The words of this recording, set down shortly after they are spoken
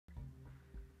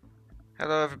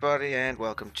Hello, everybody, and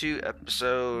welcome to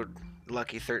episode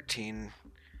Lucky 13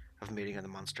 of Meeting in the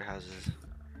Monster Houses.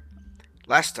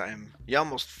 Last time, you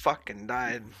almost fucking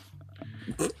died.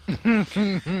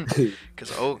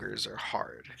 Because ogres are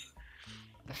hard.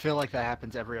 I feel like that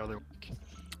happens every other week.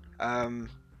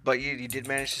 But you did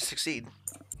manage to succeed.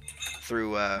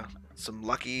 Through, some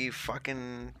lucky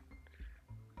fucking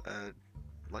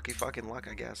luck,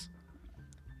 I guess.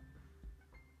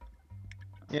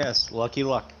 Yes, lucky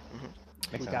luck.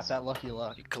 We got that lucky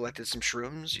luck. You collected some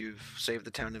shrooms, you've saved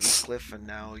the town of Eastcliff, and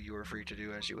now you are free to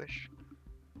do as you wish.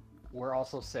 We're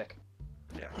also sick.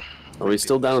 Yeah. Are we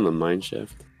still down on the mine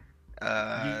shaft?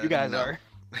 You guys no. are.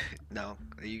 No,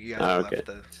 you guys okay.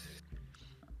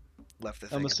 left the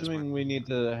thing. I'm at this assuming point. we need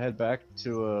to head back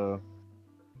to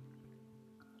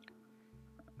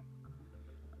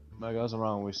If I goes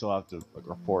wrong, we still have to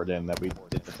report in that we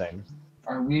did the thing.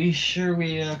 Are we sure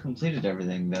we completed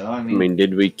everything, though? I mean,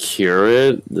 did we cure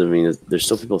it? I mean, there's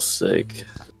still people sick.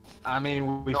 I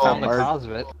mean, we No, found the our- cause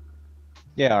of it.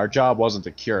 Yeah, our job wasn't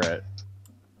to cure it.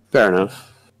 Fair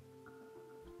enough.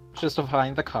 Just to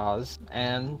find the cause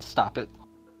and stop it.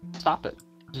 Stop it.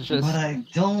 It's just But I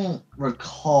don't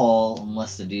recall,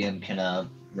 unless the DM can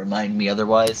remind me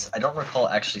otherwise, I don't recall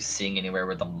actually seeing anywhere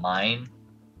where the mine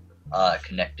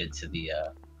connected to the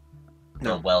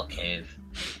No. well cave.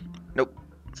 Nope.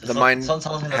 So The mine someone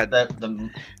tells me had- that the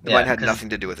Mine had nothing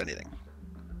to do with anything.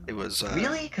 It was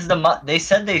Really? Because they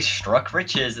said they struck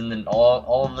riches and then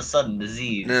all of a sudden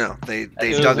disease. no. They It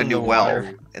was dug a in new the well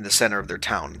water. in the center of their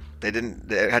town. They didn't.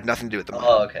 It had nothing to do with the mine.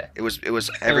 Oh, okay. It was there was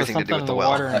everything to do something with in the the well.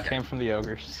 water and it Okay. came from the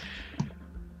ogres.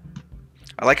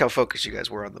 I like how focused you guys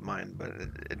were on the mine, but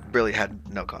it really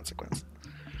had no consequence.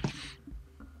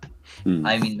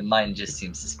 I mean, the mine just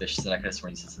seems suspicious, and I could have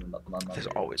sworn you said something about the mine. There's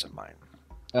always a mine.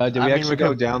 Did I we mean, actually we go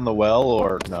could- down the well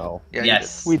or no? Yeah.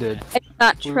 Yes. We did. I do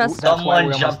not We- trust. that's why Someone we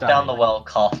almost jumped down died. the well.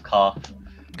 Cough, cough.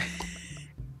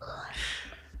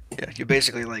 Yeah. You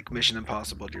basically like Mission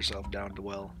Impossible yourself down to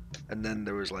well, and then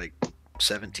there was like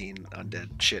 17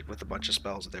 undead shit with a bunch of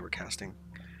spells that they were casting.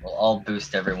 We'll all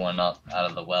boost everyone up out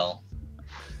of the well.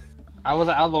 I was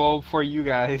out of the well before you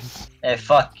guys. Hey,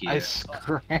 fuck you. I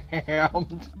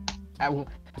scrammed.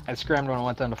 I scrammed when I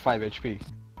went down to 5 HP.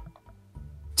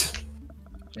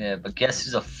 Yeah, but guess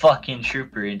who's a fucking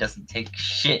trooper and doesn't take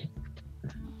shit?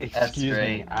 Excuse me,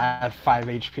 great. I had 5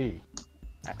 HP.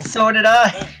 So did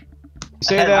I! You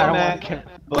say I that, don't Matt, want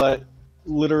but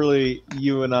literally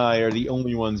you and I are the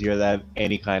only ones here that have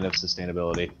any kind of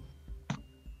sustainability.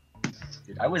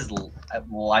 Dude,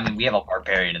 well, I mean, we have a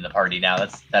barbarian in the party now.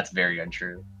 That's very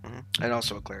untrue. And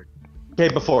also a cleric. Okay,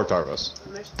 before Tarvos.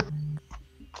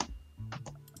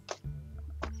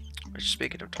 Which,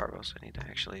 speaking of Tarvos, I need to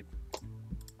actually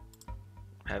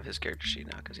have his character sheet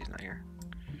now because he's not here.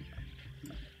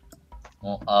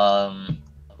 Well,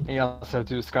 You also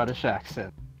do a Scottish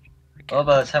accent. well,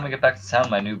 by the time we get back to town,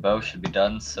 my new bow should be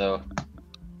done, so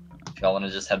if y'all want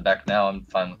to just head back now, I'm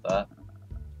fine with that.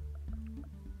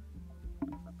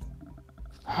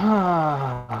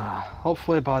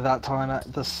 Hopefully by that time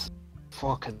this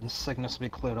fucking sickness will be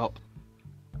cleared up.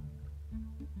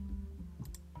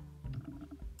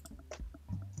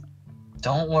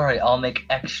 Don't worry, I'll make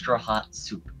extra hot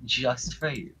soup just for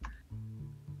you.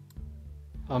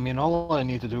 I mean, all I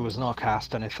need to do is not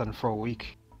cast anything for a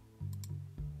week.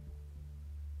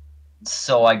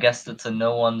 So I guess that's a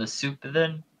no on the soup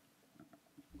then?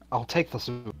 I'll take the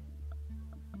soup.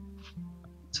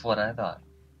 That's what I thought.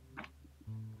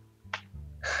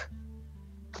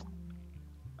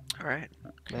 All right.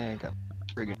 There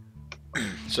you go.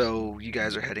 So you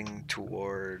guys are heading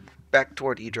back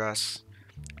toward Idras.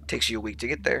 Takes you a week to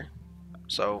get there.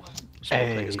 So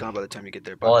play is Hey. gone by the time you get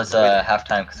there. Well, it's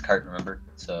halftime because Cart, remember?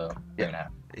 So, Yeah.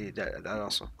 3.5. That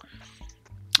also.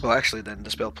 Well, actually, then the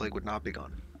spell plague would not be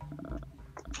gone.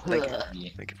 Thank you. Yeah.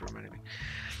 Thank you for reminding me.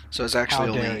 So it's How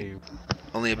actually dare you?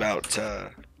 only about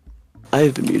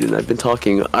I've been muted. I've been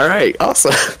talking. All right,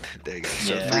 awesome. there you go.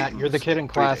 So Yeah. Matt, you're the kid in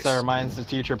class days. that reminds the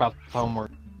teacher about the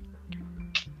homework.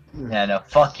 Yeah, no,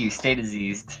 fuck you, stay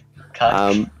diseased.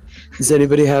 Cut. Does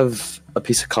anybody have a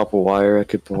piece of copper wire I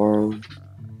could borrow?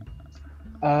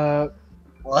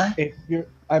 What? If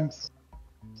I'm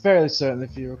fairly certain,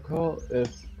 if you recall,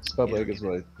 if Spellblade is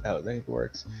really how I think it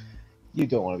works, you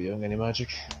don't want to be doing any magic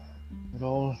at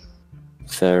all,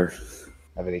 Fair.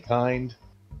 of any kind.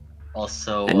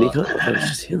 Also, Any kind? I was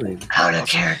just healing. out of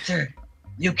character,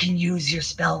 you can use your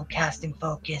spell casting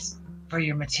focus for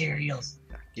your materials.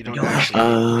 You don't You don't actually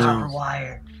Copper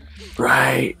wire.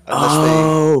 Right.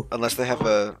 Unless unless they have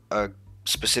a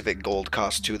specific gold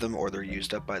cost to them or they're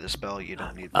used up by the spell. You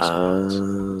don't need the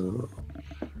spell. Oh.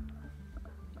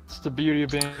 It's the beauty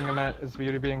of being it's the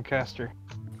beauty of being a caster.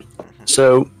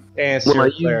 So And Well, you're a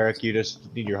you- cleric, you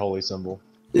just need your holy symbol.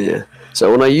 yeah.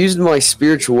 So when I used my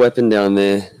spiritual weapon down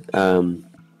there,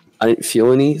 I didn't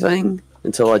feel anything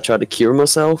until I tried to cure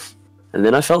myself, and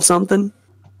then I felt something.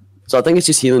 So I think it's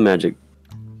just healing magic.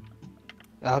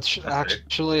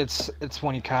 Actually, it's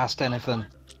when you cast anything.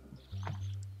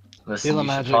 Listen, Healing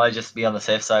you should magic. probably just be on the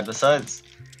safe side. Besides,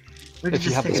 we could If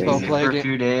you just have the take it spell easy plague, for a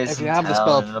few days if in you have the town,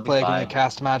 spell and it'll be plague and fine. you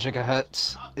cast magic, it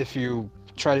hits. If you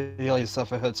try to heal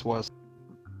yourself, it hits worse.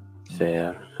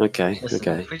 Fair. Okay. Listen,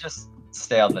 Okay. if we just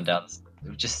stay on the down,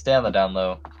 just stay on the down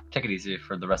low, take it easy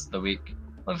for the rest of the week,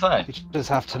 we'll be fine. You just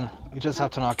have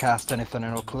to not cast anything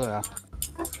and it'll clear up.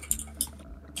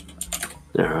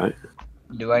 All right.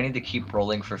 Do I need to keep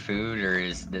rolling for food, or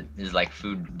is like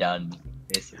food done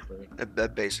basically?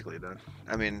 That basically done.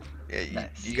 I mean, yeah,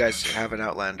 Nice. you guys have an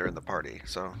outlander in the party,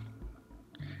 so.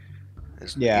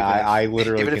 Yeah, even if- I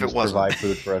literally even can if it just wasn't. provide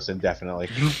food for us indefinitely.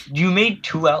 You made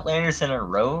 2 Outlanders in a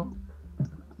row?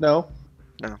 No.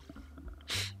 No.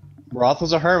 Roth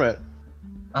was a hermit.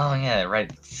 Oh yeah, right.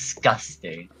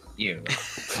 Disgusting. You.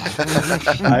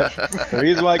 The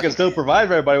reason why I could still provide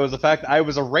for everybody was the fact that I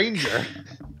was a ranger.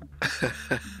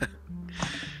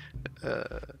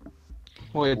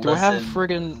 Wait, do I have Listen,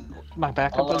 friggin' my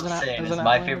backup All as I'm an saying as is an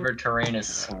my Outlander? favorite terrain is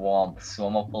swamp.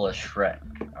 Swamp will pull a Shrek.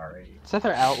 Alright. It's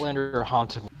either Outlander or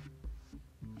Haunted.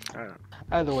 I don't know.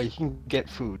 Either way, you can get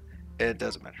food. It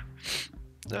doesn't matter.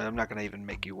 I'm not gonna even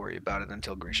make you worry about it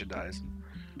until Grisha dies.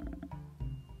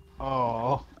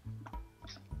 Oh,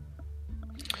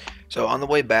 So on the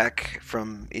way back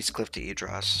from Eastcliff to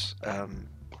Idros,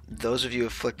 those of you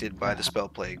afflicted by the spell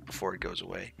plague before it goes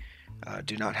away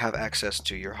do not have access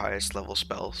to your highest level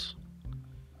spells.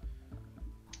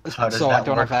 How does so I that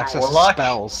don't work have for access to Warlock?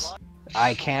 spells.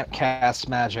 I can't cast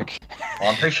magic. Well,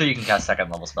 I'm pretty sure you can cast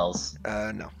 2nd level spells.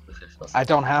 No. with your spell I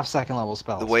don't have second level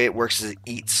spells. The way it works is it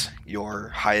eats your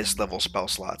highest level spell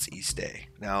slots each day.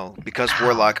 Now, because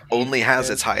Warlock only has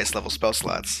its highest level spell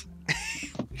slots,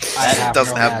 I it have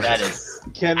doesn't no have magic. That is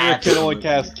Kenrick can only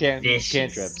cast vicious.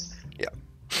 cantrips.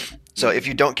 so if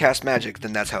you don't cast magic,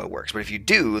 then that's how it works. But if you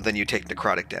do, then you take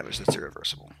necrotic damage that's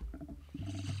irreversible.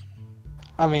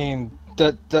 I mean,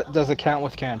 does it count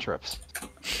with cantrips?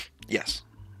 Yes.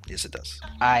 Yes, it does.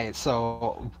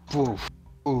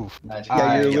 Oof. magic.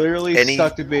 Yeah, you're I- literally any-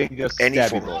 stuck to being just any stabby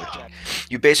form boy. of magic.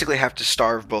 You basically have to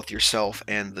starve both yourself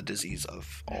and the disease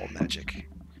of all magic.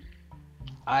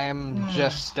 I am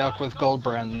just stuck with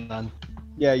Goldbrand then.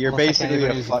 Yeah, you're Unless I can't basically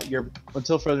even use you're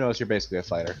until further notice, you're basically a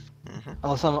fighter.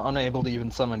 Unless I'm unable to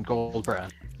even summon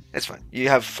Goldbrand. It's fine. You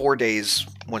have 4 days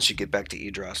once you get back to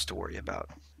Idros to worry about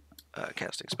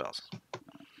casting spells.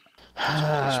 Just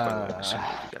by the way, I'm assuming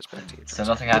you guys back to Idros. So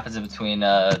nothing happens in between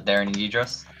there and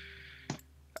Idris?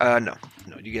 No.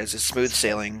 You guys, it's smooth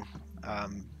sailing.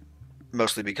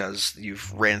 Mostly because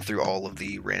you've ran through all of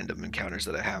the random encounters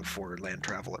that I have for land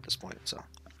travel at this point. So,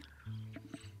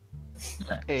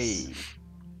 Nice. Hey.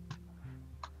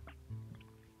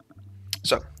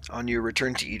 so on your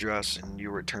return to Idros and you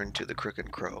return to the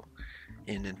Crooked Crow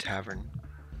Inn and Tavern,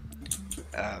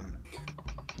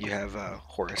 you have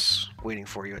Horace waiting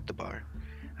for you at the bar.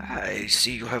 I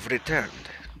see you have returned.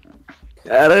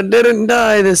 And I didn't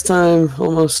die this time,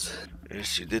 almost.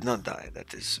 Yes, you did not die.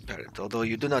 That is apparent. Although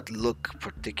you do not look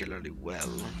particularly well.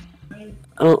 I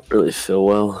don't really feel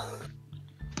well.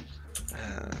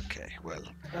 Okay, well.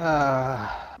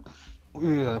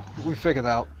 We figured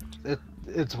out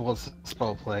it was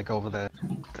spell plague over there.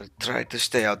 Try to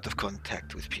stay out of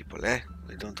contact with people, eh?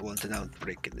 We don't want an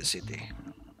outbreak in the city.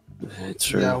 It's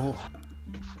true. Yeah,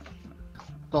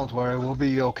 don't worry, we'll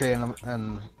be okay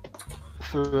in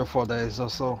 3 or 4 days or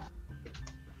so.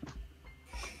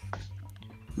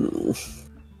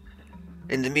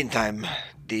 In the meantime,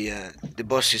 the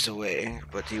boss is away,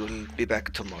 but he will be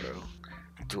back tomorrow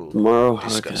to Tomorrow?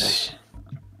 discuss. Okay.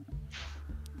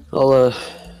 I'll,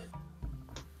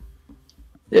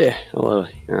 yeah,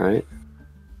 alright.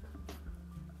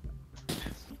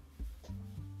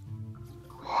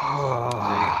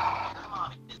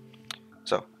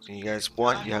 So, you guys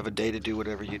want? You have a day to do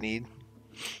whatever you need.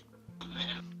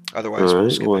 Otherwise, we'll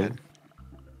Alright, skip well. ahead.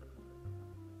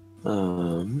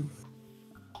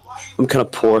 I'm kind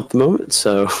of poor at the moment,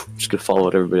 so I'm just gonna follow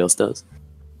what everybody else does.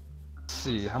 Let's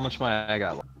see, how much money I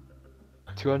got?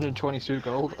 222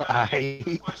 gold?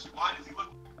 I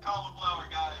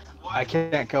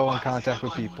can't go in contact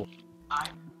with people.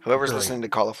 Whoever's Great. listening to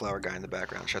Cauliflower Guy in the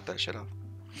background, shut that shit off.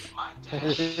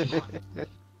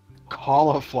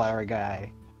 Cauliflower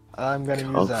guy. I'm gonna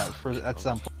use Caulif- that for at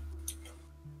some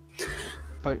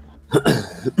point.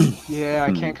 Yeah,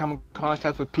 I can't come in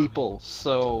contact with people,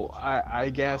 so I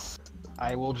guess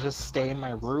I will just stay in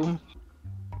my room.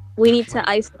 We need to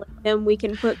isolate him. We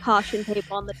can put caution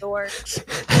tape on the door.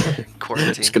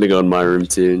 Quarantine. Just gonna go in my room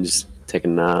too and just take a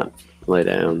nap, lay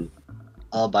down.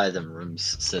 I'll buy them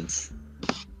rooms since,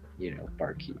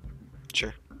 barkeep.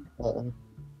 Sure.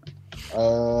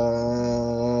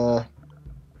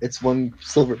 It's 1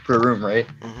 silver per room, right?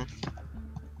 Mhm.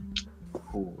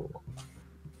 Cool.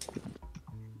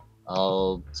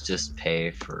 I'll just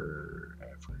pay for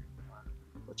everyone,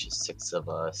 which is 6 of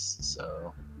us,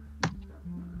 so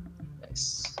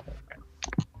nice.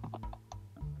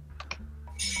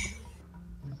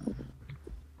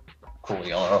 Cool,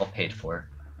 y'all are all paid for.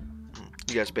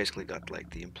 You guys basically got like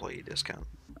the employee discount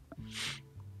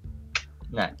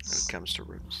when it Nice. comes to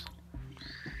rooms.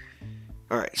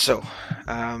 All right, so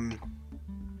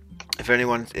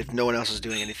if no one else is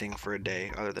doing anything for a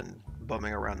day other than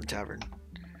bumming around the tavern,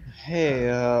 Hey,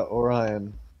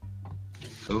 Orion.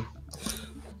 Ooh.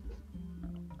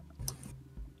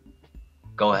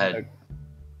 Go ahead.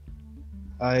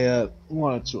 I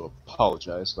wanted to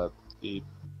apologize about the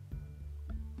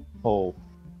whole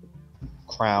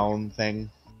crown thing.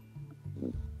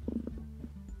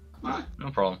 No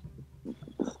problem.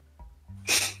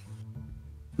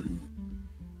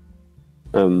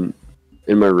 In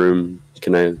my room,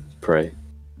 can I pray?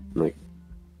 Like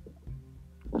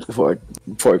before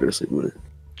I go to sleep.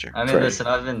 sure. I mean, Pray. listen,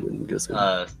 I've been Go to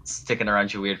sleep. sticking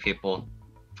around you weird people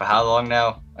for how long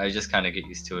now? I just kind of get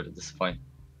used to it at this point.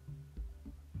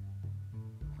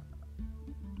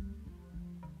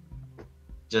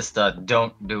 Just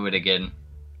don't do it again.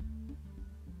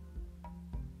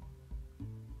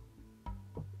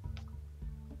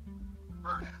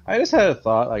 I just had a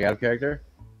thought, like out of character.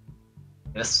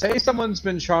 Yes. Say someone's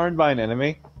been charmed by an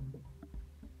enemy.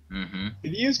 Mm-hmm.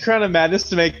 Could you use Crown of Madness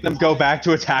to make them go back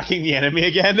to attacking the enemy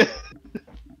again?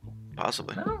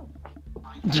 Possibly.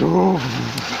 No.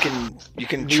 You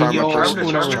can charm a old person Uno to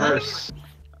Uno just charm. reverse.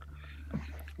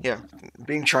 Yeah,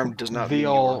 being charmed does not The mean you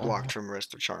are old- blocked from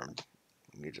rest or charmed.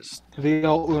 You just The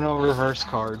old Uno reverse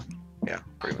card. yeah,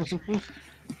 pretty much.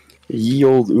 Ye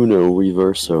old Uno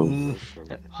reverso.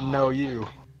 No, you.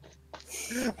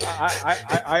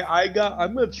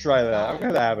 I'm gonna try that. I'm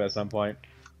gonna have it at some point.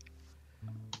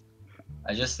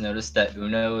 I just noticed that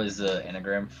Uno is an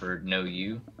anagram for no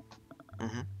you.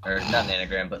 Mhm. Or not an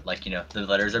anagram, but like, the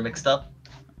letters are mixed up.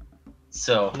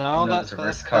 So, No, Uno's that's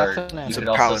reverse that's card. an You It's a could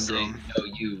anagram. also say palindrome. no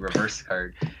you reverse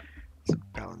card. It's a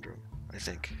palindrome, I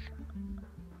think.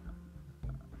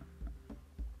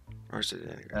 Or is it an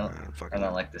anagram? I don't fucking I don't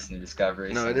know. like this new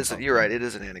discovery. No, so it is. I'm You're right. It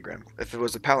is an anagram. If it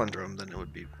was a palindrome, then it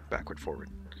would be backward forward.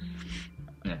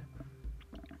 Yeah.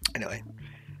 Anyway,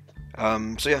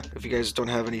 so yeah, if you guys don't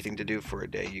have anything to do for a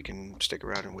day, you can stick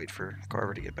around and wait for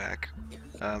Carver to get back.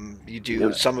 You do.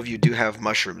 Yeah. Some of you do have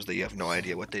mushrooms that you have no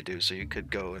idea what they do, so you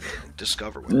could go and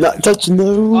discover what. Not they do. touching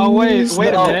those. Oh, wait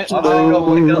a not minute. touching I'll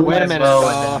go wake up, those. Wait a might as minute, well,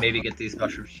 and then uh, maybe get these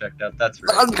mushrooms checked out. That's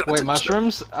right. I'm gonna Wait, touch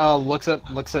mushrooms? Looks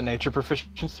at nature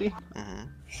proficiency. hmm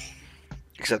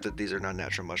Except that these are not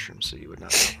natural mushrooms, so you would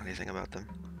not know anything about them.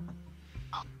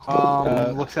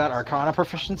 Looks at arcana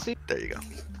proficiency. There you go.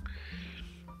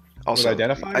 Would Also,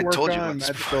 identify I work told you on once.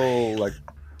 magical like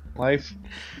life?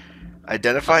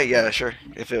 Identify? Yeah, sure.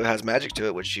 If it has magic to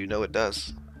it, which you know it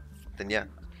does, then yeah.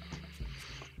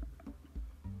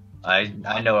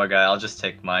 I know a guy. I'll just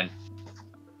take mine.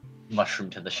 Mushroom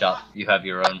to the shop. You have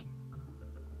your own.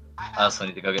 I also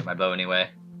need to go get my bow anyway.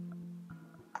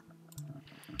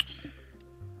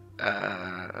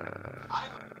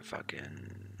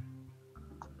 Fucking.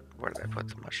 Where did I put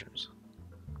the mushrooms?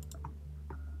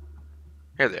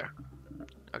 Here they are.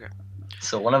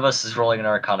 So one of us is rolling an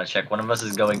Arcana check. One of us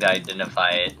is going to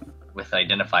identify it with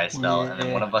identify spell, and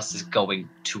then one of us is going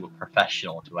to a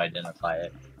professional to identify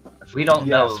it. If we don't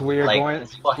Yes, know, we are like, going-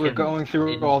 this we're fucking going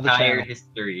through all the entire channel.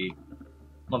 history,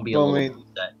 I'm gonna be Well, a I little mean-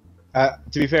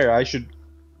 upset. To be fair,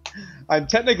 I'm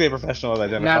technically a professional at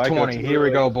identify. Nat I go 20. to, Here we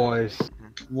like, go, boys.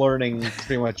 Learning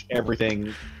pretty much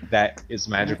everything that is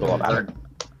magical about it.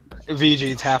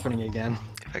 VG, it's happening again.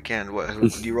 If I can, what? Who,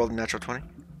 you rolled a natural 20?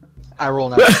 I roll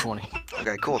nat 20.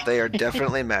 Okay, cool. They are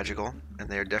definitely magical, and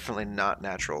they are definitely not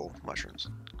natural mushrooms.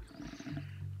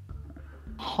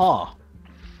 Huh.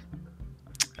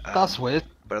 Um, That's weird.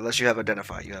 But unless you have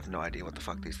identify, you have no idea what the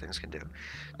fuck these things can do.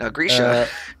 Now, Grisha,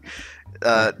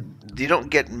 you don't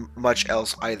get much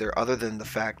else either, other than the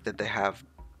fact that they have,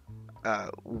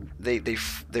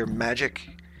 their magic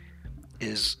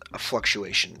is a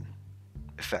fluctuation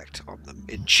effect on them.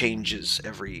 It changes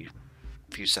every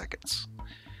few seconds.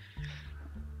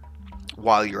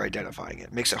 while you're identifying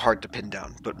it. Makes it hard to pin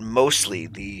down, but mostly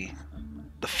the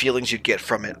feelings you get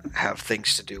from it have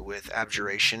things to do with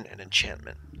abjuration and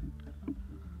enchantment.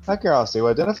 Out of curiosity,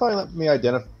 would identify let me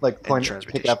pick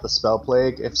transmutation. out the spell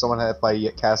plague if I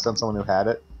cast on someone who had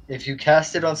it? If you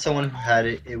cast it on someone who had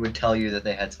it, it would tell you that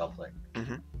they had spell plague.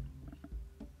 Mhm.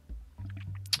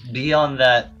 Beyond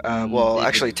that, Well, it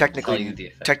actually, would tell you technically, the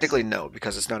effects. technically no,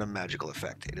 because it's not a magical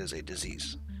effect. It is a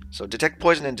disease. So detect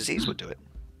poison and disease would do it,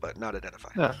 but not identify.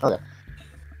 No, okay.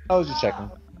 I was just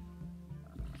checking.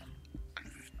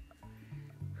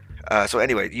 So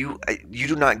anyway, you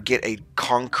do not get a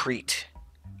concrete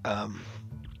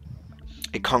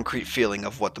feeling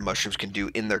of what the mushrooms can do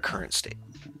in their current state.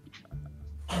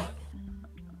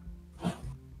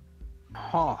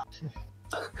 Huh.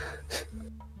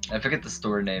 I forget the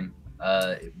store name.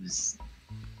 It was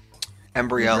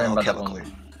Embriel ran by that Alchemical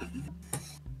one-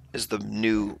 is the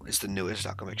newest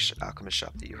alchemist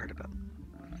shop that you heard about.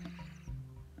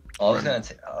 Oh, I was Run- gonna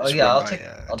take. Oh it's yeah, run I'll by, take.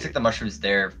 I'll dude. take the mushrooms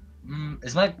there.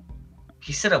 Is my?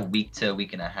 He said a week to a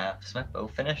week and a half. Is my bow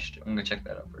finished? I'm gonna check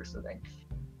that out first. I think.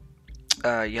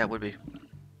 Yeah, it would be.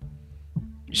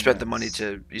 You spent the money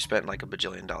you spent like $1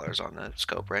 bajillion on the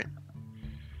scope, right?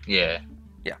 Yeah.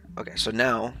 Yeah. Okay, so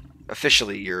now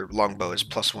officially your longbow is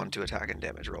 +1 to attack and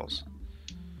damage rolls.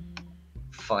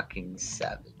 Fucking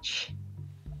savage.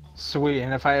 Sweet,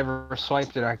 and if I ever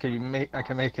swiped it, I can make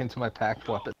it into my packed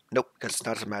weapon. Nope, because it's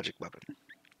not a magic weapon.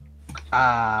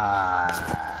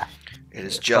 Ah. It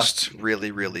is Yeah, just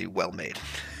really, really well made.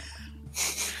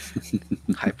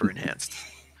 Hyper enhanced.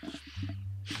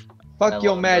 Fuck I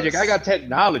your love magic, those. I got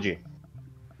technology.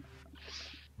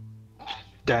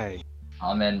 Dang.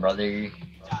 Amen, brother.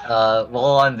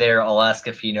 While I'm there, I'll ask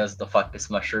if he knows what the fuck this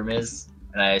mushroom is,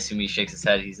 and I assume he shakes his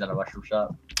head. He's not a mushroom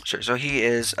shop. Sure. So he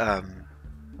is.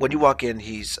 When you walk in,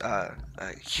 he's a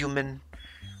human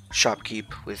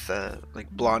shopkeep with like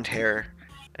blonde hair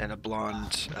and a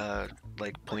blonde,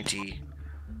 like pointy,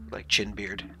 like chin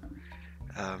beard.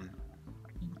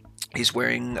 He's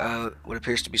wearing what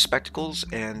appears to be spectacles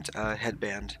and a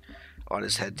headband on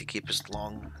his head to keep his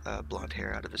long blonde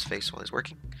hair out of his face while he's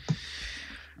working.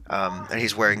 And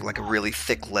he's wearing like a really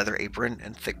thick leather apron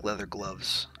and thick leather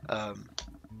gloves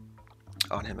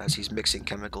on him as he's mixing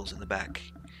chemicals in the back.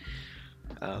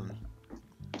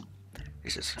 He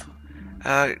says,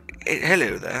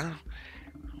 hello there.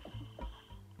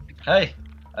 Hey,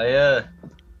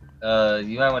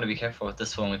 you might want to be careful with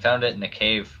this one. We found it in a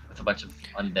cave with a bunch of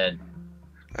undead.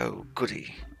 Oh,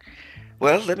 goody.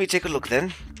 Well, let me take a look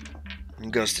then. He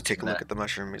goes to take a look at the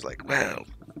mushroom. He's like, well,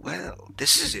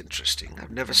 this is interesting. I've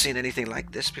never seen anything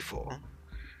like this before.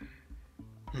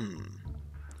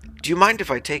 Do you mind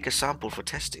if I take a sample for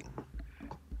testing?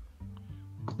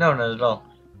 No, not at all.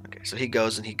 Okay, so he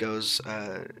goes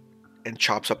and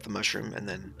chops up the mushroom and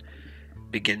then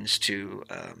begins to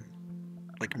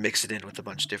like mix it in with a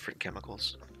bunch of different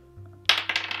chemicals.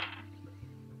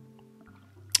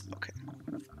 Okay.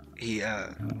 He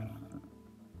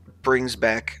brings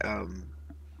back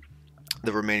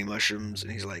the remaining mushrooms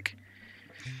and he's like,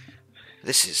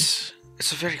 it's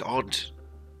a very odd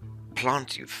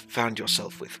plant you've found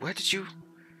yourself with. Where did you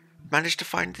manage to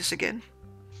find this again?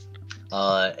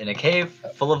 In a cave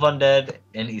full of undead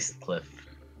in Eastcliff.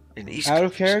 In East Out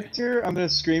of Cliff, you say? character, I'm gonna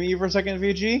scream at you for a second,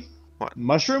 VG. What?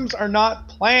 Mushrooms are not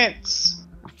plants.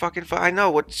 Fucking I know.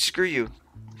 What? Screw you.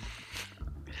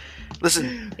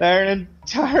 Listen, They're an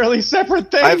entirely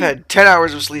separate thing. I've had 10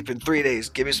 hours of sleep in 3 days.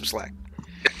 Give me some slack.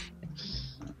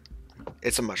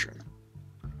 It's a mushroom.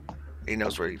 He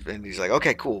knows where and he's like,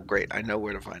 okay, cool, great. I know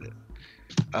where to find it.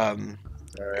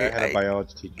 Sorry, I had a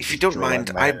biology teacher. If you don't who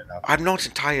wasn't mind, mad enough. I'm not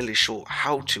entirely sure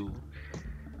how to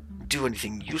do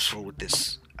anything useful with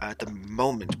this at the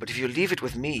moment, but if you leave it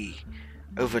with me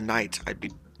overnight, I'd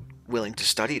be willing to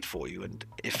study it for you, and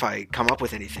if I come up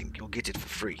with anything, you'll get it for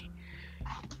free.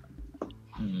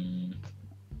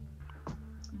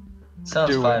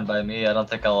 Sounds Do fine it. by me. I don't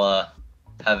think I'll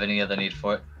have any other need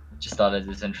for it. Just thought it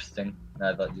was interesting, and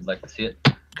I thought you'd like to see it.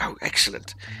 Oh,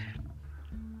 excellent.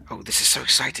 Oh, this is so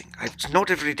exciting. It's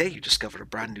not every day you discover a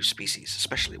brand new species,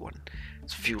 especially one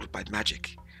that's fueled by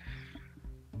magic.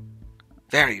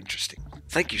 Very interesting.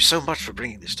 Thank you so much for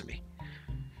bringing this to me.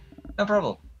 No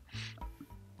problem.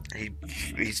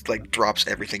 He's like drops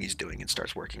everything he's doing and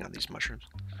starts working on these mushrooms.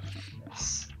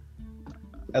 Yes.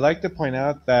 I'd like to point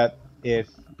out that if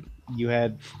you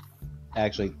had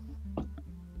actually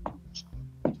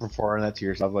performed that to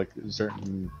yourself, like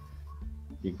certain,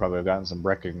 you could probably have gotten some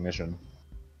recognition.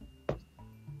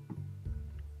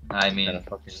 I mean, Kinda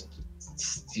fucking-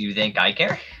 do you think I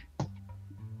care?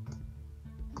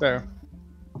 Fair.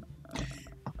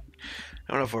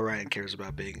 don't know if Orion cares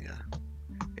about being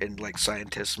in like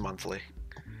Scientists Monthly.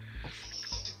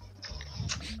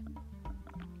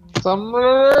 Some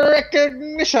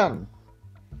recognition.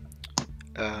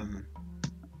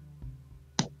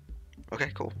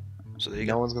 Okay, cool. So there you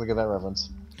No go. one's gonna get that reference.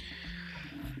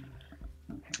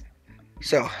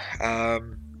 So,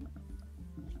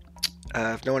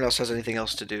 if no one else has anything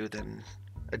else to do, then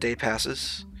a day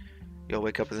passes. You'll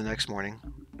wake up in the next morning.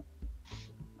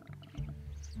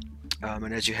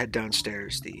 And as you head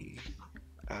downstairs, the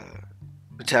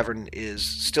tavern is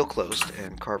still closed,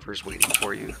 and Carver's waiting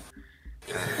for you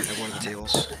at one of the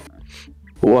tables.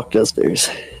 Walk downstairs.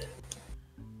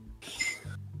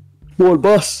 Morning,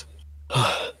 boss.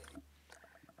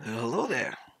 Hello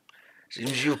there.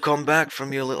 Seems you've come back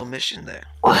from your little mission there.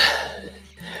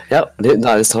 Yep, didn't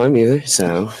die this time either,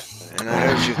 so... And I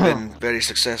heard you've been very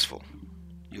successful,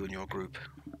 you and your group.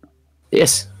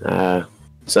 Yes,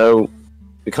 so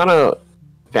we kind of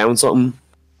found something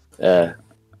with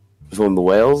one of the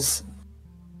whales.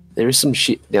 There is some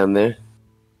shit down there.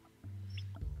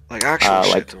 Like actual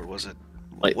shit, like- or was it?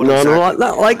 Like what no, exactly no,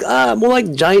 not were you like more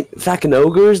like giant fucking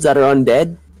ogres that are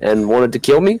undead and wanted to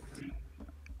kill me.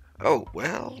 Oh,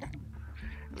 well,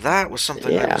 that was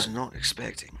something I Yeah. was not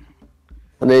expecting.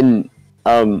 And then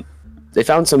they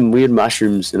found some weird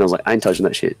mushrooms, and I was like, I ain't touching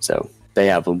that shit. So they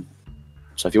have them.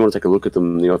 So if you want to take a look at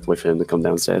them, you have to wait for them to come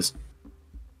downstairs.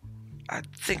 I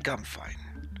think I'm fine.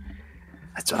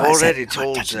 That's I've what I said. already I'm not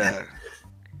told, touching that.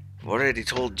 I've already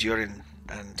told Durin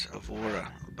and Avora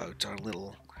about our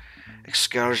little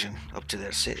excursion up to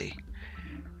their city.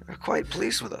 They're quite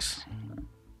pleased with us.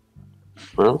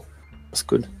 Well, that's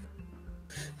good.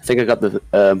 I think I got the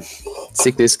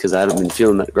sickness because I hadn't been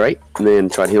feeling that great, and then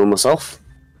tried healing myself.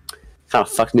 Kind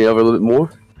of fucked me over a little bit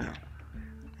more.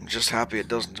 I'm just happy it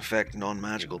doesn't affect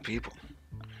non-magical people.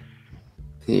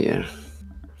 Yeah.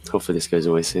 Hopefully this goes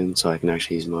away soon, so I can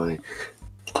actually use my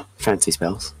fancy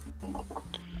spells.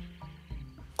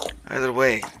 Either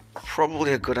way,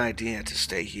 probably a good idea to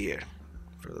stay here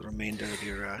for the remainder of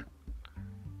your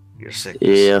sickness.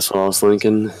 Yeah, that's what I was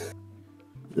thinking.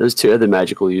 There's 2 other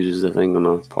magical users, I think, on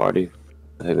the party.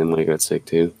 I think they might got sick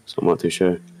too, so I'm not too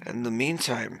sure. In the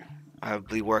meantime, I'll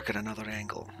be working another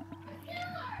angle.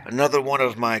 Another one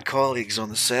of my colleagues on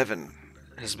the Seven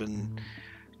has been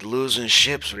losing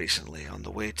ships recently on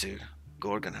the way to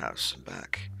Gorgon House and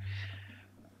back.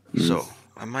 So,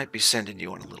 I might be sending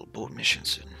you on a little boat mission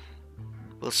soon.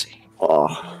 We'll see.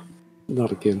 Oh,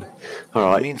 not again. In the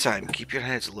Alright, meantime, keep your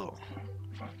heads low.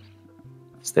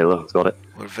 stay low, got it.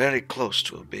 We're very close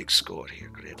to a big score here,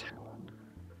 Grid.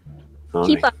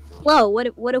 Keep Alright. us low.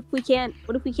 What if we can't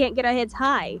get our heads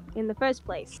high in the first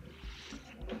place?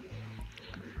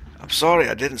 I'm sorry,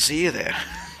 I didn't see you there.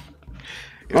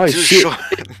 Oh, You're too shit. short.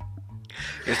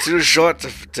 You're too short to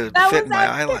fit in my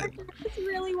eye line. I just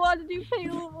really want to do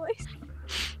Pale voice.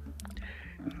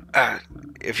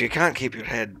 If you can't keep your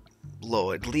head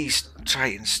low, at least try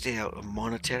and stay out of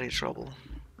monetary trouble.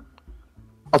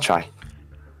 I'll try.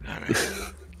 Alright.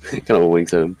 Kind of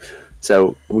winks at him.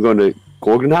 So, we're going to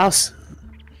Gorgon House?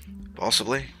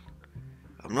 Possibly.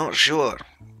 I'm not sure,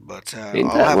 but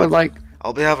Ain't that what, like...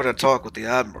 I'll be having a talk with the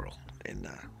Admiral in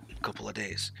a couple of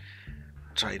days.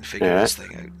 Try and figure Alright. this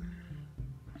thing out.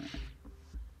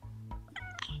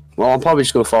 Well, I'm probably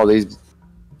just going to follow these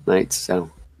knights,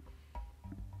 so...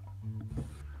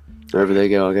 Wherever they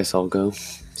go, I guess I'll go.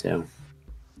 So...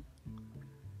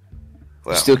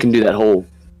 Well, Still can do that whole...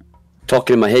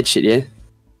 Talking in my head shit, yeah?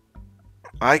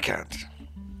 I can't.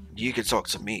 You can talk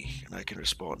to me, and I can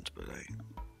respond, but I...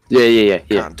 Yeah.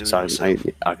 Can't do it Sorry, myself.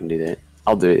 I can do that.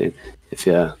 I'll do it then. If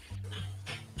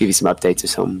give you some updates or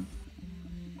something.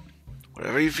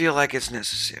 Whatever you feel like it's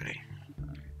necessary.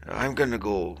 I'm gonna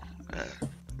go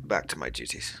back to my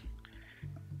duties.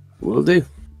 Will do.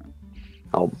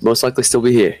 I'll most likely still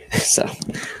be here. So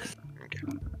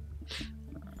Okay.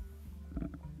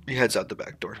 He heads out the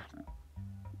back door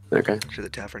okay. to the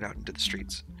tavern out into the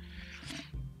streets.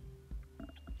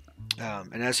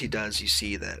 And as he does, you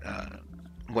see that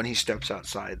when he steps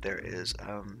outside, there is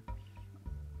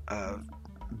a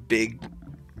big,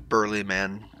 burly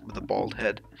man with a bald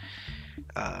head,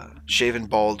 shaven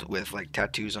bald with like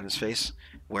tattoos on his face,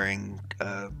 wearing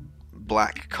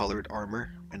black-colored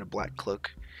armor and a black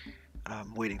cloak,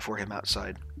 waiting for him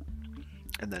outside.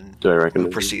 And then Do I recognize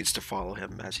him? proceeds to follow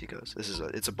him as he goes.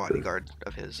 It's a bodyguard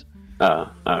of his.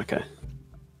 Okay.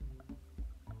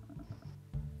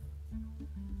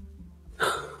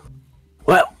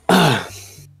 Well,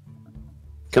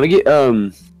 can I get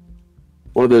one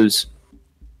of those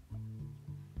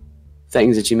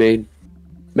things that you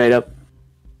made up?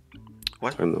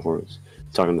 What? Talking to the horse.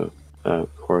 Talking to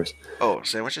horse. Oh,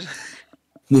 sandwiches?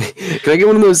 Can I get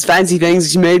one of those fancy things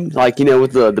that you made, like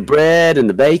with the bread and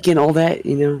the bacon, all that?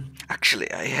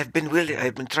 Actually, I've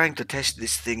been trying to test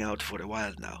this thing out for a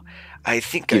while now. I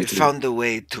think Give I it to me. found a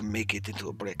way to make it into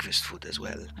a breakfast food as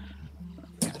well.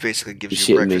 It basically gives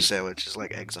You're you a shitting me. breakfast sandwich, it's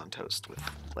like eggs on toast with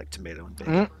like tomato and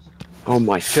bacon. Oh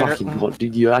my Kenrick- fucking god,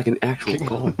 dude! You're like an actual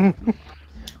god.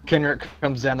 Kenrick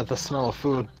comes down at the smell of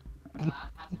food.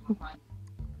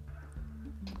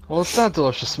 What's that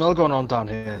delicious smell going on down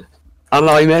here? I don't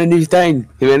know. He made a new thing.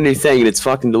 And it's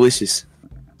fucking delicious.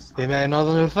 He made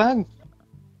another new thing.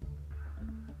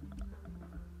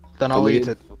 Then I'll Come eat again?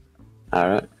 it. All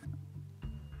right.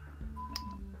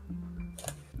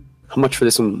 How much for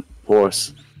this one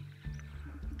horse?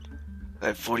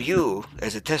 For you,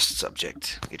 as a test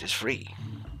subject, it is free.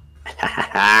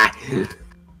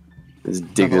 Let's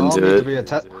dig Allow into me to it. be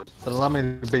a allow me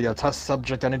to be a test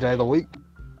subject any day of the week.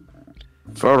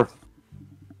 Fur.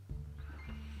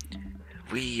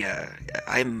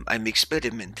 I'm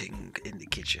experimenting in the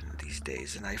kitchen these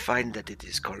days, and I find that it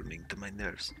is calming to my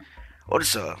nerves.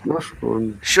 Also,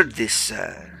 Mushroom. should this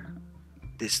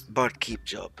barkeep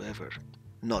job ever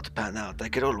not pan out, I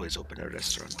could always open a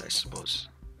restaurant, I suppose.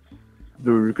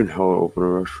 Dude, you can hell open a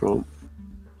restaurant.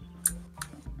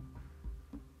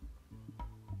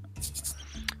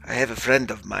 I have a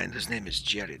friend of mine whose name is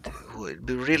Jared, who would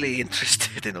be really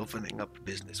interested in opening up a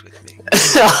business with me.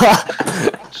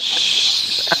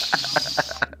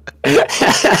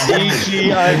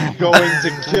 DG, I'm going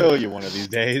to kill you one of these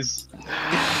days.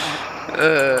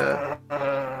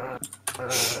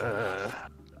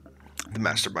 The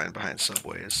mastermind behind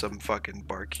Subway is some fucking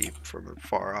barkeep from a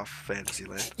far off fantasy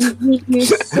land. Thank you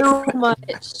so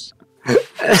much.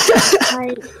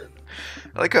 I,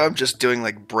 I like how I'm just doing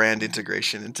like brand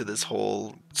integration into this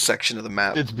whole section of the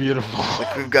map. It's beautiful.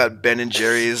 Like we've got Ben and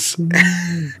Jerry's.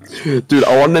 Dude,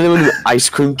 I want them with ice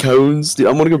cream cones. Dude,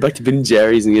 I want to go back to Ben and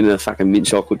Jerry's and get a fucking mint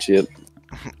chocolate chip.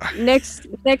 next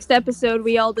episode,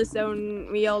 we all disown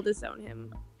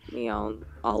him.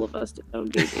 All of us disown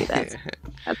BB. That's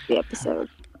the episode.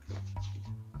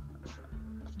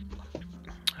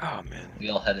 Oh man. We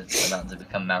all head into the mountains to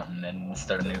become mountain and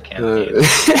start a new campaign.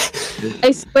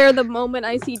 I swear, the moment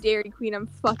I see Dairy Queen, I'm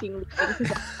fucking leaving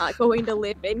because I'm not going to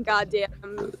live in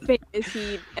goddamn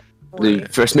fantasy.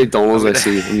 Dude, first McDonald's I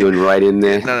see, I'm going right in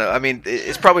there. No, I mean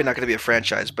it's probably not going to be a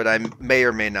franchise, but I may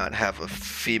or may not have a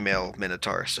female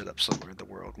Minotaur set up somewhere in the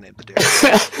world named the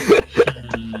Dairy.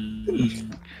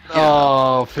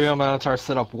 Oh, female Minotaur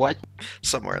set up what?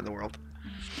 Somewhere in the world.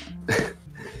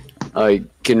 Alright,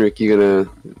 Kenrick, we're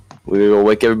gonna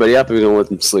wake everybody up or we're gonna let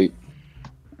them sleep?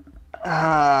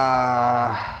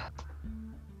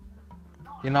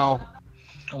 You know,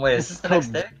 Wait, is this the next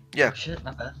day? Yeah. Oh, shit,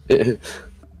 not bad.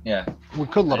 Yeah. we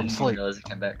could let I him didn't sleep. realize it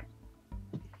came back.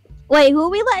 Wait, who are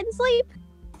we letting sleep?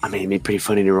 I mean, it'd be pretty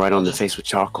funny to write on the face with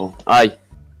charcoal. Aye.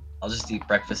 I'll just eat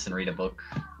breakfast and read a book.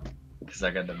 Because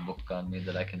I got the book on me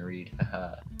that I can read.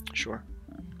 Sure.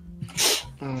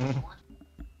 Mhm.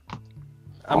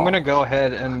 I'm gonna go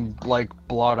ahead and like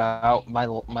blot out my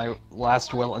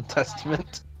last will and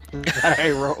testament that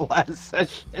I wrote last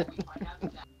session.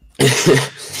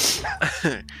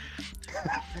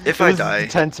 If It I was a die,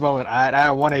 tense moment. I had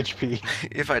 1 HP.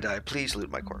 if I die, please loot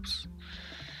my corpse.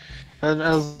 And it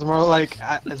was more like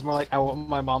I want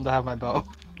my mom to have my bow.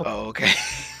 Oh, okay.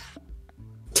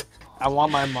 I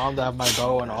want my mom to have my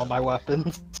bow and all my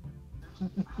weapons.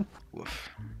 Woof.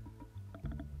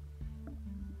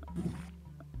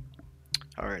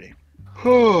 Alrighty.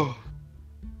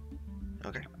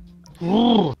 Okay.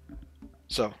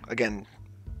 So again,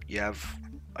 you have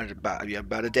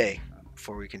about a day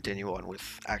before we continue on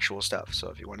with actual stuff. So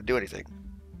if you want to do anything,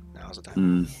 now's the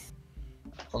time.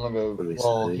 I'm gonna go. What did he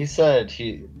Well, say? he said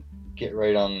he get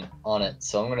right on it,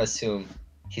 so I'm gonna assume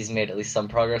he's made at least some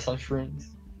progress on shrooms.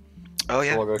 Oh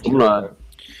yeah. So we'll go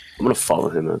I'm gonna follow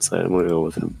him outside. I'm gonna go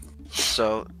with him.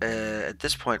 So at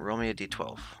this point, roll me a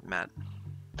d12, Matt.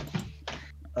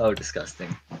 Oh,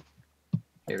 disgusting.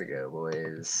 Here we go,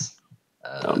 boys.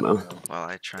 Oh no. While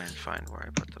I try and find where I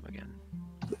put them again.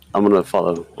 I'm gonna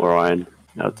follow Orion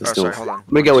out this Oh, door. sorry, hold on.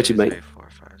 Let me get 1, what 2, you make. 3, 4,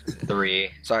 5, 6.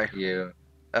 3. Sorry. You.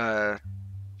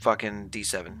 Fucking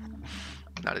d7,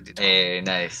 not a d12. Hey,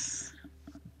 nice.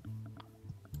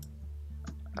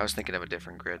 I was thinking of a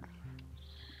different grid.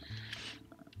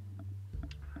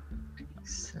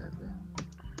 7.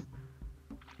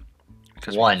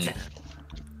 'Cause 1.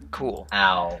 Cool.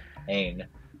 Ow. Pain.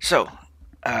 So,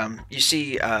 you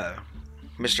see,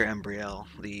 Mr. Embriel,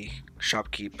 the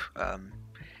shopkeep,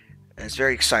 is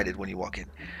very excited when you walk in.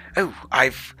 Oh,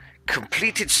 I've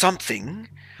completed something.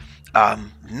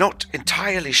 Not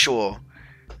entirely sure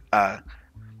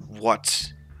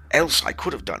what else I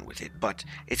could have done with it, but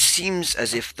it seems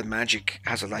as if the magic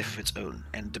has a life of its own,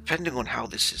 and depending on how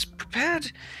this is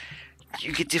prepared,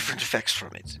 you get different effects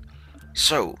from it.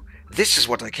 So, this is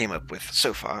what I came up with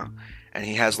so far, and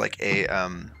he has like a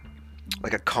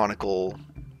conical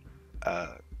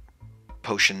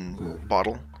potion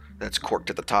bottle that's corked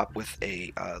at the top with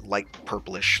a light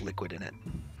purplish liquid in it.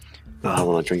 Oh, I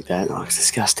want to drink that. Oh, it's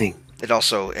disgusting. It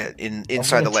also inside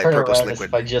I'm the gonna light turn purplish around liquid.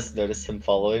 If I just noticed him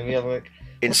following me, I'm like,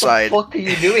 Inside, what the fuck are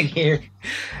you doing here?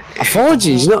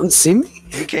 Apologies, you not see me?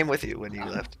 he came with you when you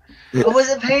left. I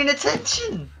wasn't paying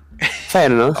attention. Fair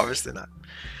enough. Obviously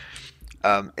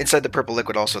not. Inside the purple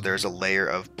liquid, also there's a layer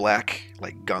of black,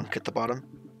 like gunk at the bottom,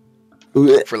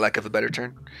 Ooh, for lack of a better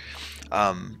term.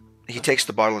 He takes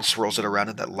the bottle and swirls it around,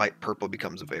 and that light purple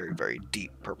becomes a very, very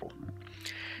deep purple.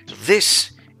 So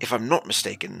this, if I'm not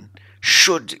mistaken,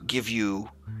 should give you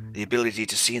the ability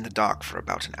to see in the dark for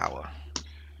about an hour.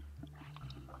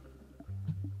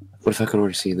 What if I can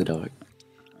already see in the dark?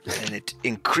 And it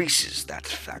increases that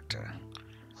factor.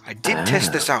 I did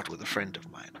test this out with a friend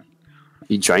of mine.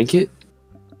 You drank it?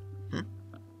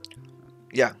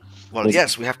 Yeah. Well, Was-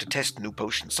 yes, we have to test new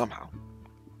potions somehow.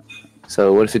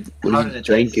 So what if How you did it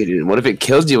drank taste? it? And what if it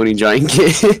killed you when you drank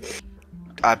it?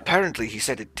 Apparently, he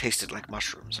said it tasted like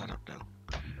mushrooms. I don't know.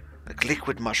 Like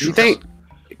liquid you mushrooms. think?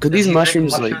 Could these Does he drink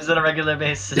mushrooms mushrooms on a regular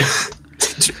basis?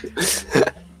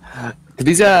 could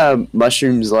these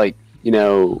mushrooms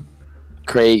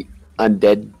create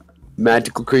undead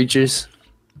magical creatures?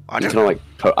 I You don't kind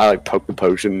know. of I poke the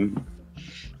potion.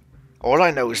 All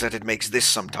I know is that it makes this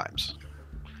sometimes.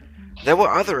 There were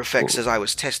other effects as I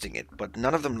was testing it, but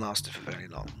none of them lasted for very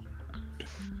long.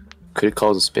 Could it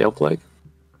cause a spell plague?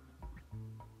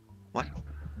 What?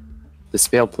 The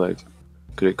spell plague.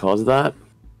 Could it cause that?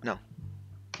 No.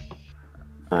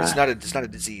 Ah. It's not a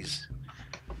disease.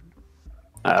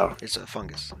 Oh. It's a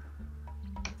fungus.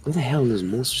 Where the hell do those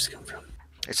monsters come from?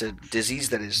 It's a disease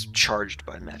that is charged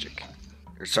by magic.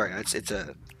 Or sorry, it's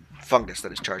a fungus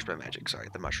that is charged by magic. Sorry,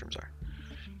 the mushrooms are.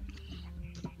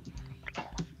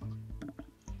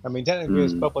 I mean, technically,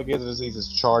 this public disease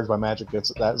is charged by magic.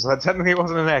 So that technically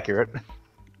wasn't inaccurate.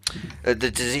 The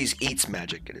disease eats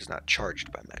magic. It is not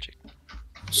charged by magic.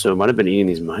 So it might have been eating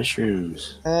these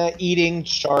mushrooms. Eating,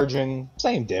 charging,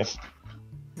 same diff.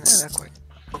 Yeah, not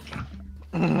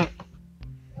quite.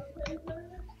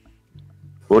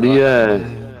 What do you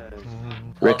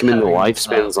recommend the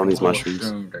lifespans on these mushrooms?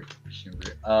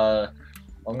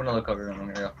 I'm gonna look over them. I'm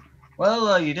gonna go.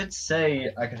 Well, you did say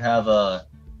I could have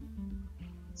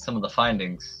some of the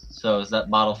findings. So is that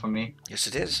bottle for me? Yes,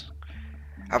 it is.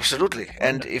 Absolutely.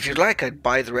 And if you'd like, I'd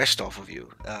buy the rest off of you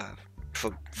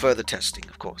for further testing,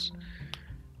 of course.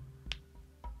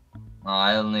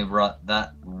 I only brought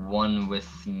that one with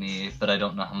me, but I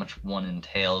don't know how much one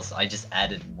entails. I just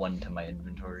added one to my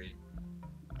inventory.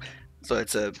 So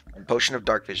it's a potion of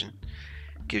dark vision.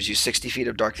 Gives you 60 feet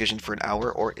of dark vision for an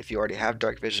hour, or if you already have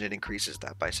dark vision, it increases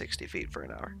that by 60 feet for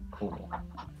an hour. Cool.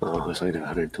 Oh, it's like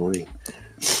 120.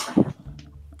 Is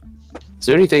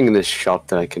there anything in this shop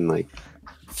that I can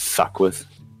fuck with?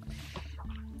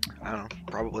 I don't know,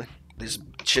 probably. There's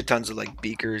shit tons of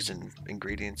beakers and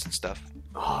ingredients and stuff.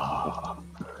 Oh.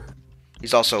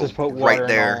 He's also Just put water right in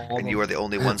there, all of and you them. are the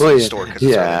only ones Oh, in the yeah. store. 'Cause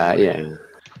Yeah, it's already yeah.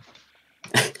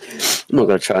 I'm not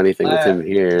gonna try anything with him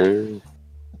here.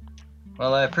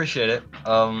 Well, I appreciate it.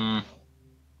 But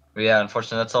yeah,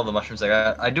 unfortunately, that's all the mushrooms I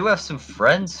got. I do have some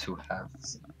friends who have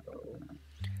some.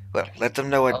 Well, let them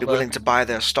know I'd be Okay. willing to buy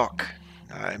their stock.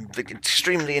 I'm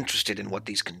extremely interested in what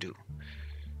these can do.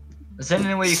 Is there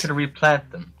any way you could replant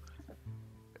them?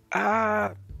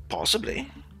 Possibly.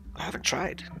 I haven't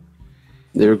tried.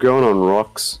 They were growing on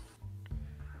rocks.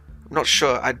 I'm not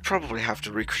sure. I'd probably have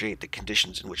to recreate the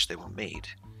conditions in which they were made.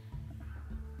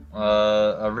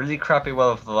 A really crappy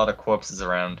well with a lot of corpses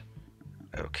around.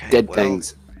 Okay. Dead well,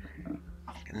 things.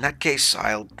 In that case,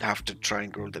 I'll have to try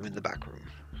and grow them in the back room.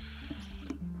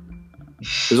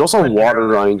 There's also water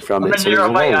running from it, so there's a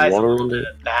lot of water around it.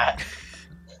 That.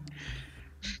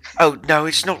 Oh no,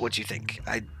 it's not what you think.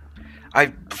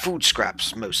 I food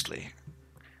scraps mostly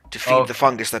to feed the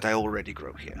fungus that I already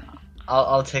grow here.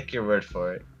 I'll take your word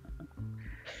for it.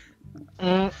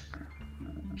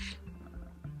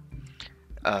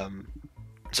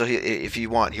 So if you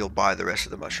want, he'll buy the rest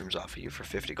of the mushrooms off of you for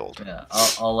 50 gold. Yeah,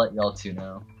 I'll let y'all two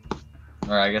know.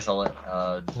 Or I guess I'll let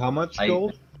How much I-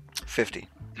 gold? 50.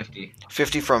 50.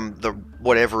 50 from the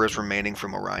whatever is remaining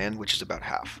from Orion, which is about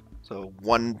half. So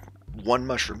one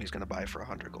mushroom he's gonna buy for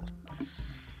 100 gold.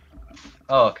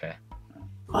 Oh, okay.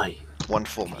 Why? One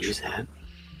full Use mushroom. that.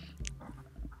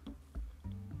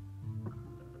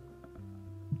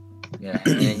 Yeah,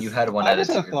 and you had one I added just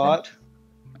to have your thought.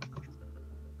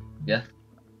 Yeah.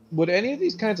 Would any of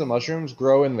these kinds of mushrooms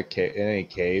grow in the in any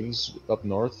caves up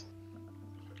north?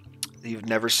 You've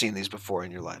never seen these before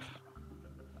in your life.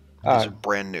 These are Ah,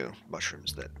 brand new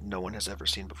mushrooms that no one has ever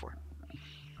seen before,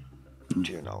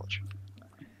 to your knowledge.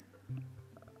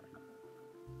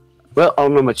 Well, I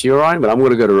don't know about you, Ryan, but I'm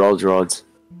gonna go to Rolls Rods.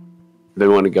 I've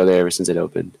been wanting to go there ever since it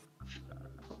opened.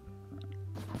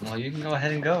 Well, you can go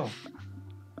ahead and go.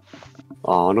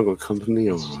 Oh, I'm not gonna come to me,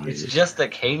 It's alright. just a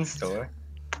cane store.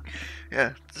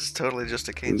 Yeah, this is totally just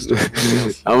a cane store.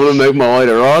 I'm gonna make my way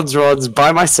to Rods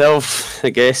by myself, I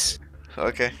guess.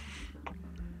 Okay.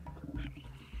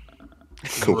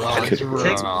 Cool. Rods, Take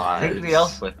Rods. the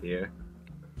elf with you.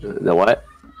 The what?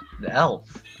 The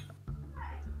elf.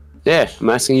 Yeah, I'm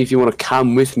asking you if you want to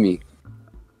come with me.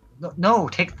 No,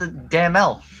 take the damn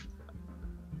elf.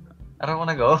 I don't want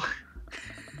to go.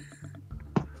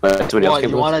 Somebody else What, came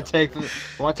you with? want to take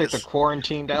the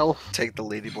quarantined elf? Take the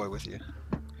ladyboy with you.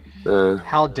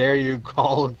 How dare you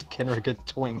call Kenrick a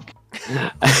twink? Going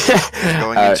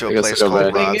Alright, into I a guess place I'll go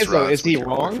called back. Thing Rod's is, though, Rods is he with your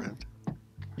wrong? boyfriend.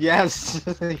 Yes.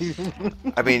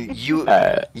 I mean, you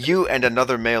Uh, you and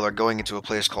another male are going into a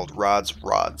place called Rod's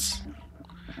Rods.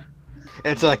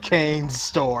 It's a cane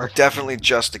store. Definitely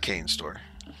just a cane store.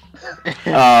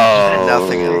 Oh.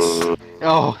 Nothing else.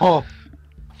 Oh.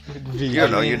 You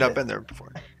don't know. You've not been there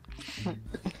before.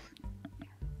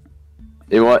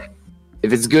 You know what?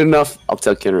 If it's good enough, I'll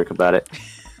tell Kenrick about it.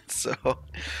 So,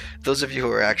 those of you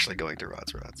who are actually going to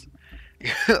Rod's Rods,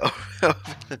 you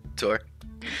open the door,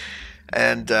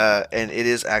 and it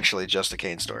is actually just a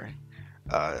cane store,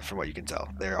 from what you can tell.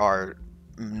 There are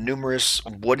numerous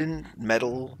wooden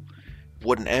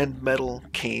and metal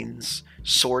canes,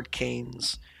 sword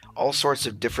canes, all sorts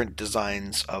of different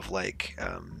designs of like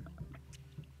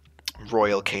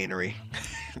royal canery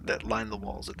that line the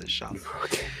walls of this shop.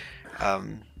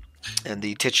 And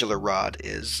the titular rod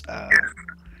is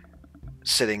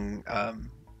sitting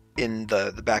in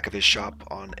the back of his shop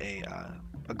on a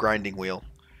grinding wheel,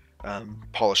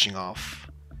 polishing off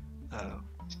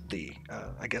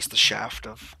I guess the shaft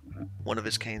of one of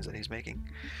his canes that he's making.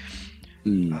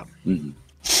 And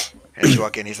as you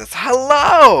walk in, he says,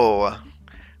 "Hello!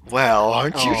 Well,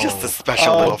 aren't you just a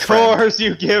special little of friend?" course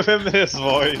you give him this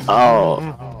voice.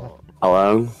 Oh.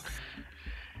 Hello?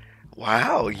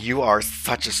 Wow, you are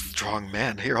such a strong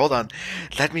man. Here, hold on.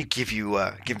 Let me give you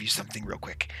something real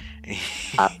quick.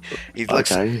 He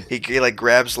looks. Okay. He like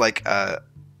grabs like a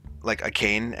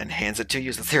cane and hands it to you.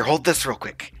 He says, "Here, hold this real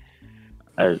quick."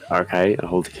 Okay, I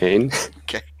hold the cane.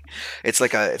 Okay. It's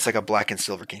like a black and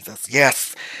silver cane. He says,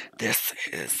 "Yes, this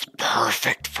is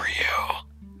perfect for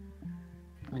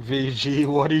you." VG,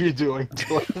 what are you doing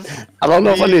to us? I don't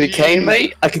know if I need a cane,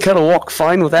 mate. I can kind of walk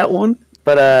fine without one,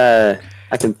 but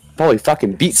I can probably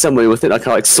fucking beat somebody with it. I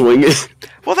can like swing it.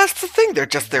 Well, that's the thing.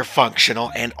 They're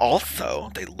functional, and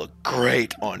also they look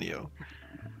great on you.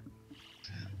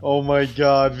 Oh my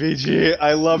god, VG,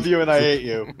 I love you and I hate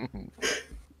you.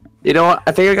 You know what?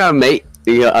 I think I got a mate.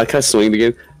 Yeah, I kind of swing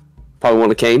again. Probably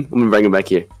want a cane. I'm gonna bring him back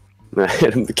here. I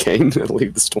hand him the cane and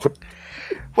leave the store.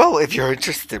 Well, if you're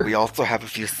interested, we also have a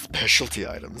few specialty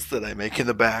items that I make in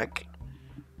the back.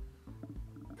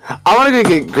 I want to go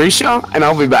get Grisha, and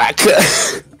I'll be back.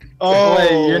 Oh,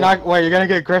 Wait, you're gonna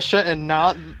get Grisha and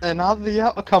not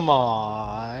the come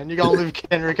on. You're gonna leave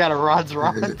Kenrick out of Rod's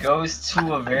Rod? Goes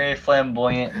to a very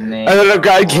flamboyant name. No,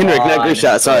 Kendrick, not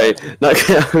Grisha. Sorry, not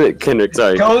Kendrick.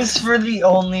 Sorry. Goes for the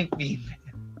only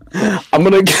female. I'm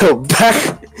gonna go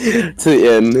back to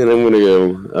the inn, and I'm gonna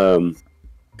go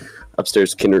upstairs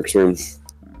to Kendrick's room.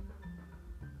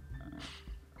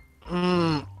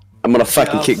 I'm gonna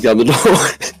fucking Yes. kick down the door.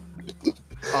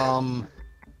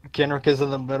 Kenrick is in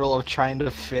the middle of trying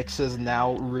to fix his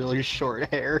now really short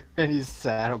hair, and he's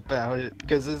sad about it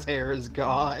because his hair is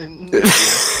gone.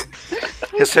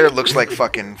 His hair looks like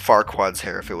fucking Farquaad's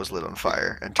hair if it was lit on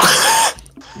fire. And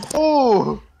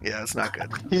Oh, yeah, it's not good.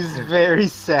 he's very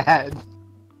sad.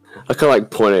 I kind of like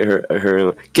point at her and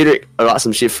like, Kendrick, I got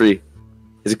some shit for you.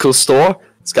 It's a cool store.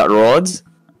 It's got rods,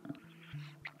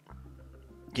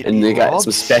 and they got some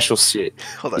rods? special shit.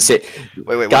 Hold You on. said,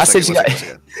 Wait, one God said second, you one got-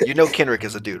 second. You know Kenrick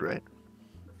is a dude, right?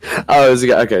 oh, it's a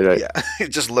guy. Okay, right. Yeah. It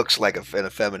just looks like an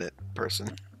effeminate person.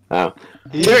 Oh.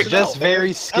 He's Kendrick, just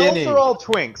very skinny. Elves are all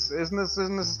twinks. Isn't this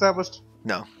established?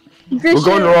 No. We're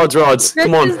going to rods.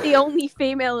 Come Grisha's on. the only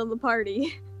female in the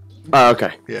party. Oh,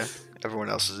 okay. Yeah. Everyone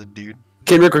else is a dude.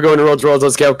 Kendrick, we're going to rods.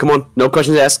 Let's go. Come on. No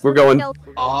questions asked. We're going.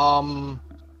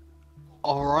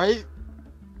 Alright.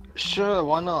 Sure,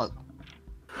 why not?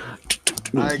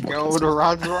 I go to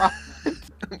Rod's Rod.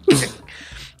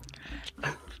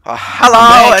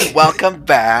 Hello back. and welcome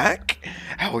back.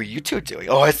 How are you two doing?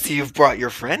 Oh, I see you've brought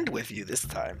your friend with you this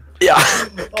time. Yeah.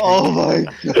 Oh my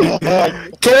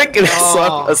god. Kick and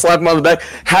I slap him on the back.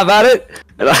 How about it?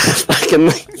 And I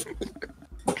fucking.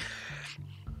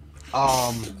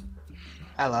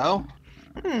 Hello?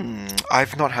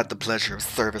 I've not had the pleasure of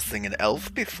servicing an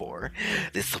elf before.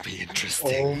 This will be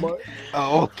interesting. Oh my.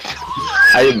 Oh.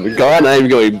 I am gone. I am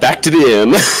going back to the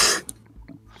inn.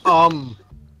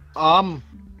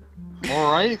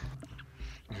 Alright.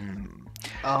 Hmm.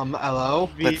 Hello?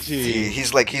 Let's see.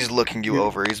 VG. He's looking you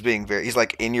over. He's being he's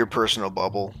like in your personal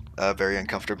bubble, very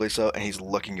uncomfortably so, and he's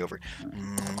looking you over.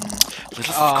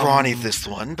 Little scrawny this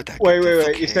one, but that. Wait.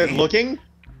 that's You said okay. looking?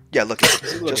 Yeah, looking.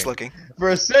 Looking. Just looking. For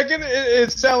a second,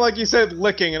 it sounded like you said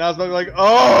licking, and I was like,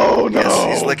 oh no!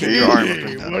 Yes, he's licking your arm up VG,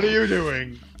 and down. What are you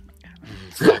doing?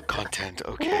 Stock content.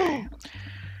 Okay.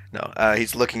 No,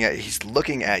 he's looking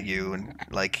at you and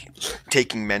like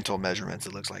taking mental measurements.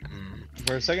 It looks like.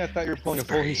 For a second, I thought you were pulling a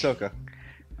full Very- Hisoka.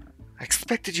 I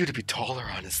expected you to be taller,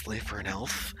 honestly, for an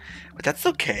elf, but that's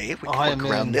okay. We can I work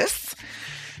around mean- this.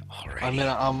 Alright. I mean,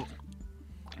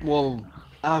 well,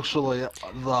 actually,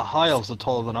 the high elves are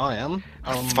taller than I am.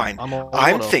 That's fine. I'm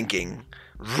I'm thinking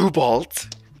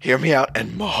Rubalt, hear me out,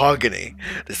 and Mahogany.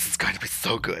 This is going to be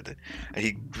so good. And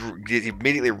he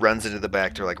immediately runs into the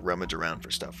back to like rummage around for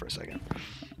stuff for a second.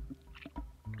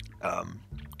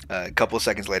 A couple of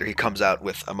seconds later, he comes out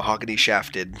with a mahogany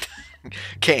shafted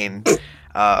cane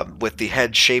with the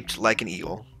head shaped like an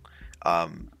eagle,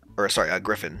 or sorry, a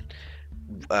griffin,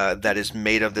 that is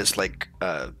made of this like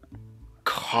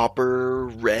copper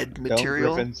red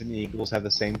material. Don't griffins and eagles have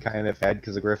the same kind of head?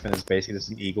 Because a griffin is basically just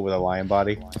an eagle with a lion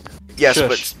body. Yes,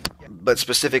 Shush. but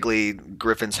specifically,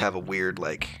 griffins have a weird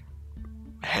like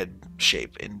head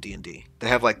shape in D&D. They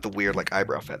have like the weird like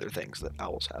eyebrow feather things that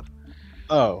owls have.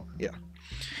 Oh.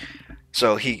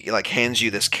 So he like hands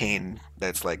you this cane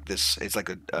that's like this. It's like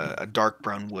a dark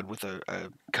brown wood with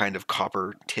a kind of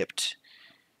copper tipped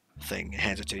thing.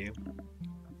 Hands it to you.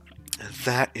 And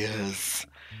that is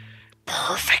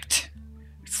perfect.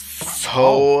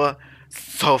 So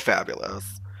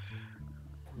fabulous.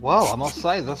 Well, I must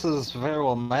say, this is very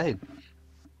well made.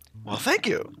 Well, thank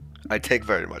you. I take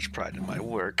very much pride in my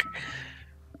work.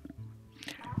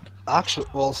 Actually,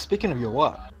 well, speaking of your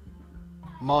work,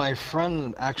 my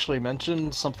friend actually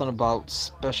mentioned something about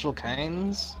special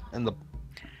canes in the.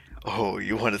 Oh,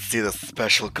 you want to see the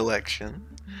special collection?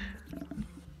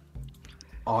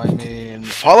 I mean,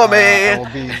 Follow me.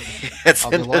 I'll be It's I'll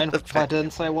be in lying the if I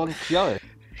didn't say one go.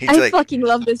 He's I like, fucking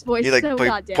love this voice he like so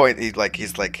goddamn. he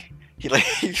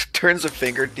turns a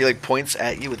finger. He like points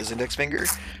at you with his index finger,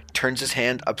 turns his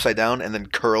hand upside down, and then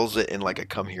curls it in like a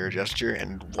come here gesture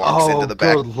and walks into the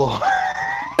back. Good lord.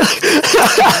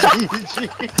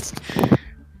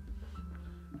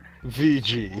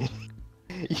 VG.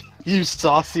 You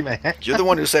saucy man. You're the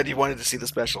one who said you wanted to see the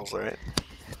specials, all right?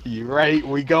 You ready?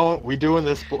 We doing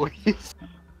this, boys.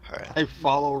 All right. I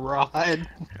follow Rod.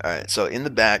 All right. So in the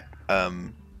back,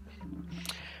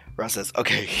 Ross says,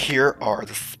 "Okay, here are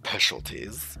the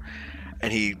specialties,"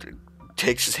 and he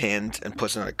takes his hand and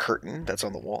puts it on a curtain that's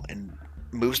on the wall and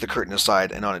moves the curtain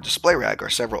aside. And on a display rack are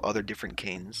several other different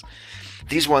canes.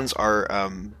 These ones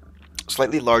are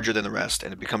slightly larger than the rest,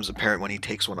 and it becomes apparent when he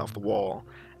takes one off the wall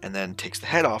and then takes the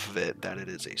head off of it that it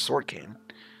is a sword cane,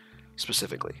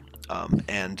 specifically.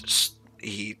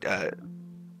 He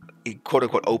quote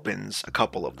unquote opens a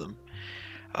couple of them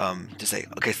to say,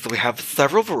 okay, so we have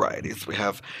several varieties. We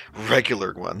have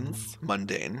regular ones,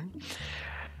 mundane,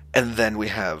 and then we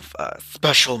have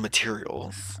special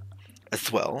materials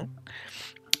as well.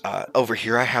 Over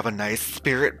here I have a nice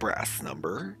spirit brass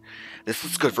number. This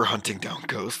is good for hunting down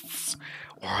ghosts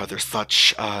or other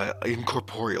such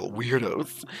incorporeal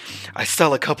weirdos. I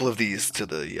sell a couple of these to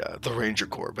the Ranger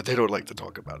Corps, but they don't like to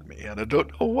talk about me, and I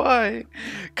don't know why,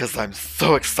 because I'm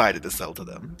so excited to sell to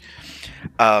them.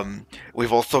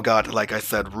 We've also got, like I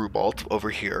said, Rubalt over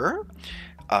here,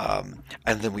 and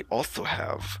then we also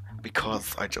have,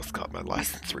 because I just got my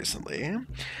license recently,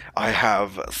 I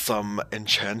have some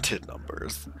enchanted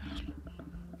numbers.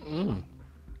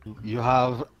 You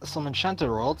have some enchanted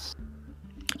rods.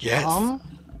 Yes.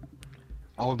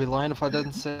 I would be lying if I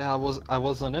didn't say I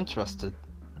wasn't interested.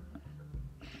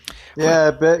 Yeah,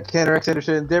 I bet Canarix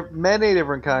interested in many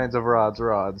different kinds of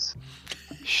rods.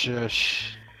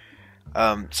 Shush.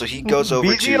 So he goes over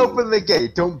VG to... open the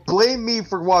gate. Don't blame me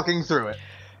for walking through it.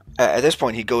 At this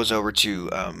point, he goes over to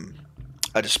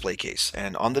a display case,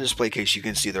 and on the display case you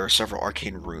can see there are several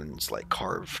arcane runes like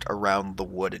carved around the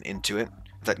wood and into it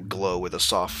that glow with a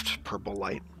soft purple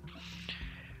light.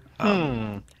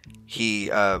 He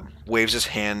waves his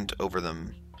hand over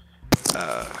them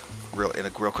in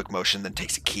a real quick motion, then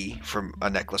takes a key from a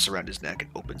necklace around his neck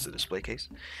and opens the display case.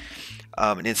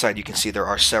 And inside you can see there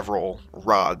are several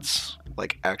rods,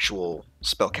 like actual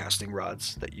spellcasting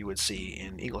rods that you would see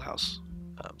in Eagle House.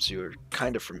 So you're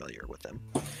kind of familiar with them.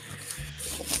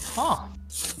 Huh.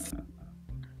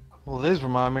 Well, these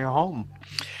remind me of home.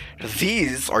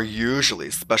 These are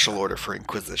usually special order for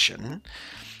Inquisition,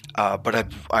 but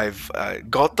I've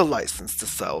got the license to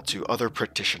sell to other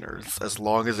practitioners as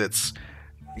long as it's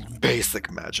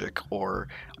basic magic or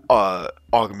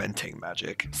augmenting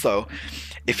magic. So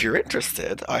if you're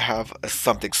interested, I have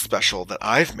something special that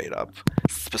I've made up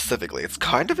specifically. It's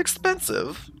kind of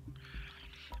expensive,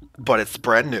 but it's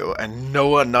brand new, and no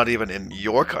one, not even in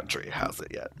your country, has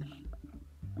it yet.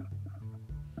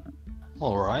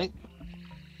 All right.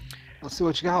 Let's see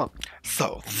what you got.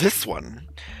 So this one,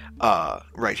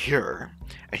 right here,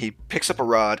 and he picks up a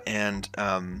rod, and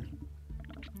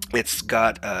it's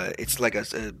got it's like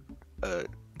a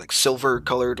like silver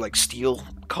colored, like steel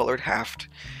colored haft.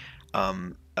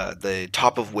 The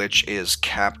top of which is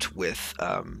capped with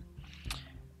a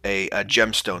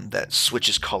gemstone that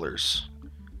switches colors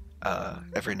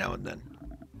every now and then.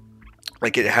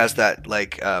 Like it has that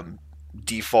like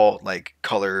default like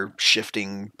color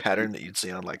shifting pattern that you'd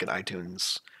see on like an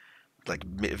iTunes like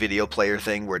video player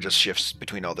thing, where it just shifts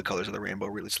between all the colors of the rainbow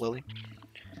really slowly.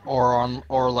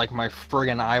 Or like my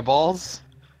friggin' eyeballs.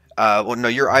 Well, no,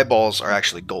 your eyeballs are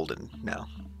actually golden now.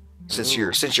 Since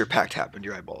Ooh. your pact happened,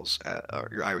 your eyeballs, or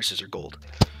your irises are gold.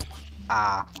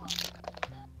 Ah.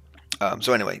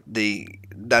 So anyway,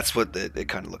 that's what it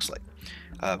kind of looks like.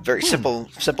 Very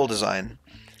simple design.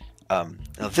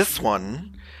 Now this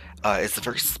one is a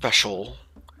very special,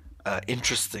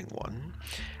 interesting one.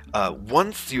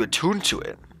 Once you attune to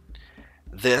it,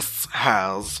 this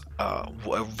has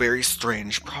a very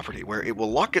strange property where it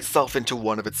will lock itself into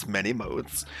one of its many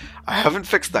modes. I haven't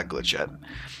fixed that glitch yet,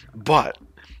 but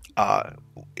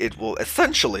it will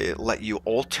essentially let you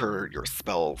alter your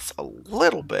spells a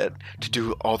little bit to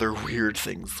do other weird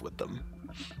things with them.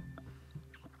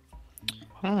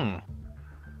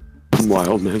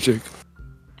 Wild magic.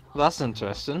 That's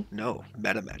interesting. No,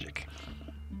 meta magic.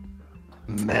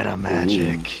 Meta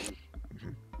magic.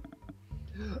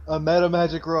 A meta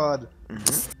magic rod.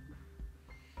 Mm-hmm.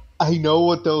 I know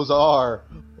what those are.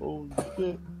 Oh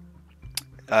shit.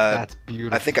 That's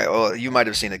beautiful. I think you might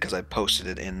have seen it because I posted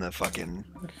it in the fucking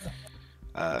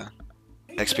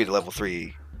XP to level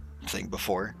 3 thing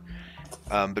before.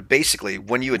 But basically,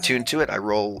 when you attune to it, I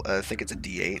roll, I think it's a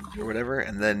D8 or whatever,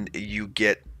 and then you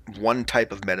get one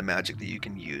type of meta magic that you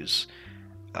can use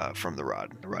from the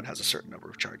rod. The rod has a certain number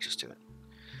of charges to it.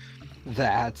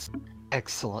 That's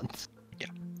excellent.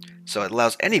 So it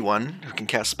allows anyone who can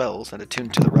cast spells and attune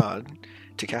to the rod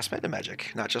to cast meta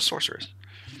magic, not just sorcerers.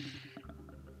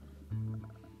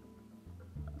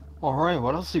 Alright,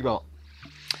 what else you got?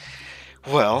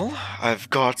 Well, I've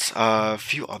got a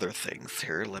few other things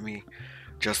here. Let me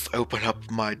just open up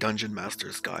my Dungeon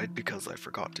Master's Guide because I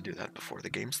forgot to do that before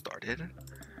the game started.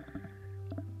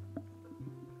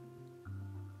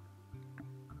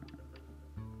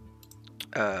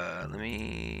 Let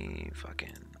me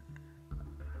fucking...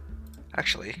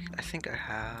 Actually, I think I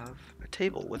have a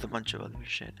table with a bunch of other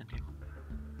shit in here.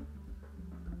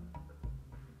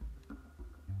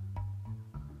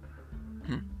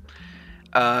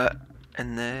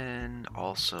 And then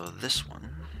also this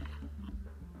one.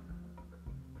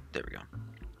 There we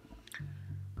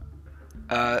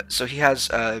go. So he has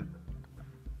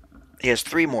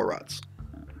 3 more rods.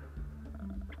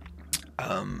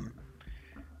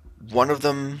 One of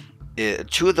them,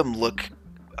 2 of them look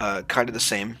kind of the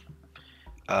same.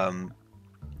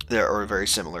 They're very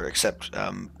similar, except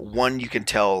one you can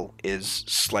tell is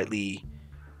slightly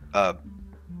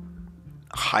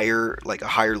higher, like a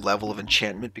higher level of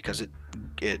enchantment, because it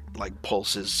like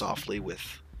pulses softly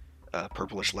with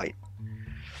purplish light.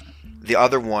 The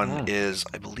other one is,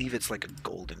 I believe it's like a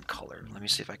golden color. Let me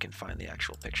see if I can find the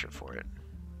actual picture for it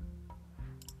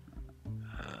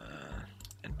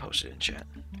and post it in chat.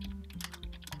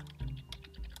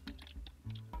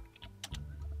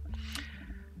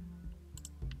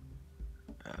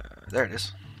 There it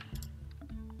is.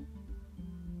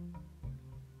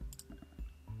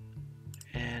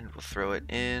 And we'll throw it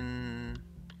in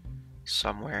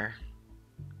somewhere.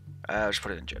 I'll just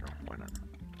put it in general. Why not?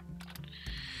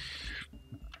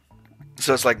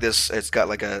 So it's like this. It's got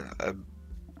like a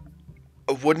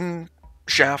wooden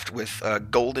shaft with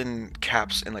golden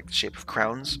caps in like the shape of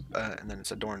crowns, and then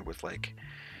it's adorned with like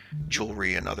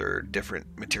jewelry and other different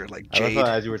material like jade. I thought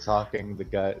as you were talking, the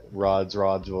guy Rod's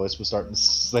voice was starting to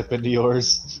slip into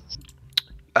yours.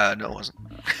 No, it wasn't.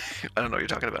 I don't know what you're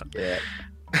talking about. Yeah.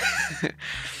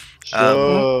 Um,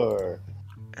 Sure.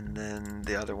 And then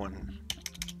the other one.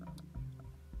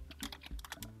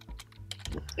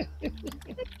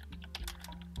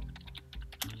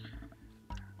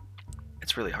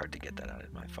 It's really hard to get that out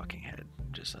of my fucking head.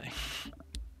 Just saying.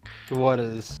 What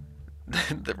is?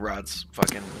 The Rod's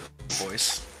fucking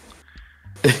voice.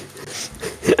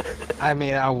 I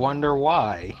mean, I wonder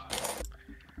why.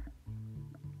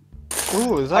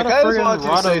 Ooh, is I that a kind of friggin' wanted to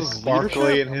rod say of sparkly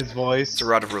leadership? in his voice. It's a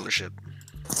rod of rulership.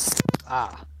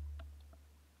 Ah.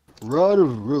 Rod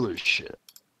of rulership.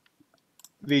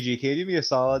 VG, can you do me a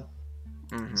solid?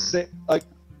 Mm-hmm. Say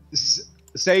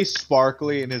say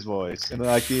sparkly in his voice, and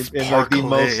like the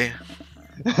most.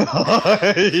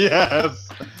 Yes.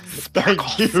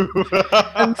 Thank you.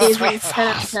 Amazing. Sweet 10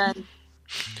 out of sauce. 10.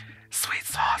 Sweet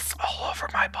sauce all over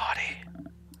my body.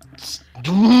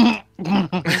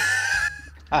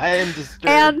 I am disturbed.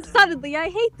 And suddenly I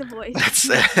hate the voice.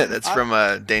 That's from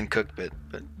a Dane Cook bit,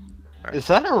 but Is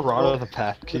that a rod of the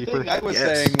path The keeper? thing I was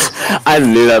Yes. saying was I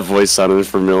knew that voice sounded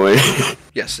familiar.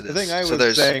 yes, it is. the thing I So was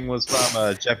there's saying was from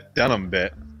a Jeff Dunham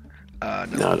bit. no.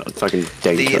 No, fucking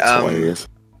dang The, Cook's hilarious.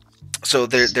 So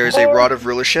there's a rod of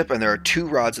rulership, and there are two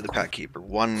rods of the Pact Keeper.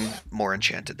 One more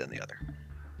enchanted than the other.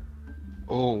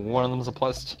 Oh, one of them's a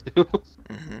 +2. And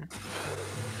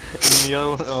Mm-hmm. the other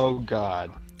one, oh god.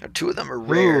 Now, two of them are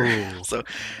rare, Ooh. so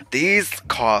these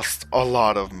cost a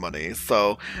lot of money.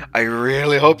 So I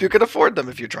really hope you can afford them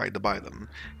if you're trying to buy them,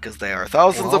 because they are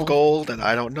thousands Well- of gold, and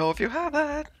I don't know if you have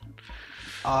that.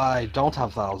 I don't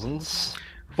have thousands.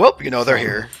 Well, you know they're So-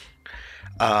 here.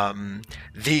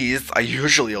 These I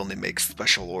usually only make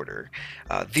special order.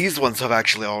 These ones have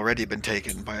actually already been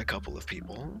taken by a couple of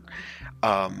people.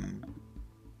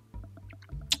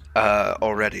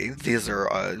 Already. These are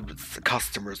the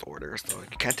customer's orders, so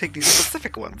you can't take these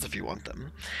specific ones if you want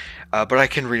them. But I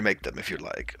can remake them if you'd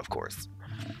like, of course.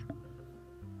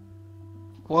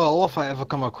 Well, if I ever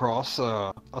come across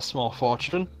a small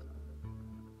fortune,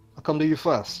 I'll come to you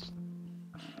first.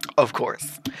 Of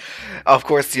course. Of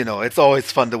course, you know, it's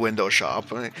always fun to window shop,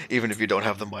 even if you don't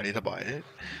have the money to buy it.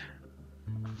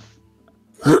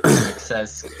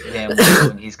 Says gambling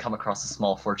when he's come across a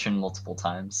small fortune multiple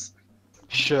times.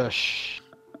 Shush.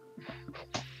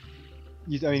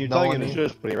 You're No telling one him to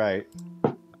shush, but you're right.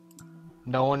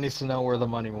 No one needs to know where the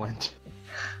money went.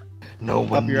 No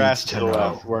one Up your ass needs to to the know.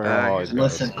 left, where it always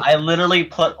goes. Listen, I literally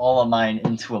put all of mine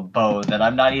into a bow that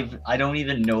I don't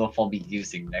even know if I'll be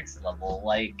using next level.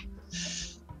 Like,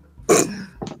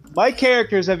 My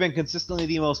characters have been consistently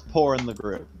the most poor in the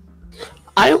group.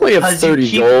 I only have 'cause you 30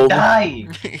 keep gold.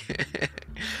 dying.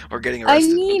 We're getting I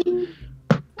arrested. mean,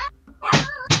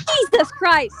 Jesus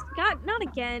Christ! God, not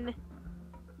again.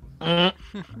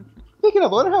 Speaking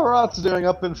of, I wonder how Rod's doing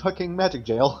up in fucking Magic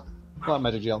Jail. Not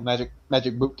Magic Jail, Magic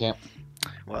Boot Camp.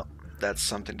 Well, that's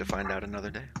something to find out another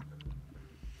day.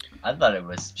 I thought it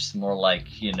was just more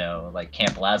like, you know, like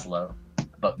Camp Laszlo,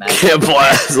 but magic. Can't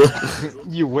blast.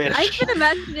 You wish. I've been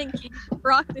imagining Camp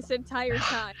Rock this entire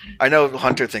time. I know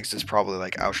Hunter thinks it's probably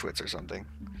like Auschwitz or something.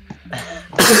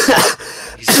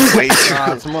 He's way too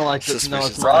Nah, it's more like suspicious. no,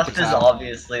 it's more like Frost the is town.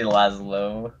 obviously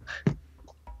Laszlo.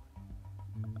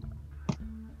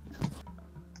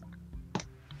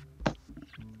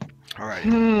 Alright.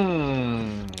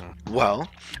 Well,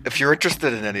 if you're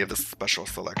interested in any of this special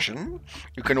selection,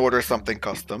 you can order something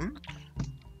custom,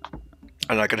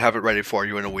 and I can have it ready for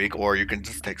you in a week, or you can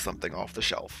just take something off the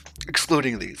shelf,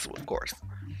 excluding these, of course.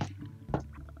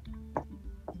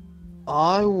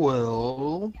 I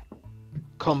will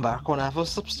come back when I have a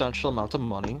substantial amount of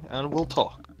money, and we'll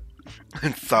talk.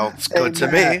 It sounds good to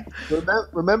Matt, me.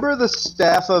 Remember the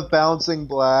staff of bouncing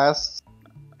blasts?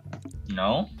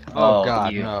 No? Oh,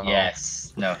 God, you, no.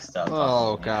 Yes. No, stop.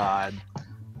 Oh talking. god.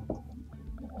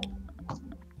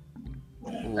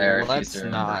 I refuse Let's to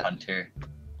remember not. Hunter.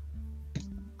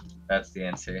 That's the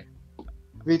answer.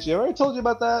 Vici, I already told you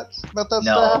about that? About that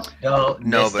No, staff? no,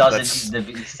 No, this but doesn't need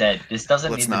to be said. This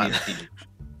doesn't let's need to be not. repeated.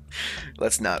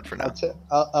 Let's not for now.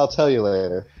 I'll tell you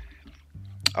later.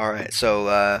 Alright,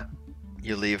 so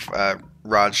you leave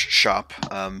Raj's shop.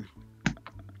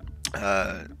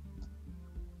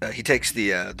 He takes the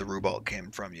Rubalt came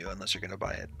from you, unless you're gonna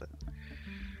buy it. But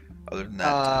other than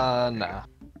that,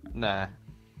 Nah.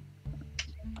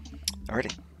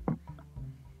 alrighty.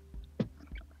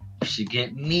 You should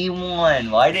get me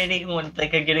one. Why didn't anyone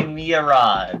think of getting me a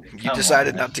rod? You Come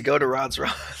decided on. not to go to Rod's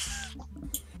Ross.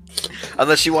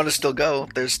 Unless you want to still go,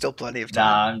 there's still plenty of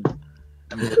time.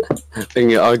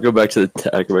 Nah, I'll go back to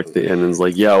the end and it's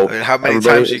like, yo. I mean, how many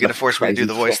everybody- times are you gonna force me to do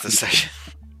the voice this session?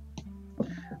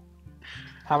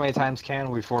 How many times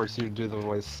can we force you to do the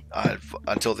voice?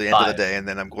 Until the end of the 5. day, and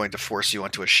then I'm going to force you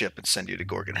onto a ship and send you to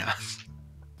Gorgon House.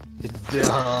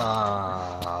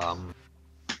 Dumb.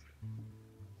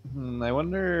 I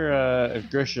wonder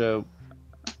if Grisha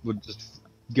would just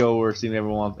go where seeing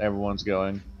everyone's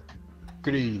going.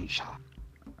 Grisha.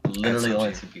 Literally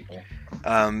only 2 people.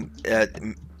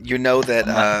 You know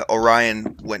that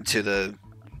Orion went to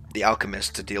the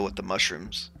alchemist to deal with the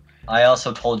mushrooms. I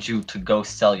also told you to go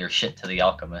sell your shit to the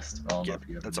alchemist. I don't know Yeah, if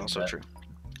you ever that's did also that. true.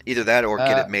 Either that or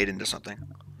get it made into something.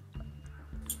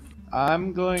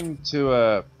 I'm going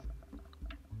to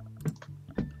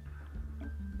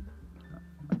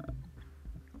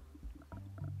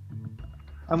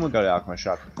I'm gonna go to Alchemist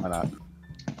Shop. Why not?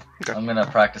 Okay. I'm gonna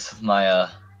practice with my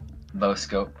bow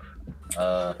scope.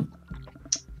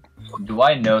 Do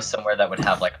I know somewhere that would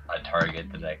have like a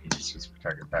target that I could just use for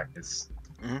target practice?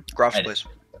 Groff's I place.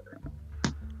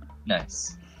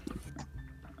 Nice.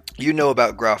 You know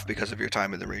about Groff because of your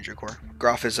time in the Ranger Corps.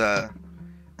 Groff is a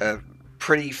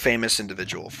pretty famous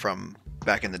individual from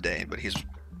back in the day, but he's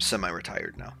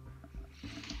semi-retired now.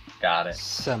 Got it.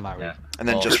 Semi. Yeah. And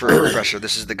then Well- just for a refresher,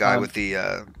 this is the guy with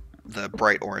the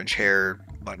bright orange hair,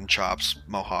 mutton chops,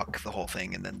 mohawk, the whole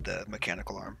thing, and then the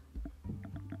mechanical arm.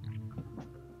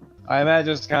 I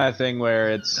imagine it's the kind of thing where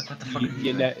it's What the fuck are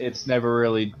you doing? it's never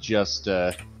really just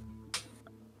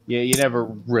you never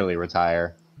really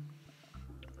retire.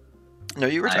 No,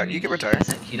 you retire. I mean, You can retire.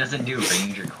 He doesn't do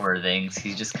Ranger Corps things.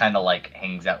 He just kind of like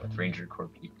hangs out with Ranger Corps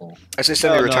people. I say No,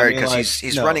 semi-retired I mean, because like,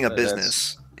 he's no, running a that's-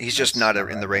 business. He's just that's not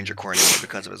not in the right. Ranger Corps anymore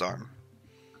because of his arm.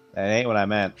 That ain't what I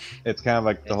meant. It's kind of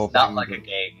like the It's whole not thing. like a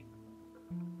game.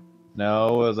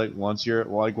 No, it was like once you're in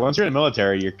the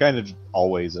military, you're kind of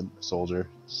always a soldier.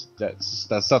 That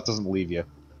stuff doesn't leave you.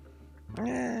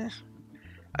 Eh,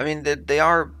 I mean, they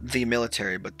are the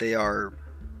military, but they're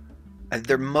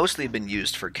mostly been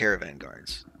used for caravan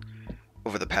guards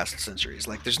over the past centuries.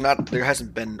 Like, there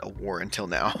hasn't been a war until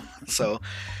now. So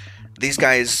these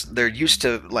guys, they're used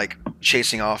to like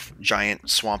chasing off giant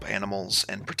swamp animals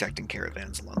and protecting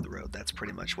caravans along the road. That's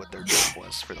pretty much what their job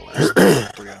was for the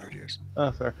last 300 years.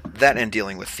 Oh, fair. That and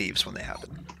dealing with thieves when they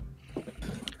happen.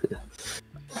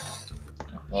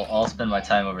 Well, I'll spend my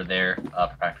time over there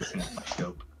practicing with my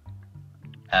scope,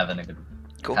 having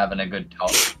a good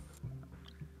talk.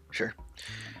 Sure.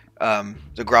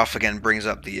 The Groff again brings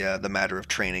up the matter of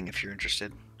training if you're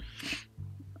interested.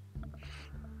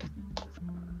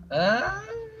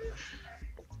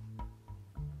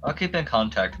 I'll keep in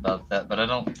contact about that, but I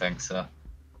don't think so.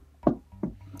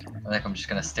 I think I'm just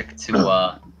gonna stick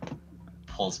to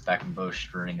pulls back and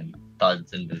bowstring and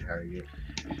thuds into target.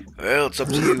 Well, it's up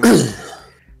to you.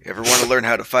 You ever want to learn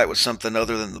how to fight with something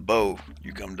other than the bow,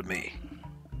 you come to me.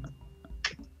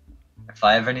 If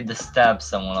I ever need to stab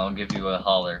someone, I'll give you a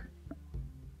holler.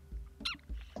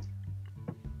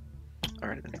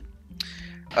 Alright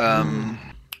then.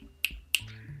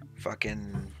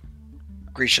 Fucking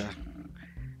Grisha,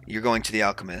 you're going to the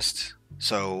alchemist.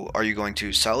 So, are you going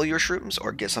to sell your shrooms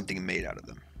or get something made out of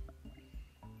them?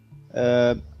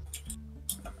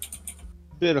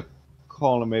 Bit of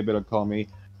call me, bit of call me.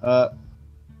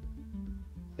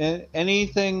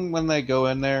 Anything when they go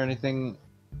in there? Anything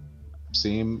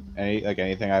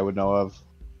anything I would know of?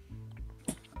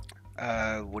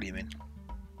 What do you mean?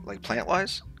 Like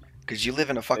plant-wise? Because you live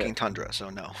in a fucking tundra, so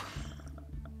no.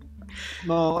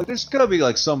 No, like, there's gotta be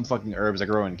like some fucking herbs that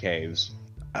grow in caves.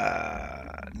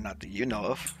 Not that you know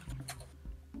of.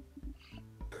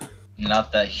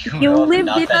 Not that you You know of, lived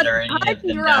not in that a there are any of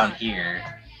them tundra. down here.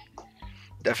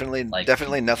 Definitely Like,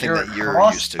 nothing You're that you're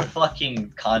across used the to.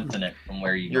 fucking continent from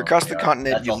where you You're across the normally are.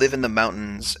 continent, That's you all. live in the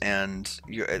mountains, and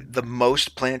the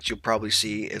most plants you'll probably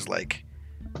see is like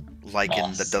lichen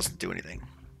Moss. that doesn't do anything.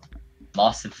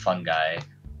 Moss and fungi.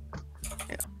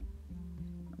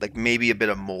 Like maybe a bit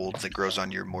of mold that grows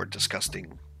on your more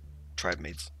disgusting tribe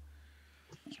mates.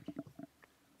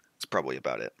 That's probably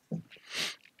about it.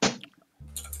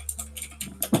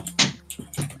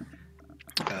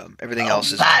 Everything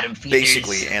else is bottom feeders.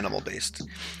 basically animal based.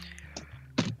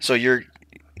 So you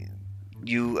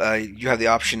have the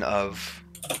option of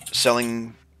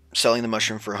selling the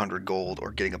mushroom for 100 gold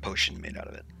or getting a potion made out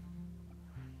of it.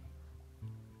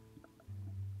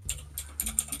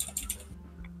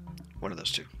 One of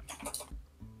those two.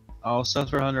 I'll sell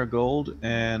for 100 gold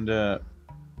and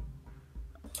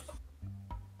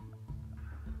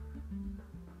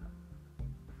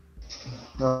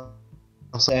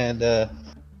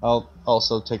I'll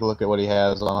also take a look at what he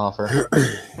has on offer.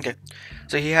 Okay.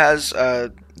 So he has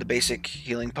the basic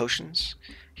healing potions.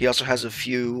 He also has a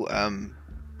few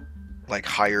like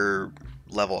higher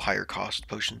level, higher cost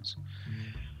potions.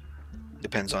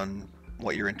 Depends on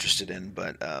what you're interested in,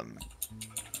 but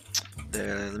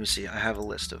let me see. I have a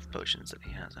list of potions that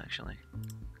he has actually,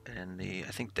 and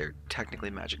I think they're technically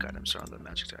magic items, so on the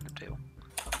magic item table.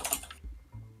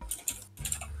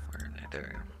 Where are they?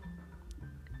 There.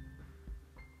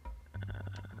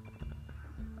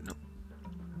 Nope.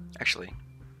 Actually,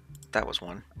 that was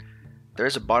one. There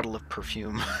is a bottle of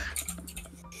perfume.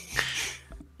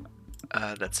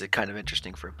 That's kind of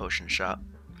interesting for a potion shop.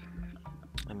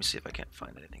 Let me see if I can't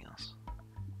find anything else.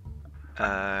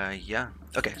 Yeah.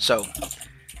 Okay, so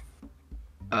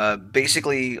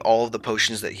basically all of the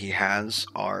potions that he has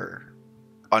are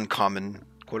uncommon,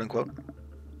 quote unquote.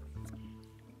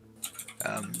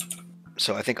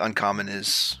 So I think uncommon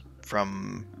is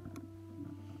from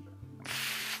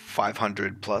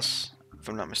 500 plus, if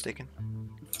I'm not mistaken.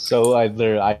 So I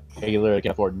literally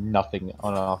can afford nothing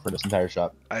on offer this entire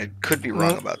shop. I could be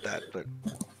wrong about that, but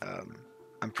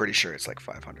I'm pretty sure it's like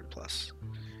 500 plus.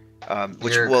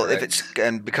 Which, You're well, correct. if it's,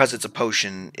 and because it's a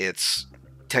potion, it's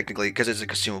technically, because it's a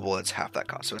consumable, it's half that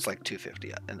cost, so it's like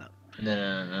 250 and up.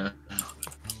 No.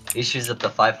 The issue is that the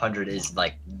 500 is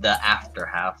like the after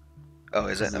half. Oh,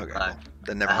 is it? Because Okay, well,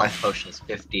 then A never mind. health potion is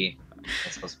 50.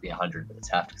 It's supposed to be 100, but it's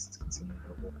half because it's consumable.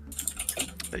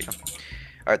 There you go. All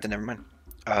right, then never mind.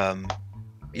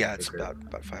 Yeah, it's about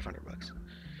 500 bucks.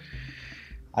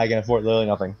 I can afford literally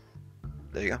nothing.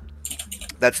 There you go.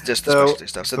 That's just the So, specialty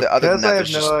stuff. So other than because that, I have there's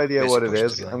just no idea basic what it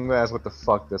potions is, to be I'm gonna ask what the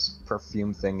fuck this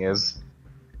perfume thing is.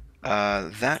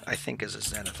 that I think is a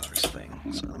Xanathar's thing.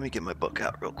 So let me get my book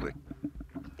out real quick.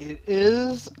 It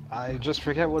is. I just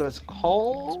forget what it's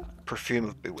called. Perfume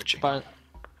of Bewitching. But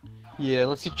yeah,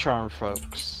 let's see, charm,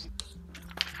 folks.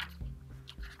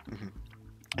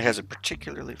 It has a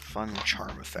particularly fun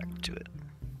charm effect to it.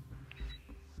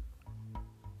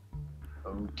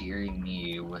 Oh dearie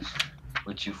me, would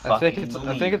you I think fucking it's. believe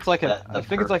I think it's like an. that the I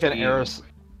think it's like an perfume- aerosol.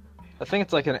 I think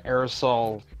it's like an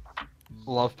aerosol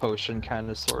love potion, kind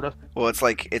of, sort of. Well, it's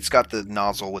like it's got the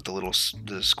nozzle with the little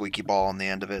the squeaky ball on the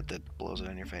end of it that blows it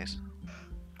in your face.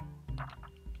 What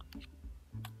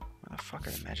the fuck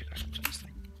are the magic items in this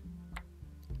thing?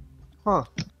 Huh.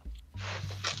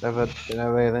 Never didn't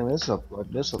have anything this up like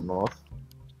this up north.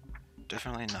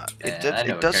 Definitely not. Yeah, It I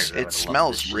know it a does. character that would It love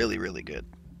smells this shit. really, really good.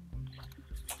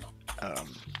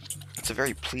 It's a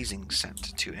very pleasing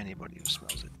scent to anybody who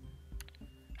smells it,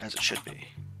 as it should be.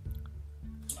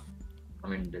 I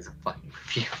mean, it is a fucking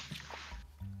perfume.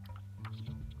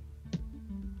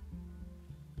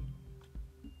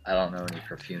 I don't know any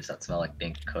perfumes that smell like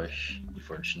Dank Kush,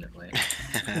 unfortunately.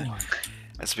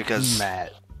 That's because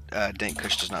Matt. Dank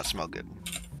Kush does not smell good.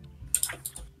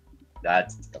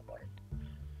 That's the point.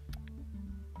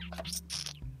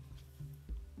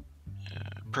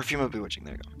 Perfume of Bewitching,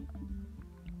 there you go.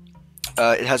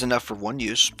 It has enough for one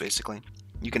use, basically.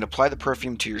 You can apply the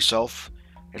perfume to yourself.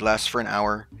 It lasts for an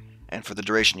hour, and for the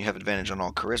duration you have advantage on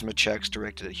all charisma checks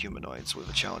directed at humanoids with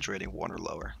a challenge rating 1 or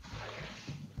lower.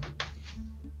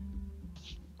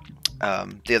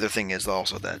 The other thing is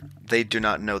also that they do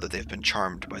not know that they've been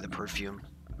charmed by the perfume,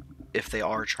 if they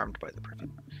are charmed by the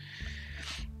perfume.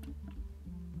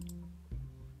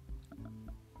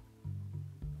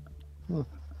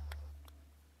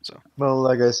 Well,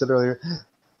 like I said earlier,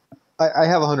 I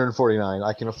have 149.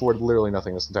 I can afford literally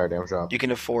nothing this entire damn shop. You can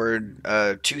afford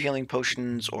 2 healing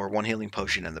potions or 1 healing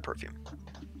potion and the perfume.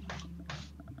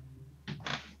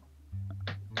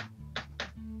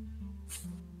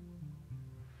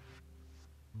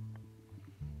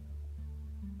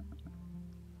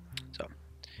 So,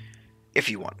 if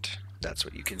you want, that's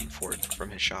what you can afford from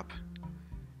his shop.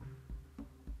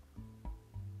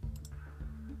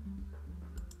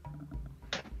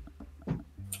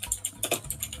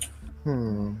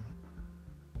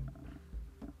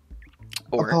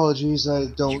 Or Apologies, I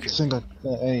don't can- think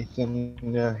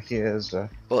anything here is.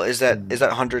 well, is that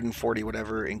 140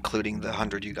 whatever, including the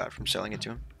 100 you got from selling it to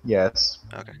him? Yes.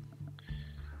 Okay.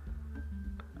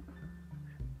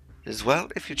 As well,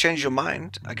 if you change your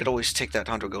mind, I could always take that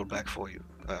 100 gold back for you,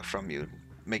 from you,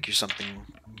 make you something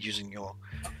using your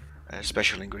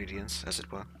special ingredients, as it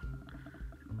were.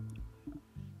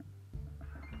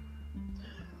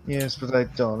 Yes, but I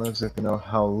don't exactly know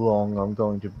how long I'm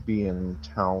going to be in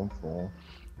town for.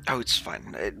 Oh, it's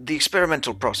fine. The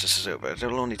experimental process is over.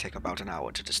 It'll only take about an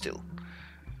hour to distill.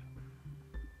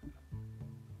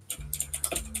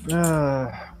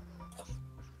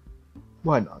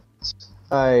 Why not?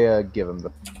 I give him the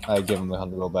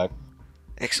 100 gold back.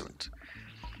 Excellent.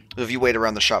 So if you wait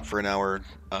around the shop for an hour,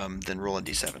 then roll a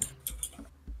d7.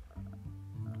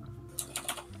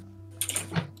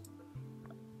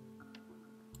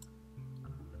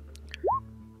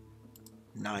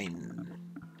 Nine.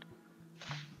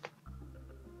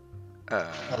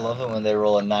 I love it when they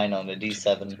roll a 9 on a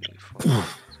d7.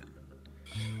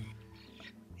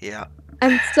 Yeah.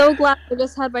 I'm so glad I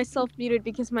just had myself muted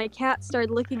because my cat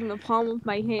started licking the palm of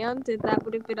my hand, and that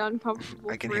would have been uncomfortable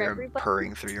I can for hear him everybody.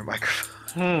 purring through your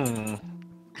microphone.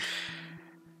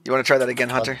 You want to try that again,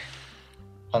 Hunter?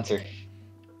 Hunter.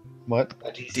 What?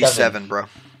 A d7. D7, bro.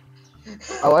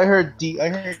 Oh, I heard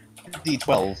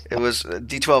D12. It was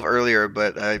D12 earlier,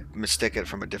 but I mistook it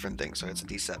from a different thing, so it's a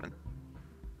D7.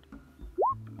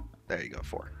 There you go,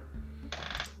 4.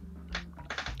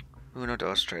 Uno,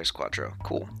 dos, tres, cuatro.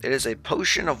 Cool. It is a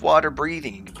potion of water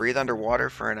breathing. You can breathe underwater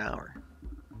for an hour.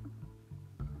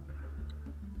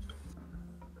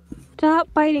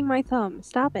 Stop biting my thumb.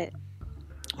 Stop it.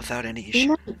 Without any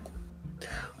issue.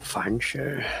 Fine,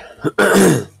 sure.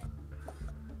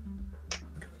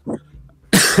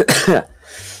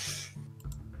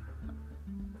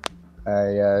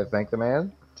 I thank the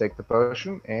man, take the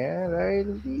potion, and I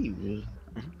leave.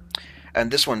 And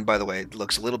this one, by the way,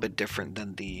 looks a little bit different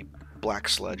than the black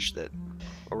sludge that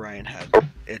Orion had.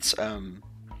 It's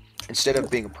instead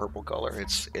of being a purple color,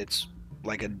 it's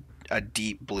like a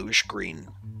deep bluish green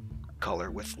color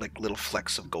with like little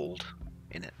flecks of gold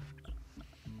in it.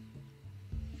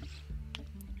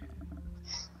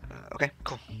 Okay,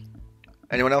 cool.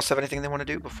 Anyone else have anything they want to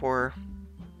do before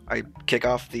I kick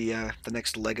off the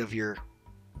next leg of your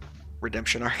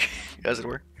redemption arc, as it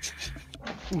were?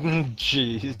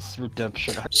 Jeez,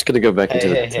 redemption. I'm just gonna go back into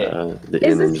the Is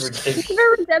inn and this just is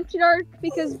there a redemption arc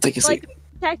because take a like seat.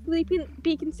 technically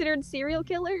be considered serial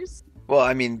killers? Well,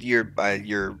 I mean, you're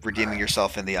redeeming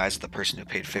yourself in the eyes of the person who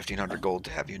paid 1,500 gold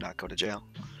to have you not go to jail.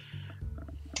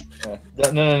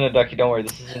 No, Ducky, don't worry.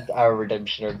 This isn't our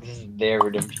redemption arc. This is their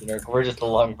redemption arc. We're just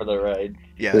along for the ride.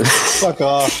 Yeah. Fuck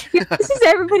off. This is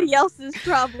everybody else's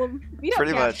problem. We don't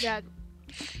Pretty have much. that.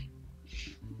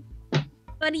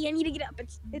 Buddy, I need to get up.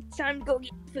 It's time to go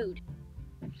get food.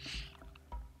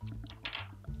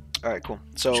 All right, cool.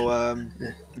 So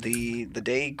the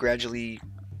day gradually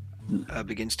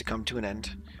begins to come to an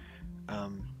end.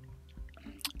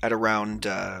 At around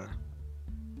a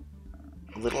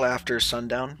little after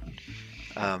sundown,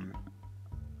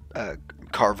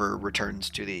 Carver returns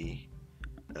to the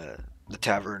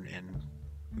tavern and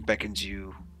beckons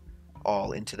you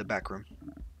all into the back room.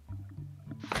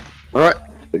 All right,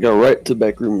 I go right to the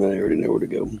back room. And I already know where to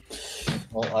go.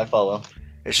 Well, I follow.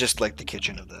 It's just like the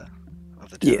kitchen of the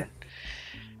Yeah.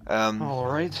 tavern. All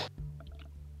right.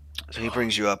 So he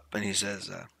brings you up and he says,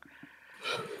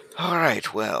 all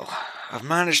right, well, I've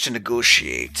managed to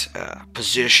negotiate a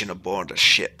position aboard a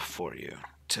ship for you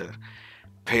to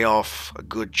pay off a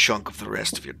good chunk of the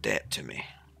rest of your debt to me.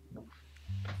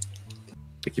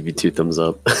 I give you 2 thumbs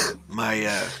up.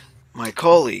 My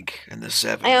colleague in the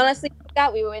Seven, I honestly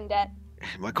thought we were in debt.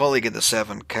 my colleague in the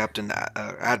Seven,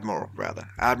 Admiral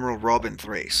Robin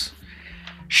Thrace,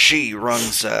 she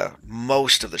runs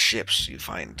most of the ships you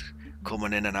find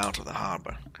coming in and out of the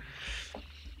harbor.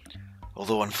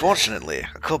 Although unfortunately,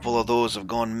 a couple of those have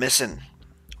gone missing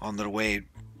on their way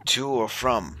to or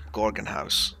from Gorgon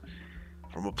House,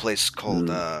 from a place called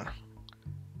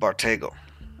Bartego.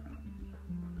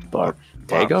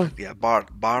 Bartego? Yeah,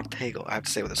 Bartego. I have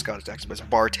to say it with a Scottish accent, but it's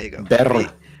Bartego.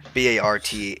 Ber-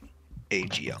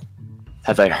 Bartago.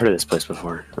 Have I heard of this place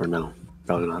before? Or no?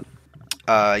 Probably not.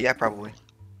 Yeah, probably.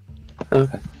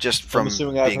 Okay. Just from I'm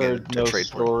assuming I've being heard no trade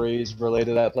port. stories related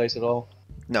to that place at all.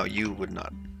 No, you would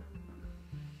not.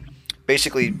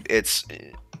 Basically, it's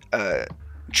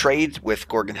trade with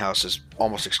Gorgon House is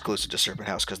almost exclusive to Serpent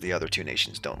House because the other 2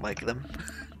 nations don't like them.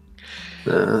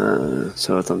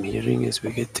 So what I'm hearing is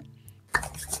we get to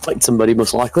fight somebody,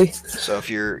 most likely. So if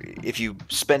you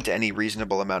spent any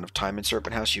reasonable amount of time in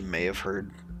Serpent House, you may have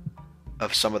heard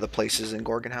of some of the places in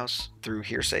Gorgon House through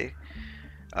hearsay.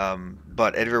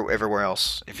 But everywhere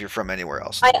else, if you're from anywhere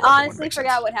else, I the world, it wouldn't honestly make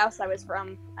forgot sense. what house I was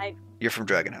from. You're from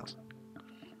Dragon House.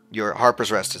 Your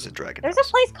Harper's Rest is at Dragon There's House.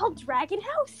 a place called Dragon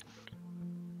House.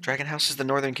 Dragon House is the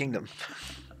Northern Kingdom.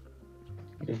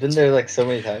 We've been there like so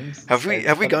many times. Have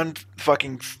we gone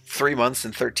fucking 3 months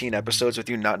and 13 episodes with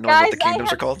you not knowing Guys, what the kingdoms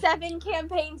I are have called? 7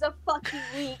 campaigns a fucking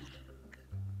week.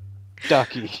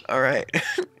 Ducky. All right.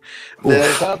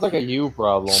 It sounds like a you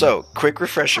problem. So, quick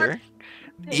refresher.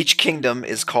 Each kingdom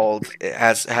is called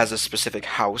has a specific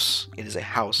house. It is a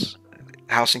house.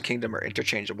 House and kingdom are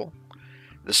interchangeable.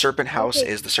 The Serpent House Okay,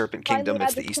 is the Serpent finally Kingdom. add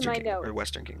It's the this to Eastern my Kingdom notes. or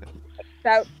Western Kingdom.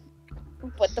 About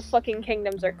what the fucking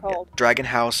kingdoms are called. Dragon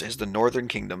House is the Northern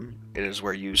Kingdom. It is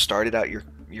where you started out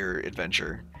your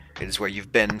adventure. It is where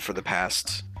you've been for the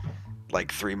past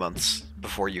like 3 months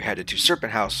before you headed to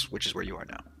Serpent House, which is where you are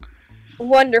now.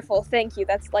 Wonderful, thank you.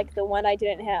 That's like the one I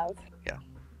didn't have.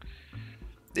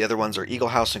 The other ones are Eagle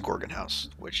House and Gorgon House,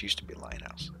 which used to be Lion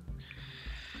House.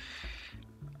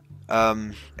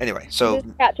 Anyway, so If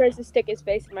this cat tries to stick his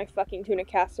face in my fucking tuna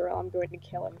casserole, I'm going to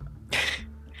kill him.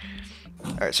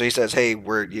 all right, so he says, "Hey,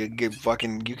 you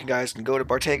guys can go to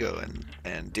Bartego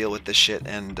and deal with this shit,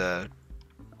 and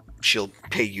she'll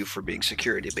pay you for being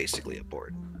security, basically,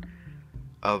 aboard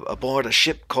a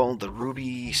ship called the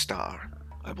Ruby Star,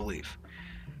 I believe.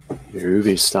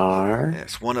 Ruby Star. Yeah,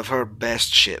 it's one of her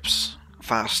best ships,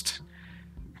 fast,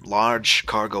 large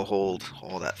cargo hold,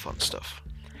 all that fun stuff.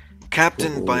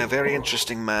 Captained by a very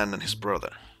interesting man and his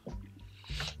brother.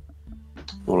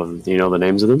 Do you know the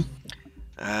names of them?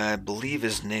 I believe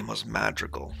his name was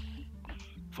Madrigal,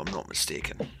 if I'm not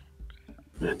mistaken.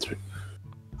 That's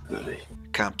right.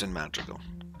 Captain Madrigal.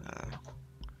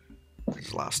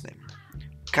 His last name.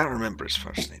 Can't remember his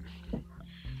first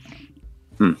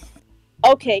name.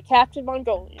 Okay, Captain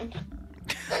Mongolian.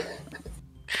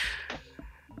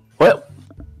 Well,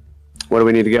 where do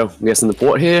we need to go? I'm guessing the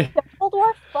port here.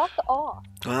 Dumbledore, fuck off.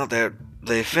 Well,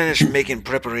 they finished making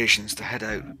preparations to head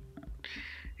out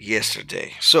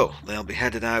yesterday. So, they'll be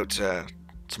headed out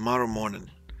tomorrow morning,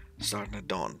 starting at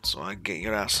dawn. So I get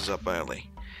your asses up early.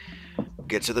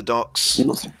 Get to the docks,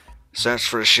 search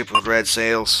for a ship with red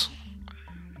sails,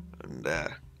 and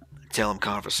tell them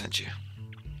Carver sent you.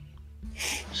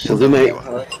 Will do, mate.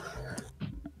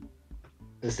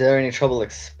 Is there any trouble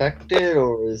expected,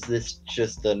 or is this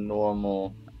just a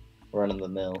normal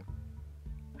run-of-the-mill?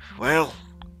 Well,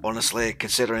 honestly,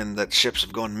 considering that ships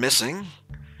have gone missing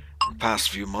in the past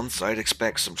few months, I'd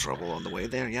expect some trouble on the way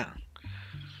there, yeah.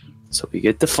 So we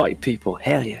get to fight people.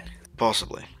 Hell yeah.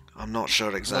 Possibly. I'm not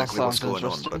sure exactly what's sounds going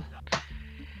on, interesting. but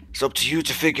it's up to you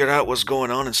to figure out what's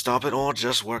going on and stop it, or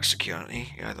just work security,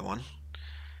 either one.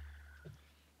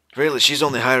 Really, she's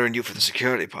only hiring you for the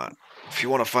security part. If you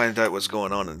want to find out what's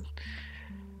going on and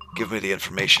give me the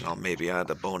information, I'll maybe add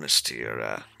a bonus to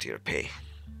your pay.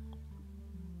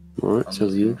 Alright, I'm so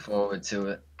looking you. forward to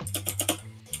it.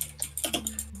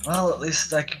 Well, at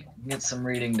least I can get some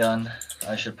reading done.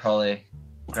 I should probably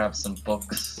grab some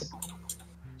books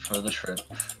for the trip.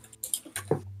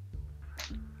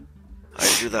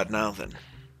 I do that now then.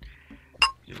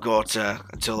 You've got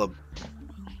until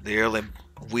the early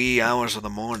wee hours of the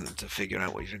morning to figure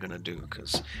out what you're gonna do,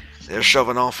 because they're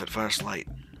shoving off at first light.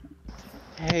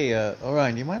 Hey,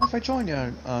 Orion, do you mind if I join you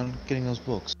on getting those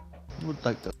books? I would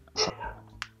like to.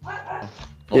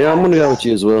 Yeah, I'm gonna go with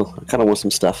you as well. I kind of want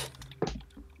some stuff.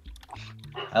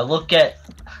 I look at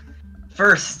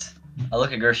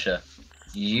Gersha.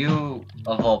 You,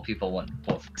 of all people, want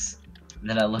books. And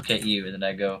then I look at you, and then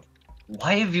I go,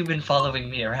 why have you been following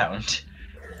me around?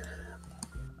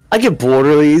 I get bored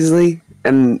really easily,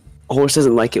 and Horse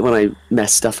doesn't like it when I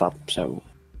mess stuff up, so.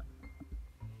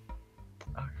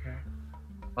 Okay.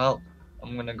 Well,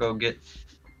 I'm gonna go get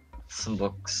some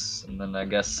books, and then I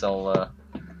guess we'll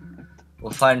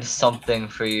find something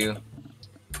for you.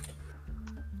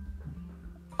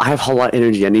 I have a whole lot of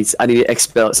energy. I need to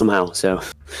expel it somehow, so.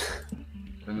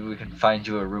 Maybe we can find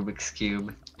you a Rubik's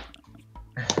Cube.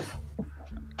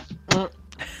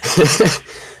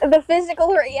 The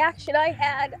physical reaction I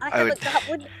had, I I have would- a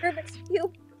goblin Rubik's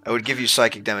Cube. I would give you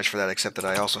psychic damage for that, except that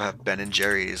I also have Ben and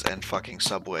Jerry's and fucking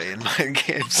Subway in my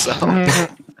game, so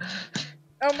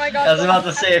Oh my god. I was about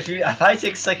to say, if I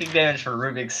take psychic damage for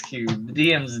Rubik's Cube, the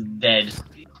DM's dead.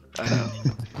 I know.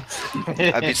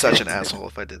 I'd be such an asshole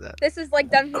if I did that. This is like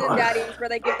Dungeons and Daddies, where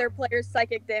they give their players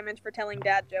psychic damage for telling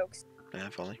dad jokes. Yeah,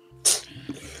 if only.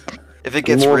 If it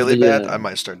gets More of really the, bad, I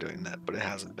might start doing that, but it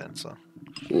hasn't been, so.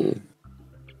 I'm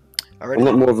Alrighty.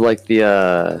 not more of like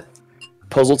the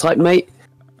puzzle type mate.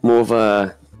 More of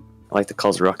I like to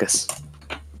cause ruckus.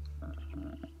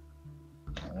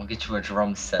 We'll get you a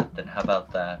drum set then, how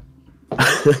about that?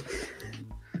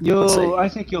 Let's see. I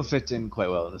think you'll fit in quite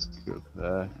well in this group.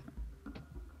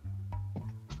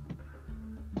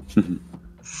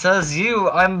 Says you,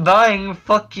 I'm buying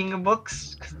fucking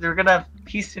books, because they're gonna have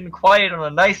peace and quiet on a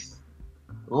nice,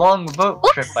 long boat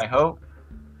trip, I hope.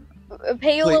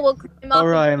 Paola Wait, will climb up.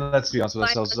 Orion, let's be honest with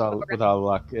Find ourselves. us With our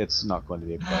luck, it's not going to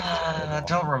be a question.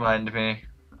 Don't remind me.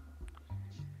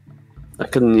 I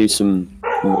couldn't use some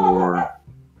more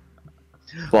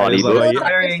body. I just love how build. you-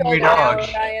 Very angry dog.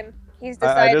 Ryan. He's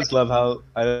I decided. just love how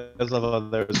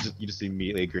there was you just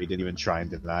immediately agreed, didn't even try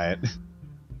and deny it.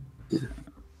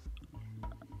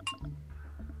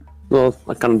 Well,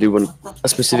 I kind of do want a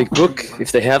specific book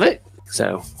if they have it.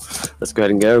 So let's go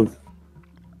ahead and go.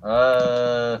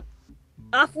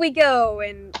 Off we go,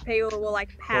 and Paola will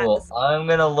like pat Cool. the I'm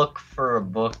gonna look for a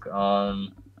book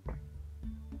on.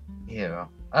 Yeah.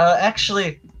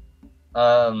 Actually,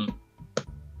 hmm.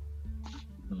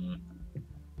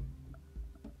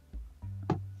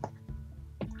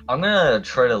 I'm gonna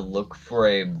try to look for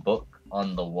a book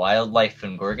on the wildlife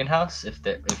in Gorgon House, if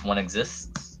one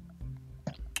exists.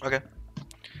 Okay.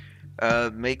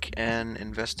 Make an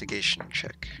investigation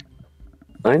check.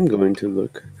 I'm going to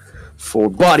look for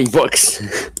body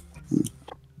books.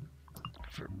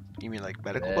 You mean like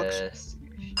medical books?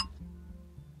 Investigation.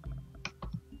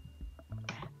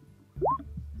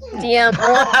 DM.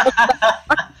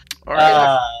 All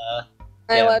right. Am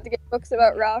I allowed to get books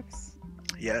about rocks?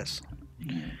 Yes.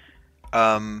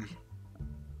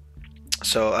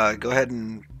 So go ahead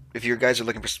and if you guys are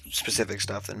looking for specific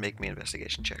stuff, then make me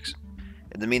investigation checks.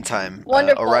 In the meantime,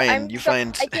 Wonderful. Orion, you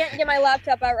find I can't get my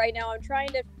laptop out right now. I'm trying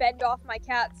to fend off my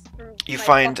cats. you my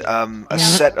find fucking- a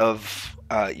set of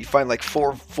you find like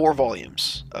four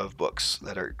volumes of books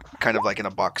that are kind of like in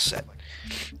a box set.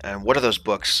 And what are those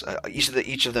books?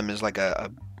 Each of them is like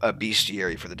a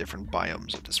bestiary for the different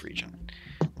biomes of this region.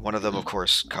 One of them, of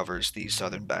course, covers the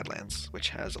southern Badlands, which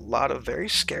has a lot of very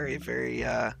scary, very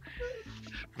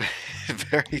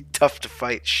very tough to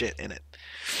fight shit in it.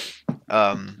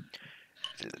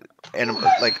 And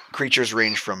like creatures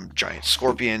range from giant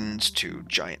scorpions to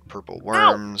giant purple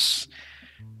worms,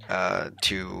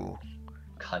 to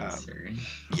Concern.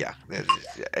 yeah,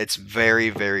 it's very,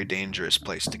 very dangerous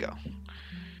place to go.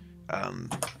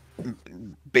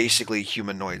 Basically,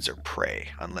 humanoids are prey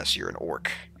unless you're an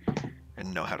orc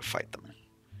and know how to fight them.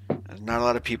 And not a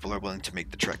lot of people are willing to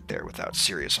make the trek there without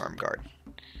serious armed guard.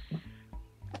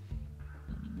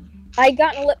 I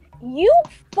got you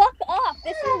fuck off.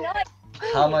 This is not.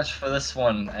 How much for this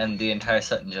one and the entire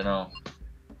set in general?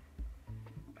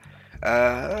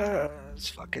 Let's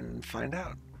fucking find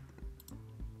out.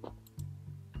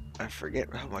 I forget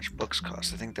how much books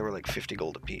cost. I think they were like 50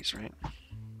 gold a piece, right?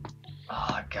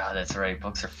 Oh god, that's right.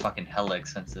 Books are fucking hella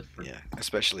expensive. Yeah,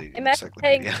 especially Imagine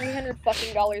paying encyclopedia. $300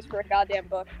 fucking dollars for a goddamn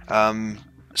book.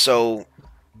 So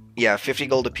yeah, 50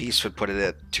 gold a piece would put it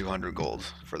at 200 gold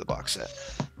for the box set.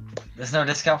 There's no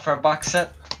discount for a box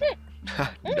set?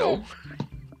 No.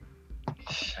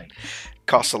 Shite.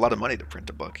 Costs a lot of money to print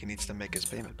a book. He needs to make his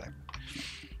payment back.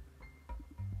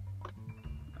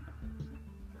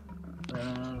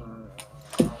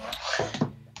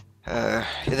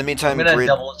 In the meantime, I'm gonna Grid...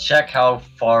 double check how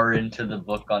far into the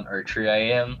book on archery I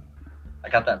am. I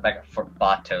got that back at Fort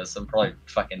Bato, so I'm probably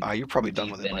fucking. you're probably done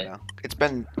with it deep by in it. now. It's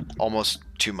been almost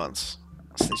 2 months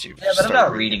since you've Yeah, but I'm started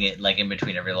not reading it like in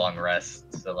between every long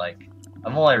rest, so like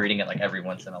I'm only reading it like every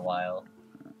once in a while.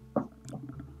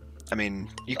 I mean,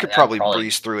 you could Yeah, probably probably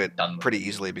breeze through it done with pretty it.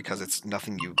 easily because it's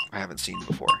nothing you haven't seen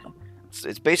before.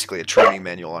 It's basically a training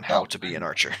manual on how to be an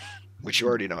archer, which you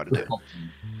already know how to do.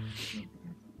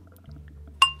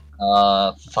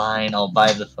 Fine, I'll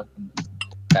buy the fucking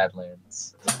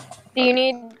Badlands. Do you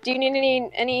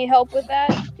need any help with that?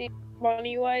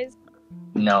 Money wise?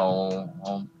 No,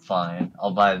 I'm fine.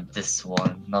 I'll buy this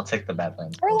one. And I'll take the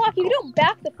Badlands. Warlock, if you don't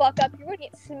back the fuck up, you're gonna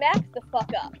get smacked the fuck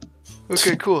up.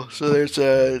 Okay, cool. So there's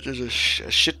a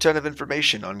shit ton of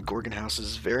information on Gorgon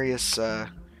House's various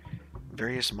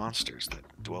monsters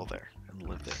that dwell there and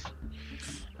live there.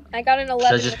 I got an Should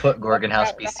 11. I just put Gorgon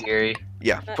House bestiary?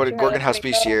 Yeah, Not put a sure how Gorgon that's House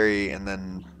gonna go. bestiary, and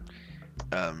then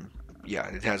yeah,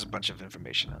 it has a bunch of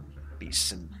information on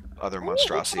beasts and other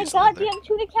monstrosities. Oh my that live there. goddamn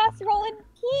tuna casserole and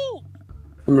tea!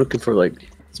 I'm looking for like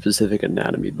specific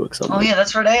anatomy books on Oh them. yeah,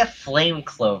 that's right. I have Flame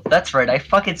Clove. That's right. I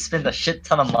fucking spend a shit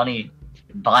ton of money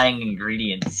buying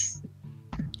ingredients.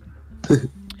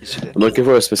 Yes, you did. I'm looking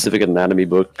for a specific anatomy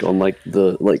book on like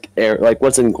the air, like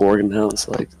what's in Gorgon House,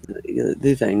 like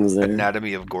the things there.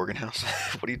 Anatomy of Gorgon House.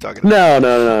 What are you talking about?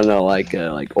 No, like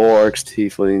orcs,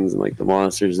 tieflings, and like the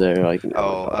monsters there, like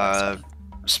all that stuff.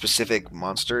 Specific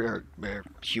monster or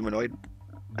humanoid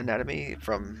anatomy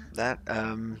from that.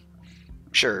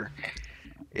 Sure.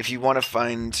 If you want to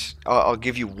find, I'll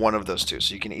give you one of those two.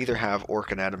 So you can either have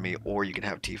orc anatomy or you can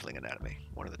have tiefling anatomy.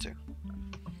 One of the two.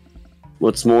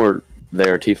 What's more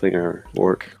there, tiefling or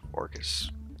orc? Orc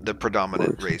is the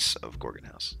predominant Orc. race of Gorgon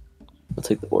House. I'll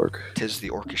take the orc. Tis the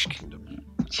orcish kingdom.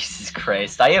 Jesus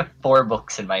Christ. I have 4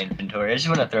 books in my inventory. I just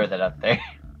want to throw that up there.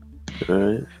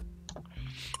 Alright.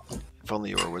 If only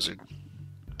you were a wizard.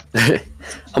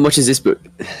 How much is this book?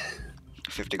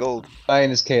 50 gold.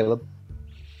 Mine is Caleb.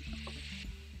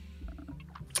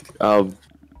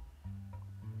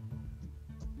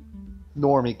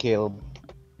 Normie Caleb.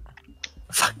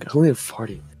 Fuck, I only have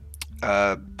 40.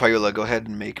 Payola, go ahead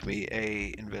and make me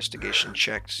a investigation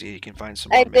check to see if you can find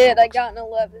some. I more did, manual I books. got an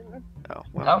 11. Oh,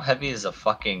 well. How heavy is a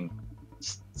fucking...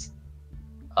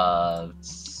 Oh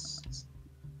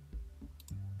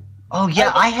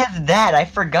yeah, I have that! I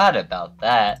forgot about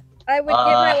that. I would get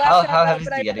my laptop how out, heavy is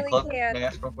but I the Yeti really Club? May I can't.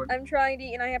 ask real quick? I'm trying to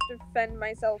eat and I have to fend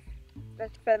myself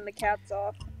fend the cats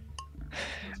off?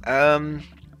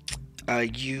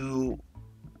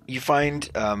 You find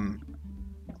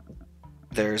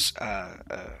there's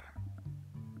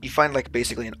you find like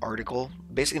basically an article,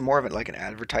 basically more of it like an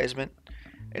advertisement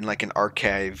in like an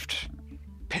archived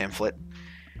pamphlet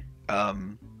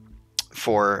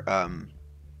for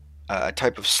a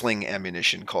type of sling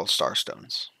ammunition called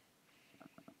Starstones.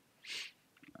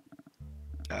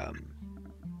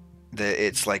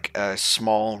 It's like a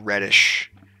small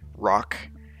reddish rock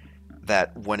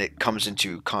that when it comes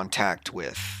into contact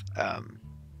with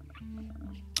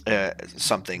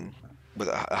something with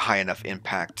a high enough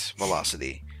impact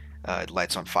velocity, it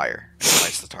lights on fire. It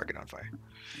lights the target on fire.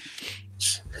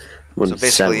 So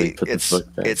basically,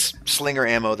 it's slinger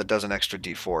ammo that does an extra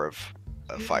D4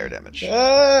 of fire damage.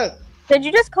 Did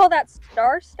you just call that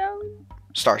Starstone?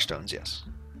 Starstones, yes.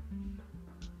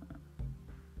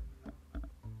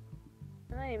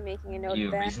 I am making a note You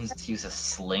of that. reasons to use a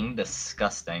sling?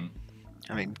 Disgusting.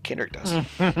 I mean, Kendrick does.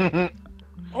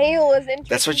 Hale was interesting.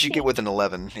 That's what you get with an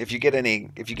 11. If you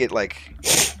get like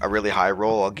a really high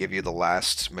roll, I'll give you the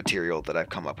last material that I've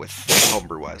come up with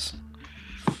homebrew-wise.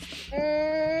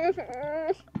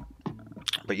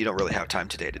 But you don't really have time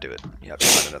today to do it. You have to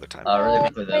find another time. Really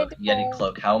quickly though, Yeti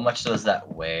cloak. How much does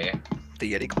that weigh?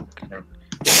 The Yeti cloak.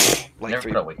 Like Never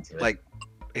put a weight to it. Like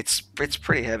it's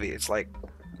pretty heavy. It's like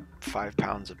 5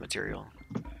 pounds of material.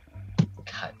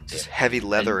 God Just damn. heavy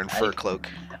leather and fur cloak.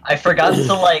 I forgot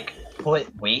to like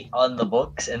put weight on the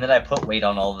books, and then I put weight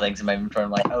on all the things in my inventory.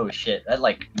 I'm like, oh shit, that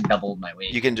like doubled my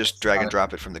weight. You can just drag and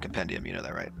drop it from the compendium. You know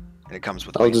that, right? And it comes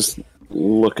with. I'll weight. just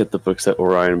look at the books that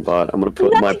Orion bought. I'm gonna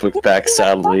put my book back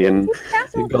sadly and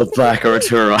go back over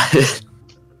to Orion.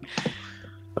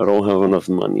 I don't have enough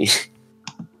money.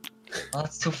 Well,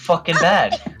 that's too fucking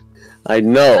bad. I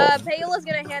know. Payla's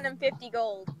gonna hand him 50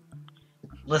 gold.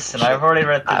 Listen, I've already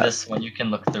read through this one. You can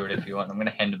look through it if you want. I'm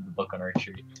gonna hand him the book on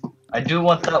archery. I do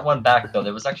want that one back though.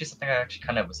 There was actually something I actually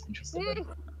kind of was interested in.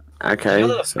 Okay, You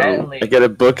know that so apparently- I get a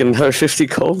book and another 50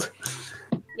 gold.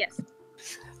 Yes.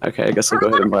 Okay, I guess I'll go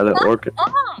ahead and buy that orc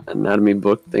anatomy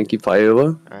book. Thank you, Paola.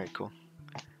 All right, cool.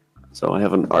 So I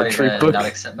have an Are you archery gonna book. not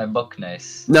accept my book?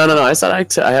 Nice. No. I said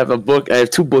I have a book. I have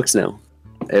 2 books now.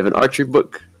 I have an archery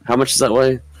book. How much does that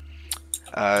weigh?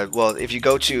 Well, if you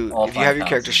go to All if you have 5 your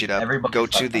character pounds. sheet up, Every book go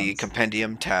is to 5 the pounds.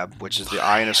 compendium tab, which is the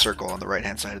eye in a circle on the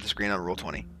right-hand side of the screen on roll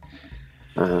 20,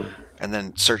 and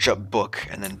then search up book,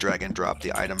 and then drag and drop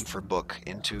the item for book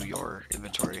into your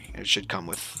inventory. It should come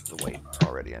with the weight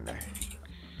already in there.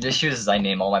 The issue is I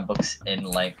name all my books in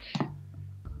like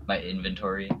my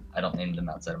inventory. I don't name them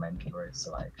outside of my inventory,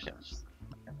 so I actually just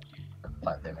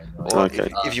put them manually. Well,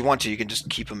 Okay. if you want to, you can just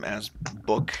keep them as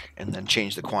book, and then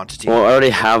change the quantity. Well, I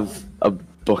already have a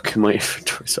book in my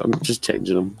inventory, so I'm just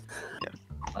changing them.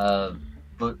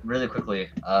 But really quickly,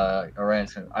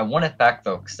 Orion's I want it back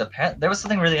though, because there was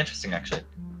something really interesting actually.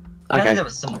 Apparently Okay. there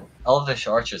was some elvish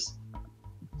archers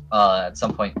at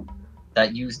some point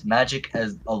that used magic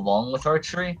as along with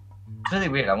archery. It's really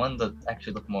weird. I wanted to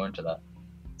actually look more into that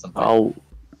at some point. I'll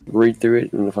read through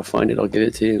it, and if I find it, I'll give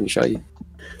it to you and show you.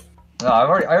 No, I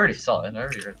already saw it. I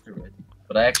already read through it.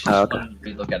 But I actually just Okay. wanted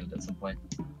to relook at it at some point.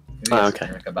 Maybe Oh, ask okay.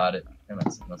 Eric about it. Maybe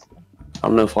that's fun. I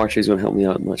don't know if archery's gonna help me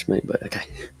out much, mate, but okay.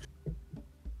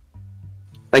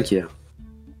 Thank you.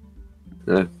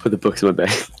 Put the books in my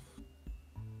bag.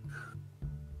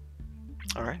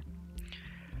 All right.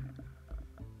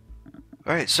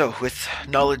 All right. So with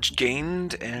knowledge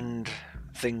gained and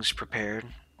things prepared,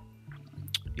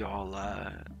 y'all.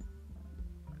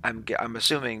 I'm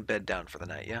assuming bed down for the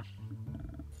night. Yeah.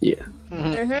 Yeah.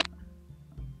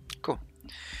 Cool.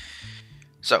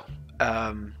 So,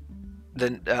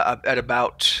 then at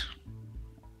about,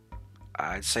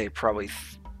 I'd say probably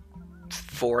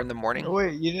 4 in the morning. Oh,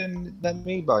 wait, you didn't let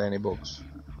me buy any books.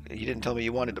 You didn't tell me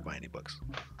you wanted to buy any books.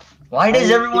 Why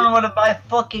does everyone want to buy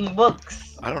fucking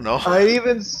books? I don't know. I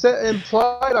even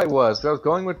implied I was. I was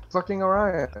going with fucking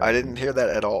Orion. I didn't hear that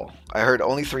at all. I heard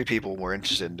only 3 people were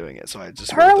interested in doing it, so I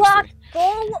just heard those Herlock, 3.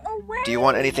 go away! Do you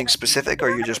want anything specific, or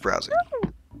are you just browsing?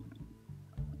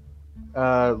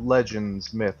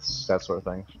 Legends, myths, that sort of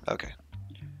thing. Okay.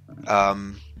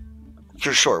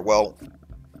 For sure. Well,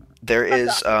 there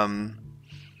is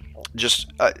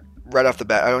just right off the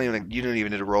bat. You don't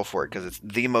even need to roll for it because it's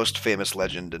the most famous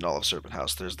legend in all of Serpent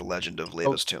House. There's the legend of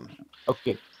Leva's tomb.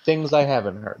 Okay, things I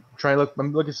haven't heard.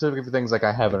 I'm looking specifically for things like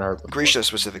I haven't heard before. Grisha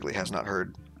specifically has not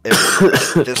heard.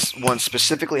 This one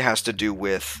specifically has to do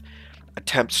with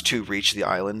attempts to reach the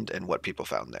island and what people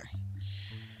found there.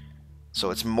 So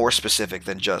it's more specific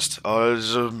than just,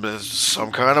 there's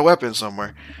some kind of weapon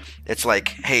somewhere. It's like,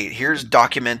 hey, here's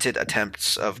documented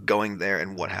attempts of going there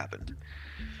and what happened.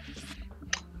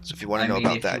 So if you want I to know mean,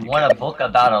 about if that, you you want can. a book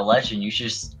about a legend, you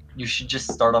should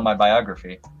just start on my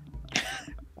biography.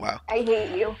 Wow. I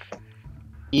hate you.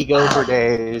 Ego for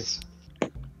days.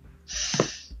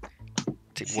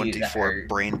 Take See, that 1d4 hurt.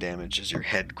 brain damage as your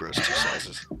head grows 2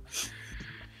 sizes.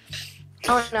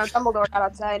 Oh no, Dumbledore got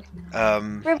outside.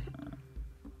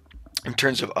 In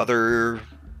terms of other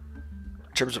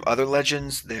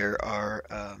legends, there are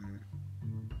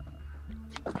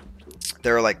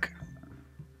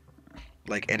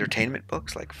like entertainment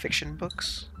books, like fiction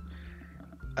books.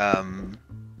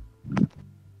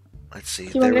 Let's see.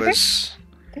 Do you want There to was.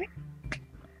 Come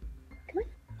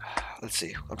Let's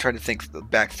see. I'm trying to think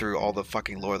back through all the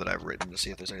fucking lore that I've written to see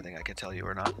if there's anything I can tell you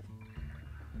or not.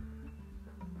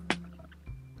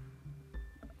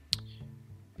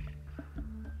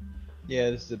 Yeah,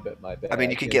 this is a bit my bad. I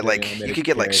mean, you could get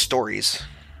like stories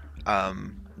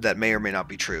that may or may not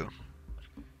be true.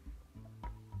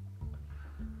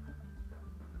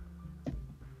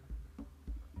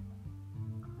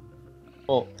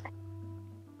 Well,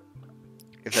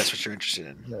 If that's what you're interested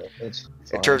in. no, it's In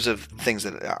fine. terms of things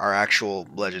that are actual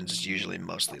legends, it's usually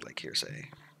mostly like hearsay.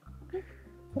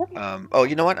 Oh,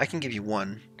 you know what? I can give you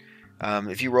one.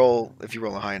 If you roll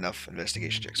a high enough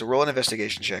investigation check. So roll an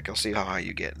investigation check. I'll see how high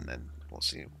you get, and then we'll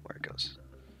see where it goes.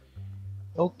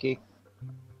 Okay.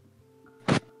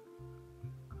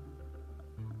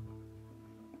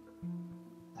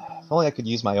 If only I could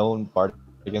use my own bardic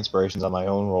inspirations on my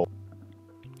own roll.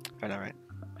 I know, right?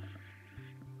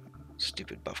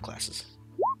 Stupid buff classes.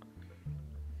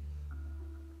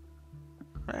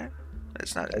 Alright.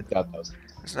 It's not. I doubt those.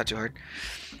 It's not too hard.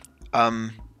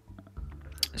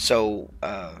 So,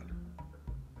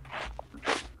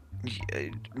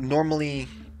 normally,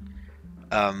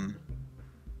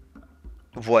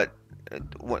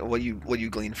 what you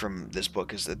glean from this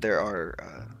book is that there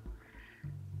are,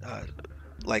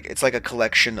 like, it's like a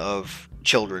collection of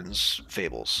children's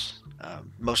fables.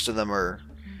 Most of them are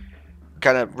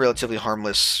kind of relatively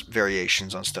harmless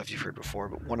variations on stuff you've heard before,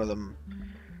 but one of them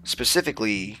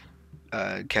specifically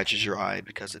catches your eye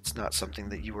because it's not something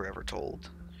that you were ever told.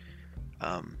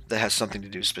 That has something to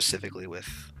do specifically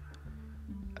with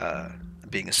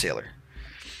being a sailor.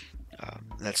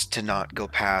 That's to not go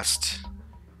past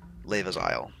Leva's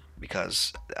Isle,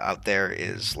 because out there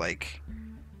is like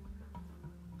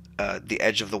the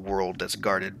edge of the world that's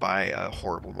guarded by a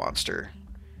horrible monster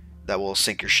that will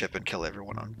sink your ship and kill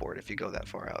everyone on board if you go that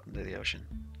far out into the ocean.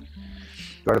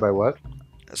 Guarded by what?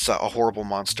 It's a horrible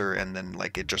monster, and then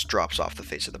like it just drops off the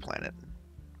face of the planet.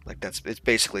 Like it's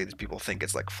basically, people think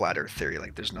it's like flat Earth theory,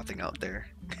 like there's nothing out there.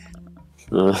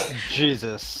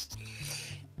 Jesus.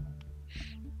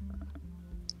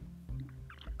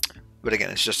 But again,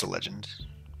 it's just a legend.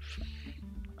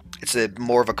 It's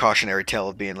more of a cautionary tale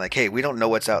of being like, hey, we don't know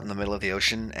what's out in the middle of the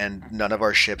ocean, and none of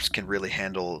our ships can really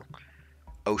handle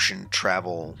ocean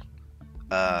travel,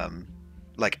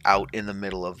 like out in the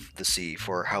middle of the sea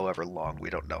for however long. We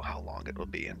don't know how long it will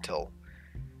be until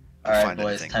we Alright, find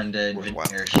boys, anything time to invent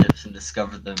worthwhile. airships and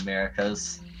discover the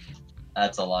Americas.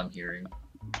 That's all I'm hearing.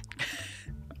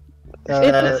 That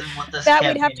isn't what this That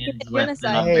would have campaign to be ends with,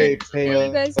 then I'm Hey, very Well,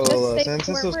 you guys Payola, just say since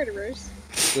this we're was murderers.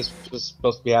 this was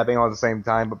supposed to be happening all at the same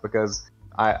time, but because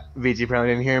VG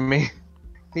apparently didn't hear me, I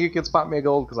think you could spot me a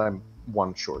gold because I'm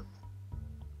one short.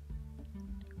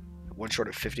 One short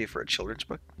of 50 for a children's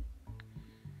book.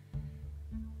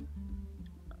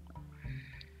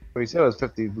 But he said it was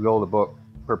 50 gold a book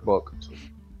per book. So.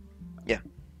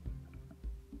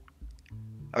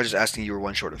 I was just asking, you were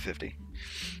one short of 50.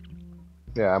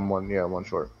 Yeah, I'm one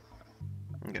short.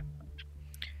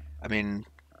 I mean,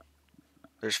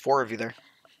 there's 4 of you there.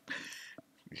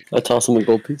 I toss him a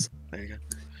gold piece. There you go.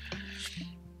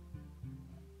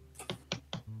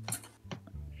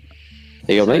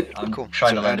 There you go, mate. I'm Cool.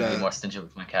 trying So to learn to add be a- more stingy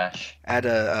with my cash. Add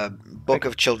a book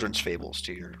of children's fables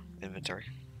to your inventory.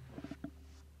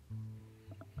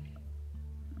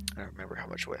 I don't remember how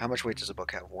much weight. How much weight does a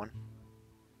book have? 1?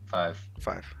 5.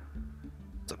 5.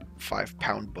 It's a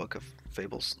 5-pound book of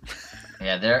fables.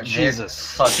 Yeah, they're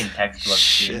Jesus. fucking textbooks.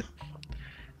 Shit.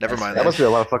 Never mind That that. must be a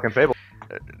lot of fucking fable.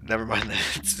 Never mind that.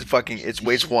 It's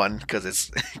weighs 1 because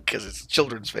it's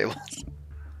children's fables.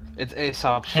 It's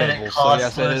Aesop's Can fable, it so cost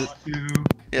yes, it is. less to...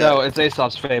 Yeah, No, it's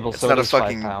Aesop's fable, it's so not it a is 5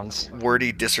 fucking pounds.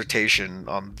 wordy dissertation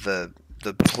on the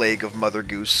plague of Mother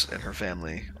Goose and her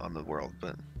family on the world,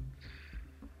 but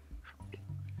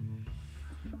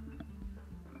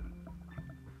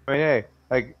I mean, hey,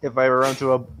 like if I ever run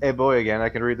into a boy again, I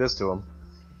can read this to him.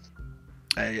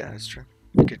 yeah, that's true.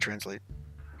 He could translate.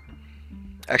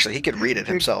 Actually, he could read it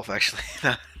himself. Actually,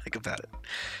 now that I think about it,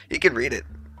 he could read it.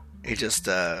 He just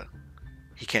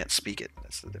he can't speak it.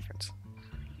 That's the difference.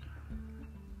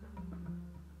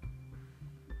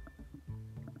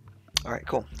 All right,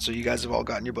 cool. So you guys have all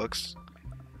gotten your books.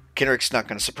 Kenrick's not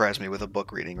going to surprise me with a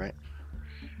book reading, right?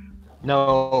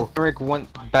 No, Rick went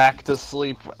back to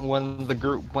sleep when the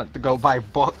group went to go buy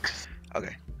books.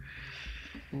 Okay.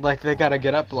 Like, they gotta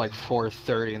get up like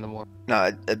 4:30 in the morning.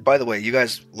 No, by the way, you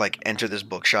guys like enter this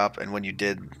bookshop, and when you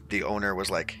did, the owner was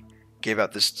like, gave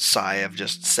out this sigh of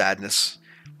just sadness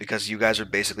because you guys are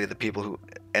basically the people who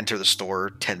enter the store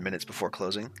 10 minutes before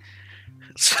closing.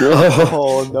 So,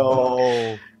 Oh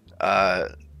no.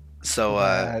 so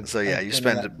yeah, I've you been in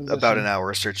spend that about an position.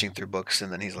 hour searching through books,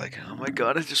 and then he's like, "Oh my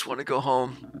god, I just want to go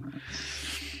home."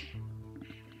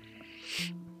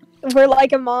 We're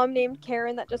like a mom named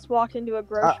Karen that just walked into a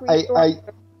grocery store.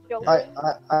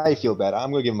 I feel bad.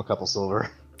 I'm gonna give him a couple silver.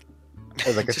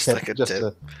 As like a Just tip, like a just tip.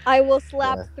 to. I will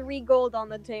slap Yeah. 3 gold on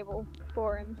the table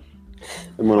for him.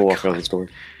 I'm gonna my walk out God. of the store.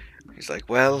 He's like,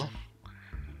 "Well,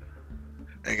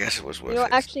 I guess it was worth You know,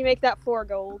 it." actually make that 4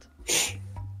 gold.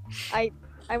 I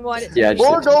want it to Yeah, be just-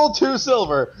 4 gold, 2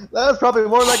 silver. That's probably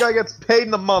more than that guy gets paid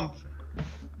in a month.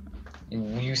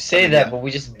 You say I mean, that, yeah. but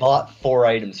we just bought 4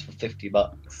 items for $50.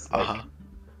 Like, Uh-huh.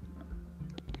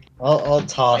 I'll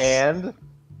toss. And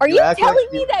Are You you act telling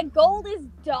like me you- that gold is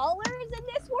dollars in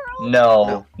this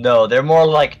world? No, they're more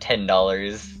like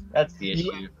 $10. That's the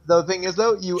issue. the thing is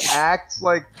though, you act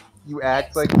like he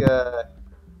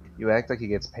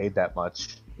gets paid that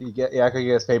much. You act like he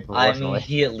gets paid I mean, proportionally.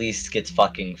 he at least gets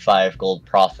fucking 5 gold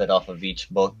profit off of each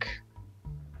book.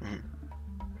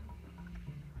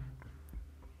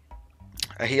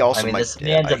 He also I mean, might. this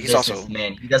man's a he's also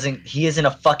businessman. He isn't a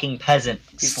fucking peasant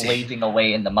He's- slaving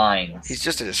away in the mines. he's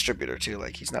just a distributor too.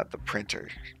 Like he's not the printer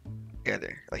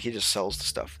either. Like he just sells the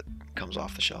stuff that comes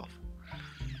off the shelf.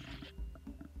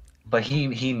 But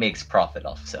he makes profit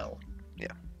off sell. Yeah.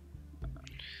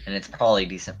 And it's probably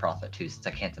decent profit too, since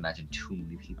I can't imagine too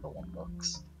many people want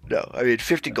books. No, I mean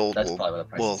 50 gold That's will probably what the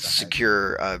price will is.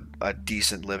 secure a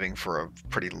decent living for a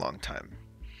pretty long time.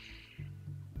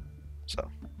 So,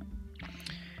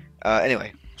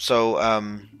 anyway, so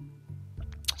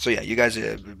yeah, you guys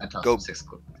I tossed go him six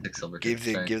silver. give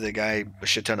the guy a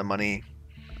shit ton of money.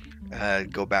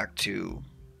 Go back to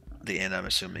the inn, I'm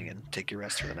assuming, and take your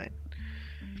rest for the night.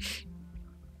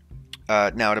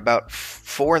 Now at about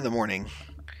 4 in the morning,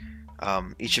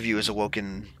 each of you is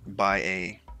awoken by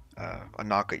a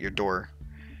knock at your door.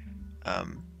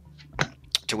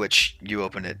 To which you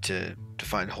open it to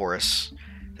find Horace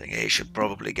saying, "Hey, you should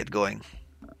probably get going."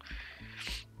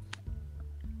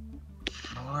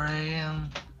 4 a.m.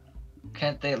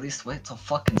 Can't they at least wait till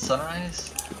fucking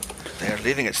sunrise? They are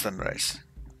leaving at sunrise.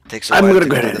 Takes a I'm while gonna to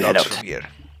go get ahead to the and head docks out. from here.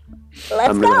 Let's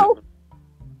I'm gonna- go.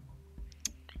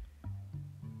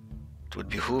 It would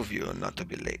behoove you not to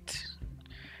be late.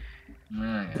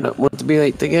 Mm, Not want to be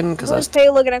late again because I Who's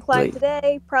Taylor gonna climb late.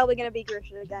 today? Probably gonna be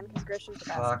Grisha again, because Grisha's the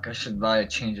best. Fuck, I should buy a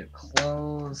change of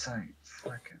clothes. I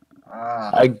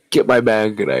fucking get my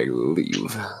bag and I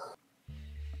leave.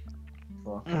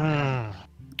 fuck.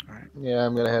 Yeah,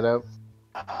 I'm gonna head out.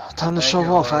 Time to Thank show you,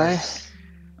 off, eh? Horace.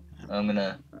 I'm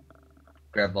gonna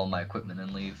grab all my equipment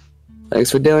and leave.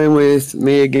 Thanks for dealing with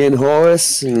me again,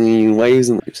 Horace. And he waves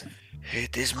and leaves.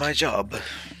 It is my job.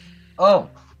 Oh,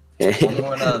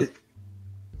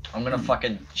 I'm gonna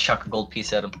fucking chuck a gold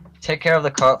piece at him. Take care of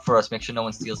the cart for us. Make sure no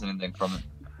one steals anything from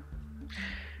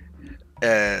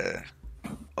it.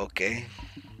 Okay.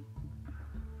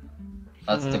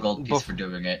 That's the gold piece Bef- for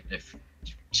doing it. If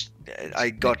I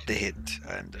got the hint.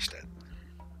 I understand.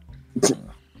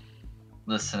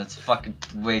 listen, it's fucking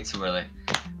way too early.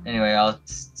 Anyway, I'll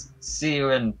see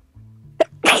you in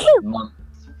a month,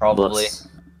 probably. Bless.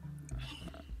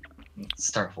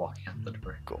 Start walking out the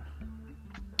door.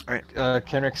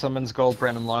 Kenrick summons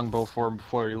Goldbrand and Longbow for him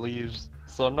before he leaves,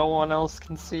 so no one else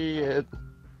can see it.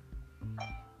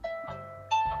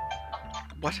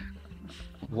 What?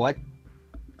 What?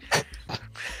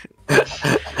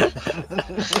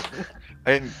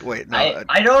 I didn't wait. No,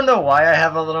 I don't know why I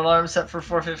have an alarm set for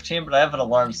 4:15, but I have an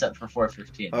alarm set for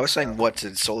 4:15. I was saying what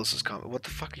to Solus's comment. What the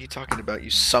fuck are you talking about? You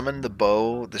summoned the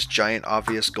bow, this giant,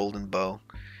 obvious golden bow,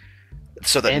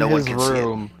 so that In no one his can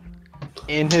room.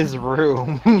 In his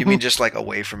room. see it. You mean just like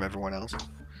away from everyone else?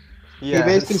 He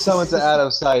basically summons it out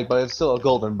of sight, but it's still a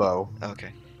golden bow.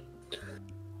 Okay.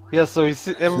 Yeah, so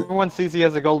everyone sees he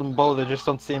has a golden bow, they just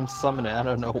don't see him summon it out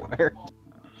of nowhere.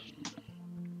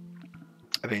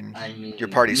 I mean, I mean, your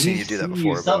party's seen you do that see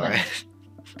before, you but summon. alright.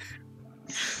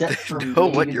 Set for They know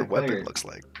what being your weapon declared. looks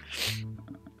like.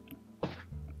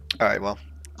 Alright, well.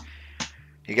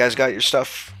 You guys got your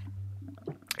stuff,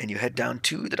 and you head down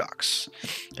to the docks.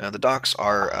 The docks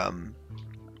are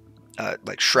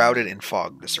like shrouded in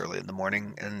fog this early in the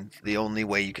morning, and the only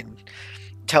way you can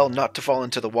tell not to fall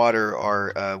into the water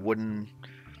are wooden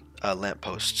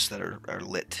lampposts that are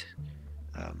lit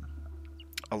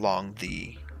along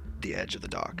the edge of the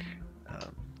dock,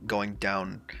 going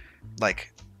down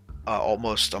like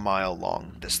almost a mile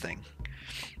long. This thing.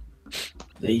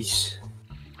 Nice.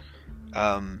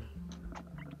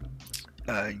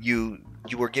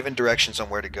 You were given directions on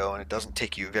where to go, and it doesn't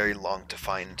take you very long to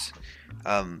find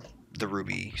the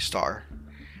Ruby Star.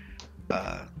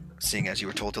 Seeing as you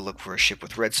were told to look for a ship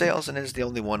with red sails, and it is the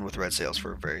only one with red sails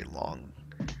for a very long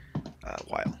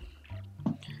while.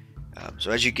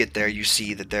 So as you get there, you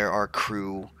see that there are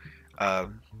crew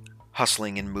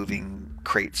hustling and moving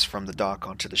crates from the dock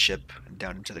onto the ship and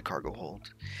down into the cargo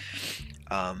hold.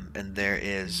 And there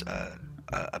is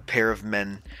a pair of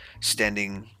men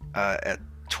standing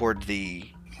toward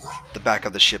the back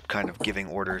of the ship, kind of giving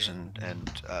orders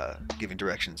and giving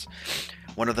directions.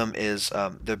 One of them is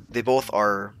they both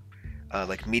are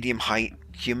like medium height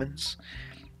humans.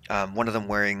 One of them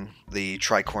wearing the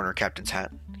tri-corner captain's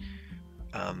hat,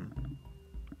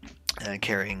 and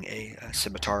carrying a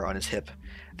scimitar on his hip.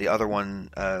 The other one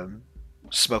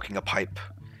smoking a pipe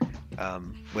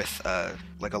with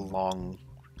like a long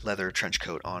leather trench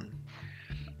coat on,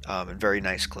 and very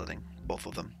nice clothing, both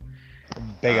of them.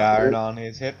 Big iron on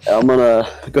his hip. I'm gonna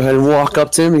go ahead and walk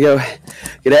up to him and go,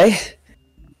 "G'day,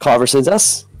 Carver sent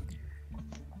us."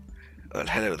 Well,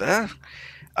 hello there.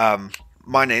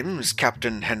 My name is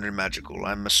Captain Henry Magical.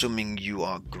 I'm assuming you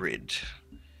are Grid.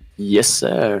 Yes,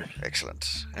 sir.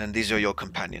 Excellent. And these are your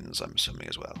companions, I'm assuming,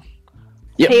 as well.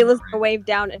 Yep. Kayla's gonna wave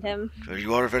down at him. Well,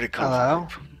 you are a very Hello.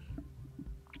 colorful group.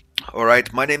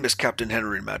 Alright, my name is Captain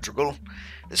Henry Madrigal.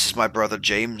 This is my brother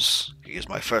James. He is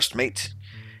my first mate.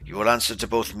 You will answer to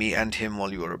both me and him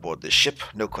while you are aboard this ship.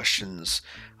 No questions,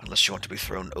 unless you want to be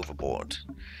thrown overboard.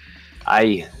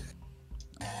 Aye.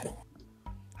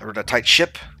 I run a tight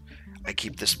ship. I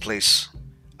keep this place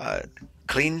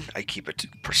clean. I keep it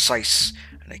precise.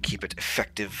 And I keep it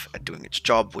effective at doing its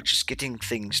job, which is getting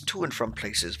things to and from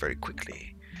places very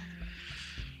quickly.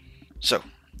 So.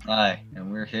 Aye,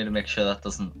 and we're here to make sure that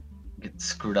doesn't get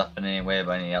screwed up in any way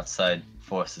by any outside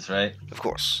forces, right? Of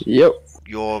course. Yep.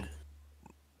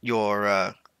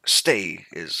 Your stay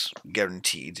is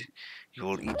guaranteed. You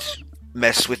will eat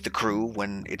mess with the crew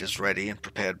when it is ready and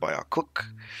prepared by our cook.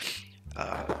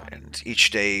 And each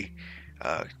day,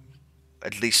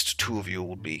 at least 2 of you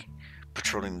will be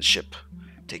patrolling the ship,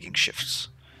 taking shifts.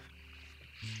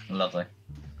 Lovely.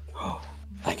 Oh,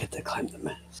 I get to climb the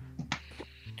mast.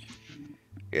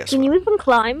 Yes. Can you even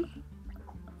climb?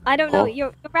 I don't know. Oh.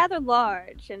 You're rather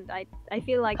large, and I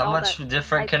feel like How all much that.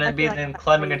 different can I it be feel like than that's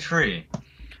climbing a weird. tree?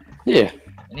 Yeah.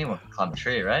 Anyone can climb a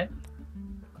tree, right?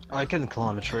 I can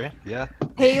climb a tree. Yeah.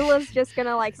 Kayla's just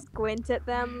gonna like squint at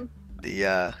them.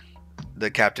 The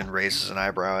captain raises an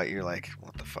eyebrow at you, like,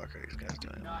 "What the fuck are these guys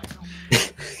doing?"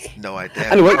 No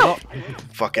idea. Anyway,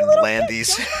 Fucking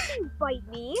landies. Don't fucking bite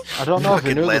me. I don't know if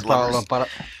you Fucking knew this, landlubbers. Barlow, but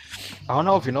I don't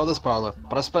know if you know this, Barlow,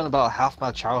 but I spent about half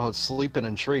my childhood sleeping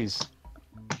in trees.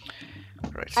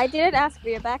 Right. I didn't ask for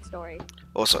your backstory.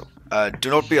 Also, do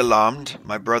not be alarmed.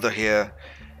 My brother here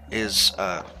is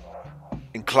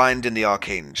inclined in the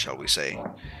arcane, shall we say,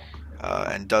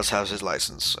 and does have his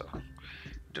license. So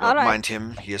do not Alright. mind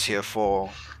him. He is here for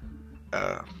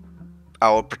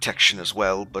our protection as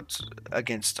well, but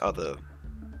against other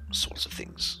sorts of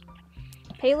things.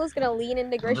 Kayla's gonna lean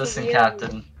into Grish's Listen, ear.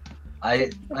 Captain. I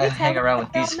Let's hang have around a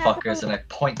with these magical- fuckers and I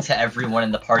point to everyone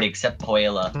in the party except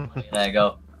Poela. And I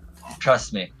go,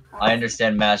 trust me, I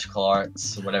understand magical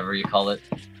arts, whatever you call it.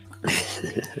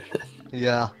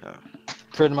 Yeah. Oh.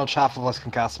 Pretty much half of us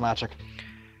can cast magic.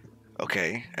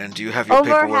 Okay, and do you have your Over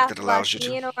paperwork half that of allows us.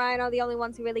 you Me to? and Orion are the only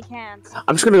ones who really can't.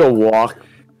 I'm just gonna go walk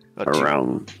Do you,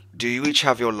 around. do you each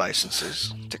have your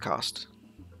licenses to cast?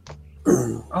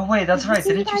 Oh wait, that's right,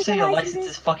 didn't you say your license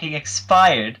is fucking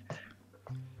expired?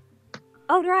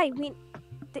 Oh right, why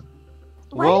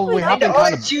Well, did we not- have been And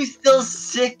kind aren't of. you still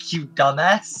sick, you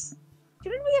dumbass?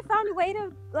 Shouldn't we have found a way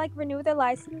to like renew their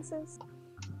licenses?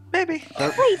 Maybe.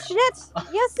 Wait, shit!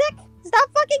 You're sick! Stop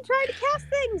fucking trying to cast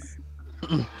things!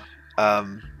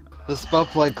 The spell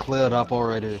plate cleared up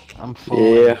already. I'm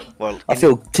full. Yeah. Well, I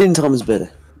feel 10 times better.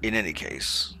 in any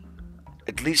case,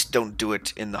 at least don't do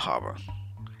it in the harbor.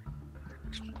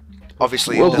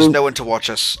 Obviously, Well, there's then- no one to watch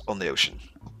us on the ocean.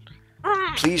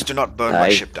 Ah! Please do not burn my Aye.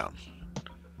 ship down.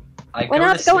 I We're go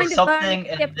not to say going to burn something the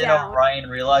and ship then down. Orion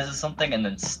realizes something and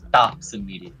then stops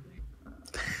immediately.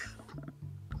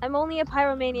 I'm only a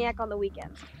pyromaniac on the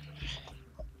weekends.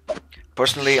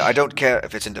 Personally, I don't care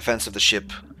if it's in defense of the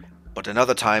ship, but in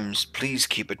other times, please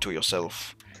keep it to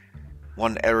yourself.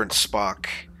 One errant spark,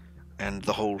 and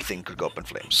the whole thing could go up in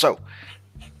flames. So,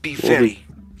 be very,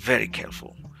 very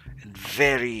careful and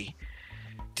very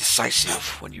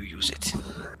decisive when you use it,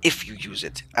 if you use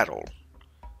it at all.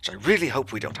 Which I really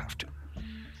hope we don't have to.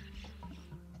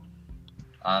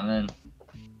 I'm in.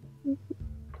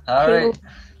 Alright.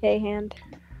 Okay, hand.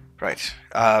 Right.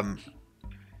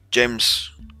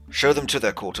 James, show them to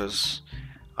their quarters.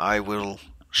 I will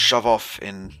shove off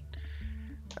in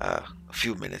a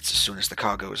few minutes as soon as the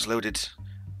cargo is loaded.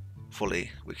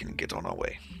 Fully, we can get on our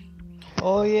way.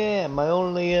 Oh yeah, my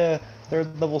only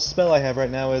third level spell I have right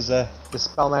now is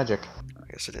Dispel Magic.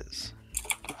 Yes, it is.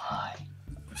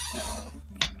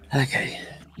 Okay.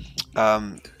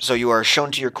 So you are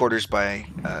shown to your quarters by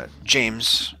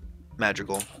James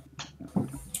Madrigal,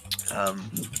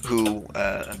 who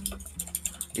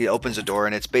he opens a door,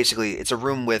 and it's a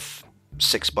room with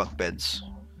 6 bunk beds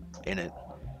in it.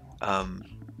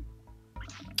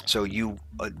 So you,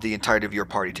 the entirety of your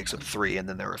party takes up 3, and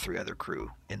then there are 3 other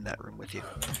crew in that room with you.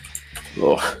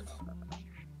 Oh.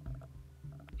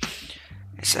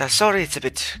 Sorry, it's a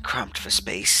bit cramped for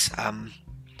space.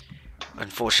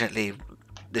 Unfortunately,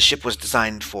 the ship was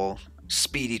designed for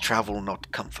speedy travel, not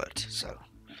comfort. So.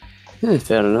 Yeah,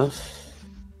 fair enough.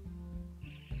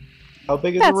 How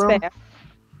big is That's the room? fair.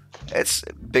 It's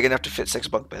big enough to fit 6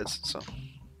 bunk beds, so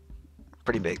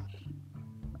pretty big.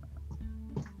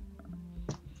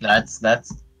 That's not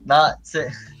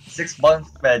 6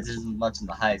 bunk beds isn't much in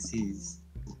the high seas.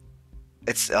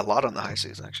 It's a lot on the high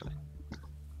seas, actually.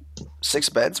 6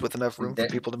 beds with enough room for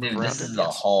people to move around. This is in, a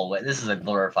yes. hallway. This is a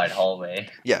glorified hallway.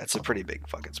 Yeah, it's a pretty big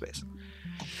fucking space.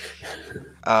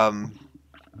 Other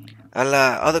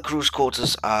crew's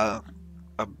quarters are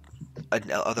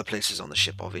other places on the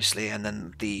ship, obviously, and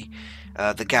then the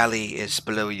galley is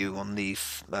below you on the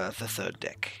 3rd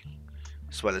deck,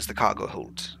 as well as the cargo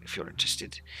hold, if you're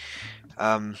interested.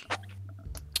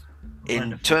 In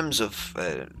Wonderful. terms of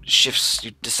shifts,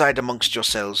 you decide amongst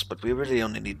yourselves, but we really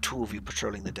only need 2 of you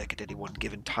patrolling the deck at any one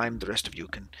given time. The rest of you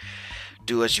can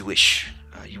do as you wish.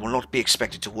 You will not be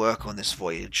expected to work on this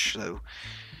voyage, though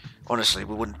honestly,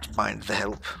 we wouldn't mind the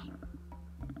help,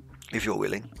 if you're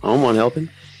willing. I don't mind helping.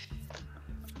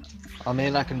 I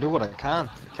mean, I can do what I can.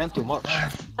 Can't do much.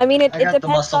 I mean, it I got the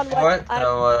depends muscle on for what. it,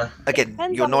 so Again,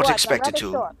 Depends you're on not what, I'm expected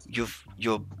rather to. short.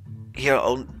 You're here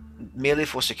merely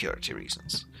for security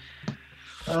reasons.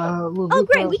 Will Oh, we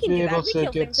great, we perhaps can be do that. able We to kill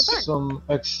get things, it's fun. some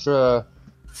extra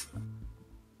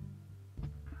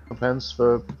pence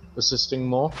for assisting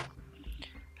more?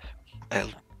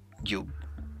 Well,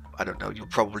 I don't know, you'll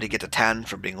probably get a tan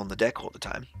from being on the deck all the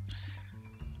time.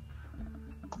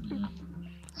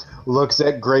 Looks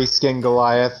at Gray Skin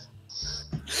Goliath.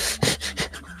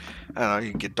 I don't know,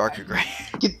 you can get darker gray.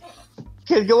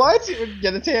 Can Goliath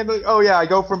get a tan? Oh yeah, I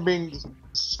go from being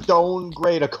stone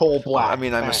gray to coal black. I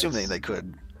mean, I'm Thanks. assuming they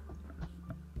could.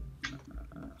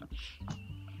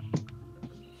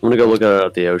 I'm gonna go look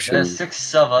at the ocean. there's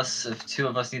 6 of us. If 2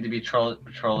 of us need to be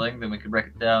patrolling, then we could break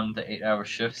it down to 8-hour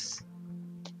shifts,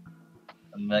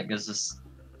 and that gives us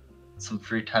some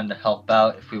free time to help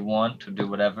out if we want to do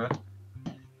whatever.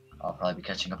 I'll probably be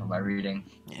catching up on my reading.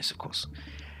 Yes, of course.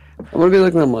 I'm gonna be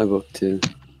looking at my book too.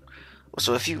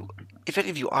 So if any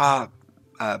of you are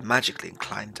magically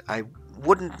inclined, I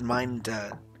wouldn't mind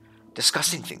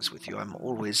discussing things with you. I'm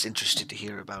always interested to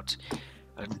hear about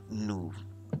new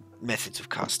methods of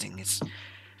casting. It's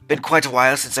been quite a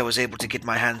while since I was able to get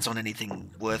my hands on anything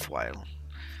worthwhile.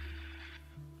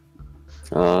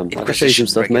 I can show you some Inquisition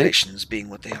stuff, mate. regulations being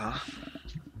what they are.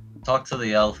 Talk to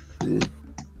the elf.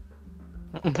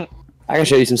 I can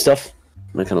show you some stuff.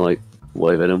 And I kind of like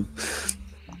wave at him.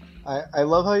 I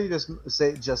love how you just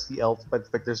say just the elf, but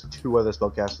like there's 2 other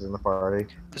spellcasters in the party.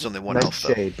 There's only one Nice elf,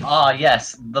 though. shade. Ah,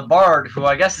 yes, the bard, who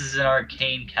I guess is an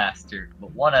arcane caster.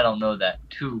 But 1, I don't know that.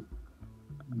 2,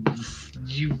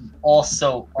 you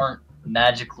also aren't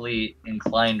magically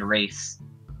inclined race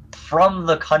from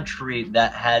the country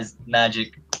that has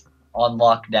magic on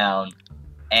lockdown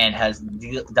and has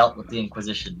dealt with the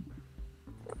Inquisition.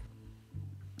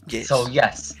 Yes. So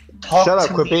yes, talk Shut up,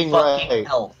 to quit the being fucking right.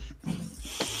 elf.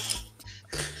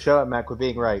 Shut up, Matt. Quit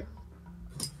being right.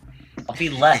 I'll be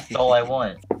left all I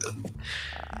want.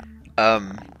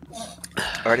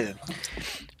 Alrighty then.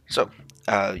 So,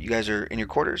 you guys are in your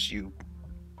quarters. You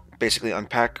basically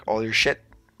unpack all your shit.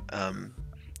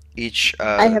 Each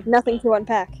I have nothing to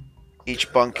unpack.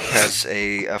 each bunk has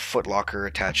a foot locker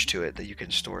attached to it that you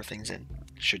can store things in,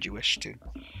 should you wish to.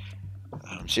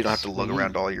 So you don't have to lug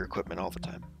around all your equipment all the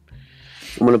time.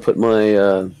 I'm gonna put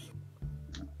my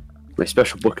my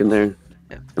special book in there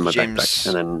Yeah. in my James, backpack,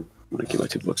 and then I'm gonna keep my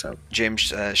 2 books out.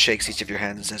 James shakes each of your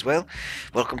hands and says, "Well,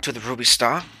 welcome to the Ruby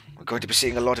Star. We're going to be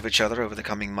seeing a lot of each other over the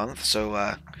coming month,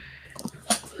 so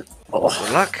Oh,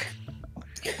 Good luck.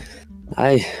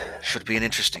 I. Should be an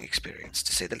interesting experience,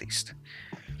 to say the least.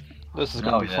 This is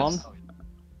gonna be fun.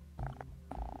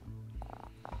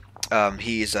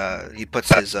 He puts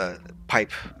his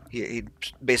pipe. He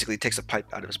basically takes a pipe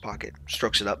out of his pocket,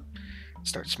 strokes it up,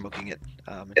 starts smoking it,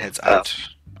 and heads out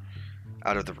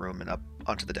of the room and up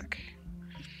onto the deck.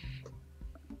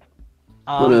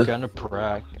 I'm gonna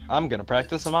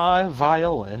practice my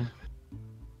violin.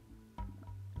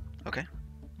 Okay,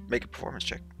 make a performance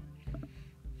check.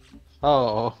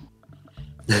 Oh,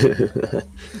 We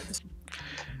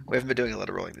haven't been doing a lot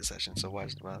of rolling this session, so might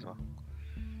as well.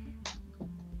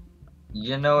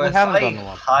 You know, We if haven't I done a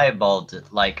lot. highballed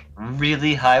it, like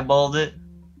really highballed it,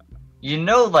 you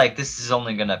know, like this is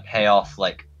only gonna pay off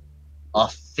like a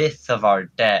fifth of our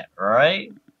debt,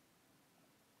 right?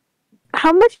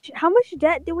 How much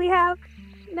debt do we have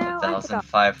now? I forgot.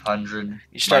 1,500.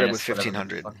 You started minus with whatever the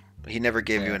 1,500. fuck. He never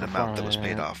gave you Yeah. an amount that was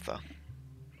paid off, though.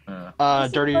 This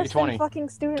is dirty worse than 20. fucking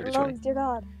student 30, 20. loans, dear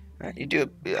God. Right, you do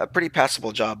a pretty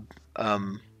passable job.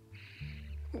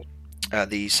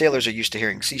 The sailors are used to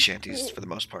hearing sea shanties for the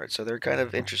most part, so they're kind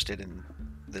of interested in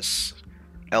this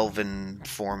elven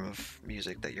form of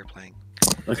music that you're playing.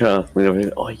 Look at lean over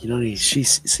here. Oh, you know these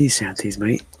sea shanties,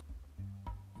 mate.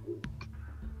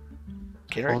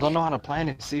 Kinrick? I don't know how to play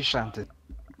any sea shanty.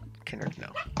 Kinrick,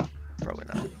 no. Probably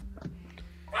not.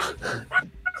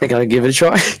 Think I'll give it a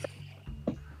try.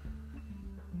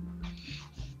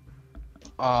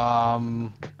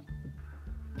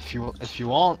 If you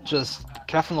want, just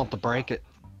careful not to break it.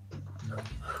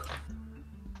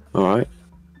 Alright.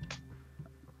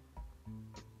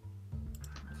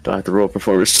 Do I have to roll a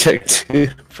performance check too?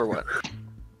 For what?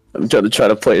 I'm trying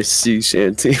to play a sea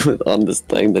shanty on this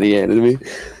thing that he handed me.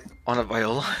 On a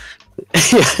viola?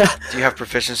 Yeah. Do you have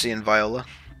proficiency in viola?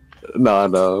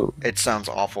 No. It sounds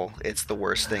awful. It's the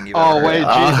worst thing you've ever Oh wait,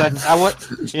 heard. geez,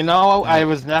 I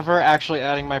was never actually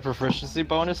adding my proficiency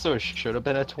bonus, so it should have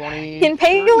been a 20. Can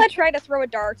Pagula try to throw a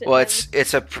dart at Well, him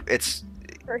it's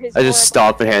for his I just horrible-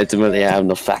 stop and hand it to him. They have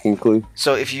no fucking clue.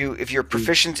 so if you're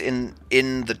proficient in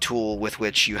the tool with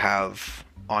which you have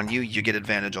on you, you get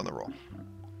advantage on the roll.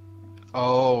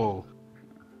 Oh,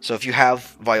 So if you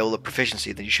have viola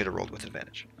proficiency, then you should have rolled with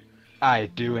advantage. I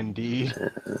do indeed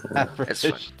have It's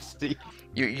fine. proficiency.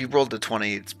 You rolled a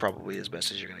 20. It's probably as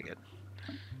best as you're gonna get.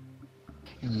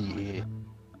 Yeah.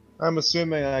 I'm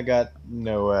assuming I got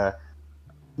I've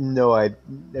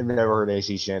never heard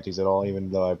AC shanties at all,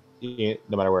 even though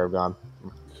no matter where I've gone.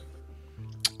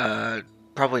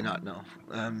 Probably not. No.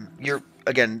 You're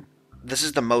again. This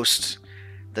is the most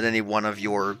that any one of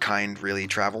your kind really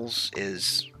travels.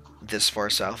 Is this far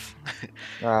south?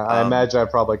 I imagine I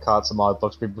probably caught some odd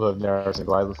books people who have never seen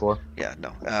glide before. Yeah.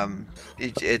 No.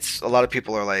 It's a lot of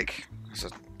people are like, there's a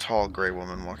tall gray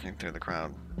woman walking through the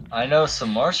crowd. I know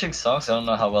some marching songs. I don't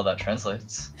know how well that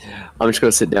translates. I'm just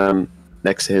gonna sit down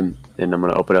next to him and I'm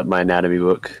gonna open up my anatomy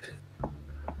book.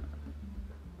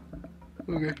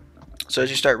 Okay. So as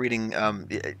you start reading,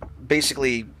 it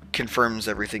basically confirms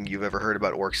everything you've ever heard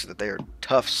about orcs, that they are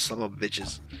tough son of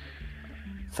bitches.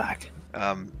 Fuck.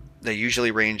 They usually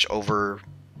range over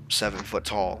 7 foot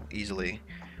tall easily,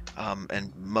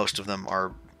 and most of them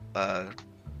are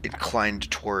inclined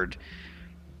toward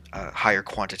higher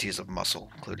quantities of muscle,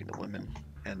 including the women,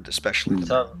 and especially the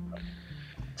men.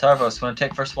 Tarvos, want to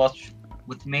take first watch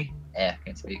with me?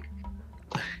 Can't speak.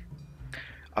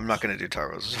 I'm not gonna do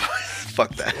Tarvos.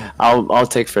 Fuck that. I'll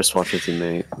take first watch with you,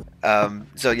 mate.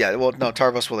 So yeah, well, no,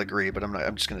 Tarvos will agree, but I'm not.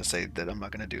 I'm just gonna say that I'm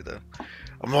not gonna do the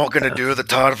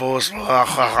Tarvos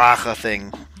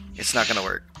thing. It's not gonna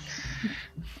work.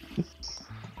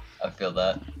 I feel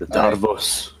that. The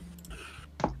Tarvos.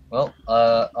 Well,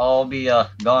 I'll be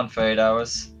gone for 8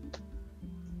 hours.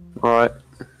 Alright.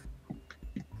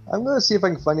 I'm gonna see if I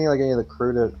can find any of the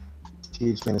crew to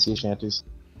teach me the sea shanties.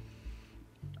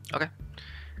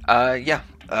 Yeah.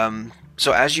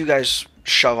 So as you guys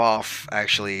shove off,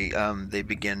 actually, they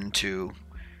begin to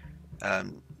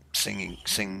sing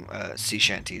sea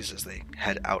shanties as they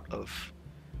head out of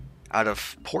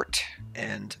port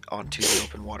and onto the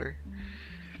open water.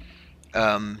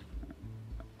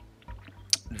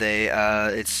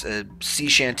 It's a sea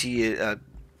shanty,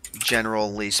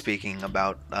 generally speaking,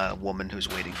 about a woman who's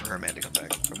waiting for her man to come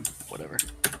back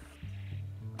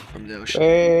from the ocean.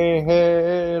 Way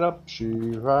head up, she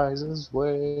rises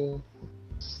way.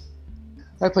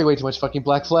 I play way too much fucking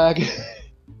Black Flag.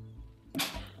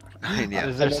 I mean, yeah.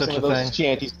 Is there I know such some a of those thing?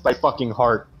 shanties by fucking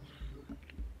heart.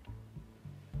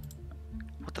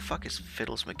 What the fuck is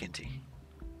Fiddles McGinty?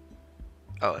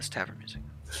 Oh, it's tavern music.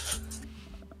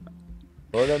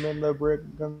 Put them in the brick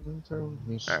and turn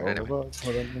me Alright, anyway. over.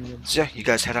 Put 'em in the... So yeah, you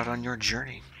guys head out on your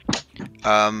journey.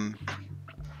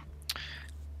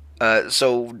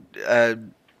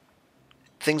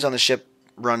 Things on the ship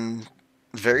run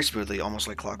very smoothly, almost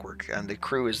like clockwork, and the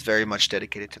crew is very much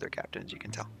dedicated to their captain, as you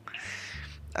can tell.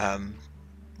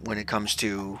 When it comes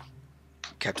to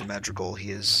Captain Madrigal,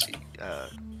 he is a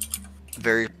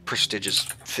very prestigious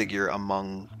figure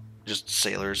among just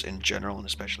sailors in general, and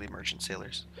especially merchant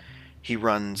sailors. He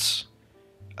runs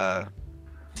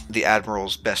the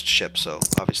Admiral's best ship, so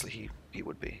obviously he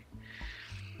would be.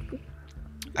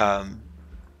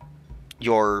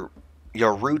 Your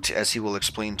route, as he will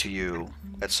explain to you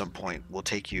at some point, will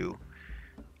take you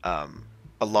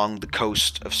along the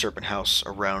coast of Serpent House,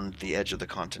 around the edge of the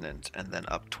continent, and then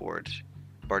up toward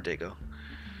Bardego.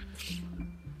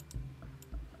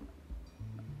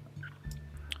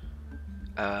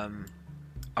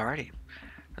 Alrighty.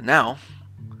 And now,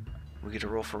 we get to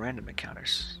roll for random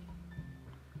encounters.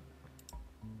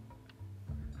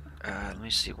 Let me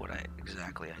see what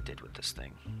exactly I did with this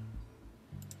thing.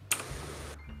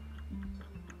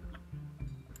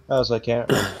 Oh, so I can't.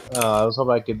 I was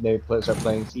hoping I could maybe start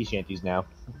playing sea shanties now.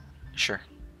 Sure.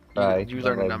 Right, You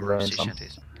learn a like, number of learn sea some.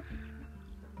 shanties.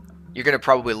 You're gonna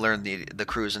probably learn the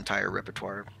crew's entire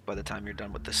repertoire by the time you're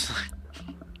done with this.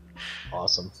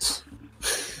 Awesome.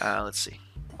 Let's see.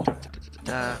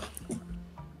 Da-da-da-da-da.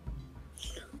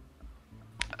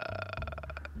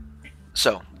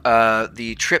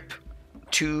 The trip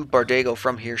to Bardego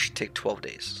from here should take 12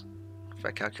 days. If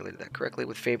I calculated that correctly,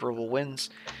 with favorable winds,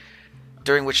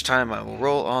 during which time I will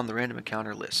roll on the random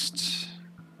encounter list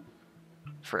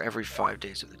for every 5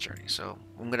 days of the journey. So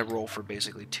I'm going to roll for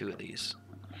basically 2 of these.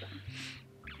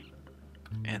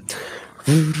 And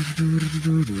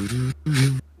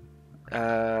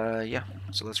yeah,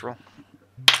 so let's roll.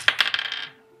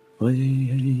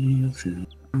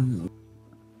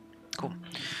 Cool.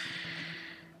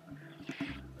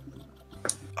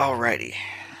 Alrighty.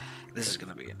 This is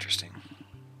gonna be interesting.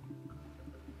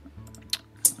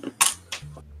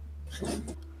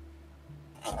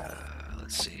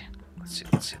 Let's see. Let's see.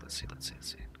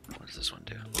 What does this one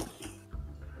do?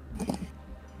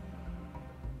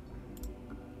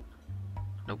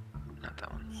 Nope, not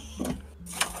that one.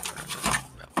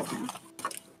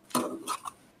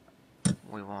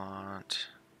 We want...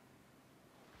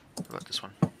 What about this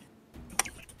one?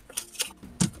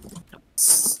 Nope.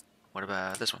 What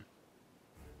about this one?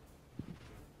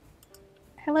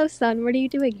 Hello, son. What are you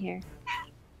doing here?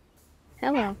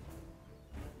 Hello.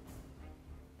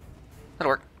 That'll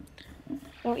work.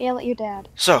 Don't yell at your dad.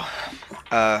 So,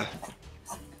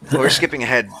 we're skipping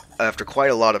ahead after quite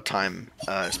a lot of time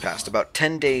has passed. About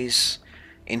 10 days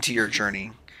into your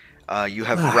journey, you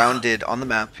have rounded on the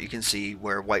map. You can see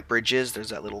where White Bridge is. There's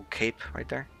that little cape right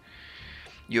there.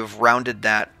 You have rounded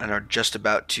that and are just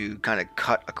about to kind of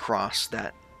cut across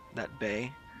that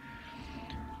bay.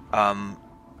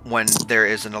 When there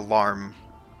is an alarm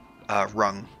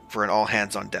rung for an all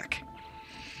hands on deck.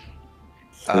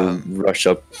 Rush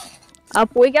up.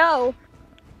 Up we go.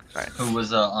 Right. Who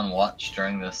was on watch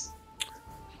during this?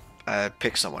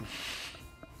 Pick someone.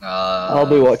 I'll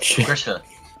be watching. Grisha.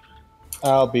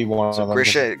 I'll be one So of them.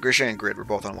 Grisha and Grid were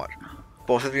both on watch.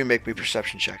 Both of you make me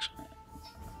perception checks.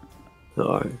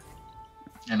 Alright.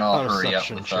 And I'll hurry up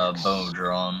Perception with checks. bow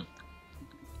drawn.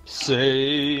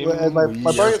 Same. Well,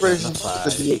 my bargain version is Five.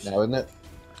 the D8 now, isn't it?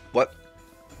 What?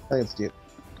 I think it's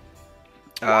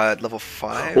D8. Level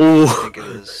 5? Ooh. I think it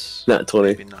is. Nat 20.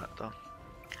 Maybe not, though.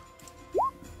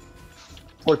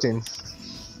 14.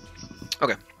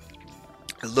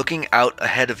 Looking out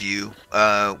ahead of you,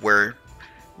 where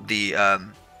the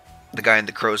guy in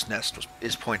the crow's nest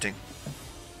is pointing,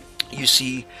 you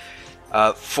see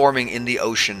forming in the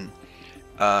ocean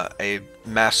a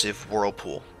massive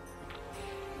whirlpool.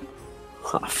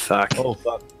 Oh, fuck. Oh,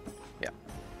 fuck.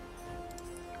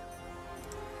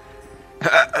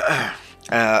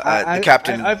 The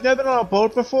captain. I've never been on a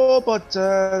boat before, but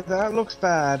that looks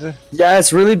bad. Yeah,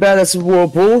 it's really bad. That's a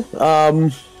whirlpool.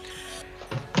 The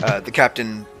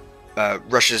captain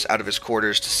rushes out of his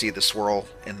quarters to see the swirl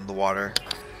in the water,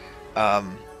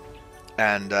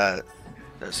 and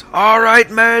says, "All right,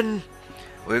 men,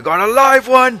 we got a live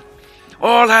one.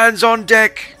 All hands on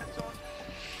deck."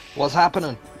 What's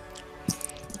happening?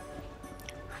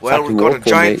 Well, Fucking we've got a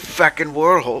whirlpool, giant mate. fucking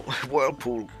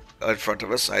whirlpool in front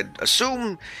of us. I'd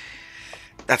assume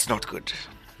that's not good.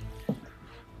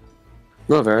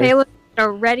 Not very. Caleb,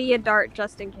 ready a dart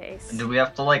just in case. Do we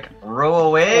have to like row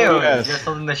away, Oh, or yes. is there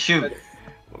something to shoot?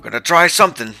 We're gonna try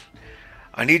something.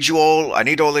 I need all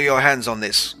of your hands on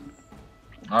this.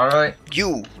 All right.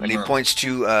 You, and he Yeah. points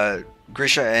to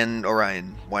Grisha and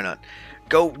Orion, why not?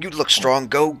 Go, you look strong.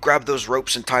 Go grab those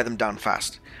ropes and tie them down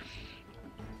fast.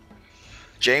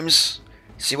 James,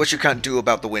 see what you can't do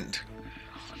about the wind.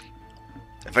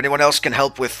 If anyone else can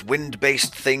help with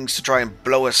wind-based things to try and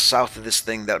blow us south of this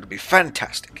thing, that would be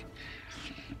fantastic.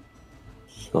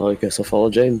 Well, I guess I'll follow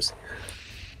James.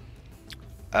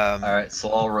 Alright, so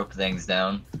I'll rope things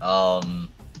down.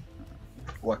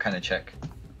 What kind of check?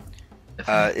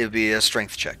 It would be a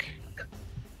strength check.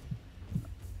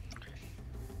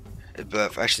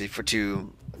 But actually,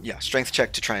 strength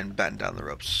check to try and batten down the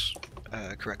ropes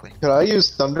correctly. Could I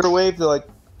use Thunder Wave to like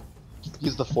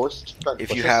use the force to try and If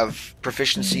push you us? have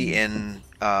proficiency in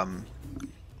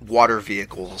water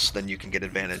vehicles, then you can get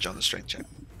advantage on the strength check.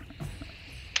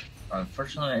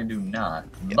 Unfortunately, I do not.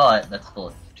 Yeah. But that's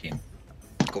full 15.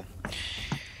 Cool.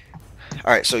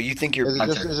 All right, so you think you're Is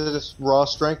it just raw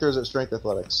strength or is it strength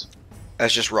athletics?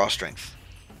 that's just raw strength.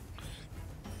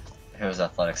 If it was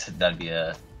athletics, that'd be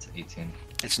a 18.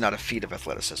 It's not a feat of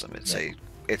athleticism.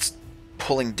 It's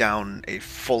pulling down a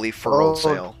fully furled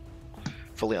sail,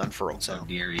 fully unfurled So sail.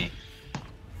 deary.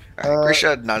 All right,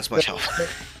 Grisha, not as much help.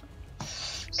 Can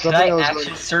Something I I was action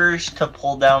going- surge to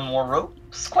pull down more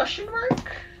ropes? Question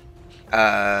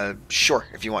mark. Sure,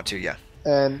 if you want to, yeah.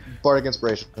 and Bardic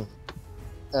Inspiration.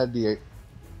 Add D8.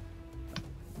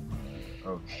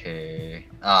 Okay.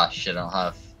 Ah, shit, I don't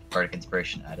have Bardic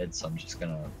Inspiration added, so I'm just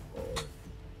gonna roll it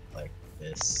like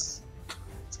this.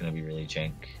 It's gonna be really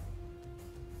jank.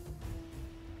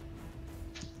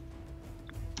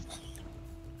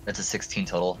 That's a 16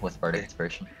 total with Bardic Okay.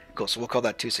 Inspiration. Cool. So we'll call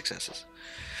that 2 successes.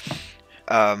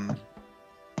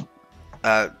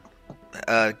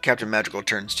 Captain Magical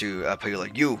turns to Pagula.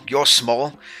 You're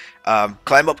small.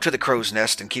 Climb up to the crow's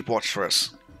nest and keep watch for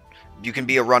us. You can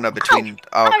be a runner between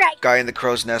our alright. guy in the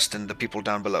crow's nest and the people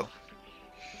down below.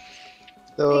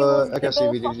 So, I guess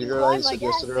Go did fucking you realize climb, I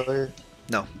suggested guess. earlier?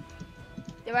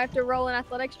 Do I have to roll an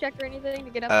athletics check or anything to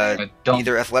get up Uh, there? I don't,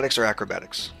 Either athletics or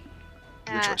acrobatics.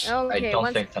 your choice. Okay, I don't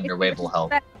once- think Thunder Wave will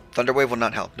help. Thunderwave will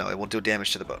not help. No, it will do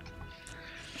damage to the boat.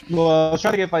 Well, I was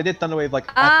trying to get if I did Thunderwave like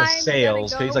at the I'm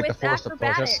sails, gonna because he's go like the with force to push us.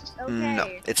 acrobatics. Okay.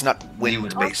 No, it's not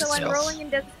wind-based Also, I'm spells. rolling in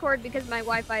Discord because my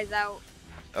Wi-Fi's out,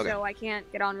 Okay. so I can't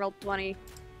get on roll 20.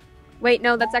 Wait,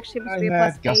 no, that's actually supposed to be a I'm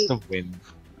plus at gust 8. of wind.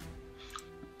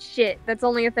 Shit, that's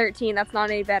only a 13. That's not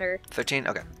any better. 13?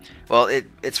 Okay. Well,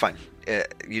 it's fine.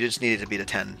 You just needed to beat a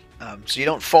 10. So you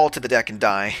don't fall to the deck and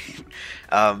die,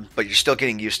 but you're still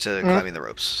getting used to climbing the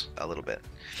ropes a little bit.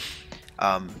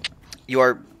 You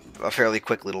are a fairly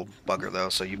quick little bugger, though,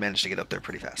 so you manage to get up there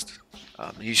pretty fast.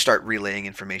 You start relaying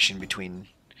information between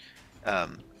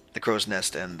the crow's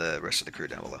nest and the rest of the crew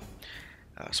down below.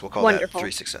 So we'll call Wonderful. that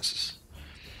 3 successes.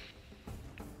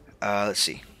 Let's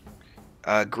see.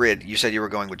 Grid, you said you were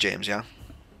going with James, yeah?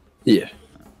 Yeah.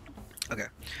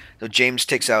 So James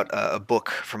takes out a book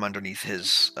from underneath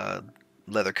his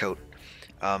leather coat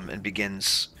and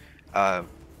begins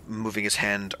moving his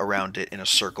hand around it in a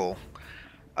circle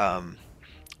and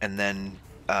then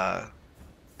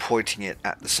pointing it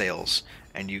at the sails.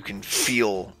 And you can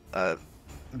feel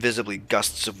visibly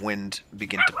gusts of wind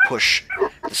begin to push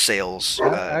the sails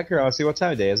Accurate, I'll see what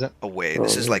time of day is it? away.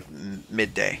 This is like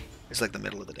midday. It's like the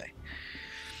middle of the day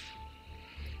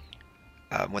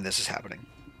when this is happening.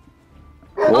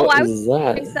 Oh, What I is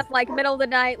Doing that? stuff like middle of the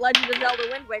night, Legend of Zelda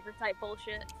Wind Waker type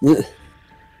bullshit.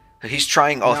 He's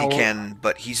trying all he Now- can,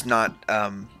 but he's not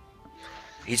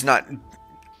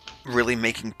really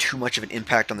making too much of an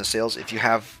impact on the sails. If you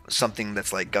have something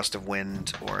that's like gust of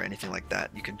wind or anything like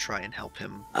that, you can try and help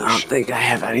him I don't push. think I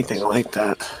have anything like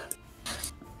that.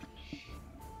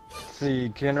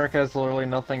 See, Kenrick has literally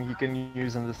nothing he can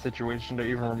use in this situation to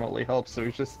even remotely help, so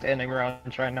he's just standing around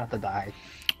and trying not to die.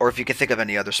 Or if you can think of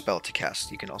any other spell to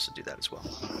cast, you can also do that as well.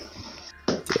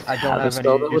 I don't a have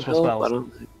spell any that would useful help? I spells.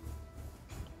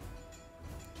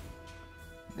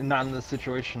 don't. Not in this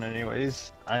situation,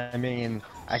 anyways. I mean,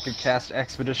 I could cast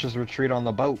Expeditious Retreat on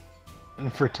the boat,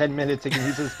 and for 10 minutes he can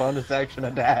use his bonus action to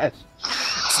dash.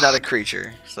 It's not a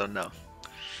creature, so no.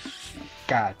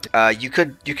 God. You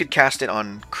could cast it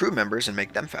on crew members and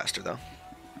make them faster though.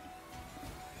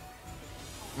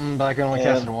 But I can only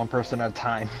cast it on one person at a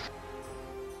time.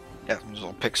 Yeah, just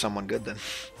I'll pick someone good then.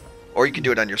 Or you can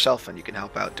do it on yourself and you can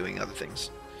help out doing other things.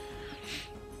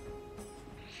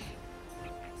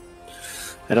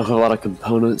 I don't have a lot of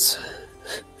components.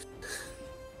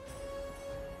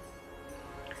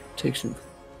 Take some.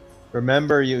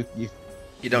 Remember, you You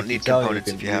don't You can need tell you components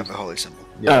can if you have use- a holy symbol.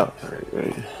 Oh,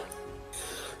 right.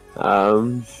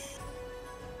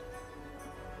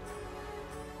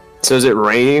 So is it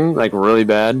raining like really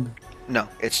bad? No,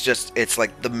 it's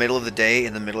like the middle of the day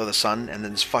in the middle of the sun, and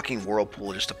then this fucking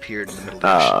whirlpool just appeared in the middle of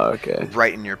the ocean, Oh, okay.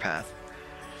 right in your path.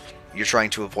 You're trying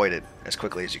to avoid it as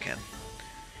quickly as you can.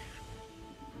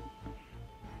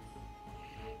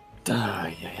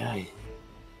 Ay, ay, ay.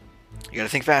 You gotta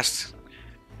think fast.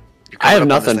 You're I have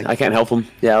coming up on this nothing. thing. I can't help him.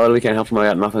 Yeah, I literally can't help him. I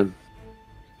got nothing.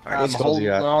 All right. I'm What's called holding you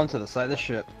got? on to the side of the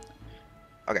ship.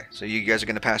 Okay, so you guys are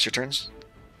gonna pass your turns.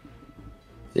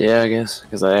 Yeah, I guess.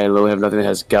 Because I literally have nothing that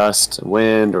has gust,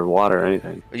 wind, or water or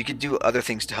anything. But you could do other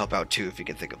things to help out too if you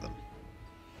can think of them.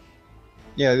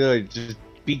 Yeah, literally, just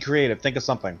be creative. Think of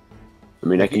something. I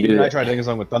mean, I can do I that. tried to think of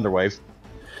something with Thunderwave.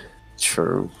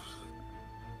 True.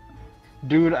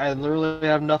 Dude, I literally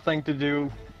have nothing to do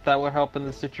that would help in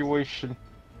this situation.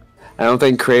 I don't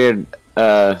think created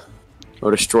or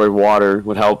destroyed water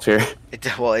would help here.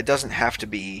 Well, it doesn't have to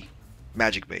be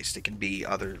magic based. It can be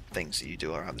other things that you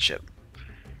do around the ship.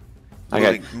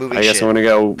 Okay, Moving I guess shit, I'm gonna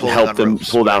go pulling help on them ropes,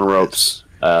 pull down whatever it ropes.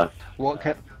 What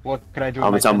can I do?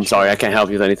 with my I'm sorry, I can't help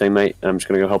you with anything, mate. I'm just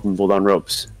gonna go help them pull down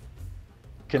ropes.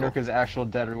 Kenrick is actual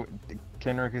dead.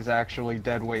 Kenrick is actually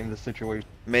dead weight in this situation.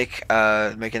 Make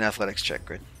an athletics check,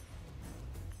 Grid.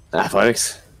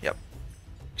 Athletics.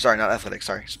 Sorry, not athletics.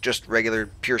 Sorry, it's just regular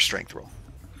pure strength roll.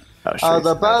 Oh, I was strength.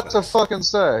 about to fucking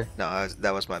say. No,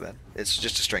 that was my bad. It's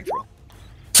just a strength roll.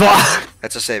 Fuck!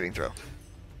 That's a saving throw.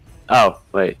 Oh,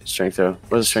 wait, strength throw.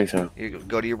 What's a strength throw? You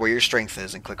go to where your strength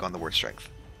is and click on the word strength.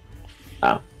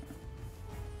 Oh.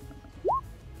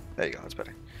 There you go. That's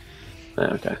better.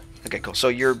 Okay. Okay, cool. So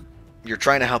you're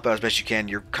trying to help out as best you can.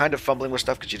 You're kind of fumbling with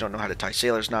stuff because you don't know how to tie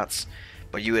sailors' knots,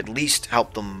 but you at least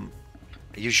help them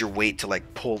use your weight to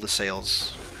like pull the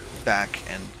sails back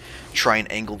and try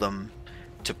and angle them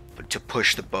to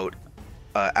push the boat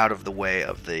out of the way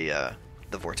of the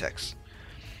vortex.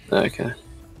 Okay.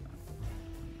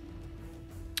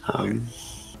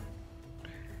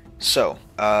 So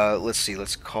let's see.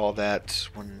 Let's call that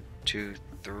 1, 2,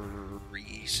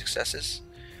 3 successes.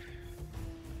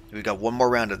 We got one more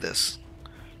round of this.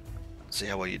 Let's see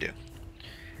how well you do.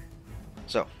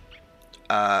 So,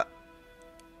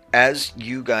 as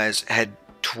you guys head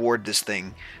toward this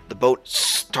thing, the boat's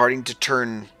starting to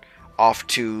turn off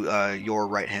to your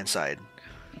right-hand side,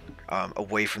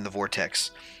 away from the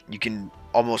vortex. You can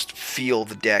almost feel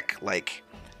the deck like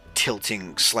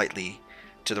tilting slightly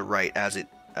to the right as it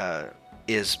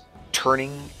is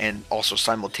turning and also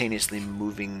simultaneously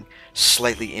moving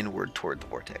slightly inward toward the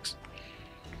vortex.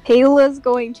 Payla's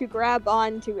going to grab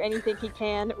on to anything he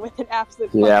can with an absolute.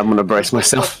 Yeah, I'm gonna brace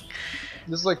myself.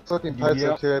 This is like fucking Pirates of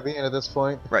Yep. the Caribbean at this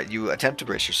point. Right, you attempt to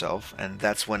brace yourself, and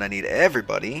that's when I need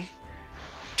everybody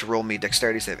to roll me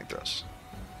dexterity saving throws.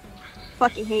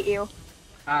 Fucking hate you.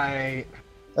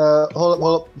 Hold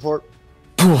up, before.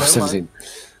 Ooh, mind. 17.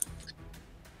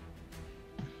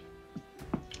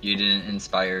 You didn't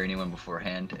inspire anyone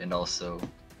beforehand, and also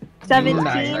 17.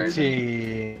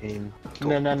 19.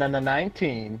 Cool. No,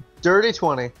 19. Dirty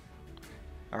 20.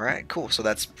 All right, cool. So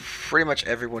that's pretty much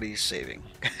everybody's saving.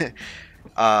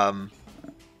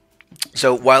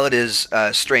 So while it is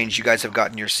strange, you guys have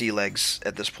gotten your sea legs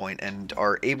at this point and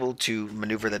are able to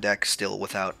maneuver the deck still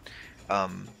without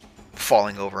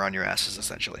falling over on your asses,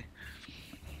 essentially.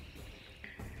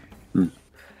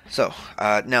 So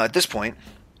now at this point,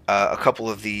 a couple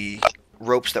of the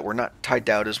ropes that were not tied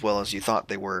down as well as you thought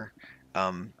they were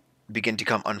begin to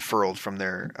come unfurled from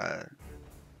their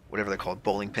whatever they're called,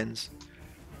 bowling pins.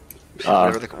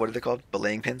 What are they called?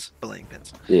 Belaying pins? Belaying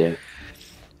pins. Yeah.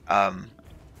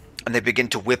 And they begin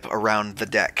to whip around the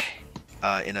deck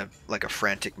in a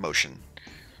frantic motion.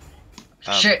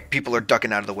 Shit. People are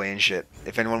ducking out of the way and shit.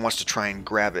 If anyone wants to try and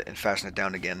grab it and fasten it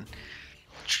down again,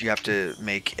 you have to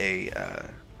make a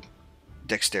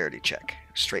dexterity check.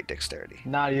 Straight dexterity.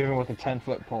 Not even with a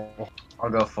 10-foot pole. I'll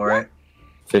go for it.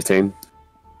 15.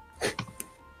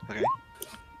 Okay.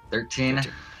 13.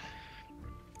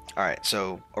 Alright,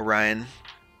 so Orion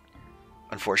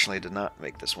unfortunately did not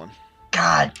make this one.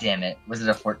 God damn it. Was it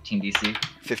a 14 DC?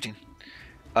 15.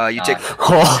 You take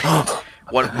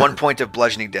one point of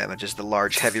bludgeoning damage as the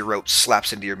large, heavy rope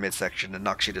slaps into your midsection and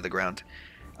knocks you to the ground.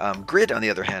 Grid, on the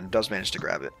other hand, does manage to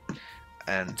grab it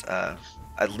and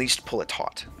at least pull it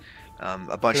taut.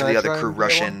 A bunch Can of the I other try crew and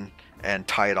rush get in and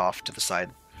tie it off to the side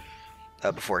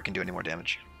before it can do any more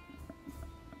damage.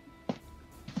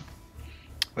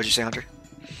 What'd you say, Hunter?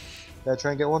 Did I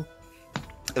try and get one?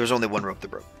 There was only one rope that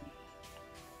broke.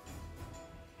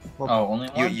 Oh, only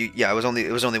one? Yeah, it was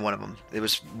only one of them. It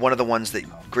was one of the ones that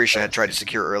Grisha had tried to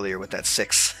secure earlier with that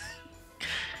 6.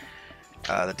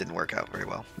 That didn't work out very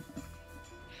well.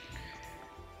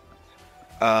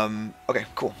 Okay,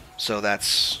 cool. So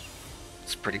that's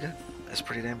pretty good. That's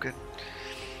pretty damn good.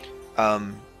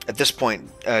 At this point,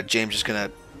 James is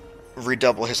gonna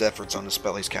redouble his efforts on the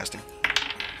spell he's casting.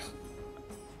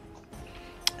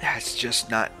 Yeah, it's just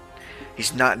not.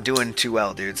 He's not doing too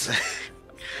well, dudes.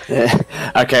 Okay,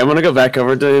 I'm gonna go back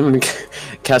over to him and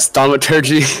cast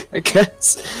Thaumaturgy, I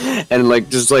guess, and like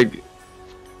just like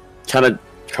kind of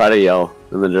try to yell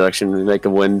in the direction and make a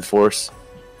wind force.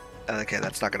 Okay,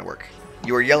 that's not gonna work.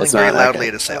 You were yelling It's very not, loudly okay.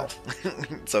 at a sail,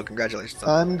 so congratulations.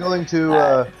 I'm going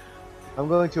to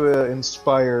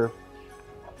inspire.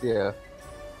 Yeah.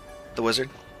 The wizard.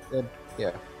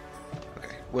 Yeah.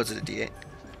 Okay, was it a D8?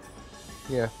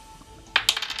 Yeah.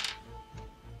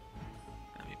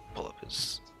 Let me pull up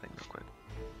his thing real quick.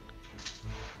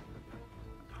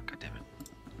 Oh, God damn it.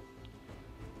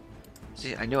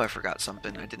 See, I knew I forgot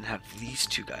something. I didn't have these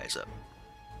two guys up.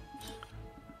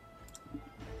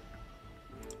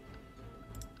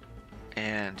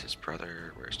 And his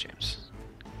brother, where's James?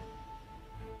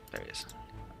 There he is.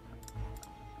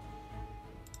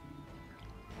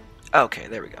 Okay,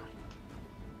 there we go.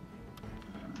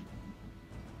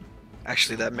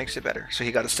 Actually, that makes it better. So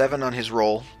he got a 7 on his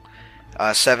roll,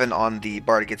 7 on the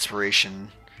Bardic Inspiration,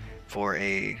 for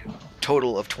a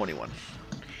total of 21.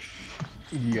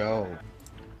 Yo.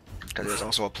 Because there's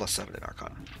also a +7 in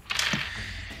Arcana.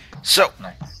 So,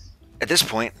 Nice. at this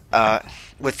point,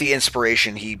 with the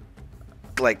inspiration, he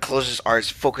closes his eyes,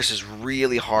 focuses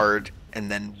really hard, and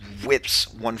then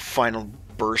whips one final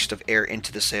burst of air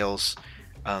into the sails,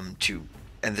 and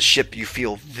the ship, you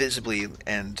feel visibly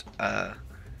and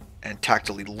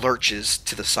tactily lurches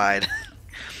to the side,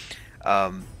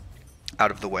 out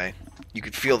of the way. You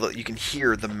can feel you can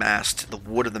hear the mast, the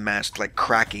wood of the mast, like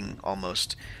cracking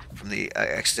almost from the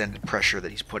extended pressure that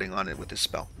he's putting on it with his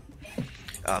spell.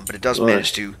 But it does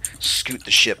manage to scoot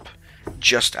the ship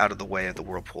just out of the way of the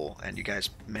whirlpool, and you guys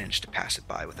manage to pass it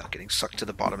by without getting sucked to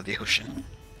the bottom of the ocean.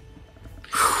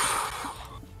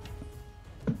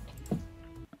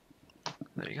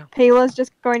 There you go. Payla's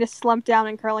just going to slump down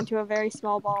and curl into a very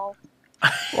small ball.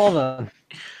 Well then,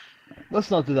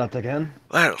 let's not do that again.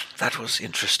 Well, that was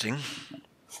interesting. I'm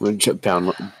gonna jump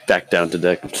down, back down to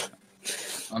deck.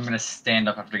 I'm gonna stand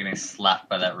up after getting slapped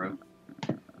by that rope.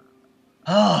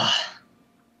 Oh.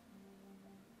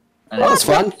 That was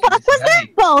fun. What was that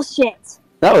bullshit?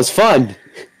 That was fun.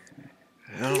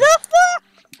 Well, The fuck?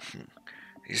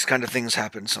 these kind of things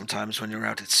happen sometimes when you're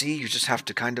out at sea. You just have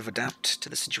to kind of adapt to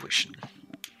the situation. God,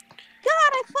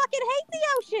 I fucking hate the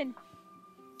ocean.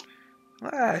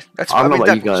 That's I don't know about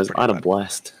that you guys. was pretty I had a fun.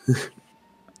 blast. That's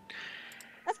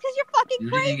because you're fucking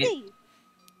You didn't get- crazy.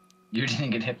 You didn't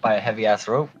get hit by a heavy ass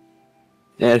rope.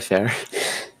 Yeah, fair.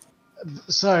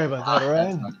 Sorry about that, That's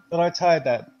Ryan. not- But I tied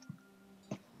that.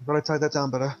 But I tied that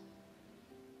down better.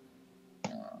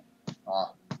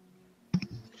 Aw.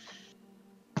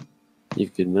 You have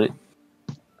a good night.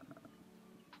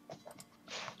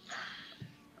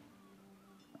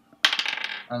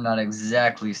 I'm not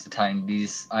exactly used to tying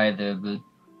these either, but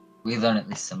we learn at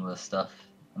least some of the stuff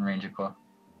in Ranger Corps.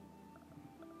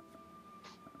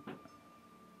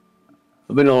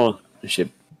 I've been on a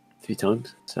ship a few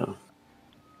times, so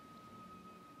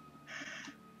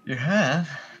You have?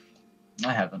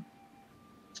 I haven't.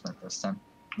 It's my first time.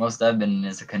 Most I've been in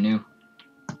is a canoe.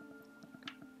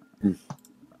 Hmm.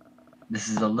 This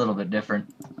is a little bit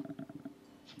different.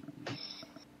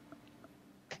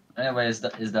 Anyway, is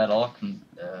that all?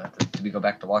 Do we go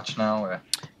back to watch now? Or?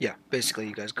 Yeah, basically,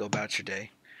 you guys go about your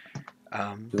day.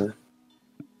 Yeah.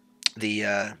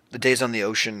 The days on the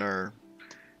ocean are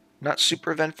not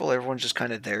super eventful. Everyone's just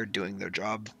kind of there doing their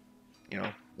job. You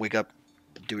know, wake up,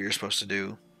 do what you're supposed to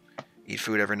do, eat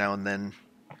food every now and then,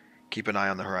 keep an eye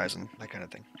on the horizon, that kind of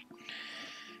thing.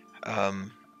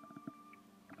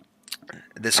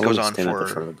 This I goes wanna on stand at the for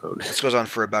front of the boat. this goes on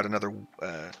for about another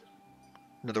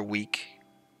week.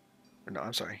 Or no,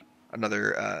 I'm sorry,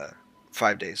 another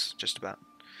 5 days, just about.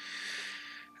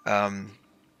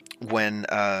 When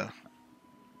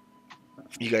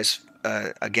you guys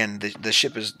again, the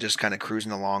ship is just kind of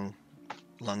cruising along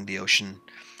the ocean,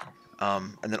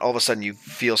 and then all of a sudden you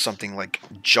feel something like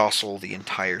jostle the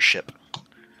entire ship.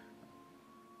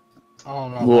 Oh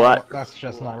no, What? that's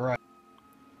just not right.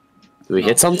 Did we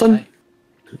hit something?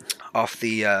 Off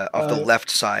the left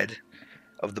side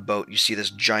of the boat, you see this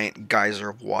giant geyser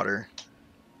of water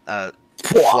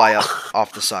fly up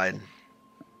off the side.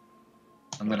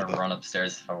 I'm gonna run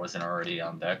upstairs if I wasn't already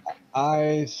on deck.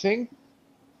 I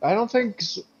don't think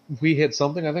we hit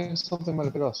something. I think something might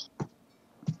have hit us.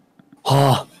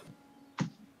 Oh. I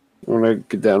want to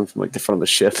get down from like the front of the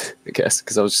ship, I guess,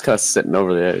 because I was just kind of sitting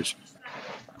over the edge.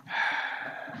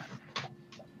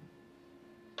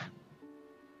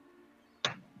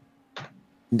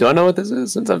 Do I know what this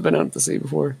is since I've been out to sea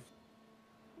before?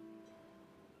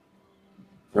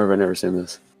 Or have I never seen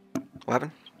this? What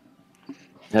happened?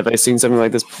 Have I seen something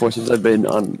like this before since I've been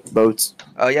on boats?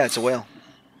 Oh yeah, it's a whale.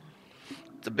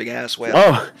 It's a big ass whale.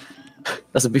 Oh!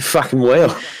 That's a big fucking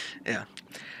whale. Yeah.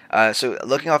 So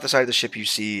looking off the side of the ship, you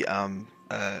see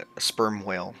a sperm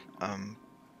whale.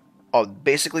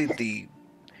 Basically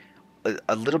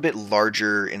a little bit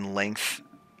larger in length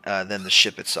than the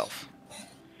ship itself.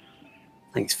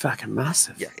 Thing's fucking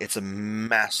massive. Yeah, it's a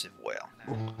massive whale,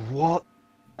 What?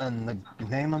 And the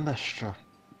name on this show?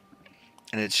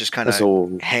 and it's just kind That's of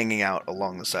all. hanging out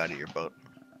along the side of your boat.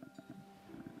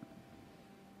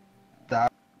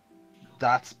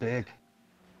 That's big.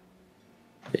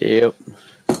 Yep.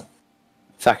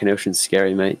 Fucking ocean's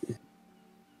scary, mate.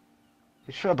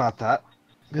 You sure about that?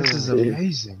 This is Yeah.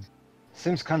 amazing.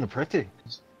 Seems kind of pretty.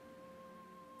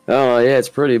 Oh yeah, it's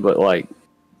pretty, but like,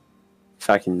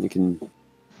 fucking, you can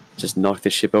just knock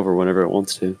the ship over whenever it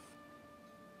wants to.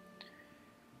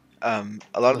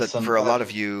 For a lot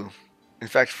of you, in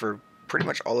fact, for pretty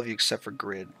much all of you except for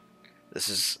Grid, this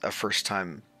is a first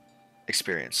time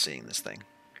experience seeing this thing.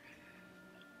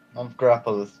 I've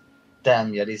grappled with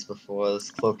damn yetis before. This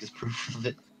cloak is proof of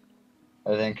it.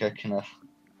 I think I can.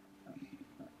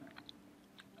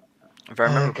 If I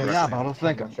remember Okay, correctly, Yeah, but I don't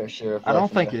think my fair share of I don't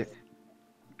life think and it.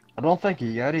 I don't think a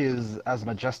Yeti is as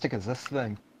majestic as this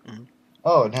thing. death.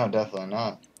 Oh no, definitely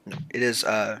not. it is.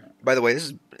 By the way, this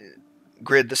is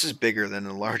Grid. This is bigger than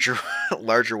the larger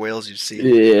larger whales you see.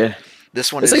 Yeah.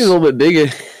 This one This is thing's a little bit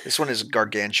bigger. this one is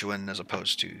gargantuan as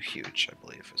opposed to huge. I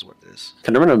believe is what it is.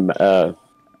 Can I run a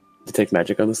detect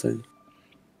magic on this thing?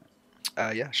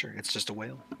 Yeah, sure. It's just a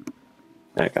whale.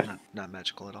 Okay. Not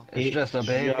magical at all. It's just a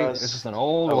big. It's just an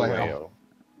old whale.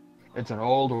 It's an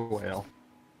old whale.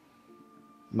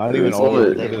 Not even It's old.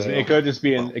 old. It could just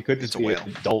be an. It could It's just a be whale.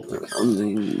 an adult. I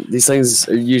mean, these things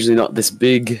are usually not this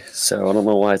big, so I don't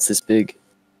know why it's this big.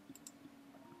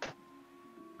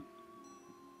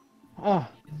 Oh,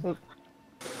 look.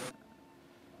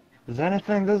 Is there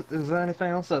anything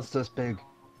else that's this big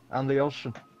on the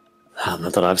ocean?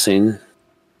 Not that I've seen.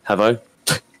 Have I?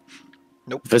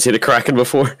 Nope. Have I seen a kraken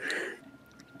before?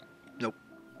 If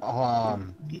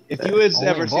you had Only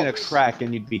ever in seen a books.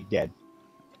 kraken, you'd be dead.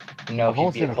 No, I've if you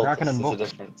only be seen a kraken in cultist,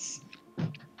 there's a books. difference.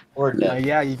 Or death.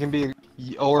 Yeah, you can be,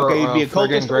 or Okay, you'd be a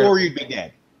friggin' cultist, great, or you'd be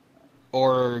dead.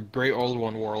 or great old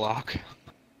one warlock.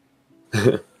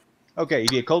 Okay,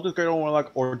 you'd be a cultist, great old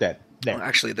warlock, or dead. There. Well,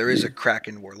 actually, there is a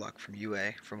Kraken warlock from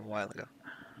UA from a while ago.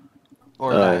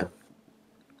 Or Oh, that.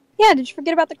 Yeah, did you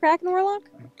forget about the Kraken Warlock?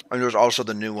 And there's also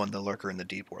the new one, the Lurker in the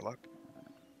Deep warlock.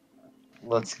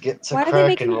 Let's get to Why do they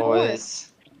make Kraken, him bored?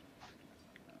 boys.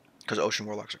 Because ocean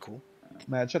warlocks are cool.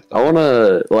 Man, shut the I want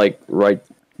to like write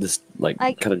this, like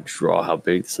I- kind of draw how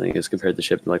big this thing is compared to the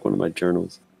ship in like one of my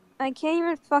journals. I can't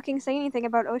even fucking say anything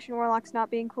about Ocean Warlocks not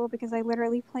being cool because I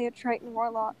literally play a Triton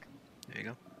Warlock. There you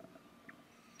go.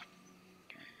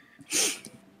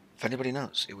 If anybody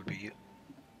knows, it would be you.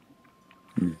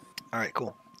 Hmm. All right,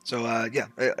 cool. So yeah,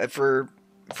 for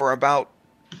about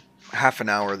half an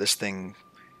hour, this thing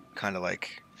kind of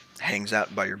like hangs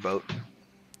out by your boat.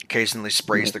 Occasionally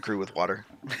sprays the crew with water.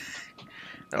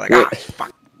 They're like, ah,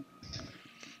 fuck.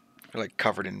 They're like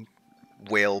covered in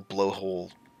whale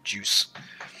blowhole juice.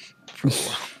 For a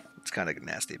while. It's kind of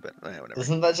nasty, but whatever.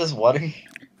 Isn't that just water?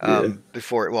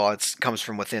 It comes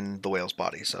from within the whale's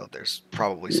body, so there's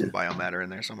probably some biomatter in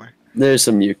there somewhere. There's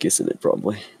some mucus in it,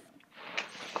 probably.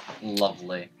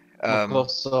 Lovely.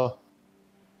 So,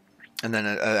 And then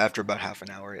after about half an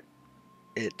hour,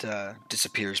 it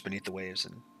disappears beneath the waves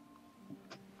and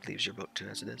leaves your boat too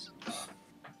as it is.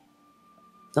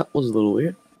 That was a little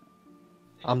weird.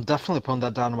 I'm definitely putting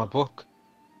that down in my book.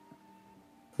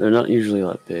 They're not usually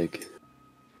that big.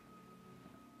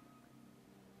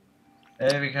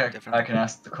 Maybe I Definitely. can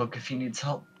ask the cook if he needs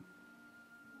help.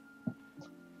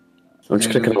 I'm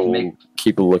just Maybe gonna we can make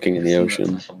keep looking in the some ocean.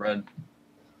 special bread.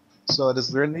 so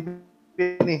does there need to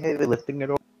be any heavy lifting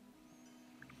at all?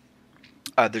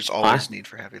 There's always need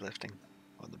for heavy lifting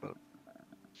on the boat.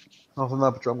 Oh, from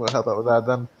that patrol, I'm gonna help out with that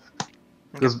then.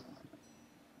 Because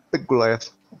big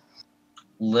Goliath.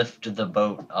 Lift the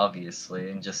boat, obviously,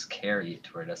 and just carry it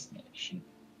to our destination.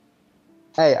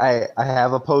 Hey, I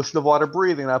have a potion of water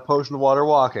breathing, not a potion of water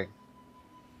walking.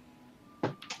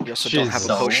 You also don't have a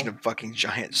Jesus. potion of fucking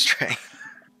giant strength.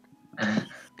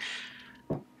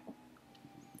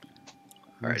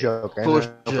 Alrighty. Joking.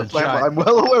 Potion of giant- I'm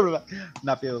well aware of that.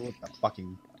 Not be able to lift that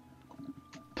fucking.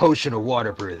 Potion of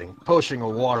water breathing, potion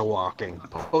of water walking,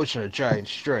 potion of giant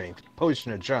strength,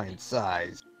 potion of giant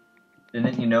size.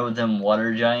 Didn't you know them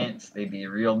water giants? They be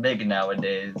real big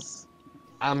nowadays.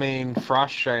 I mean,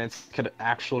 frost giants could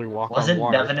actually walk on Wasn't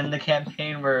water. Devin in the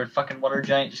campaign where a fucking water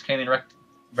giant just came and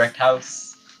wrecked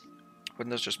house?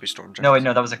 Wouldn't those just be storm giants? No, wait,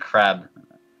 no, that was a crab.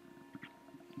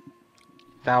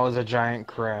 That was a giant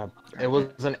crab. It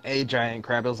wasn't a giant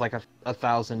crab. It was like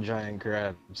 1,000 giant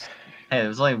crabs. Hey, there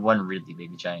was only one really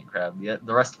big giant crab.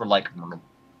 The rest were like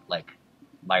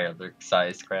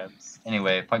Mirelurk-sized crabs.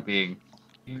 Anyway, point being,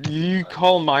 You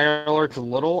call Mirelurks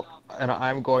little, and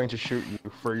I'm going to shoot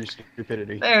you for your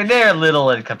stupidity. they're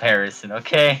little in comparison.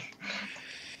 Okay.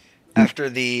 After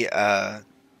the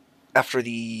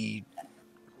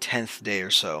 10th day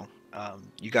or so,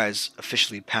 you guys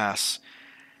officially pass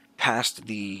past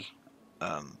the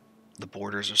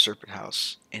borders of Serpent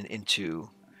House and into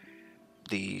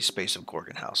the space of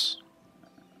Gorgon House.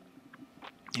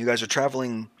 You guys are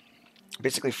traveling,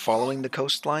 basically following the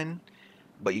coastline,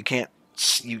 but you can't.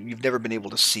 You've never been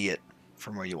able to see it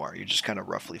from where you are. You're just kind of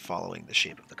roughly following the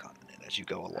shape of the continent as you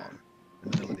go along in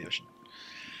the middle of the ocean.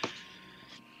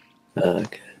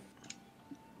 Okay.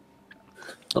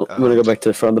 Well, I'm gonna go back to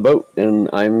the front of the boat, and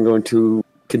I'm going to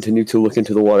continue to look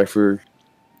into the water for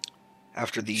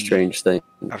After the strange things.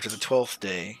 After the 12th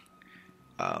day,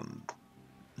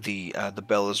 the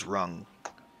bell is rung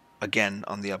again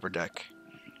on the upper deck,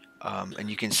 and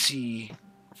you can see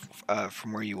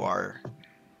from where you are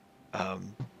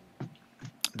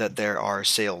that there are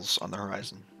sails on the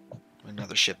horizon.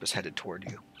 Another ship is headed toward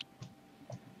you.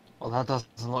 Well, that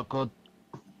doesn't look good.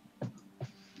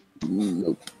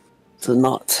 Nope. It's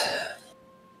not.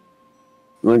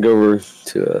 I'm gonna go over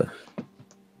to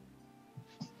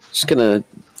just gonna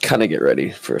kind of get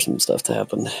ready for some stuff to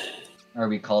happen. Are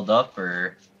we called up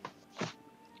or?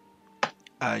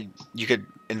 You could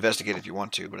investigate if you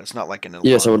want to, but it's not like an alarm.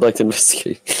 Yes, I would like to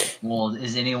investigate. Well,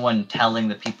 is anyone telling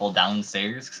the people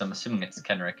downstairs? Because I'm assuming it's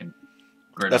Kenrick and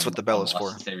Gordon. That's what the bell is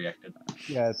for. They reacted.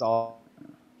 Yeah, it's all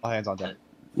hands on deck.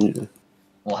 Yeah.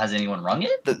 Well, has anyone rung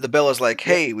it? The bell is like,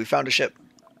 hey, we found a ship.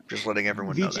 Just letting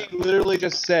everyone know that. VG literally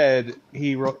just said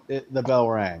the bell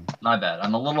rang. My bad.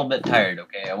 I'm a little bit tired.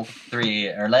 Okay, I woke up at 3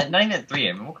 or not even at 3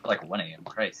 a.m. I woke up like 1 a.m.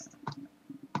 Christ.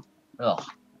 Ugh.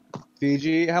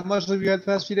 VG, how much sleep have you had the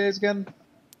past few days again?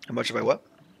 How much have I what?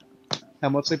 How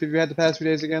much sleep have you had the past few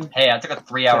days again? Hey, I took a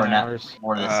 3-hour 10 nap hours.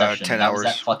 before this session. 10 that was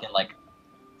hours. at fucking like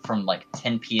from like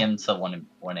 10 p.m. to 1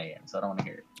 a.m. So I don't want to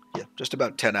hear it. Yeah, just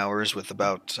about 10 hours with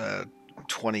about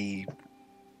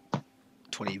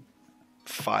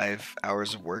 25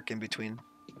 hours of work in between.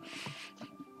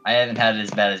 I haven't had it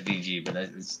as bad as VG, but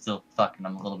it's still fucking.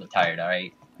 I'm a little bit tired. All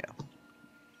right.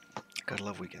 Gotta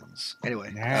love weekends.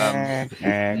 Anyway,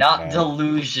 Not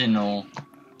delusional.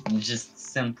 Just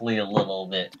simply a little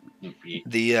bit loopy.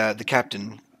 the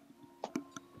captain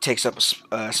takes up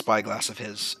a spyglass of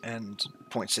his and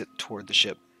points it toward the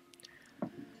ship.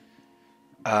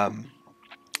 And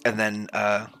then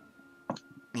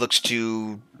looks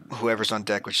to whoever's on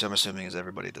deck, which I'm assuming is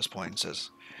everybody at this point, and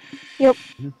says, Yep.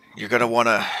 You're gonna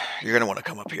wanna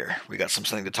come up here. We got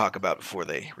something to talk about before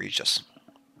they reach us."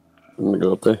 I'm gonna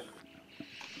go up there.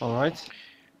 All right.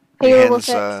 He Here we'll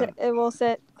hands, it will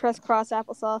sit crisscross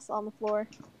applesauce on the floor.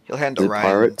 he'll hand The Orion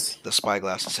pirates? the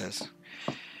spyglass and says,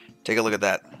 "Take a look at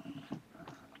that."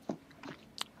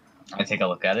 I take a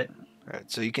look at it. All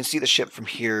right, so you can see the ship from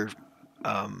here.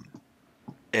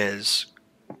 Is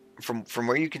from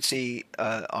where you can see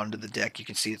onto the deck, you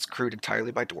can see it's crewed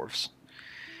entirely by dwarves.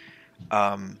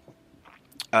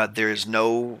 There is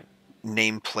no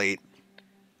nameplate,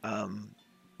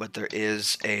 but there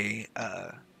is a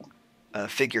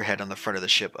figurehead on the front of the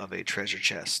ship of a treasure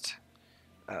chest,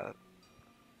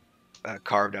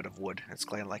 carved out of wood. It's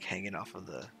kind of like hanging off of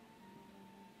the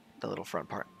little front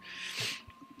part.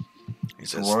 He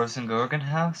says, Dwarves in Gorgon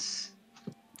House?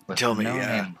 With Tell me, no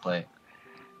nameplate.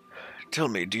 "Tell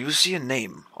me, do you see a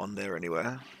name on there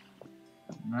anywhere?"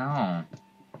 No.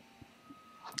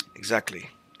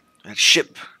 "Exactly. That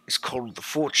ship is called the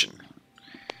Fortune.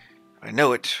 I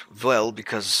know it well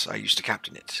because I used to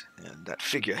captain it, and that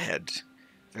figurehead,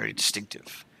 very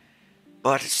distinctive.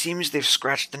 But it seems they've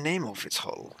scratched the name off its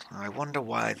hull. I wonder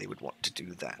why they would want to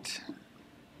do that."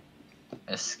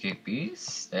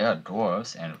 Escapees? They are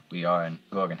dwarves, and we are in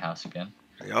Gorgon House again.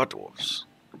 They are dwarves.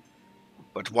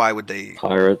 But why would they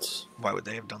Pirates.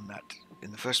 have done that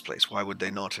in the first place? Why would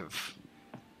they not have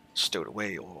stowed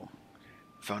away or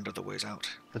found other ways out?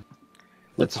 The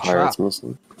It's a pirates trap.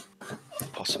 mostly.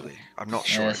 Possibly. I'm not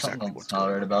sure Yeah, exactly something's what's not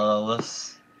going right on. about all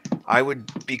this. I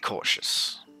would be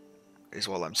cautious, is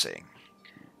all I'm saying.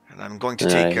 And I'm going to Aye.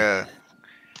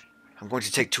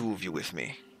 take two of you with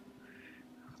me.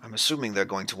 I'm assuming they're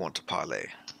going to want to parley.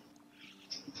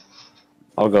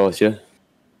 I'll go with you.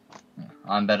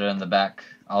 I'm better in the back.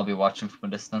 I'll be watching from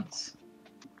a distance.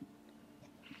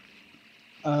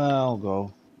 I'll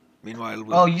go. Meanwhile,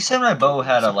 Oh, you said my bow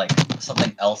had a like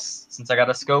something else since I got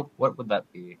a scope. What would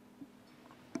that be?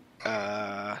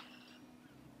 I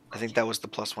think that was the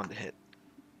 +1 to hit.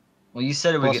 Well, you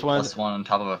said it would Plus get one- +1 on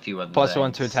top of a few other Plus things.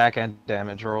 1 to attack and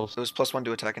damage rolls. It was +1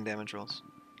 to attack and damage rolls,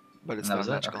 but it's And that was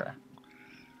not it? magical. Okay.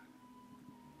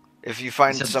 If you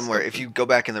find said the somewhere, scope if you go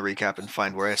back in the recap and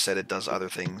find where I said it does other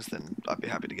things, then I'd be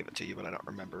happy to give it to you, but I don't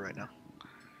remember right now.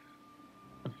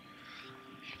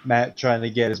 Matt trying to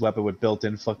get his weapon with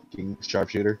built-in fucking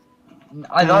sharpshooter.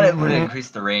 I thought it would Mhm.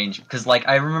 increase the range because, like,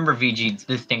 I remember VG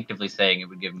distinctively saying it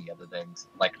would give me other things.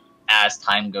 Like, as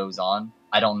time goes on,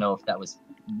 I don't know if that was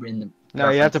in the. No,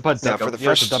 you have to put No, you for the have to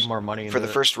first- dump more money For into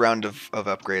the it. first round of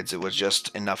upgrades, it was just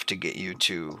enough to get you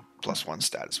to +1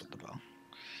 status with the bow.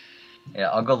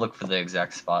 Yeah, I'll go look for the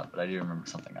exact spot, but I do remember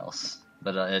something else.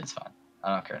 But it's fine.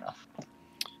 I don't care enough.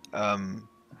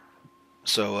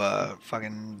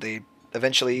 Fucking they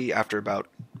eventually, after about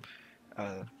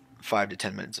 5 to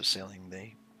 10 minutes of sailing,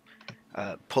 they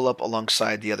pull up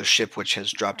alongside the other ship, which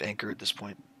has dropped anchor at this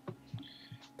point.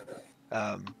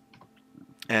 And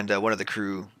one of the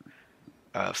crew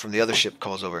from the other ship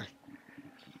calls over.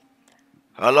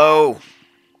 Hello,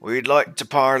 we'd like to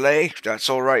parley, if that's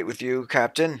all right with you,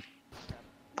 Captain.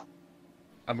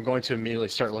 I'm going to immediately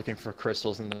start looking for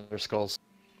crystals in their skulls.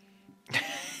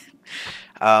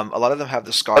 A lot of them have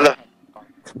the scar,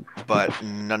 but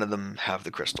none of them have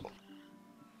the crystal.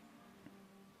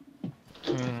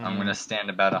 I'm gonna stand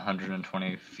about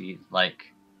 120 feet,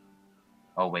 like,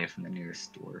 away from the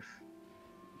nearest dwarf.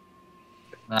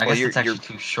 I Well, guess it's actually you're-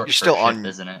 too short you're for still a ship, on-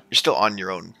 isn't it? You're still on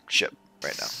your own ship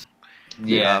right now.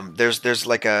 Yeah. There's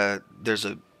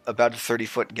about a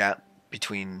 30-foot gap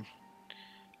between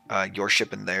your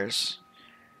ship and theirs.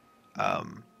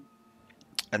 And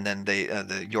then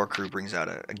your crew brings out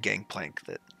a gangplank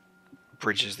that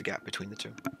bridges the gap between the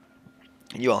two.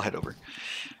 And you all head over.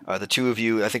 The two of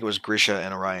you, I think it was Grisha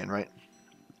and Orion, right?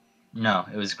 No,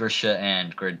 it was Grisha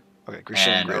and Grid. Okay, Grisha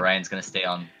and Grid Orion's gonna stay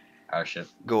on our ship.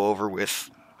 go over with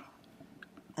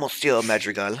Monsieur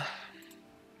Madrigal.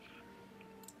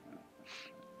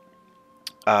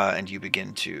 And you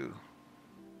begin to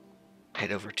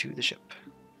head over to the ship.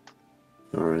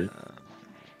 Alright.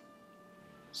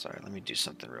 Sorry, let me do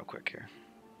something real quick here.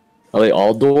 Are they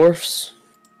all dwarfs?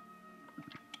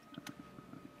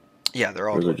 Yeah, they're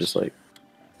all Or is it dwarves. just like,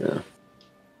 yeah.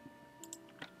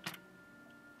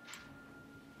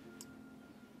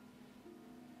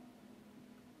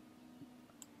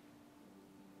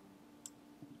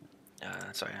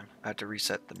 Sorry, I had to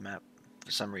reset the map.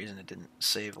 For some reason, it didn't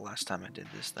save last time I did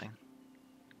this thing.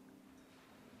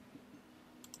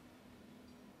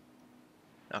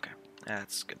 Okay,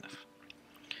 that's good enough.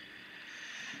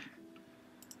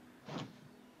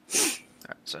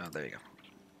 Alright, so there you go.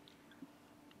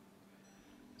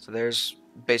 So there's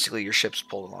basically your ships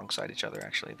pulled alongside each other,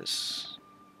 actually. This...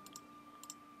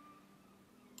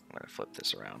 I'm going to flip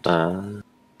this around.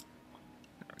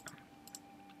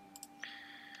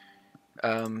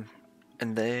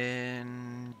 And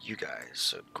then you guys,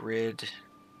 so Grid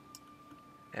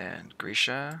and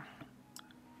Grisha.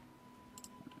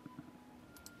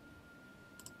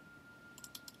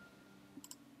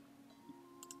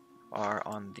 Are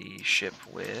on the ship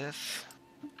with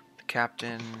the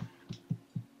captain,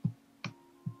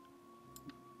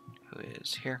 who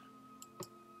is here.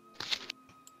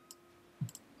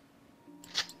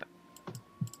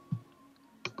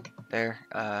 There,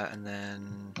 and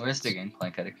then Where's the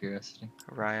gangplank out of curiosity?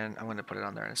 Ryan, I'm going to put it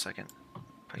on there in a second.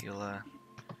 Paula,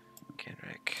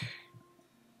 Kenrick,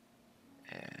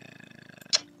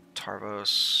 and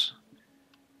Tarvos.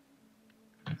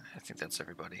 I think that's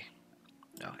everybody.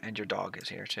 No, and your dog is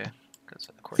here too, because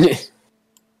of course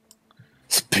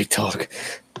It's a big dog.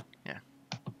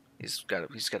 he's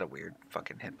got a weird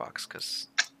fucking hitbox because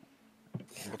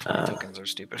multiple tokens are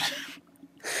stupid.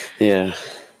 Yeah.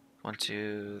 1,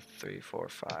 2, 3, 4,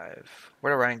 5.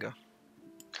 Where did Ryan go?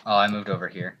 Oh, I moved over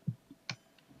here.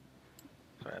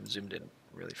 Sorry, I'm zoomed in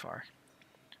really far.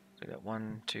 So we got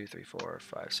 1, 2, 3, 4,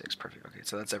 5, 6. Perfect. Okay,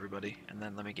 so that's everybody. And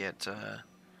then let me get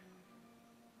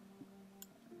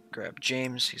grab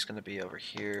James. He's gonna be over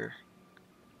here.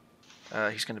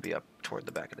 He's gonna be up toward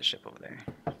the back of the ship over there.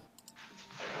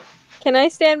 Can I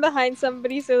stand behind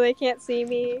somebody so they can't see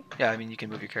me? Yeah, I mean you can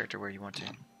move your character where you want to.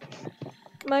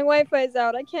 My Wi-Fi's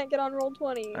out. I can't get on roll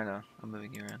 20. I know. I'm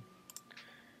moving you around.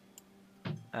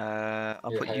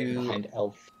 I'll put you behind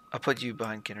Elf. I'll put you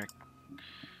behind Kenrick.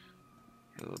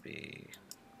 Who will be...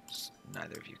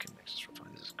 Neither of you can mix this roll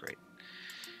 20. This is great.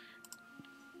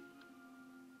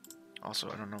 Also,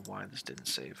 I don't know why this didn't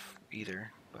save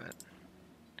either. but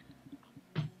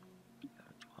 12,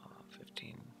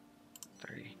 15, 30.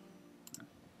 30,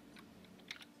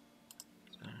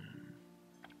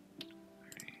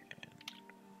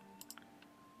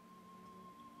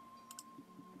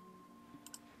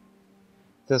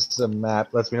 This is a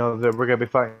map. Lets me know that we're gonna be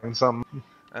fighting something.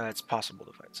 it's possible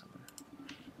to fight someone.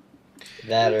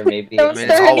 That, or maybe Don't I mean,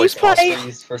 it's start any always possible. fight.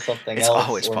 used for something It's else,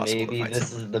 always or possible to maybe fight this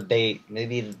someone. is the bait.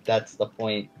 Maybe that's the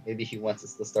point. Maybe he wants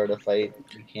us to start a fight.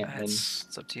 We can't win.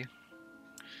 It's up to you.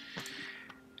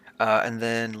 And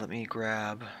then let me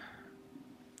grab.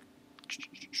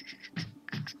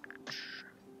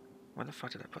 Where the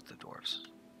fuck did I put the dwarves?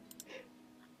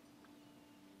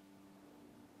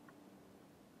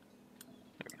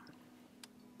 There we go.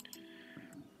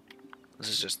 This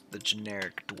is just the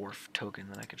generic dwarf token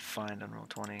that I could find on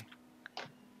Roll20.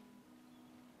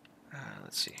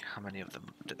 Let's see, how many of them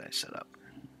did I set up?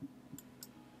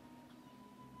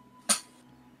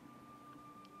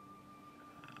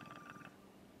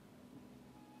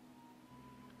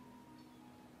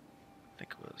 I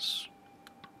think it was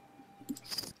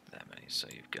that many. So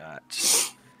you've got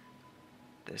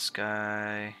this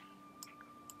guy,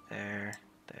 there,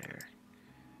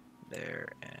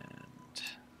 and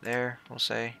there, we'll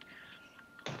say.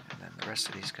 And then the rest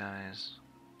of these guys.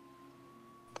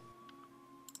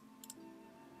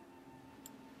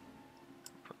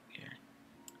 Put here.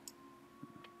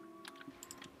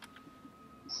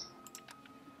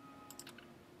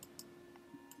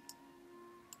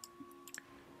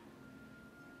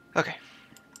 Okay.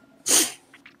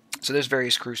 So there's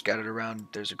various crews scattered around.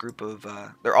 There's a group of,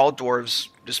 they're all dwarves,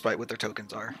 despite what their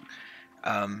tokens are.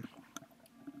 And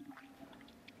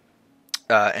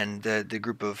the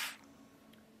group of,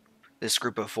 this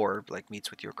group of 4, like, meets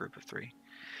with your group of 3.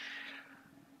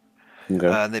 Okay.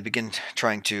 And they begin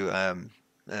trying to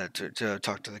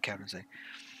talk to the captain and say,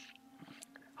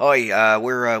 "Hi,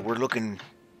 we're looking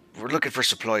for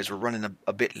supplies. We're running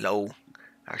a bit low,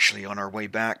 actually, on our way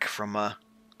back from our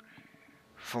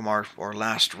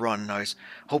last run. I was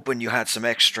hoping you had some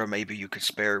extra. Maybe you could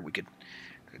spare. We could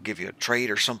give you a trade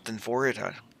or something for it.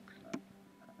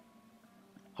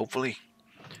 Hopefully."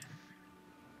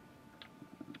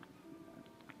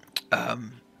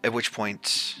 At which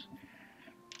point,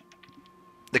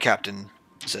 the captain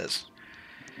says,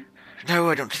 "No,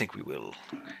 I don't think we will.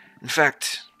 In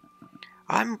fact,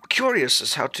 I'm curious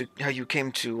as how you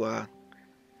came to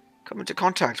come into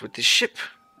contact with this ship.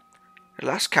 The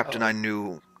last captain I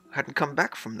knew hadn't come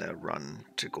back from their run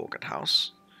to Gorgon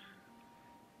House.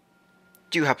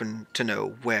 Do you happen to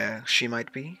know where she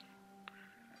might be?"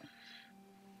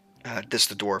 This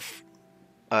the dwarf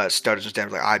stutters and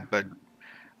stammers like,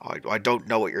 I don't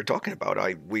know what you're talking about.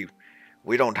 We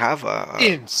don't have a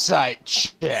Insight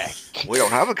check. we don't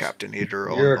have a captain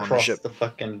either You're on the across ship. the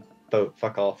fucking boat.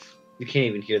 Fuck off. You can't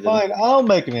even hear them. Fine, I'll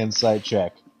make an insight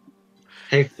check.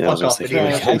 Hey, Yeah, I was fuck off. gonna say,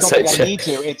 Anyway. make I don't think Insight I check. need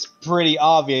to. It's pretty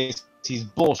obvious he's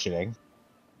bullshitting.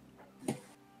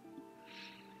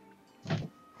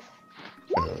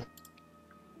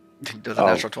 Does a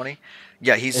natural 20?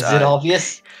 Yeah, he's. Is it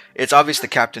obvious? It's obvious the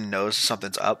captain knows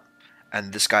something's up,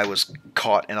 and this guy was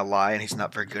caught in a lie, and he's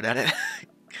not very good at it.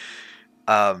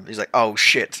 He's like, "Oh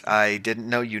shit! I didn't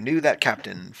know you knew that,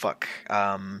 Captain. Fuck.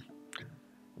 Welp."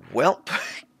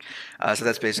 So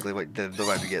that's basically what the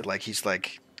vibe you get. Like he's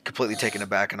like completely taken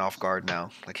aback and off guard now.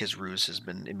 Like his ruse has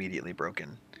been immediately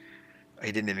broken.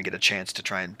 He didn't even get a chance to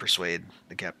try and persuade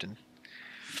the captain.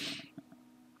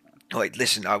 Like,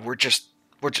 listen, we're just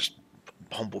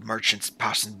humble merchants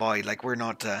passing by. Like we're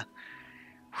not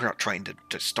trying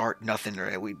to start nothing.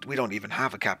 Or we don't even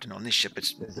have a captain on this ship.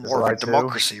 It's This is more of a right, too.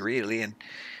 democracy, really. And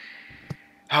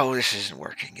oh, this isn't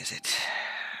working, is it?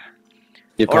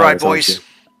 You All right, probably don't boys,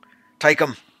 take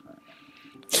them.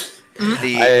 The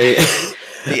you?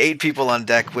 the 8 people on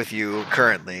deck with you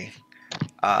currently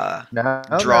No,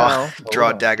 draw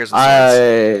no. daggers and swords.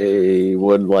 I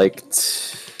would like.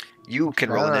 You can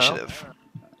roll No. initiative,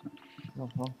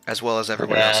 Uh-huh. as well as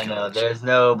everybody else Yeah, can. no, roll. there's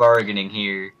no bargaining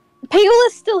here. Payola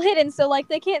is still hidden, so like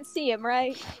they can't see him,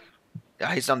 right?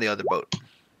 Yeah, he's on the other boat.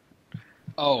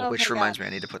 Oh, Which Okay, reminds got me, I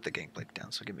need to put the gameplay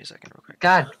down. So give me a second, real quick.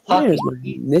 God Where's fucking my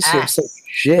initiative? ass. So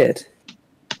shit.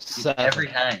 Every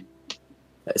time.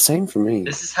 Same for me.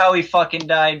 This is how he fucking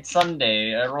died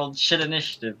Sunday. I rolled shit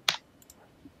initiative.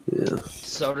 Yeah.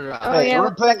 so did I. Oh, Hey, yeah,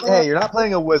 hey, you're not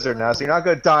playing a wizard now, so you're not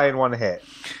gonna die in one hit.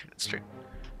 That's true.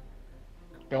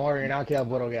 Don't worry, you're not gonna have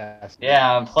little gas.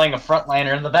 Yeah, I'm playing a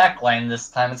frontliner in the backline this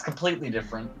time. It's completely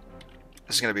different.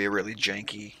 This is gonna be a really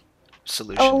janky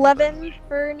solution. 11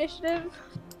 for initiative.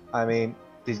 I mean,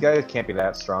 these guys can't be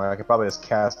that strong. I could probably just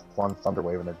cast one thunder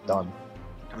wave and they're done.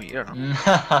 I mean, you don't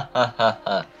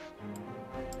know.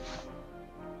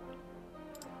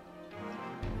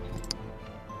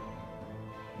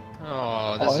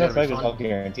 Oh, this Oh, is no, gonna be Frank, fun. I'll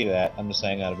guarantee that. I'm just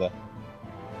saying out of the.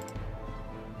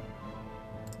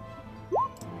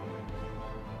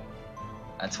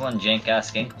 That's one jank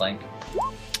ass Gangplank.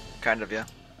 Kind of, yeah.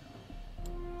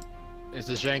 It's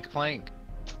a jank plank.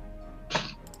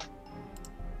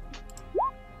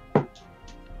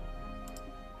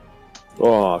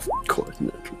 Oh, of course,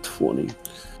 natural 20.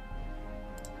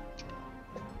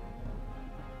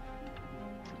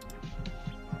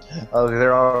 Oh,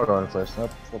 they're all going first.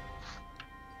 Nope.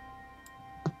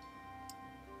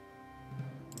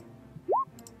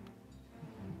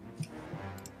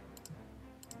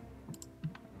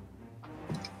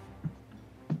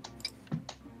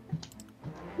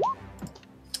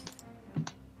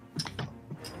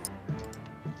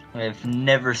 I've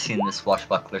never seen this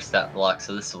swashbuckler stat block,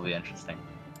 so this will be interesting.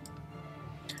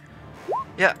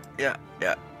 Yeah.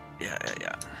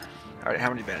 Alright, how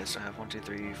many bandits do I have? 1, 2,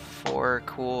 3, 4.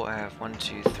 Cool. I have 1,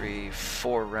 2, 3,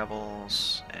 4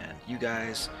 rebels. And you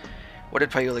guys. What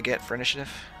did Payola get for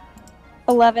initiative?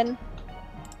 11.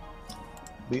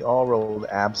 We all rolled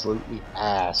absolutely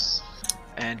ass.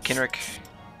 And Kinrick?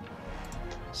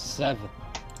 7.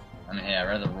 I mean, hey, I'd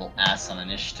rather roll ass on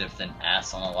initiative than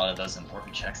ass on a lot of those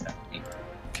important checks that we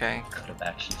Okay. could have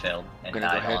actually failed I'm and gonna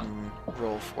go died ahead on. and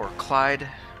roll for Clyde.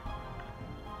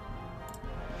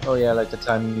 Oh yeah, like the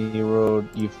time you rolled,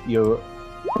 you.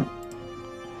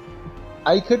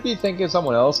 I could be thinking of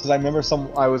someone else because I remember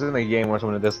I was in a game where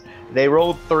someone did this. They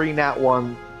rolled 3 nat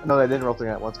 1. No, they didn't roll 3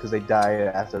 nat 1s because they died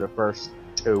after the first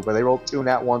 2. But they rolled 2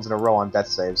 nat 1s in a row on death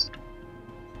saves.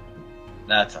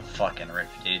 That's a fucking rip,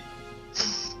 dude.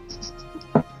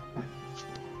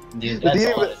 Dude, The that's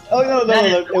DM, all it is. oh no, That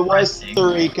is it was depressing.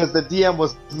 3 because the DM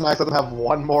was nice to have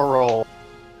 1 more roll.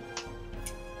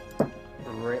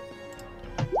 Rip.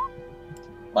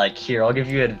 Like, here, I'll give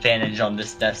you advantage on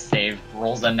this death save.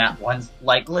 Rolls a nat ones.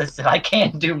 Like, listen, I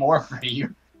can't do more for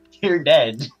you. You're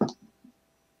dead.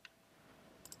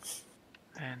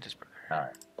 And his brother.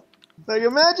 Alright. Like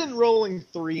imagine rolling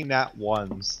 3 nat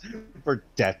 1s for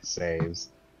death saves.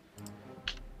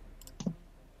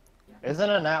 Isn't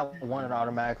a nat 1 an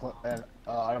automatic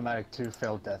 2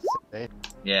 failed death save?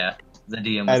 Yeah, the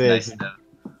DM was That nice is. though.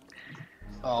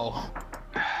 Oh.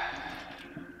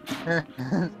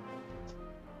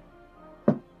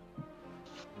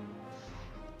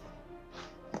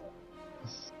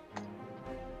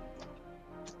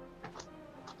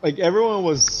 Like everyone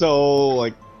was so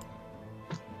like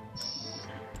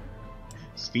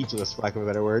speechless, for lack of a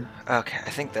better word. Okay, I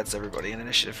think that's everybody in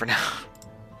initiative for now.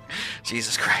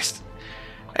 Jesus Christ.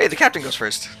 Hey, the captain goes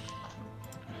first.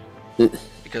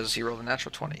 Because he rolled a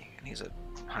natural 20, and he's a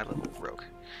high-level rogue.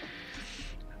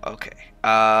 Okay.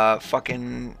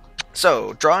 Fucking...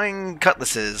 So, drawing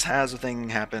cutlasses has a thing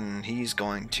happen. He's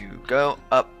going to go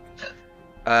up.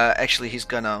 Actually, he's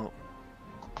gonna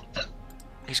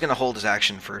hold his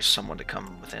action for someone to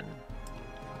come within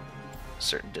a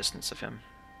certain distance of him.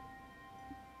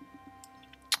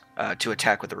 To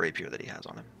attack with the rapier that he has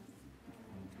on him.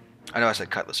 I know I said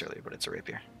cutlass earlier, but it's a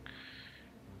rapier.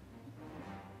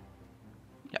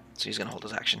 Yeah, so he's gonna hold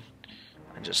his action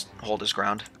and just hold his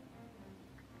ground.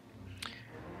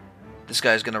 This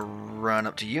guy's gonna run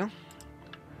up to you,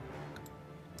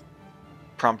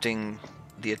 prompting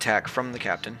the attack from the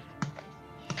captain.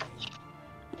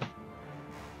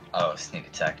 Oh, sneak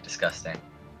attack, disgusting.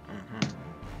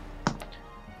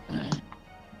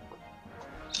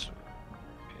 So,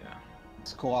 yeah,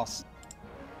 Squash.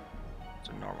 it's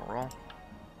a normal roll.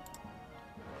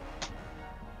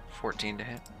 14 to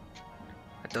hit.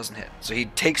 That doesn't hit. So he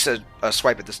takes a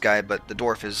swipe at this guy, but the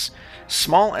dwarf is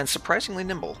small and surprisingly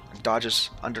nimble and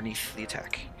dodges underneath the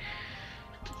attack.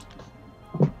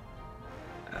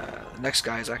 The next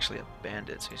guy is actually a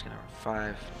bandit, so he's going to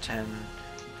 5, 10,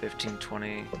 15,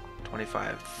 20,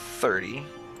 25, 30.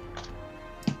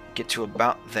 Get to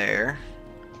about there.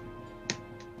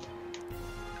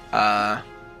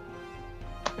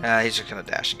 He's just going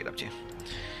to dash and get up to you.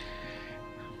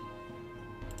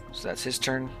 So that's his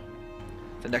turn.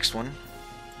 The next one.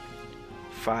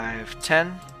 5,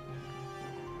 10.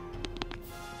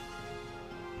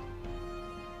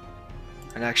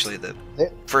 And actually, the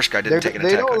first guy didn't take an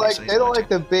attack on you, so he's they don't going like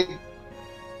the big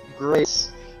grace.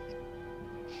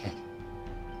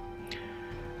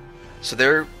 So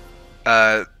they're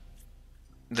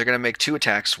gonna make 2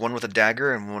 attacks, one with a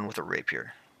dagger and one with a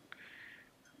rapier.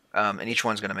 And each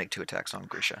one's gonna make 2 attacks on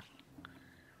Grisha.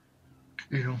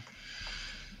 Ew.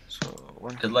 So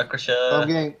one. Good luck, Grisha. I'm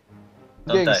getting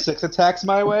Don't die. 6 attacks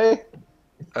my way.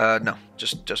 No,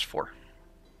 just 4.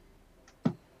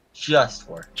 Just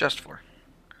 4. Just 4.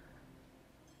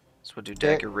 So we'll do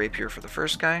dagger rapier for the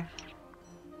first guy.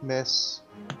 Miss.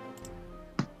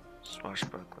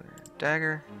 Swashbuckler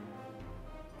dagger.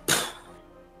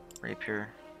 Rapier.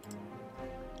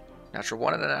 Natural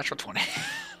 1 and a natural 20.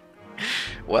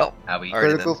 Well, How we alrighty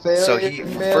Critical then. So failure, he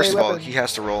melee first of all weapon. he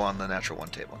has to roll on the natural 1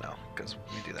 table now because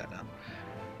we do that now.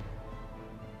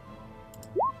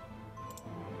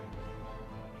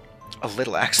 A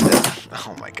little accident.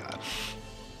 Oh my god.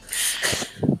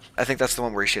 I think that's the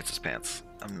one where he shits his pants.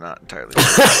 I'm not entirely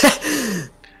sure.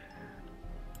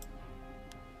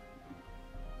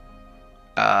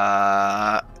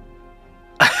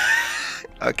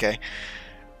 Okay.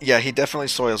 Yeah, he definitely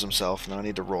soils himself. Now I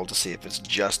need to roll to see if it's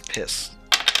just piss.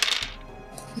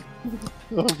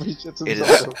 Oh, he shits It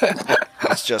himself. is.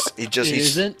 It's just It he's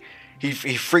isn't. he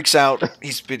freaks out.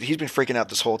 He's been freaking out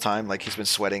this whole time. Like he's been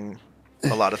sweating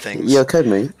a lot of things. You okay,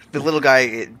 mate? The little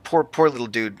guy, poor little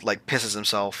dude, like pisses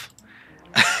himself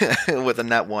with a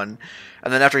nat 1,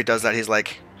 and then after he does that, he's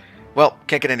like, "Well,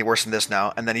 can't get any worse than this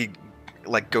now." And then he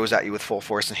like goes at you with full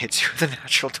force and hits you with a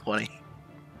natural 20.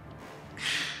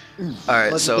 All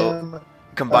right, so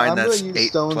combined I'm that's gonna use 8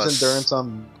 Stone's plus endurance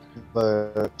on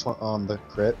the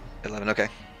crit. 11. Okay,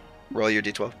 roll your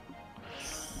d12.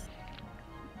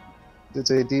 It's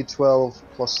a D12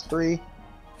 plus 3.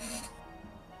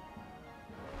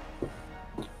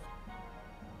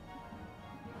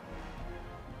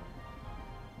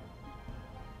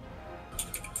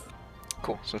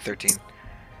 Cool. So 13.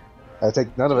 I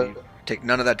take none of So it. you take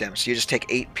none of that damage. So you just take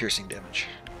 8 piercing damage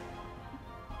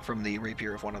from the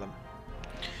rapier of one of them.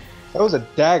 That was a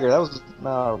dagger. That was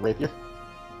not a rapier.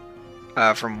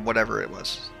 From whatever it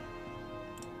was.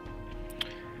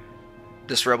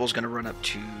 This rebel's going to run up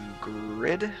to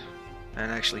grid,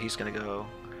 and actually he's going to go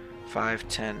 5,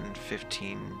 10,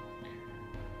 15,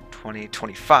 20,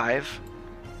 25,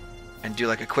 and do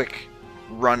like a quick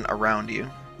run around you.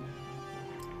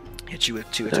 Hit you with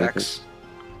 2 attacks.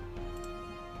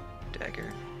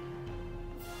 Dagger.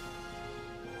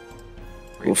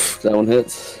 Oof, that one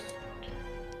hits.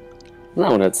 That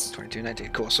one hits. 22, 19.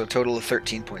 Cool. So a total of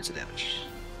 13 points of damage.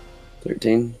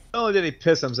 13. Not only did he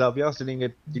piss himself, he also didn't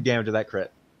get do damage to that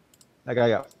crit. That guy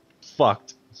got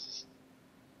fucked.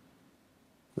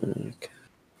 Okay.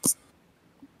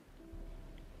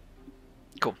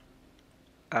 Cool.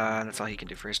 That's all he can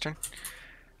do for his turn.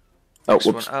 Oh, Next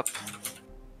whoops. one up.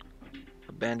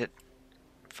 A bandit.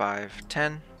 5,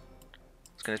 10.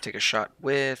 He's going to take a shot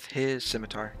with his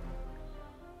scimitar.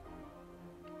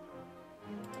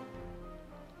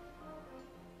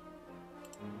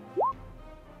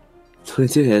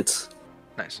 22 hits.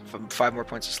 Nice. 5 more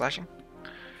points of slashing.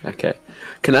 Okay.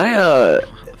 Can I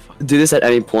do this at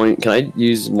any point? Can I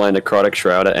use my necrotic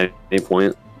shroud at any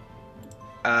point?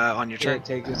 On your turn.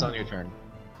 Take this on your turn.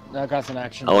 That's an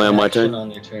action. Oh, on my Action turn?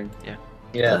 on your turn. Yeah.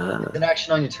 Yeah, it's an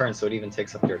action on your turn, so it even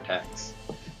takes up your attacks.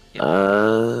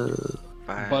 5,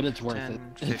 But it's worth 10, it.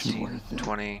 It's 15, worth it.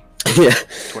 20, yeah.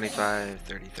 25,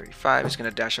 30, 35. He's going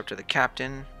to dash up to the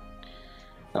captain.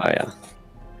 Oh, yeah.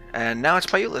 And now it's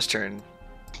Pyula's turn.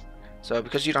 So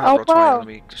because you don't have Oh, roll 20, wow. let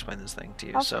me explain this thing to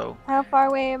you. Okay. So How far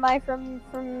away am I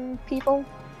from people?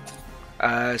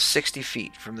 60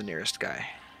 feet from the nearest guy.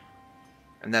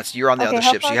 And that's you're on the Okay, other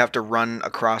how ship, so far- you have to run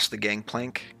across the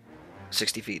gangplank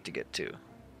 60 feet to get to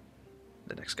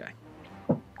the next guy.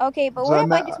 Okay, but So what I'm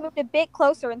if I not- just moved a bit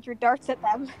closer and threw darts at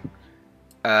them?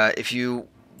 If you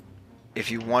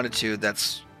wanted to,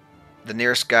 that's the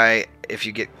nearest guy. If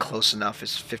you get close enough,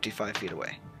 is 55 feet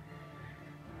away.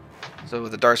 So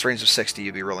with the dart's range of 60,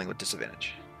 you'd be rolling with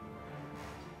disadvantage.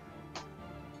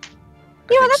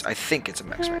 I think it's a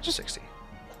max range of 60.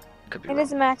 Could be It wrong.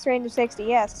 is a max range of 60,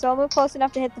 yes. So I'll move close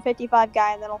enough to hit the 55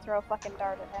 guy, and then I'll throw a fucking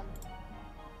dart at him.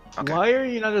 Okay. Why are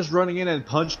you not just running in and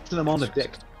punching him on the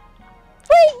dick?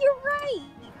 Wait, you're right!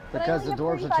 But I Because only the have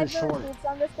dwarves are too 35 short. movement, so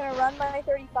I'm just gonna run my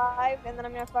 35, and then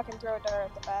I'm gonna fucking throw a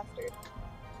dart at the bastard.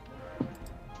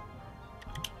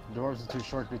 Dwarves are too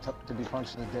short to be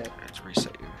punched in the dick. Let's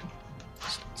reset your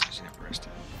stats. You never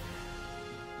rested.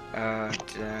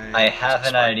 Did I have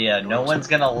an idea. No one's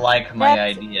gonna like my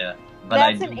That's- idea, but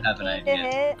I That's do an have an 18 to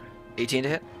idea. hit. 18 to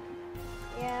hit?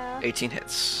 Yeah. 18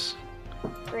 hits.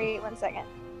 Great, 1 second.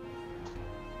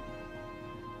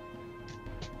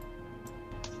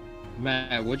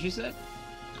 Matt, what'd you say?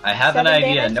 I have an 7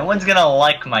 idea. damage? No one's gonna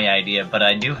like my idea, but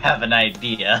I do have an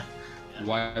idea.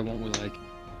 Why won't we like?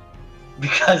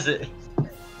 Because it...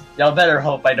 Y'all better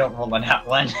hope I don't roll on that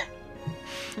one.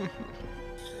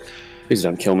 Please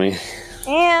don't kill me.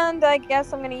 And I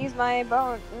guess I'm gonna use my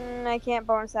I can't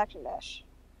bonus action dash.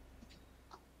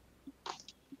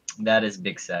 That is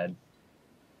big sad.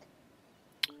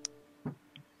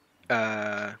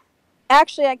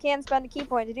 Actually, I can spend a key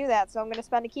point to do that, so I'm gonna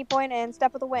spend a key point and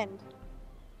step with the wind.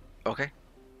 Okay.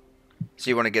 So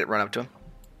you want to run up to him?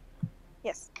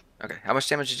 Yes. Okay. How much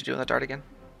damage did you do on that dart again?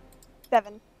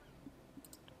 7.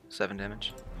 7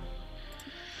 damage.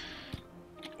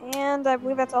 And I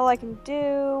believe that's all I can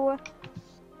do.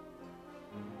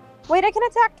 Wait, I can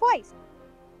attack twice.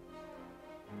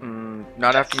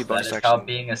 Not after you That bonus is action. how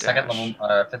being a second dash. level,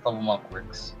 5th level monk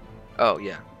works. Oh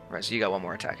yeah. Right. So you got one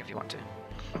more attack if you want to.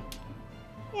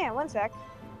 Yeah, one sec.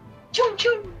 Choo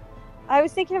choo. I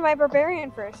was thinking of my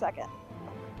barbarian for a second.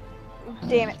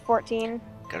 Damn it, 14.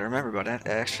 Gotta remember about that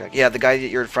extra. Yeah, the guy that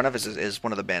you're in front of is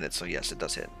one of the bandits. So yes, it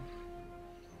does hit.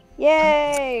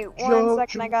 Yay! One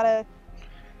second, Choo. I gotta.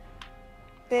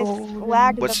 This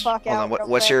lagged the fuck out. Hold on. real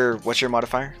What's quick. your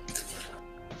modifier?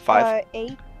 5.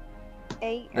 8.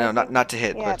 8. No, I think. not to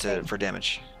hit, Yeah, but it's 8. for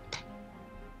damage. It's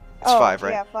Oh, 5,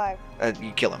 right? Yeah, 5.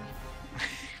 You kill him.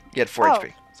 You had 4 Oh.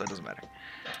 HP, so it doesn't matter.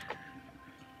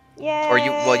 Yay! Or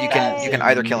you can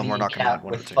either kill him or knock him Kneecap out.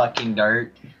 One of with the two. fucking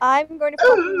dart. I'm going to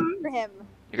fucking murder him.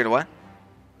 You're gonna what?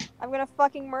 I'm gonna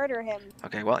fucking murder him.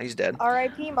 Okay, well he's dead.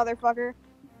 R.I.P. motherfucker.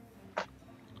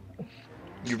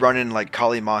 You run in like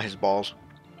Kali Ma his balls.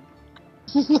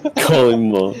 Calling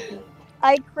more.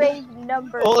 I crave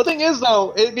numbers. Well, the thing is,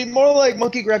 though, it'd be more like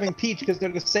Monkey grabbing Peach because they're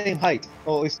the same height.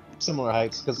 Well, at least similar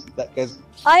heights, because that guy's...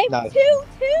 I'm Nice. 2-2,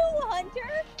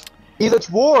 Hunter! He's a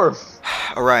dwarf!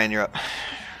 Orion, you're up.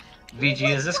 VG,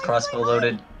 is this crossbow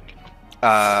loaded?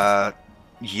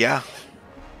 Yeah.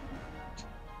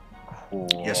 Cool.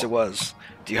 Yes, it was.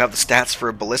 Do you have the stats for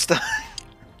a ballista?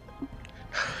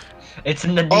 It's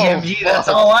in the Oh, DMG, that's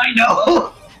fuck. all I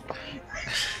know!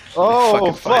 Oh,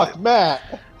 fucking find fuck, it.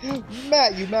 Matt!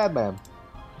 Matt, you madman.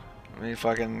 Let me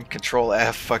fucking control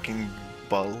F fucking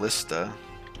ballista.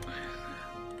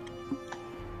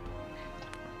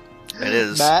 It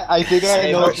is. Matt, I think I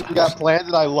Save know our what you got planned,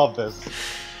 and I love this.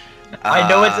 I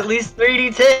know it's at least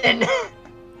 3d10!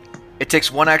 It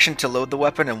takes 1 action to load the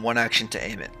weapon and 1 action to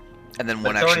aim it. And then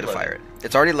But 1 it's action to already fire it.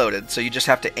 It's already loaded, so you just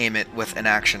have to aim it with an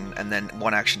action and then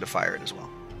 1 action to fire it as well.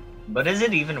 But is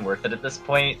it even worth it at this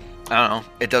point? I don't know.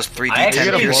 It does 3d10 I actually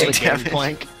You're gonna blow piercing the damage.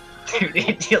 gangplank. Dude,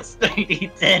 it deals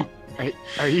 3d10.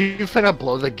 Are you finna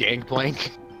blow the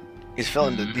gangplank?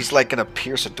 He's like gonna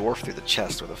pierce a dwarf through the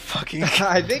chest with a fucking.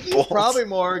 I think he's bolt. probably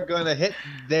more gonna hit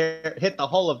the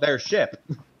hull of their ship.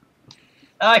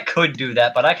 I could do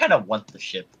that, but I kind of want the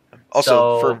ship.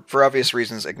 Also, So- for obvious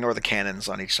reasons, ignore the cannons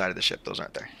on each side of the ship. Those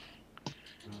aren't there.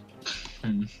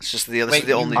 Hmm. It's just this Wait, is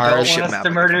the only you double want ship us map. to I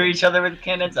can murder find. each other with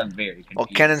cannons? I'm very confused. Well,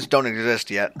 cannons don't exist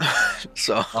yet,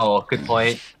 so. Oh, good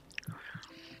point.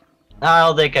 I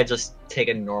don't think I just take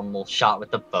a normal shot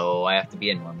with the bow. I have to be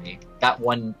a normie. That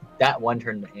one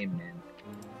turn to aim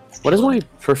in. What is my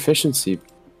proficiency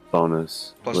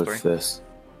bonus Plus with 3. this?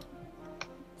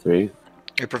 3?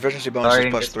 Your proficiency bonus Starting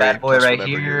is plus this 3. bad boy plus right whatever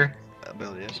your here.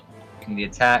 ability is. In the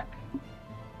attack.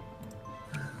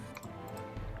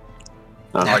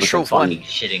 Oh, Natural okay, one. Fucking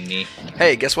shitting me.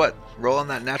 Hey, guess what? Roll on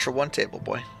that natural 1 table,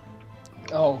 boy.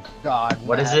 Oh god.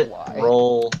 What is Matt, it? why?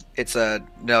 Roll. It's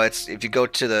it's if you go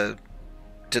to the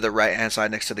right hand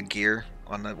side next to the gear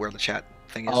on where the chat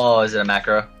thing is. Oh, is it a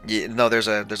macro? Yeah, no, there's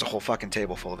a whole fucking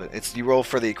table full of it. It's you roll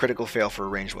for the critical fail for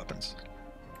ranged weapons,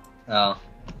 Oh.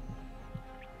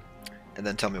 and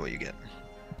then tell me what you get.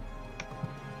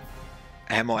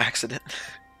 Ammo accident.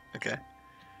 Okay.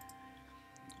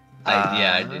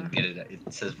 Yeah, I did get it.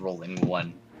 It says rolling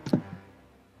 1.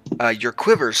 Your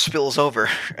quiver spills over,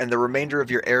 and the remainder of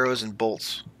your arrows and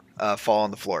bolts fall on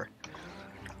the floor.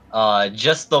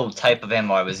 Just the type of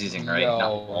ammo I was using, right? Not Yo,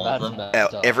 all of that's them.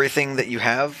 messed up. Everything that you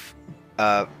have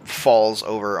falls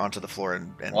over onto the floor,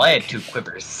 and Well, I had 2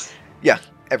 quivers.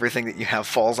 everything that you have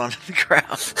falls onto the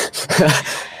ground.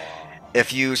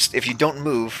 If you don't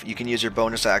move, you can use your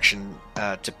bonus action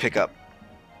to pick up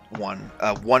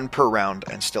one per round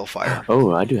and still fire.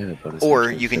 Oh, I do have a bonus. Or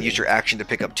action you can for use that. your action to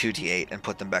pick up 2d8 and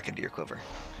put them back into your quiver.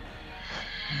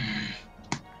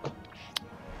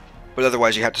 But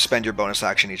otherwise, you have to spend your bonus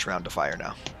action each round to fire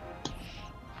now.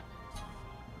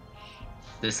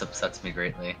 This upsets me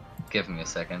greatly. Give me a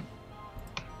second.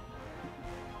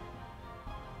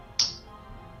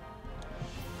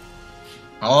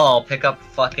 Oh, I'll pick up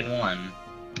fucking 1.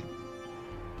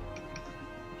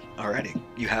 Alrighty,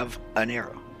 you have an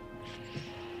arrow.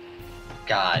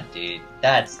 God, dude.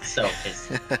 That's so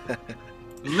pissed.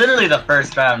 Literally the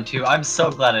first round, too. I'm so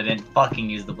glad I didn't fucking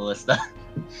use the ballista.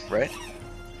 Right?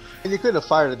 And you could have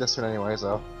fired at this one anyway,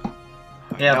 so.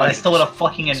 Yeah, but I still would have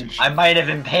fucking. I might have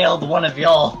impaled one of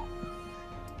y'all.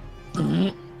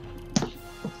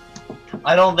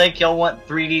 I don't think you'll want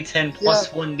 3d10 plus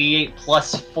 1d8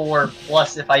 plus 4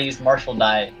 plus if I use martial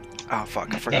die. Oh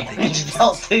fuck! I forgot they Damage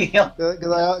dealt to you.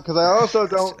 Because I also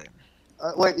don't.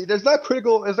 Wait, there's not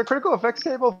critical. Is there critical effects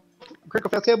table? Critical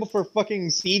effects table for fucking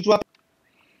siege weapon?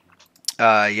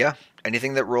 Yeah.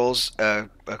 Anything that rolls a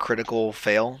critical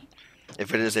fail,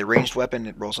 if it is a ranged weapon,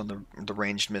 it rolls on the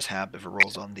ranged mishap. If it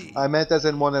rolls on the I meant as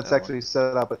in one that's actually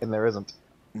set up and there isn't.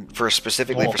 for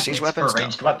specifically for siege It's weapons, for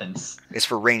ranged weapons. it's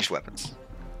for ranged weapons.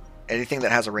 Anything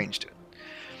that has a range to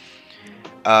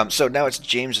it. So now it's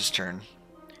James's turn.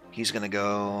 He's going to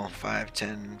go 5,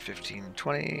 10, 15,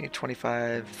 20,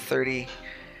 25, 30.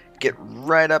 Get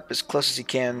right up as close as he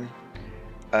can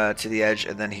to the edge,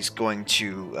 and then he's going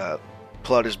to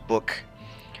pull out his book,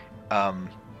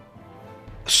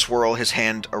 swirl his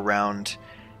hand around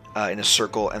in a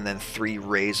circle, and then 3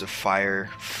 rays of fire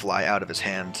fly out of his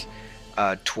hand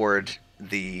toward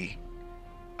the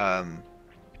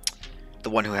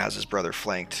one who has his brother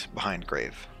flanked behind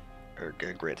Grid.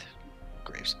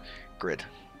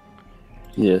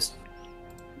 Yes.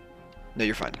 No,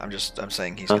 you're fine. I'm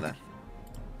saying he's Huh? gonna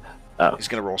Oh. he's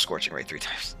gonna roll Scorching Ray 3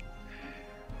 times.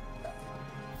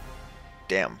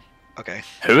 Damn. Okay.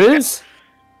 Who is?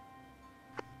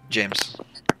 James. Does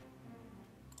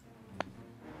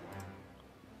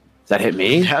that hit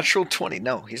me? Natural 20.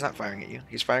 No, he's not firing at you.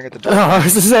 He's firing at the Oh, door. I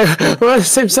was the same. We're on the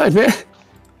same side, man.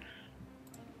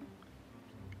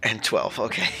 And 12.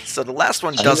 Okay. So the last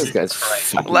one I think doesn't.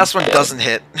 this guy's The last one fucking doesn't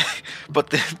hit,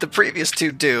 but the previous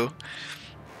 2 do.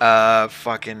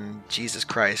 Fucking Jesus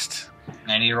Christ.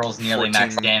 And he rolls nearly 14,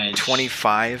 max damage.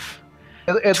 25.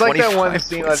 It's like that one 25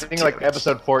 scene, I points of think, like damage.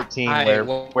 episode 14, Alright, where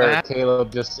well,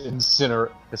 Caleb just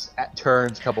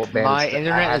turns a couple of bandits. My to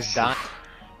internet ash. is dying.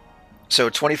 So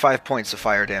 25 points of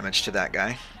fire damage to that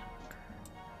guy.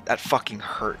 That fucking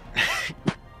hurt.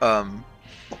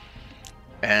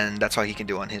 And that's all he can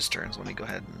do on his turns. Let me go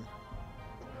ahead and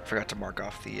forgot to mark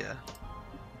off the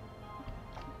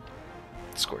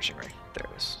Scorching Ray. There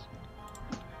it is.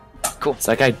 Cool. Is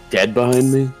that guy dead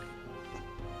behind me?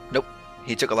 Nope.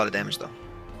 He took a lot of damage though.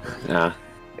 Nah.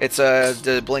 It's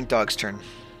the Blink Dog's turn.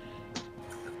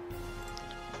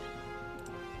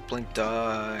 Blink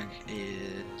Dog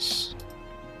is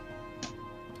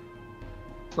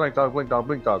Blink dog, blink dog,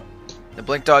 blink dog. the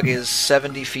Blink Dog is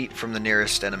 70 feet from the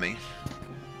nearest enemy.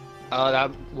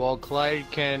 Well, Clyde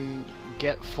can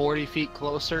get 40 feet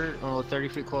closer, 30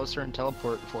 feet closer, and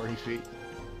teleport 40 feet.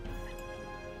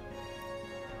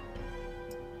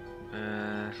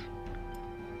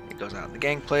 It goes out on the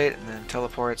gangplank and then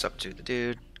teleports up to the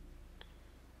dude.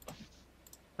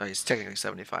 Oh, he's technically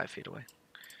 75 feet away.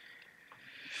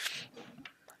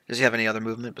 Does he have any other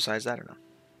movement besides that or no?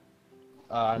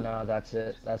 No, that's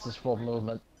it. That's his full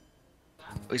movement.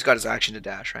 Oh, he's got his action to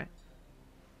dash, right?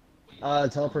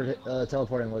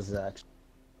 Teleporting was his action.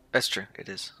 That's true. It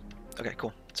is. Okay,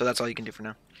 cool. So that's all you can do for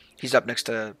now. He's up next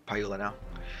to Pyula now.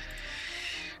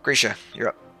 Grisha, you're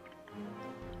up.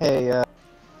 Hey,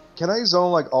 can I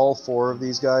zone like all 4 of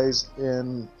these guys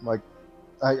in like?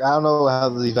 I don't know how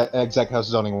the exact house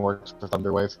zoning works for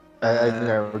Thunderwave. I've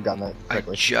never gotten that I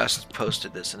correctly. just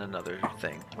posted this in another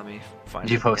thing. Let me find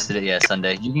it. You posted it, yeah,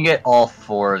 Sunday. You can get all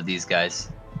 4 of these guys.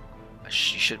 You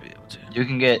should be able to. You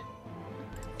can get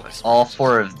all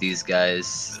 4 of these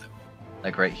guys,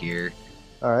 like right here.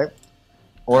 All right.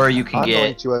 Or you can I'm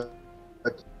going get to.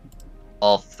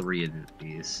 all 3 of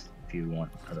these if you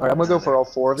want. All right, I'm gonna go for all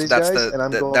 4 of So these that's guys, and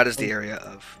I'm going. that is the area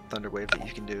of Thunderwave that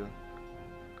you can do.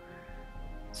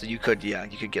 So you could, yeah,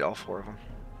 you could get all 4 of them.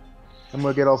 I'm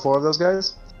gonna get all 4 of those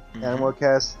guys, and I'm gonna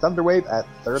cast Thunderwave at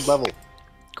 3rd level.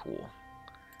 Cool.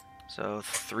 So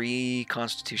 3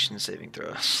 Constitution saving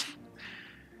throws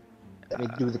Let me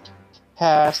do the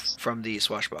cast. from the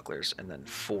swashbucklers, and then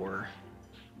 4.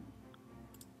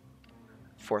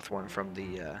 4th one from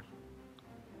the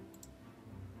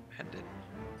ended.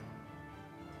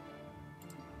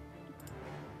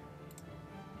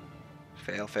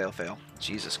 Fail, fail, fail.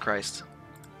 Jesus Christ.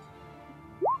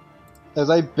 As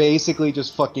I basically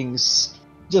just fucking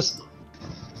just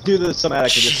do the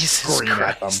somatic and just Jesus scream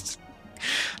at them. Christ.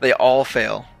 They all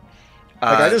fail.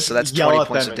 Like, I just so that's yell 20 at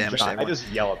points them of and damage to I everyone. just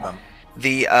yell at them.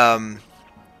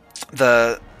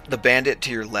 The bandit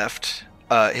to your left,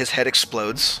 his head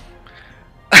explodes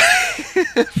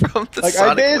from the Like I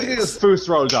sonic basically waves. just Foos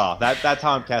throws off. That's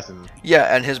how I'm casting.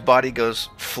 Yeah, and his body goes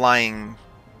flying.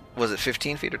 Was it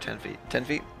 15 feet or 10 feet? 10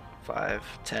 feet? 5,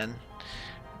 10.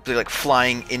 They're like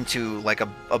flying into like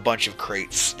a bunch of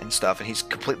crates and stuff, and he's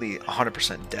completely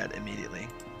 100% dead immediately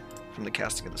from the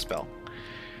casting of the spell.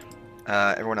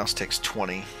 Everyone else takes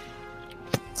 20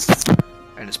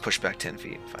 and is pushed back 10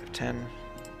 feet. 5, 10.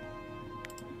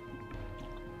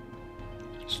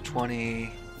 20,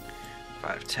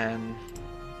 5, 10.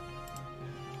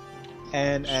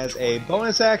 And as a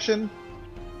bonus action,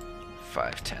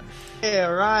 5, 10. hey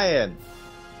Ryan,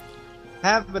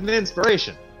 have an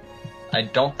inspiration. I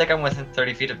don't think I'm within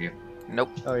 30 feet of you. Nope,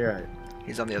 Oh, you're right.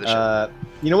 he's on the other side.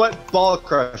 You know what? Ball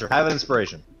Crusher, have an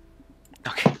inspiration.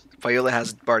 Okay, Viola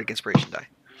has Bardic Inspiration die.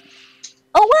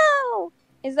 Oh wow!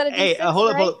 Is that a D6? Hey,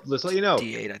 hold right? up. Let's let you know.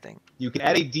 D8, I think. You can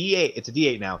add a D8. It's a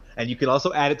D8 now, and you can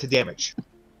also add it to damage.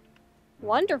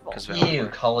 Wonderful. 'Cause Valor. Ew,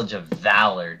 College of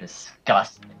Valor.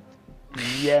 Disgusting.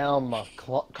 Yum,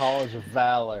 College of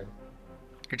Valor.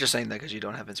 You're just saying that because you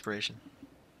don't have Inspiration.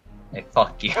 Hey,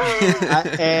 fuck you.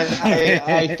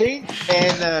 I think,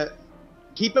 and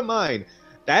keep in mind,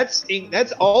 that's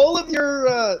all of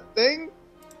your thing.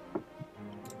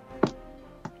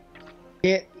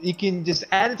 You can just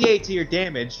add a D8 to your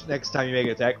damage next time you make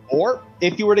an attack, or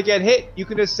if you were to get hit, you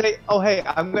can just say, "Oh hey,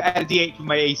 I'm gonna add a D8 to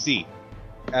my AC,"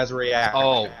 as a reaction.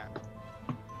 Oh.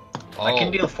 I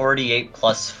can do 48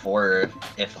 plus 4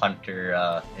 if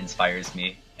Hunter inspires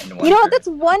me. In You know what? That's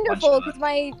one wonderful shot.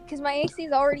 because my AC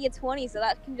is already at 20, so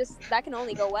that can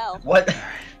only go well. What?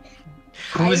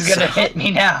 Who's gonna hit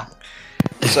me now?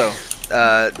 So,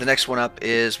 the next one up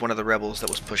is one of the rebels that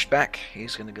was pushed back.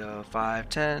 He's going to go 5,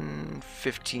 10,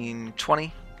 15,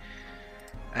 20.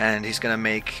 And he's going to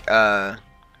make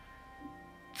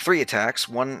 3 attacks,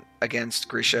 1 against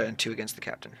Grisha and 2 against the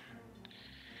captain.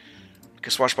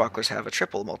 Because swashbucklers have a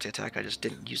triple multi-attack, I just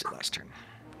didn't use it last turn.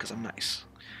 Because I'm nice.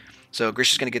 So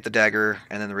Grisha's going to get the dagger,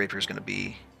 and then the rapier is going to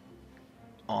be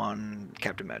on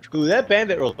Captain Magical. Ooh, that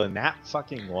bandit rolled a nat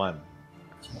fucking 1.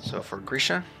 So for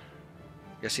Grisha,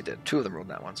 yes he did. 2 of them rolled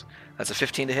nat ones. That's a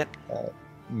 15 to hit.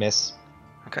 Miss.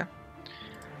 Okay.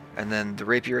 And then the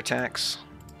rapier attacks.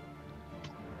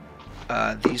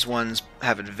 These ones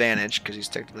have advantage because he's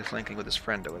technically flanking with his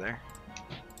friend over there.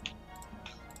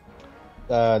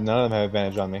 None of them have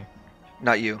advantage on me.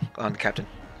 Not you, on the captain.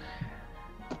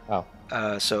 Oh.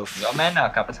 So Yo, man, now,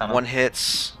 Capitano. 1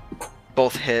 hits,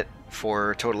 both hit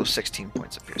for a total of 16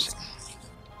 points of piercing.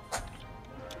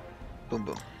 Boom,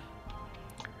 boom.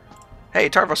 Hey,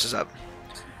 Tarvos is up.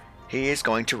 He is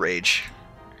going to rage.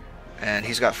 And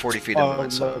he's got 40 feet of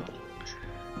movement, so... look.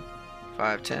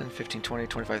 5, 10, 15, 20,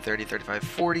 25, 30, 35,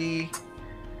 40.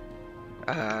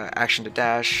 Action to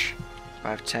dash.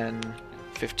 5, 10,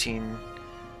 15.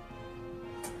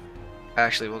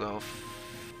 Actually, we'll go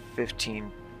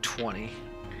 15, 20.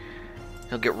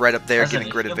 He'll get right up there, Has getting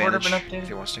the grid initiative order advantage been updated? if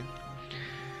he wants to.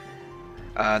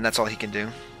 And that's all he can do.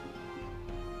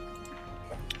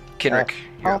 Kenrick,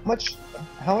 you're How much?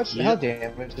 How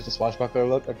damage does the swashbuckler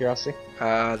look? Out of curiosity.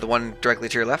 up. The one directly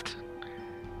to your left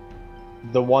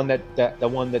The one that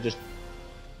just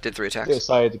did 3 attacks.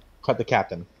 decided to cut the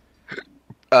captain.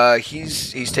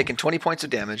 He's taken 20 points of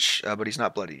damage, but he's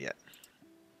not bloodied yet.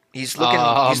 He's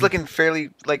looking fairly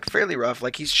rough.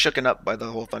 Like he's shooken up by the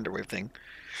whole Thunderwave thing.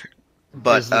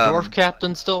 But Is the dwarf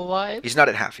captain still alive? he's not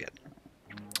at half yet.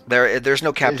 There's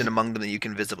no captain among them that you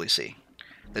can visibly see.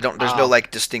 There's no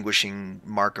like distinguishing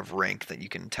mark of rank that you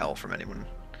can tell from anyone.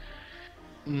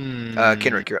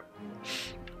 Kenrick, you're up.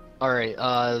 Alright,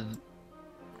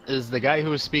 is the guy who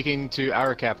was speaking to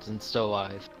our captain still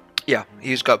alive? Yeah,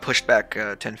 he's got pushed back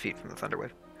 10 feet from the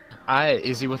Thunderwave.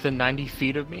 Is he within 90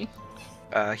 feet of me?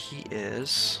 He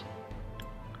is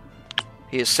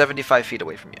 75 feet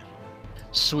away from you.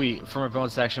 Sweet. For my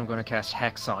bonus action, I'm going to cast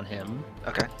Hex on him.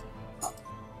 Okay.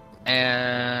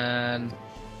 And...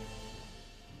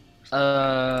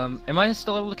 am I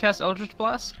still able to cast Eldritch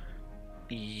Blast?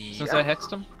 Since I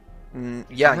hexed him?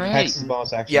 Yeah, Right. Hex is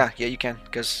bonus action. yeah, you can,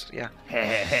 because, yeah.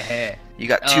 You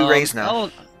got 2 rays now.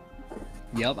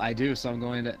 Yep, I do, so I'm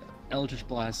going to Eldritch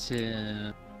Blast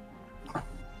him.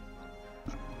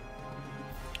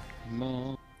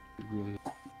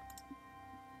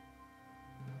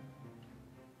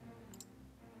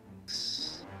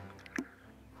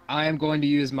 I am going to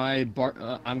use my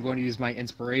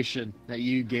inspiration that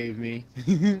you gave me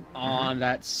on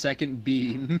that second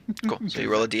beam. Cool. So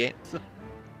you roll a d8.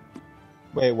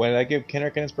 Wait, when did I give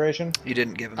Kenrick an inspiration? You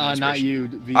didn't give him an Not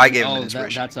inspiration. you. I gave him an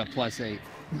inspiration. That's a +8.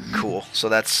 Cool. So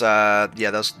that's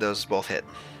yeah, those both hit.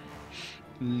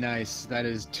 Nice. That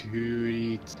is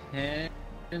 2d10.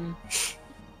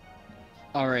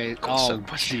 Alright. Cool, Oh, 7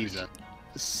 points of Jesus.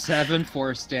 7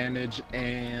 force damage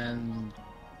and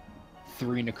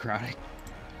 3 necrotic.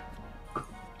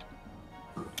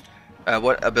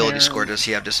 What ability And- score does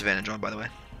he have disadvantage on, by the way?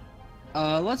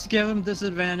 Let's give him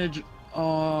disadvantage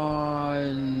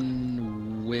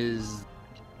on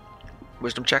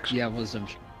Wisdom checks? wisdom.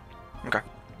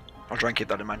 I'll try and keep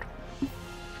that in mind.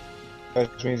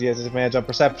 which means he has disadvantage on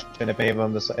perception if any of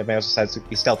them decides to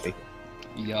be stealthy.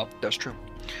 Yup. That's true.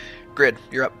 Grid,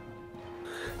 you're up.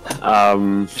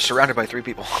 Um, You're surrounded by 3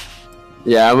 people.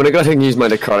 yeah, I'm gonna go ahead and use my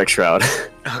necrotic shroud.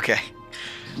 Okay.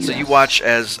 So you watch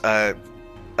as a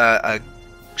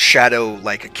shadow,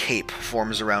 like a cape,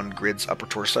 forms around Grid's upper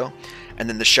torso, and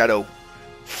then the shadow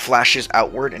flashes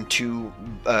outward, and 2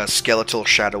 skeletal,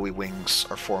 shadowy wings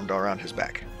are formed all around his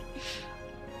back.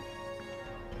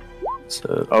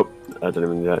 So, oh, I didn't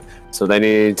even do that. So they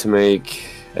need to make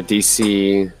a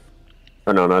DC.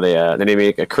 Oh no, not a. They need to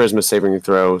make a charisma saving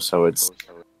throw. So it's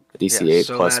a DC Yeah, 8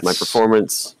 so plus my that's-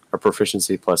 performance or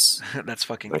proficiency plus. That's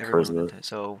fucking My everyone. charisma.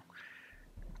 So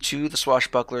 2 the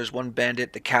swashbucklers, 1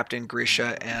 bandit, the captain,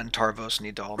 Grisha, and Tarvos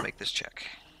need to all make this check.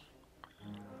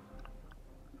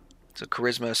 So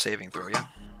charisma saving throw, yeah.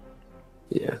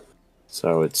 Yeah.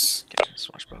 So it's Captain,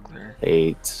 swashbuckler,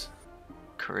 8,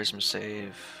 charisma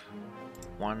save,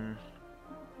 1.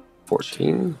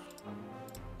 14.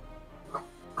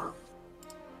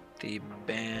 The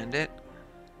bandit,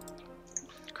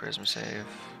 charisma save.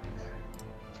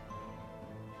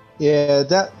 Yeah,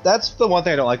 that's the one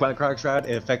thing I don't like about Necrotic Shroud.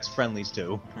 It affects friendlies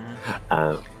too.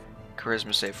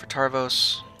 Charisma save for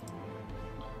Tarvos.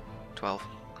 12.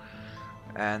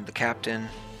 And the captain.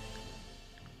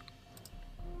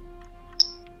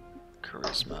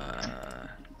 Charisma.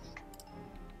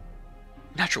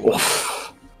 Natural 1.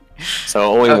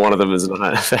 So only Okay. one of them is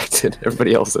not affected.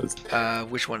 Everybody else is.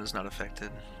 Which one is not affected?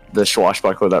 The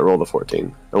swashbuckler that rolled a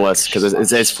 14, unless because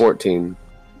it's 14.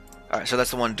 Alright, so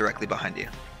that's the one directly behind you.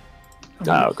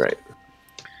 Oh, great.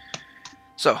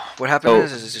 So, what happened Oh.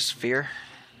 is just fear.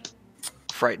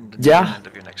 Frightened until Yeah. the end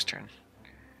of your next turn.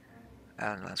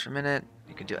 And lasts for a minute.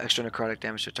 You can deal extra necrotic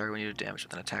damage to a target when you do damage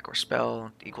with an attack or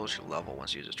spell. Equals your level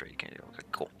once you use a trait. You can't do. Okay,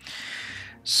 cool.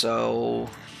 So,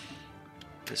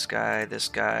 this guy, this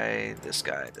guy, this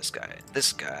guy, this guy,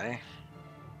 this guy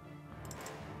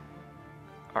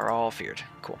are all feared.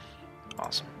 Cool.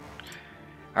 Awesome.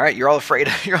 Alright, you're all afraid.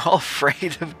 You're all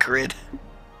afraid of Grid.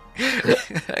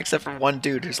 Except for one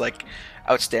dude who's like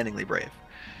outstandingly brave.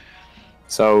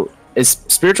 So is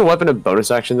spiritual weapon a bonus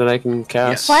action that I can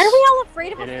cast? Yes. Why are we all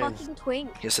afraid of It a is. fucking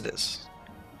twink? Yes, it is.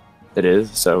 It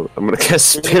is. So I'm gonna cast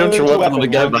Spiritual spiritual weapon on the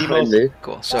guy weapon, one of the behind most- me.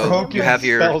 Cool. So you have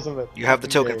you have the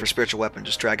token for for spiritual weapon.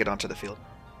 Just drag it onto the field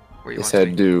where you Yes, want I it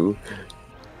to be. do.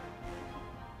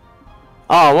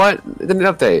 Oh, what? It didn't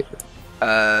update.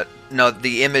 No,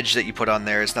 the image that you put on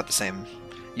there is not the same.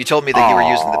 You told me that you were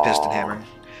using the piston Aw. hammer,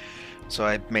 so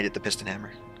I made it the piston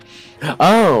hammer.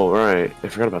 Oh, right. I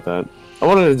forgot about that. I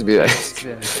wanted it to be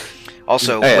that.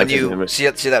 Also, Hey, when that's a you hammer.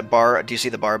 see that bar, do you see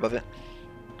the bar above it?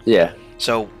 Yeah,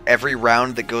 So every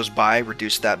round that goes by,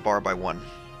 reduce that bar by 1.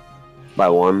 by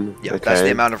 1. Yeah, okay. that's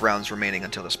the amount of rounds remaining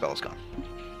until the spell is gone.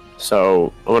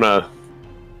 So I'm gonna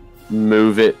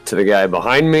move it to the guy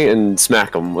behind me and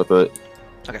smack him with it.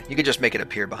 Okay, you can just make it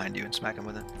appear behind you and smack him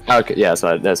with it. Okay, yeah,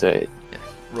 so that's it.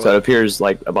 Roll, So it appears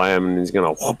like by him, and he's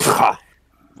gonna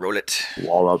roll it.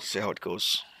 wall up. See how it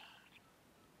goes.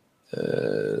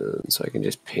 So I can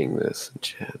just ping this in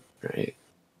chat, right?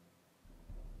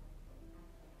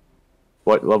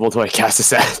 What level do I cast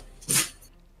this at?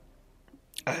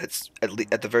 It's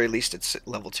at the very least, it's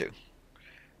level 2.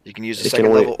 You can use a It can second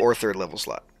only- level or third level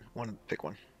slot. Pick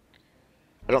one.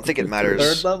 I don't think it matters.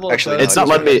 Third level? Actually, Third It's no,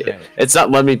 not it letting doesn't me. It's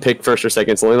not letting me pick first or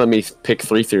second. It's only letting me pick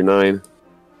 3 through 9.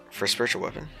 for spiritual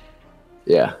weapon.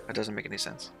 Yeah. That doesn't make any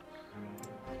sense.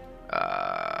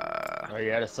 Are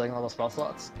you out of second level spell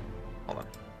slots? Hold on.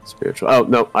 Spiritual. Oh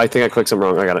no, I think I clicked something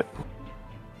wrong. I got it.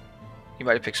 You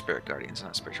might have picked Spirit Guardians,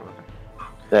 not spiritual weapon.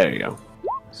 There you go.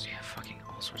 So you have fucking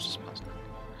all sorts of spells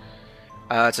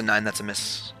now. It's a 9. That's a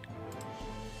miss.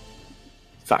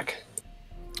 Fuck.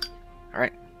 All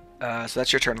right. So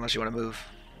that's your turn, unless you want to move.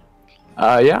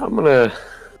 Yeah, I'm gonna.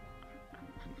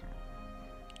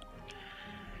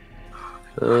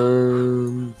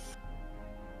 I'm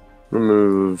gonna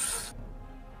move.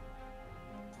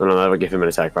 I don't know. That would give him an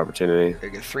attack of opportunity. They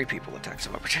get 3 people attacks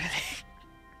of opportunity.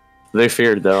 They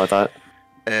feared though. I thought.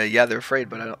 Yeah, they're afraid,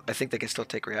 but I think they can still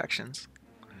take reactions.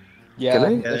 Yeah.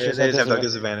 Can they? Yeah, they just have like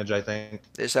disadvantage, I think.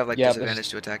 They just have like Yeah, but- disadvantage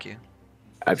to attack you.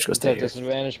 I'm just gonna They stay have here.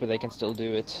 disadvantage, but they can still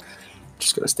do it.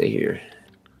 Just gonna stay here.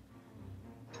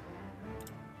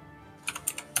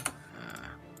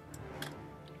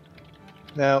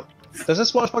 Now, does this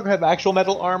swashbuckler have actual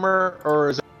metal armor, or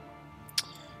is it...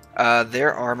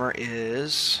 Their armor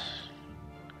is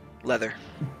leather.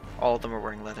 All of them are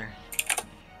wearing leather.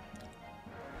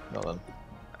 No,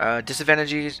 then.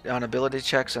 Disadvantage on ability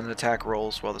checks and attack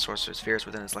rolls while the sorcerer's fear is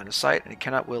within its line of sight, and it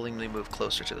cannot willingly move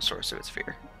closer to the source of its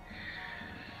fear.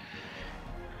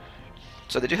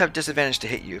 So they do have disadvantage to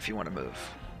hit you if you want to move.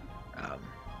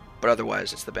 But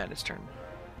otherwise, it's the bandit's turn.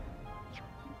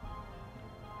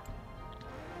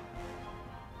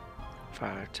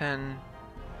 Five, 10,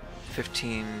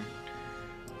 15,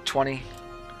 20.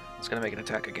 It's going to make an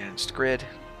attack against Grid.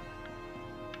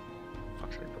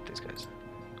 Fuck, should I put these guys?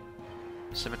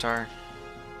 Scimitar.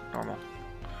 Normal.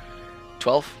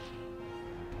 12.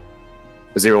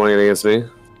 Is he rolling against me?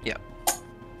 Yeah.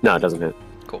 No, it doesn't hit.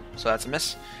 Cool. So that's a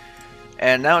miss.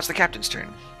 And now it's the captain's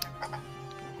turn.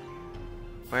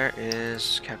 Where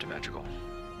is Captain Magical?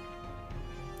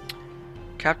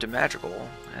 Captain Magical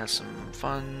has some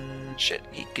fun shit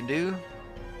he can do.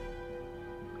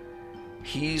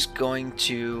 He's going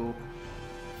to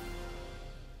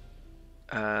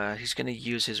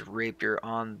use his rapier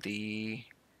on the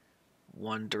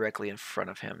one directly in front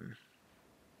of him.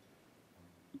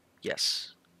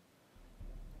 Yes.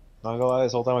 Not gonna lie,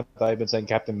 this whole time I thought I'd been saying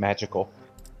Captain Magical.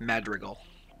 Madrigal.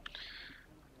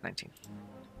 19.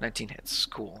 19 hits.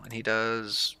 Cool. And he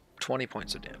does 20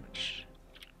 points of damage.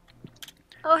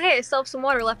 Oh hey, I still have some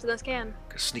water left in this can.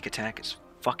 Because sneak attack is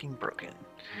fucking broken.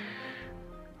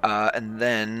 And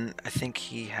then I think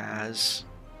he has,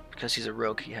 because he's a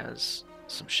rogue, he has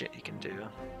some shit he can do.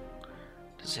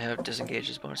 Does he have disengage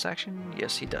as bonus action?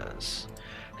 Yes, he does.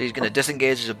 He's going to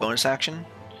disengage as a bonus action,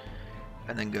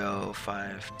 and then go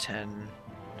 5, 10,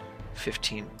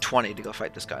 15, 20 to go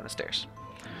fight this guy on the stairs.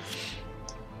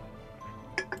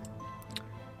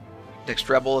 Next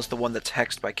rebel is the one that's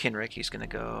hexed by Kinrick. He's going to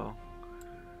go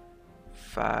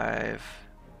 5,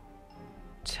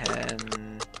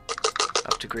 10,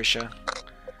 up to Grisha.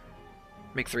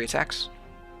 Make 3 attacks.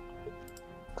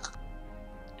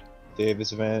 Dave,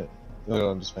 this event. No,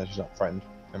 I'm just he's not frightened.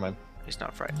 Never mind. He's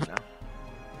not frightened now.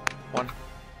 1,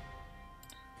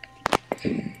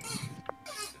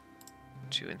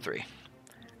 2, and 3.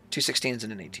 2 16s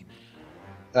and an 18.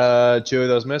 2 of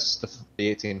those miss. The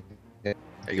 18. Yeah,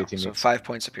 There you go. 18 So meets. 5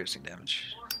 points of piercing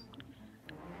damage.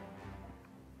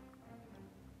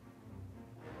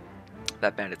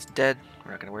 That bandit's dead.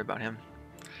 We're not going to worry about him.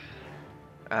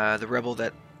 The rebel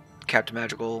that Captain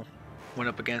Magical went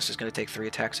up against is going to take 3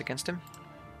 attacks against him.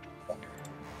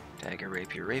 Dagger,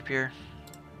 rapier, rapier.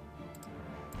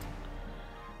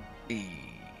 E.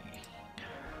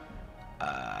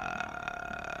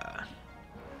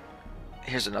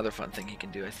 Here's another fun thing he can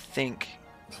do. I think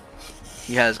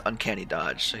he has uncanny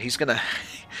dodge, so he's gonna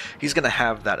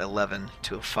have that 11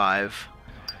 to a 5,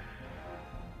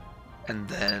 and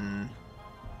then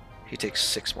he takes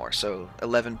 6 more, so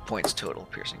 11 points total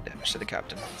piercing damage to the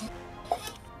captain.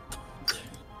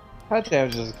 How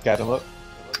damage does Captain look?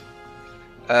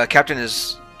 Captain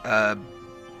is, I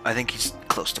think he's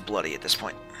close to bloody at this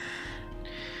point.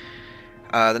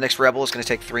 The next rebel is going to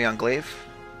take 3 on Glaive.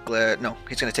 No,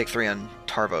 he's going to take 3 on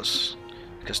Tarvos,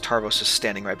 because Tarvos is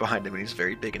standing right behind him and he's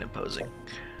very big and imposing.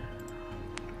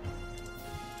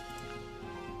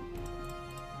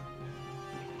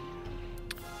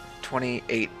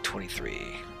 (28, 23).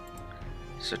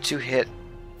 So 2 hit,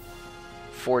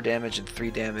 4 damage and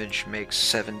 3 damage makes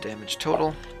 7 damage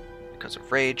total because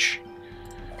of rage.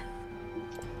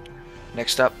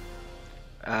 Next up,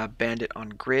 Bandit on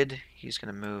Grid. He's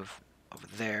going to move over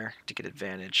there to get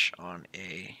advantage on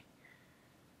a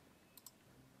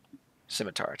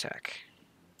scimitar attack.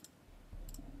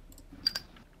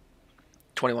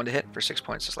 21 to hit for 6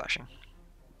 points of slashing.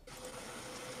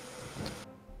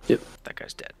 Yep. That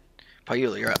guy's dead.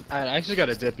 Payula, you're up. I actually got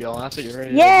a dip, y'all. I thought you were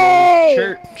ready Yay! to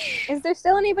go to church. Is there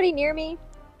still anybody near me?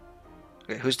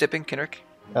 Okay, who's dipping? Kinrick?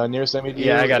 Nearest enemy to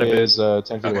Yeah, you I got a bit. is 10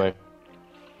 feet Okay. away.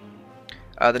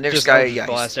 The nearest Just guy, I'll yeah, he's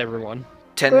blast everyone.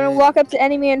 10. We're gonna walk up to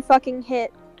enemy and fucking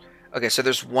hit. Okay, so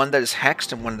there's one that is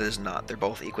hexed and one that is not. They're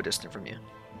both equidistant from you.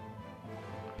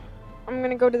 I'm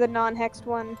gonna go to the non-hexed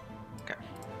one. Okay.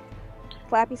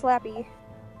 Slappy slappy.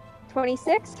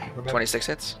 26? 26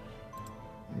 hits.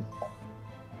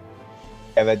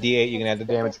 Yeah, that D8, you can add the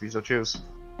damage if you so choose.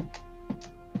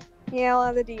 Yeah, I'll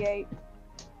have the D8.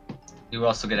 You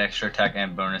also get extra attack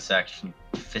and bonus action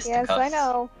fisticuffs. Yes, I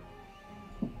know.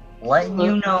 Letting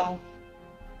you know.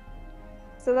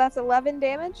 So that's 11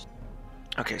 damage.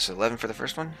 Okay, so 11 for the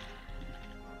first one.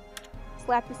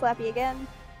 Slappy slappy again.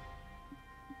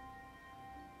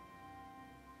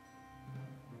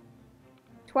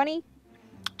 $20.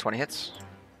 20 hits.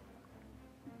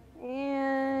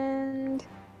 And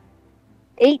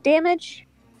 8 damage.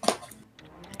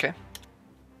 Okay.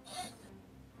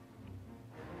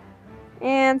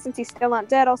 And since he's still not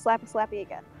dead, I'll slappy slappy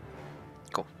again.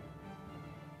 Cool.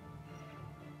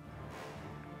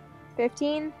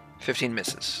 15. 15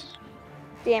 misses.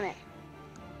 Damn it.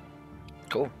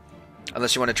 Cool.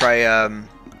 Unless you want to try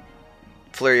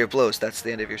flurry of blows. That's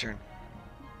the end of your turn.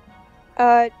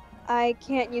 I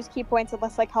can't use key points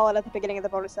unless I call it at the beginning of the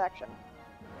bonus action.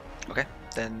 Okay,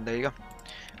 then there you go.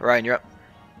 Ryan, you're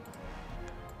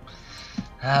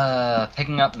up.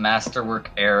 Picking up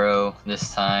Masterwork Arrow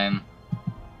this time.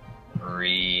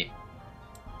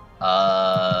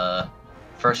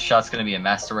 First shot's gonna be a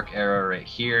Masterwork Arrow right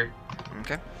here.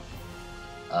 Okay.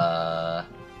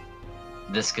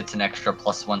 This gets an extra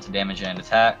 +1 to damage and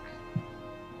attack.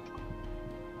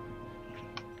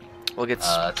 Well, it gets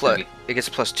it gets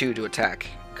a +2 to attack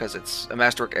because it's a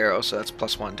Masterwork Arrow, so that's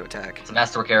 +1 to attack. It's a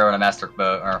Masterwork Arrow and a Masterwork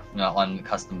Bow, or not one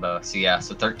custom bow. So yeah,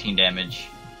 so 13 damage.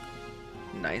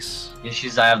 Nice. The issue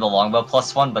is I have the longbow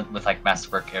 +1, but with like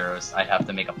Masterwork Arrows, I'd have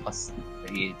to make a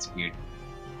 +3. It's weird.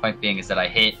 Point being is that I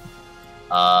hit.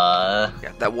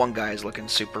 Yeah, that one guy is looking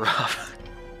super rough.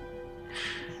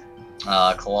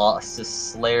 Colossus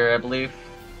Slayer, I believe,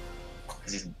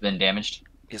 because he's been damaged.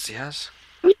 Yes, he has.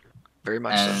 Very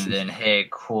much And so. then, hey,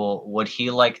 cool. Would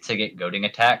he like to get goading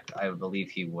attacked? I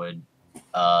believe he would.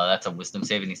 That's a wisdom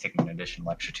save, and he's taking an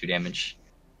additional extra 2 damage.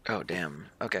 Oh, damn.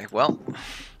 Okay, well.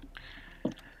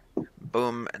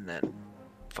 Boom, and then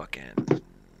fucking.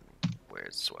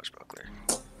 Where's Swashbuckler?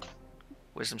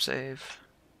 Wisdom save.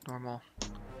 Normal.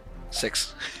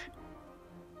 6.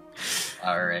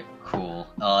 Alright, cool.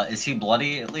 Is he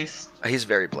bloody at least? He's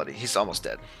very bloody. He's almost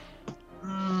dead.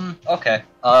 Okay.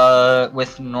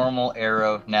 With normal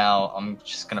arrow now, I'm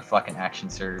just gonna fucking action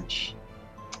surge.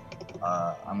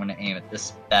 I'm gonna aim at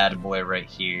this bad boy right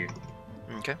here.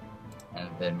 Okay. And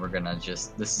then we're gonna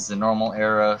just, this is a normal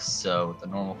arrow, so with the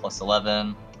normal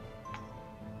 +11.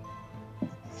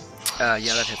 Yeah,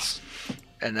 that hits.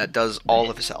 And that does all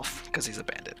of his health, because he's a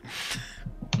bandit.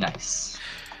 Nice.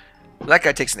 That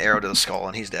guy takes an arrow to the skull,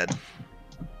 and he's dead.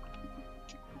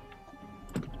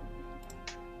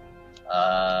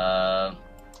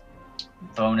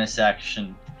 Bonus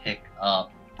action, pick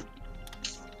up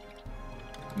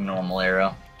normal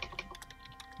arrow.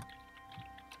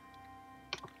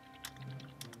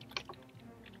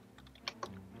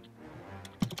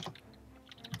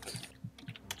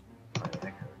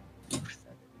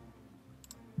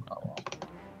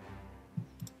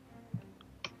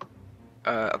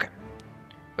 Okay.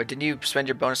 Wait, didn't you spend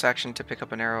your bonus action to pick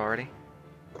up an arrow already?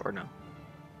 Or no?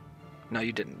 No,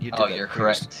 you didn't. You did that You're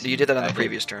previous- correct. You did that on I the did.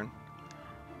 previous turn.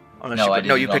 Unless No, you, I no,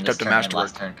 didn't. you on picked this up the turn and masterwork.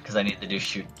 last turn because I need to do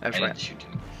shoot. That's I need right. to shoot too.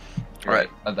 All right.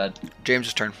 My bad.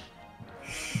 James's turn.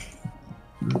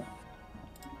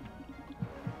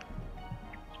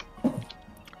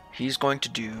 He's going to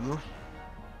do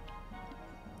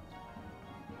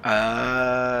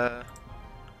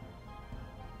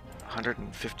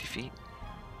 150 feet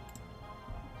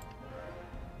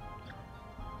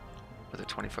with a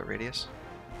 20-foot radius.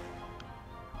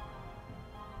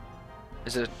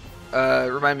 Is it?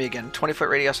 Remind me again. 20-foot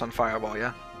radius on fireball,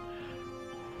 yeah.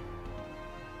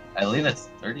 I believe it's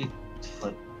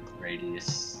 30-foot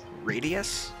radius.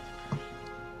 Radius?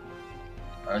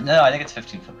 Or no, I think it's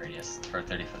 15-foot radius for a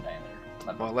 30-foot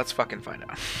diameter. Well, let's fucking find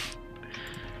out.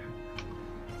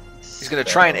 He's gonna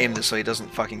try and aim this so he doesn't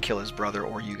fucking kill his brother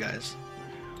or you guys.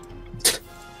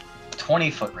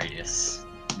 20-foot radius.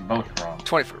 You're both wrong.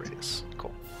 20-foot radius.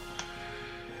 Cool.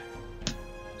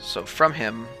 So from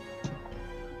him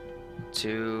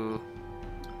to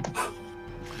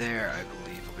there, I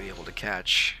believe we'll be able to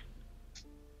catch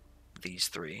these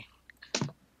three.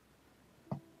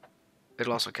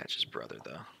 It'll also catch his brother,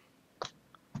 though.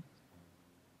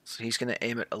 So he's going to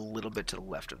aim it a little bit to the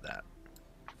left of that.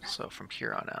 So from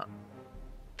here on out,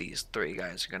 these three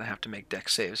guys are going to have to make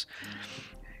dex saves.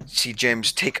 See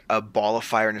James take a ball of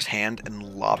fire in his hand and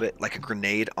lob it like a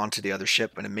grenade onto the other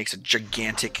ship, and it makes a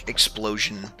gigantic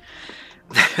explosion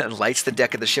that lights the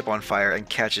deck of the ship on fire and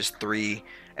catches 3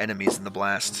 enemies in the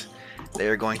blast. They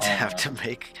are going to have to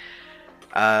make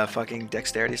fucking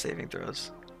dexterity saving throws.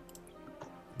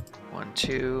 1,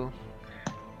 2,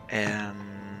 and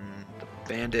the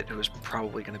bandit, who is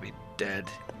probably going to be dead.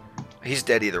 He's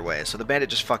dead either way, so the bandit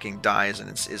just fucking dies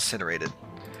and is incinerated.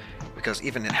 Because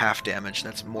even at half damage,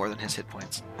 that's more than his hit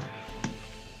points.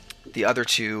 The other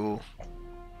two,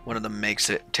 one of them makes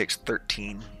it, takes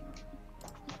 13.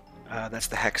 That's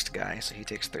the hexed guy, so he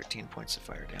takes 13 points of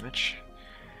fire damage.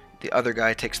 The other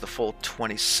guy takes the full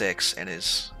 26 and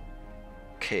is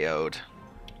KO'd,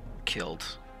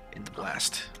 killed in the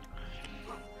blast.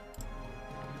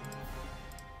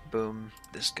 Boom.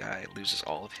 This guy loses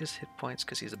all of his hit points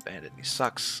because he's a bandit and he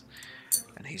sucks.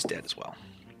 And he's dead as well.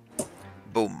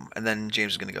 Boom. And then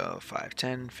James is going to go 5,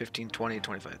 10, 15, 20,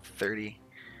 25, 30.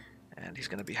 And he's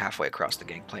going to be halfway across the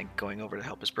gangplank going over to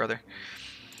help his brother.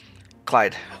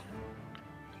 Clyde.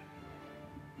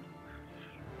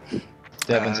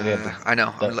 That means we have to. I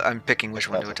know. that- I'm picking which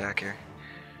one to attack here.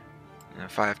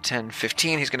 5, 10,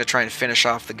 15. He's going to try and finish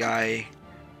off the guy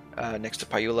next to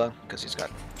Payula, because he's got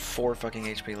 4 fucking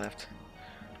HP left.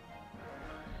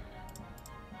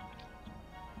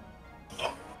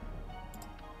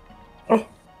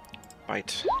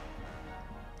 Bite.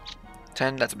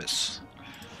 10, that's a miss.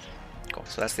 Cool,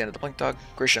 so that's the end of the Blink Dog.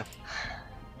 Grisha.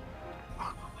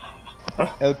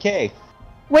 Okay.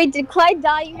 Wait, did Clyde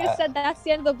die? You just said that's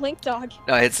the end of the Blink Dog.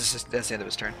 No, that's the end of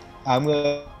his turn. I'm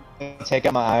gonna take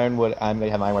out my Ironwood. I'm gonna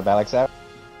have my Ironwood Battle Axe out.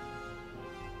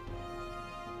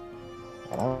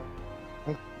 And I'm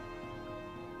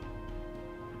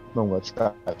gonna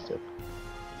try to.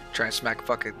 Try and smack a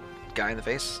fucking guy in the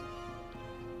face.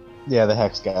 Yeah, the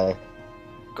Hex guy.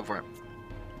 Go for it.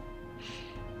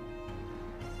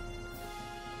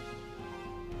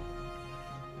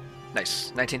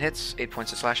 Nice. 19 hits, 8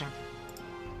 points of slashing.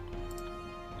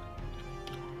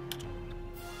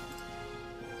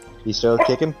 He's still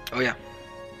kicking. Oh yeah.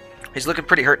 He's looking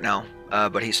pretty hurt now,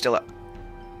 but he's still up.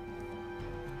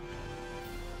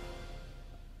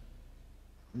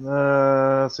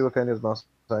 Let's see what kind of bonus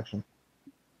action.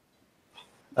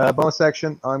 Bonus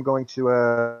action. I'm going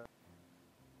to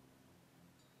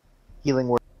healing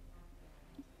word.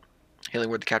 Healing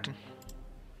word the captain.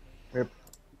 Yep.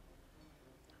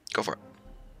 Go for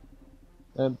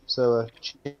it. So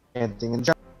chanting and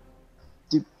jump.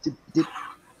 Doop, doop, doop.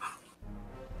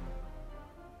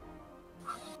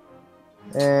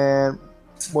 And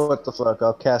what the fuck?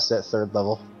 I'll cast at 3rd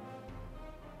level.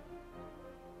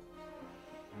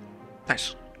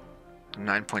 Nice.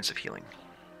 9 points of healing.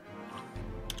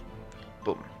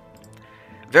 Boom.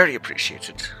 Very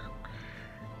appreciated.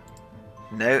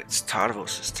 Now it's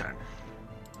Tarvos' turn.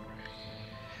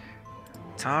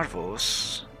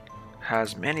 Tarvos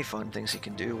has many fun things he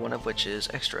can do, one of which is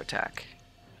extra attack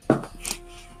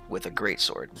with a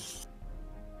greatsword.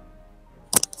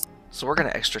 So we're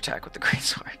gonna extra attack with the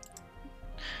greatsword.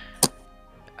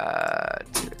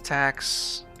 2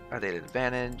 attacks. Are they at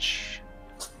advantage?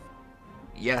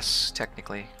 Yes,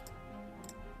 technically.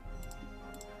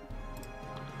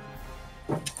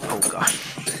 Oh god.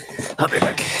 I'll be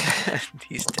back.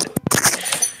 He's dead.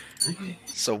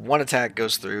 So one attack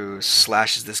goes through,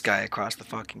 slashes this guy across the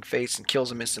fucking face and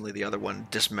kills him instantly. The other one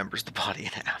dismembers the body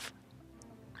in half.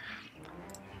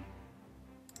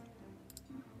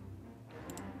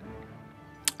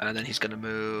 And then he's going to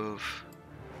move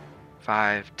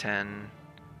 5, 10,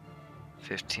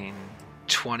 15,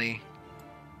 20.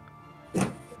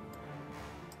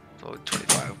 So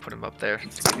 25, put him up there to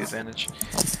give you advantage.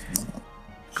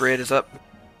 Grid is up.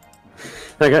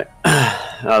 Okay.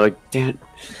 Oh, like, damn it.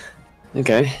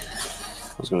 Okay.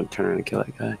 I was going to turn around and kill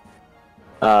that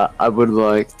guy. I would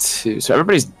like to... So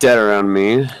everybody's dead around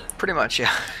me. Pretty much,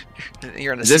 yeah.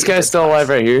 You're in a Is this sea of guy dead still bodies. alive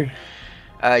right here?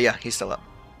 Yeah, he's still up.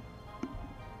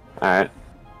 Alright.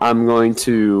 I'm going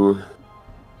to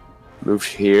move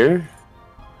here.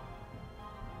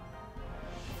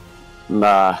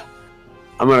 Nah.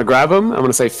 I'm going to grab him. I'm going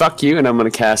to say fuck you, and I'm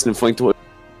going to cast Inflict Wound.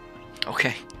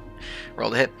 Okay. Roll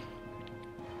the hit.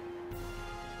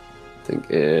 I think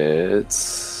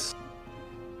it's...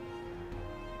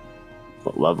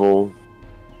 What level?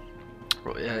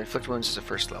 Roll, yeah, Inflict Wounds is a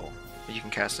 1st level. But you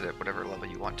can cast it at whatever level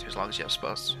you want to, as long as you have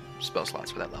spell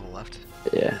slots for that level left.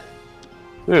 Yeah.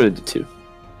 We're going to do 2.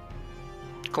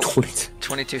 Cool. 22.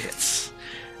 22 hits.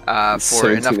 For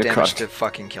 17 enough damage across. to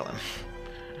fucking kill him.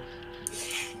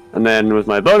 And then with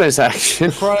my bonus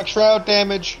action... Chronic Shroud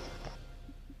damage.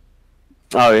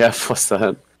 Oh yeah, what's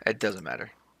that? It doesn't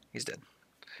matter. He's dead.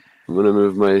 I'm gonna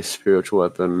move my spiritual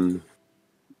weapon.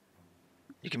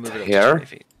 You can move it up Here? to 20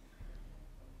 feet.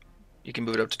 You can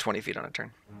move it up to 20 feet on a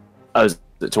turn. I was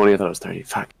the 20th, I thought it was 30.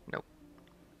 Fuck.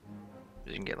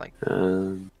 You can get like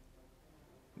Um,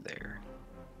 there.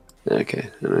 okay,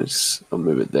 and I'll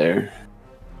move it there.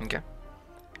 Okay.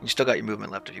 You still got your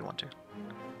movement left if you want to.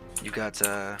 You got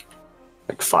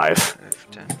Like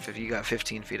 5. 10, 50, you got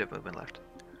 15 feet of movement left.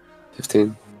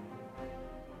 15.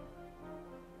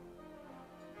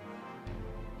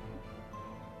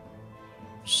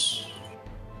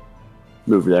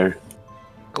 Move there.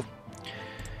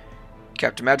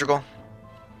 Captain Madrigal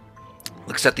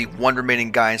looks at the one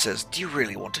remaining guy and says, "Do you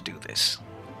really want to do this?"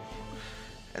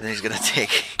 And then he's gonna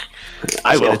take.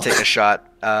 I will. Gonna take a shot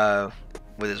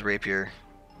with his rapier.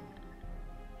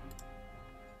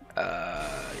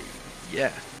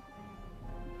 Yeah.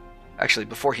 Actually,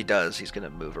 before he does, he's gonna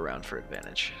move around for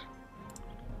advantage,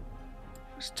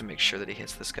 just to make sure that he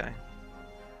hits this guy.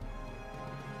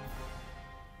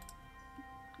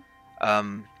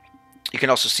 You can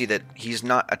also see that he's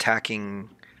not attacking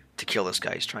to kill this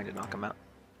guy. He's trying to knock him out.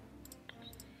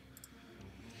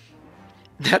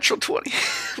 Natural 20.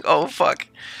 Oh, fuck.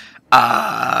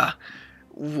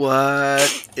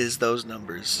 What is those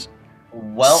numbers?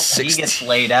 Well, he 16. gets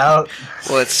laid out.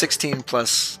 Well, it's 16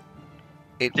 plus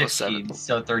 8 plus 15, 7.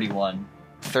 so 31.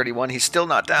 31. He's still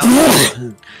not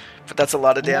down. But that's a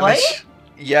lot of damage. What?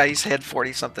 Yeah, he's had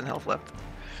 40 something health left.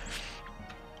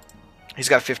 He's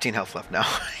got 15 health left now.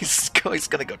 he's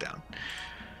gonna go down.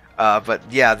 But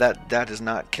yeah, that does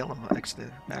not kill him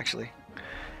actually.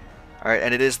 All right,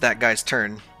 and it is that guy's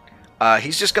turn.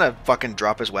 He's just gonna fucking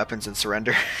drop his weapons and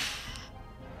surrender.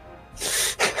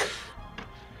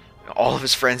 All of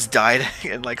his friends died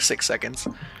in like 6 seconds.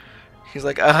 He's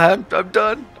like, I'm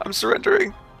done. I'm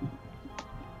surrendering.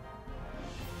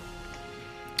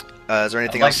 Is there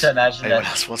anything I'd like else to imagine anyone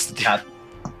that else wants to do?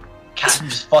 Captain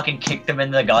just fucking kicked him in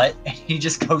the gut, and he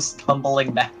just goes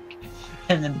tumbling back,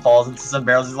 and then falls into some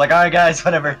barrels. He's like, "Alright, guys,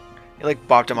 whatever." He like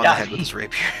bopped him on the head with his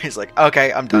rapier. He's like,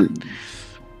 "Okay, I'm done.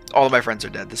 All of my friends are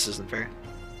dead. This isn't fair."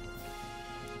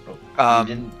 You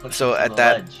didn't push So him to at the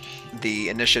that, ledge. the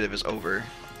initiative is over.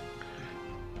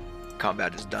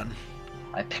 Combat is done.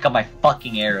 I pick up my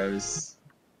fucking arrows.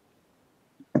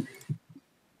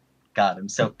 God, I'm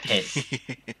so pissed.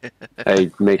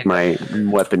 I make my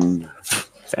weapon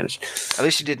vanish. At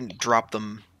least you didn't drop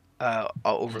them Into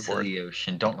overboard. the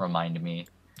ocean. Don't remind me.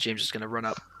 James is gonna run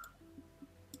up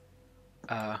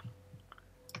and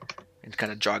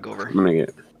kind of jog over. I'm gonna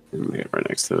get right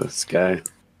next to this guy.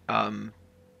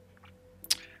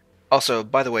 Also,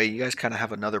 by the way, you guys kind of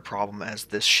have another problem as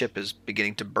this ship is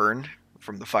beginning to burn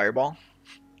from the fireball.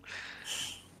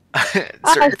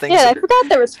 Certain things. Yeah, I forgot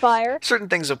there was fire. Certain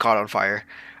things have caught on fire.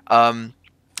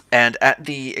 And at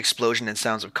the explosion and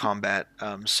sounds of combat,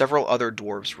 several other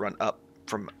dwarves run up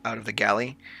from out of the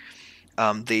galley.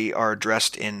 They are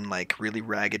dressed in like really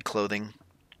ragged clothing.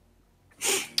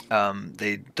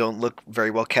 They don't look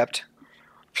very well kept.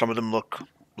 Some of them look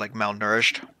like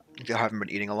malnourished. They haven't been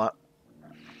eating a lot.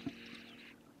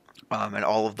 And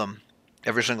all of them,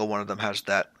 every single one of them has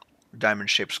that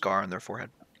diamond-shaped scar on their forehead.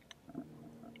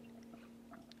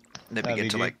 And they begin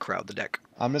to like crowd the deck.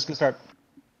 I'm just gonna start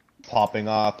popping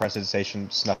off prestidigitation,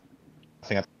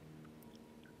 snuffing up.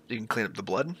 You can clean up the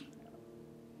blood.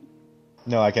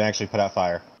 No, I can actually put out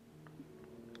fire.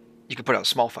 You can put out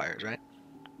small fires, right?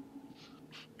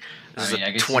 This I mean, I is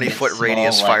a guess you get 20-foot small,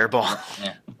 radius like, fireball.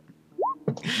 Yeah.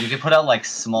 You can put out like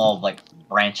small like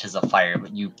branches of fire,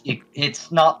 but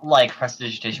it's not like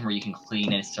prestidigitation where you can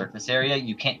clean a surface area.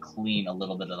 You can't clean a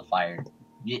little bit of the fire.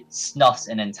 It snuffs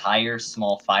an entire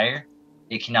small fire.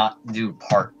 It cannot do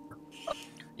part.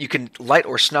 You can light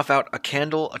or snuff out a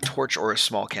candle, a torch, or a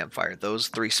small campfire. Those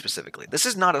three specifically. This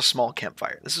is not a small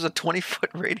campfire. This is a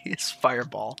 20-foot radius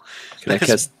fireball. Can I that is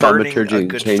cast burning thaumaturgy a and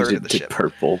good change third of it the to ship.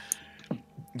 purple?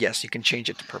 Yes, you can change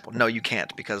it to purple. No, you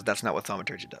can't, because that's not what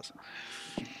thaumaturgy does.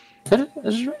 That's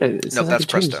right. It No, says I that's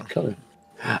can change presto. the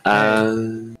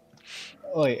color.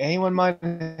 Wait, anyone mind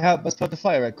help us put the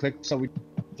fire right quick so we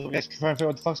guys try and figure out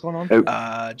what the fuck's going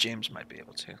on? James might be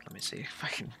able to. Let me see if I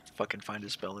can fucking find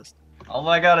his spell list. Oh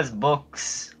my god, his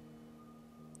books.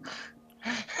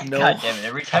 No. God damn it!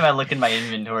 Every time I look in my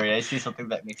inventory, I see something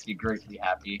that makes me greatly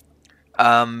happy.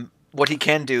 What he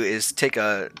can do is take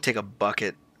a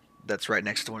bucket that's right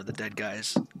next to one of the dead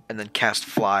guys, and then cast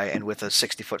fly, and with a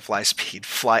 60-foot fly speed,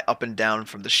 fly up and down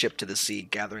from the ship to the sea,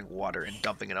 gathering water and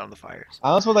dumping it on the fires. I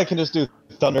also I can just do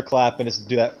thunderclap and just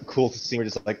do that cool scene where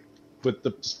just like with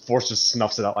the force just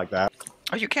snuffs it out like that.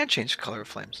 Oh, you can change the color of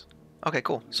flames. Okay,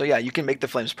 cool. So yeah, you can make the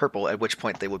flames purple, at which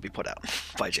point they would be put out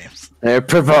by James. They're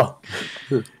purple.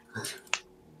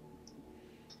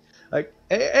 Like,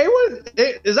 anyone,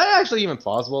 is that actually even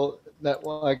possible? That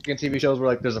like in TV shows where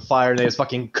like there's a fire and they just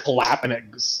fucking clap and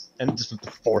and just with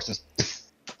the forces.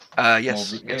 Yes, Well,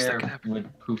 the yes, that air can happen.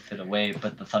 would poof it away,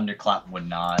 but the thunderclap would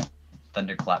not.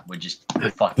 Thunderclap would just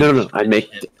fucking. No. I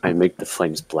shit. make the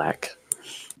flames black.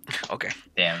 Okay.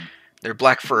 Damn. They're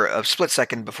black for a split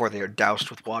second before they are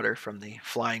doused with water from the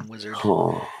flying wizard.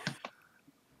 Oh.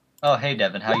 Oh, hey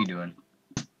Devin, how you doing?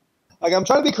 Like I'm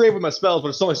trying to be creative with my spells, but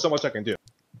there's only so much I can do.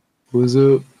 What's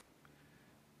up?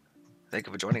 Thank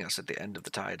you for joining us at the end of the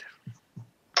tide.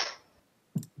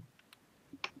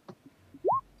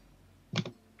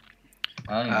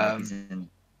 I don't even know if he's in.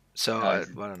 So, Oh, I he's-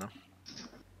 don't know.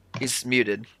 He's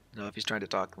muted. So if he's trying to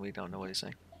talk, we don't know what he's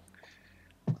saying.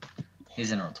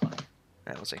 He's in roll 20.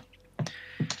 Yeah, we'll see.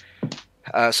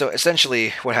 So essentially,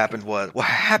 what happened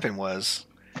was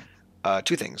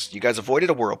two things. You guys avoided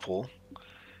a whirlpool.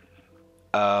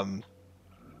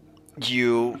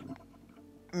 You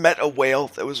met a whale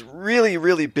that was really,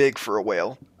 really big for a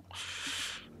whale.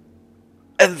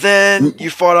 And then you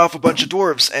fought off a bunch of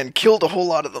dwarves and killed a whole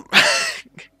lot of them.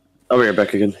 I'll be right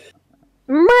back again.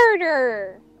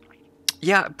 Murder.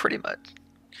 Yeah, pretty much.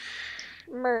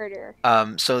 Murder.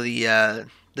 So the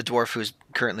dwarf who's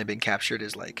currently been captured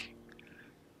is like,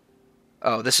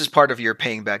 oh, this is part of your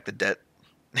paying back the debt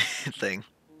thing.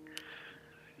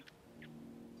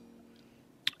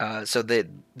 So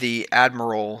the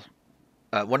admiral,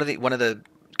 one of the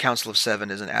Council of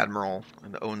Seven is an admiral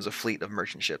and owns a fleet of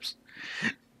merchant ships.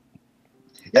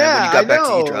 Yeah, when you got I back to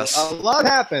know. Idris, A lot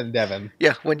happened, Devin.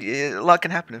 yeah, a lot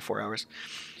can happen in 4 hours.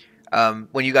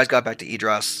 When you guys got back to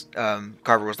Idris,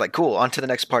 Carver was like, "Cool, on to the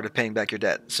next part of paying back your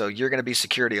debt. So you're going to be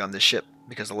security on this ship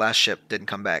because the last ship didn't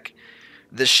come back.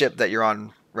 This ship that you're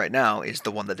on right now is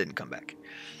the one that didn't come back.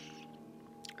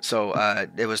 So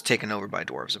it was taken over by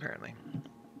dwarves apparently."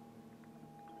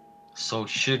 So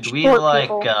should we Short like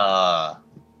people.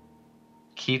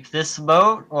 keep this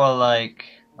boat, or like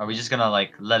are we just gonna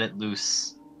like let it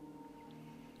loose?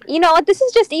 You know what? This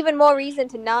is just even more reason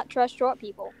to not trust short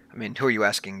people. I mean, who are you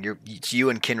asking? It's you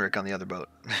and Kinrick on the other boat.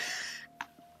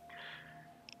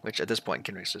 Which at this point,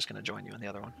 Kinrick's just going to join you on the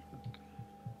other one.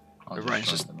 I'll Ryan's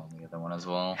join just them on the other one as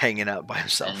well, hanging out by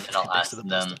himself. and then I'll next ask to the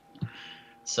them. pistol.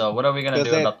 So what are we gonna Because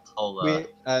do they- about the whole?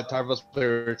 Tarvos,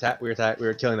 we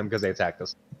were killing them because they attacked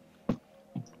us.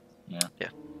 Yeah.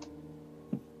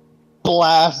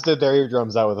 Blasted their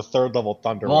eardrums out with a 3rd level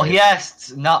thunder. Well, wave. he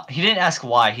asked. No, he didn't ask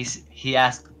why. He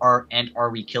asked, are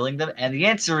we killing them? And the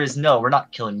answer is no. We're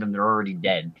not killing them. They're already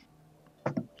dead.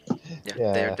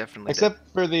 Yeah, they're definitely Except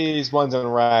for these ones in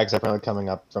rags apparently coming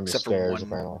up from Except the for stairs. one-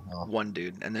 Apparently, oh. one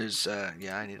dude. And there's,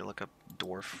 yeah, I need to look up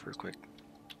dwarf real quick.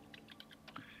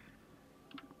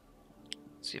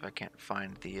 See if I can't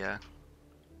find the,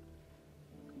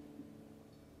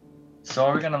 So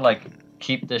are we gonna like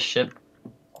keep this ship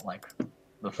like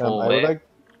the full I way? would like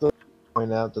to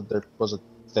point out that there was a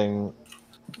thing.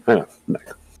 Yeah.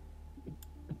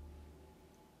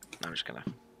 I'm just gonna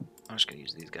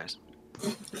use these guys.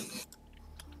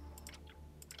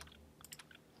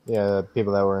 Yeah, the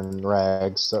people that were in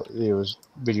rags. So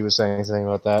Vigi was saying anything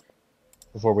about that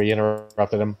before we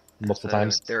interrupted him multiple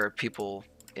times. There are people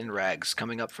in rags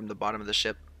coming up from the bottom of the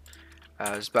ship.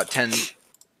 There's about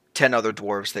 10 other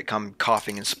dwarves that come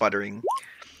coughing and sputtering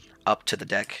up to the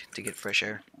deck to get fresh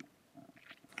air.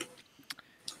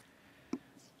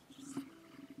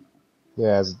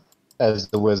 Yeah, as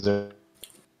the wizard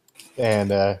and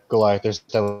Goliath are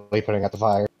steadily putting out the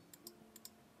fire.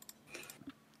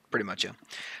 Pretty much, yeah.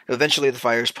 Eventually, the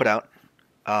fire is put out.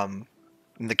 And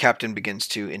the captain begins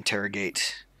to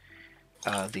interrogate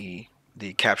the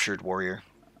captured warrior.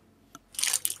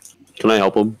 Can I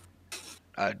help him?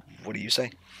 What do you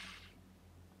say?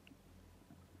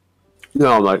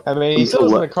 No, I'm like. I mean, he still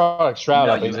has the necrotic shroud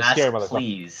No, up. you He's a ask, scary motherfucker.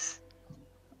 please.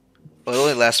 Well, it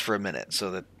only lasts for a minute,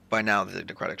 so that by now the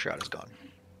necrotic shroud is gone.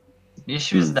 The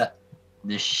issue is that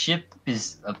the ship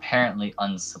is apparently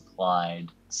unsupplied.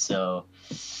 So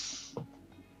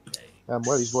What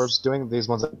are these dwarves doing? These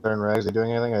ones that are in rags, are they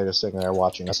doing anything? Or are they just sitting there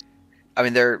watching us? I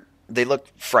mean, they look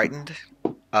frightened,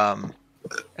 and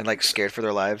like scared for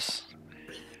their lives.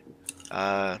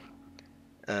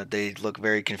 They look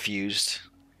very confused,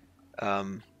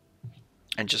 and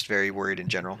just very worried in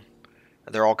general.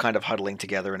 They're all kind of huddling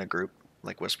together in a group,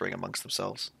 like whispering amongst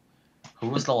themselves. who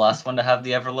was the last one to have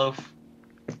the Everloaf?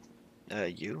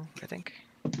 You, I think.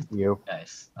 You.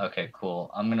 Nice. Okay,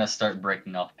 cool. I'm gonna start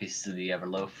breaking off pieces of the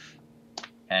Everloaf,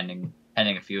 handing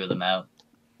a few of them out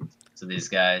to these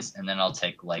guys, and then I'll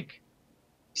take like,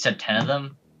 you said 10 of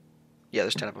them? Yeah,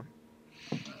 there's 10 of them.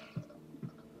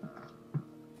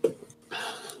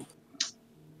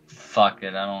 Fuck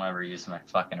it, I don't ever use my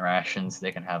fucking rations.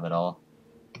 They can have it all.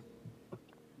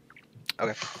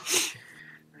 Okay.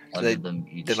 I'll they- give them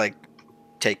each. They like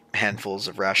take handfuls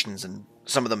of rations, and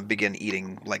some of them begin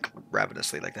eating like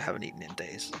ravenously, like they haven't eaten in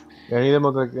days. Do any of them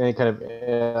look like any kind of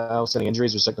outstanding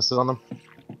injuries or sicknesses on them?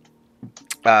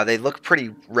 They look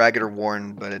pretty ragged or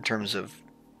worn, but in terms of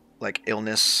like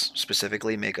illness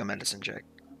specifically, make a medicine check.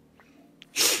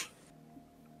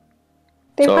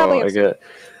 They So probably I have get.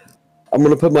 I'm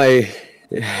gonna put my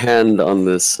hand on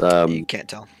this You can't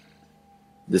tell.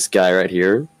 this guy right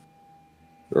here,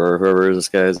 or whoever this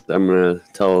guy is. I'm gonna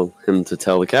tell him to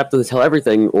tell the captain to tell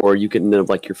everything, or you can end up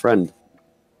like your friend.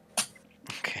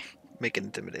 Okay, make an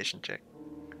intimidation check.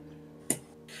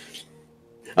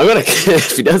 I'm gonna.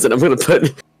 If he doesn't, I'm gonna put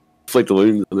inflict the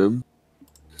wounds on him.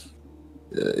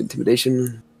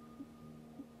 Intimidation.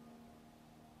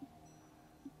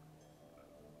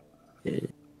 Yeah.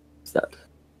 What's that?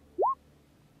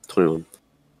 21.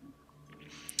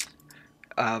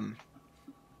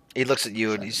 He looks at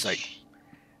you and he's like,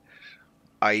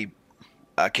 I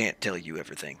can't tell you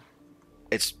everything.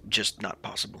 It's just not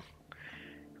possible.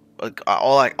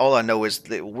 all I know is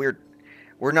that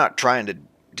we're not trying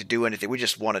to do anything. We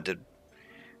just wanted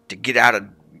to get out of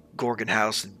Gorgon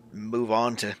House and move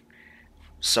on to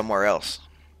somewhere else.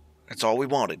 That's all we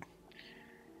wanted.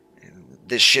 And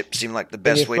this ship seemed like the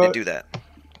best way to do that.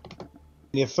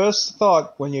 Your first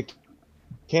thought when you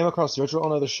came across the original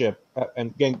owner of the ship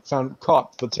and found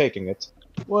caught for taking it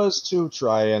was to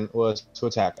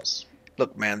attack us.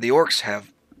 Look, man, the orcs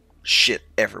have shit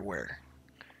everywhere.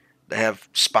 They have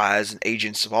spies and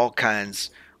agents of all kinds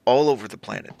all over the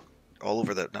planet. All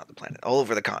over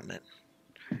the continent.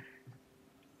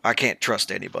 I can't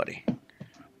trust anybody.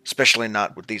 Especially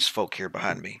not with these folk here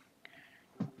behind me.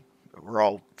 We're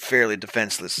all fairly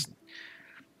defenseless.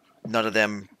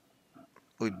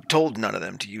 We told none of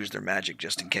them to use their magic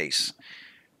just in case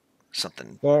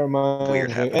something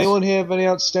weird happens. Anyone here have any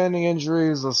outstanding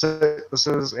injuries or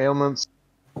sicknesses, ailments?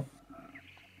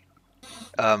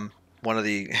 One of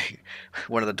the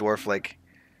dwarf like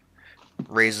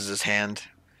raises his hand.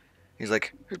 He's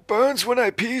like, "It burns when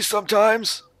I pee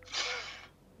sometimes."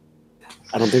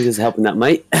 I don't think this is helping that,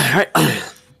 mate. Alright.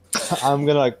 I'm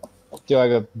gonna do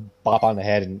like a bop on the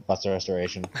head and bust a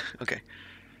restoration. Okay.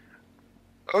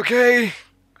 Okay.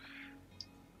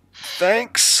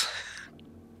 Thanks.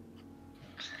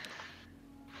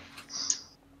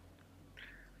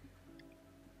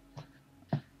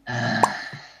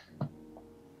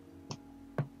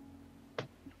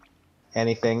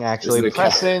 Anything actually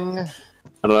pressing?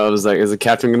 I don't know. I was like, is the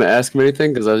captain going to ask me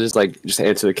anything? Because I was just like, just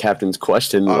answer the captain's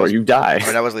question or you die.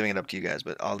 I was leaving it up to you guys,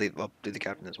 but I'll do the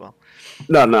captain as well.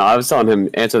 No, I was telling him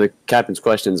answer the captain's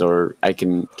questions or I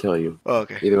can kill you. Oh,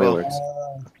 okay. Either way works.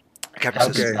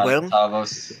 Captain says, well,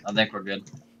 I think we're good.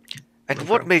 And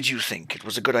what made you think it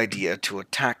was a good idea to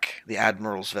attack the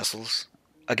Admiral's vessels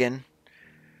again?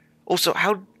 Also,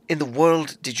 how in the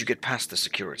world did you get past the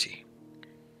security?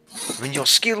 I mean, you're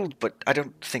skilled, but I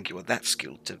don't think you are that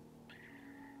skilled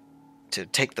to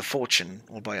take the fortune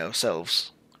all by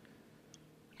ourselves.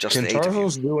 Just Can the 8 of you.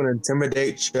 Tarvos do an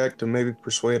intimidate check to maybe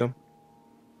persuade him?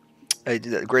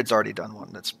 Grid's already done one.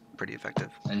 That's pretty effective.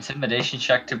 Intimidation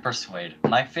check to persuade.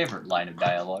 My favorite line of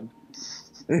dialogue.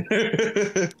 Well,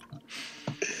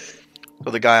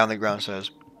 the guy on the ground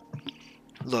says,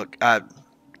 "Look,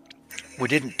 we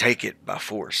didn't take it by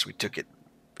force. We took it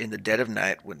in the dead of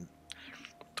night when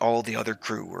all the other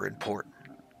crew were in port.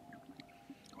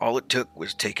 All it took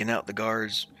was taking out the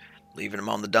guards, leaving them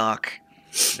on the dock,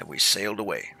 and then we sailed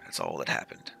away. That's all that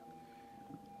happened.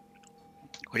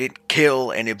 We didn't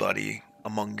kill anybody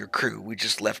among your crew. We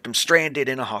just left them stranded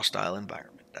in a hostile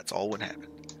environment. That's all what happened."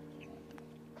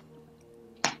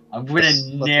 I'm gonna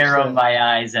narrow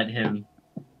my eyes at him.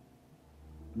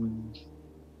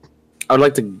 I would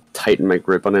like to tighten my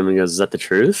grip on him and go, is that the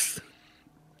truth?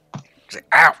 He's like,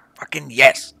 "Ow, fucking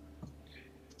yes.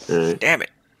 Alright. Damn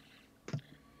it.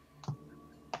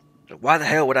 So why the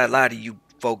hell would I lie to you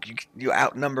folk? You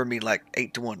outnumber me like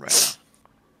 8-1 right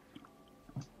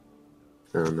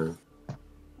now. I don't know.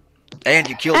 And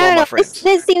you killed I all don't my know. friends.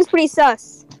 This seems pretty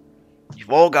sus.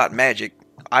 You've all got magic.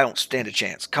 I don't stand a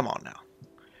chance. Come on now."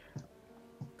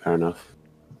 Fair enough.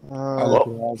 Well,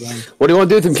 What do you want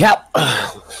to do with him, Cap?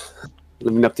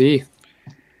 Living up to you.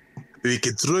 We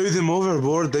could throw them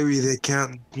overboard, that way they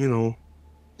can't, do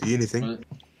anything.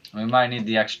 We might need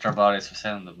the extra bodies for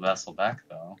sailing the vessel back,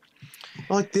 though.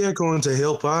 Like they're going to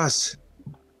help us.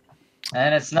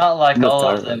 And it's not like No all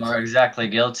of Tarvos. them are exactly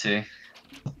guilty.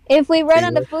 If we run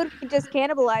out of food, we can just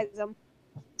cannibalize them.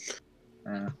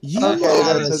 You Okay,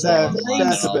 are that's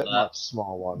a bit much,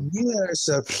 small one. You are a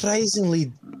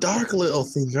surprisingly dark little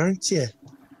thing, aren't you?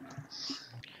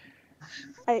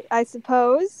 I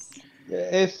suppose.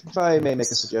 If I may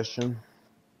make a suggestion,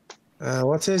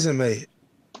 What is it, mate?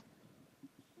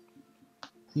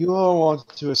 you all want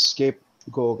to escape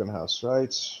the Gorgon House,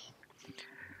 right?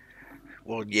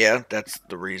 Well, yeah, that's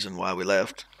the reason why we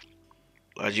left.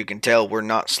 As you can tell, we're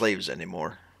not slaves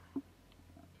anymore.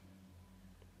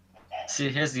 See,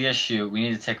 here's the issue. We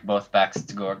need to take both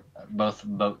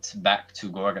boats back to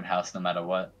Gorgon House, no matter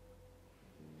what.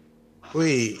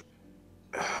 Wait.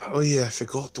 Oh yeah, I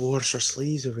forgot to wash our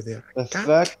sleeves over there. The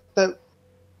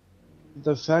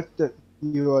fact that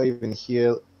you are even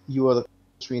here, you are the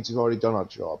means you've already done our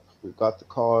job. We've got the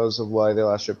cause of why the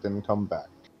last ship didn't come back.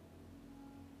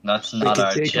 That's We not could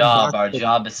our take 'em job. back Our to-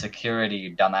 job is security,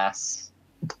 you dumbass.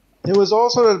 It was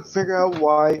also to figure out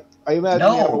why. I imagine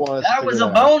you never No, wanted to that figure was a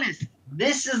that out. bonus.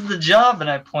 This is the job, and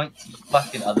I point to the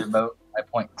fucking other boat. I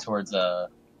point towards Ruby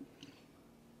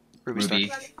Ruby.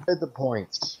 Star. At the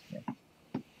point.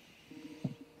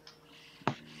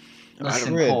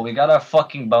 Listen, Grid. cool. We got our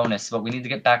fucking bonus, but we need to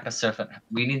get back to Surfing.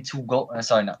 We need to go.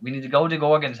 Sorry, no. We need to go to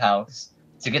Gorgon's house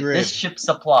to get Grid. this ship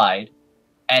supplied,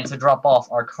 and to drop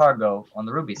off our cargo on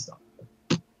the Ruby Stone.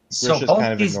 So Grisha's both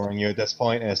kind of these ignoring you at this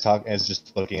point and is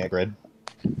just looking at Grid.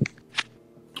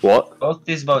 What? both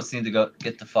these boats need to go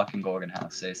get to fucking Gorgon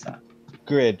house ASAP.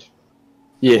 Grid.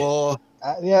 Yeah. Well,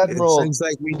 The it Admiral. seems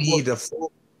like we need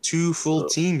two full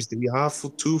teams. Do we have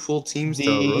two full teams to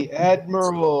run? The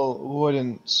Admiral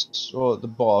wouldn't, or the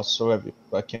boss, or whatever,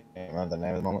 I can't remember the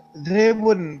name at the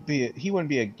moment. He wouldn't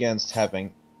be against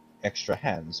having extra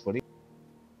hands, would he?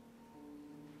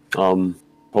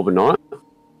 Probably not.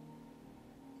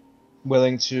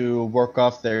 Willing to work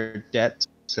off their debt.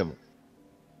 Similar.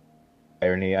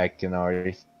 Irony, I can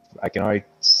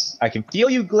feel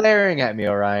you glaring at me,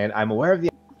 Orion. I'm aware of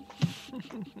the.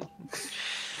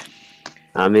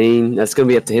 I mean, that's gonna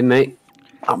be up to him, mate.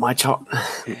 Not my chop.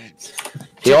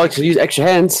 He likes to use extra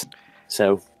hands,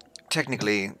 so.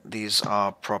 Technically, these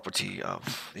are property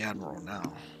of the Admiral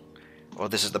now. Or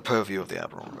this is the purview of the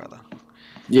Admiral, rather.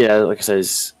 Yeah, like I said,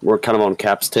 we're kind of on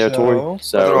Cap's territory, whether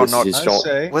so or this not- is his I shot.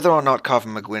 say, Whether or not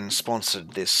Carvin McGuinn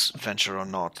sponsored this venture or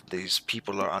not, these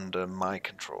people are under my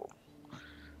control.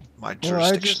 My well, I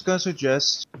jurisdiction. just gonna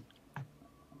suggest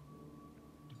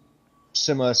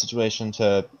similar situation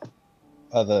to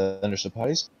other interested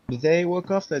parties. They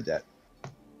work off their debt.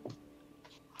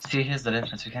 See, here's the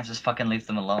difference. We can't just fucking leave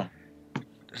them alone.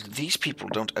 These people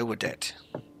don't owe a debt.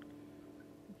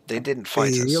 They didn't They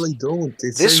fight us. really don't.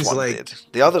 It This seems one like did.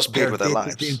 The others paid their with their debt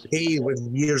has been lives. paid with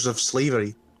years of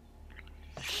slavery.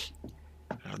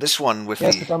 This one with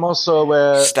Yes, the but I'm also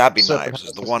aware. stabbing Serpent knives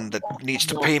is the has- one that needs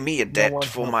to no- pay me a no debt one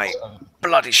for knows my of-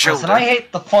 bloody shoulder. Listen, I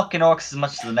hate the fucking orcs as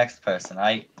much as the next person.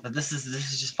 But this is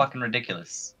just fucking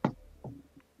ridiculous.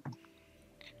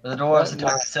 The dwarves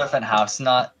attacked the Serpent House.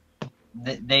 Not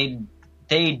they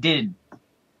did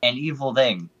an evil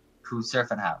thing to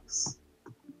Serpent House,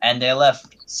 and they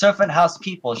left Serpent House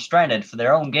people stranded for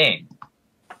their own gain.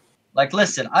 Like,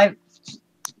 listen, I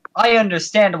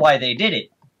understand why they did it,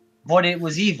 but it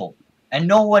was evil, and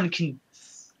no one can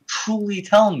truly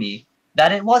tell me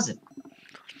that it wasn't.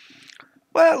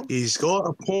 Well, He's got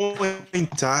a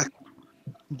point, Tack.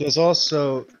 There's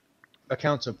also a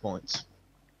counterpoint.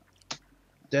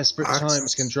 Desperate Axe.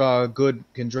 times can drive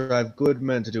good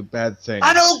men to do bad things.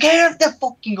 I don't care if they're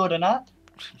fucking good or not.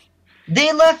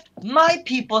 They left my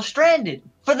people stranded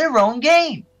for their own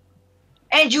gain.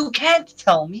 And you can't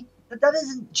tell me that that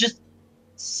isn't just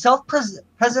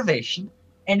self-preservation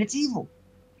and it's evil.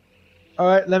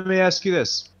 Alright, let me ask you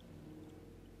this.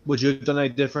 Would you have done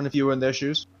anything different if you were in their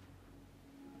shoes?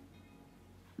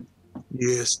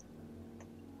 Yes.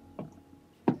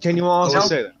 Can you honestly No.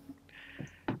 say that?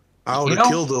 I would You have know,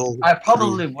 killed the whole I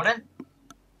probably crew. wouldn't,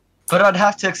 but I'd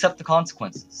have to accept the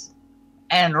consequences.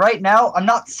 And right now, I'm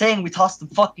not saying we toss them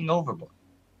fucking overboard.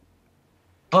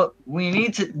 But we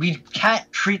can't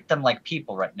treat them like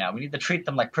people right now. We need to treat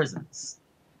them like prisoners.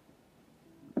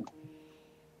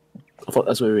 I thought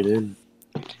that's what we were doing.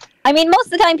 I mean, most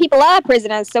of the time people are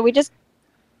prisoners, so we just,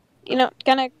 kind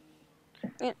of.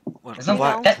 well, There's no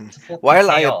While- debt to fucking while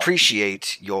I pay off.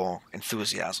 appreciate your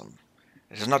enthusiasm,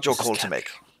 it is not your call to make.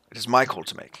 It is my call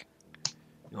to make.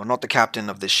 You are not the captain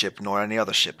of this ship, nor any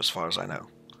other ship, as far as I know.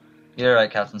 You're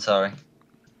right, Captain. Sorry.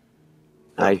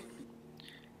 Aye.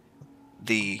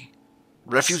 The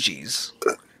refugees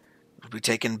will be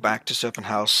taken back to Serpent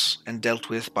House and dealt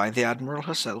with by the Admiral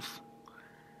herself.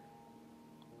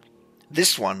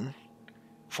 This one,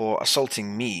 for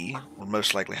assaulting me, will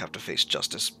most likely have to face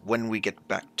justice when we get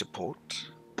back to port.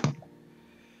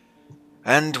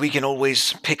 And we can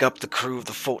always pick up the crew of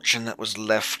the Fortune that was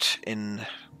left in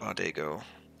Bardago,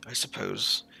 I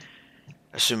suppose.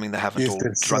 Assuming they haven't If all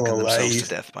they're still drunken themselves alive. to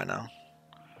death by now.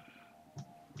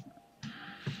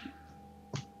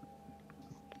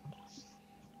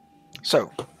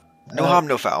 So, no harm,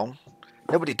 no foul.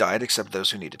 Nobody died except those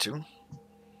who needed to.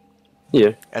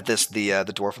 Yeah. At this, the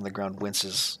dwarf on the ground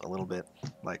winces a little bit,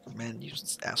 like, man, you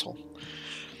asshole.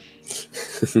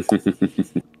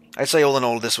 I'd say all in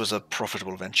all, this was a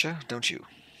profitable venture, don't you?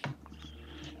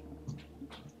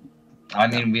 I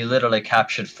mean, we literally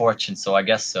captured Fortune, so I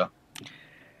guess so.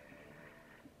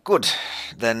 Good.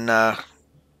 Then,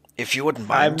 if you wouldn't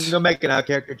I'm mind... gonna make an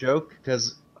out-character joke,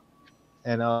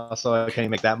 and also I can't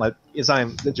even make that much. It's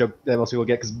I'm the joke that most people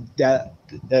get because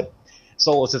that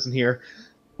Solus isn't here.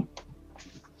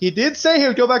 He did say he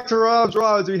would go back to Rob's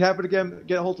if he happened to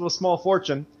get a hold of a small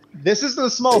fortune. This isn't a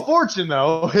small fortune,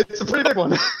 though. It's a pretty big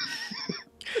one.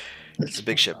 It's a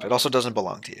big ship. It also doesn't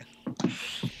belong to you.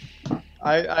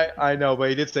 I know, but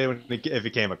he did say if he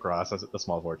came across a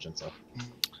small fortune. So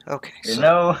Okay, You so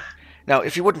know, Now,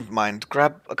 if you wouldn't mind,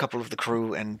 grab a couple of the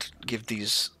crew and give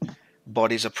these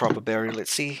bodies a proper burial at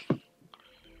sea.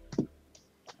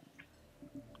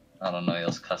 I don't know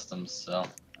y'all's customs, so.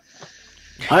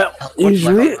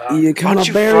 Usually, you kind Aren't of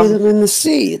you bury from- them in the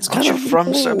sea. It's Aren't kind you of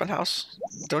from Serpent House?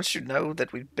 Don't you know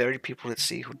that we bury people at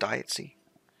sea who die at sea?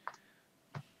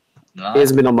 No, He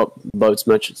hasn't been on boats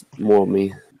much. It's more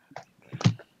me.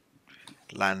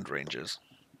 Land rangers.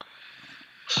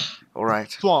 All right.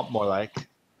 Swamp, more like.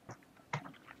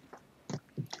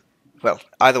 Well,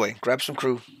 either way, grab some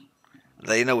crew.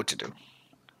 They know what to do.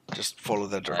 Just follow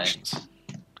their directions.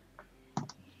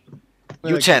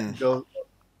 You 10. Go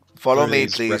Follow to me,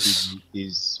 these please.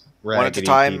 These One at a raggedy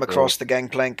time people. across the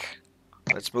gangplank.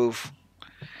 Let's move.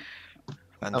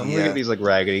 And I'm gonna get these like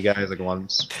raggedy guys, like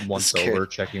once scared. over,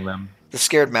 checking them. the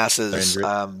scared masses,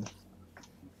 Injured.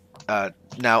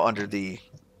 now under the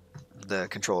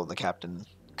control of the captain,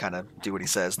 kind of do what he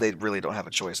says. They really don't have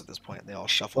a choice at this point. They all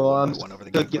shuffle Well, one I'm by one over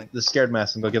the gonna gangplank. get the scared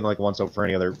mass and go give them like once over for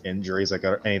any other injuries, like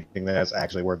or anything that's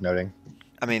actually worth noting.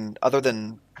 I mean, other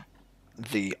than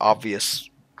the obvious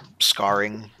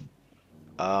scarring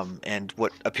and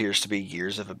what appears to be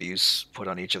years of abuse put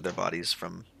on each of their bodies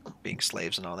from being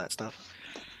slaves and all that stuff.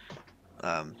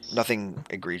 Nothing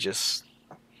egregious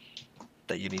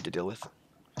that you need to deal with.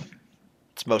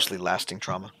 It's mostly lasting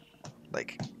trauma,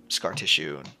 like scar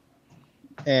tissue.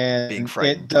 And Being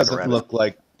frightened it doesn't like a look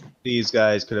like these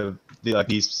guys could have, like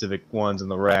these specific ones in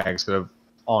the rags could have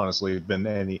honestly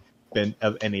been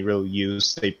of any real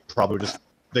use. They probably just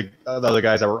the other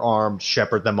guys that were armed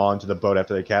shepherded them onto the boat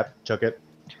after they took it.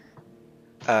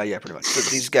 Yeah, pretty much. So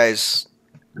these guys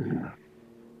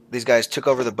took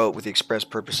over the boat with the express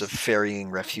purpose of ferrying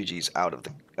refugees out of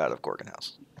Gorgon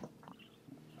House.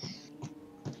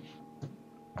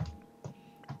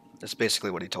 That's basically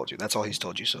what he told you. That's all he's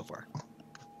told you so far.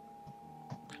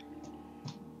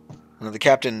 Now, the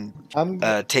captain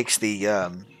takes the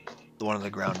one on the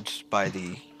ground by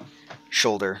the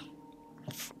shoulder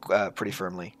pretty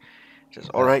firmly. Says,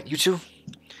 "All right, you two.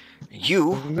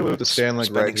 You I'm gonna have to stand like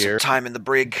spending right here. some time in the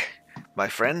brig, my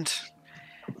friend.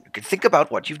 You can think about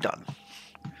what you've done."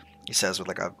 He says with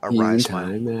like a wry smile.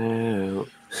 Time out.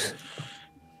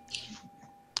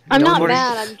 I'm Don't not worry.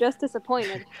 mad. I'm just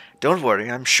disappointed. Don't worry.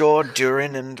 I'm sure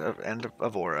Durin and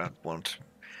Avora won't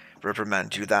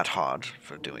reprimand you that hard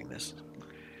for doing this.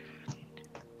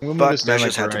 I'm But gonna stand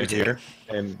measures like had to be right taken. here.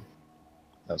 And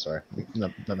oh, sorry,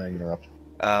 not to interrupt.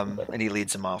 And he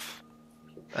leads him off.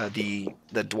 The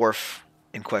dwarf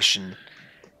in question,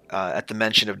 at the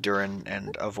mention of Durin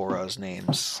and Avora's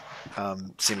names,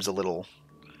 seems a little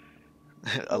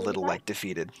like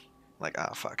defeated. Like,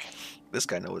 ah, fuck. This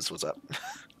guy knows what's up.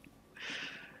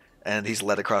 And he's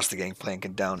led across the gangplank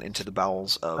and down into the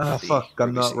bowels of Oh the fuck! I'm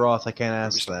Ruby not Sea. Roth. I can't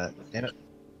ask that. Damn it.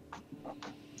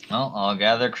 Well, I'll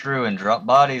gather crew and drop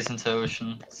bodies into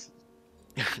oceans.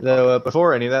 Though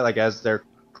before any of that, like as they're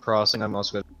crossing, I'm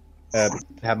also gonna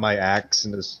have my axe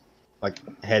and just like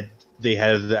the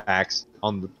head of the axe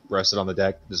rested on the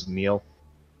deck, just kneel.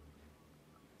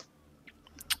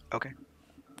 Okay.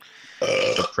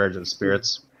 A prayer to the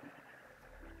spirits.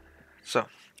 So,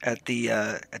 at the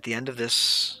end of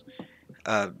this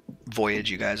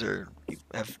voyage, you guys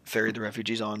have ferried the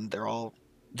refugees on.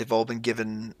 They've all been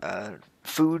given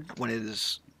food when it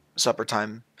is supper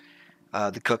time.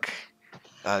 The cook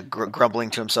grumbling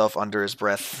to himself under his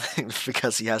breath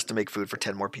because he has to make food for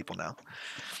 10 more people now.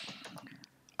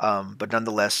 But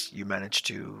nonetheless, you manage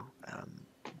to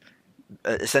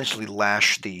essentially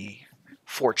lash the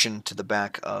fortune to the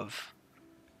back of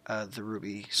the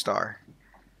Ruby Star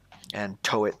and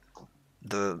tow it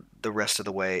the rest of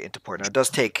the way into port. Now, it does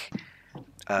take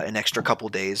an extra couple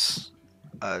days,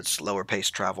 slower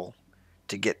paced travel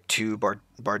to get to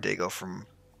Bardago from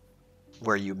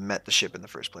where you met the ship in the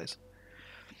first place.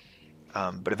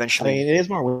 But eventually, I mean, it is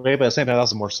more weight, but at the same time,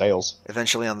 that's more sails.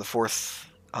 eventually on the fourth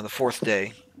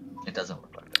day, It doesn't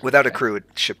work like that. without a crew, a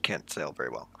ship can't sail very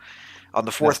well. On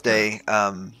the fourth day,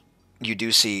 you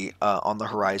do see on the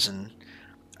horizon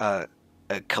a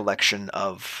collection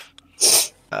of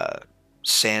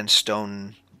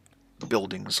sandstone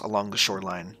buildings along the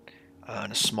shoreline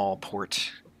in a small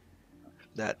port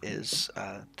that is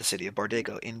the city of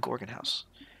Bardago in Gorgon House.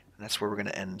 And that's where we're going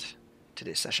to end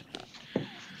today's session.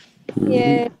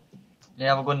 Yeah. Yeah,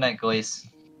 have a good night, guys.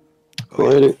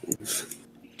 Later.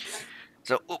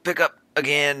 So we'll pick up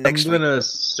again next I'm week. gonna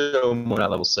assume we're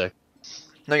not level 6.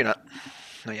 No, you're not.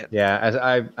 Not yet.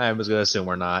 Yeah, I was gonna assume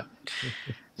we're not.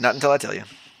 Not until I tell you.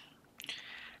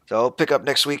 So I'll pick up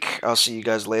next week. I'll see you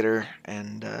guys later.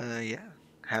 And yeah,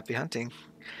 happy hunting.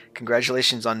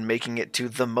 Congratulations on making it to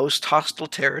the most hostile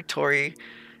territory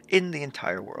in the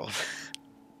entire world.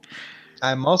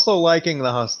 I'm also liking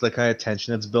the kind of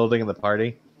tension it's building in the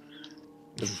party.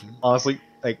 'Cause honestly,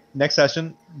 like next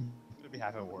session, I'm gonna be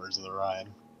having words of the ride.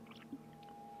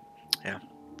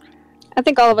 I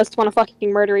think all of us want to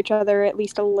fucking murder each other at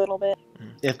least a little bit.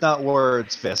 If not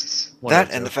words, fists. One That or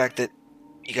two. and the fact that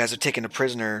you guys are taking a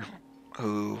prisoner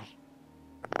who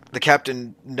the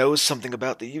captain knows something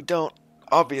about that you don't,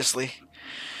 obviously.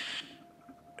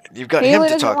 You've got He him really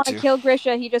to doesn't talk want to to. kill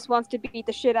Grisha, he just wants to beat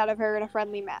the shit out of her in a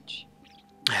friendly match.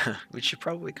 Which you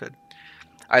probably could.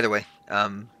 Either way,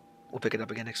 we'll pick it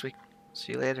up again next week.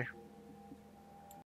 See you later.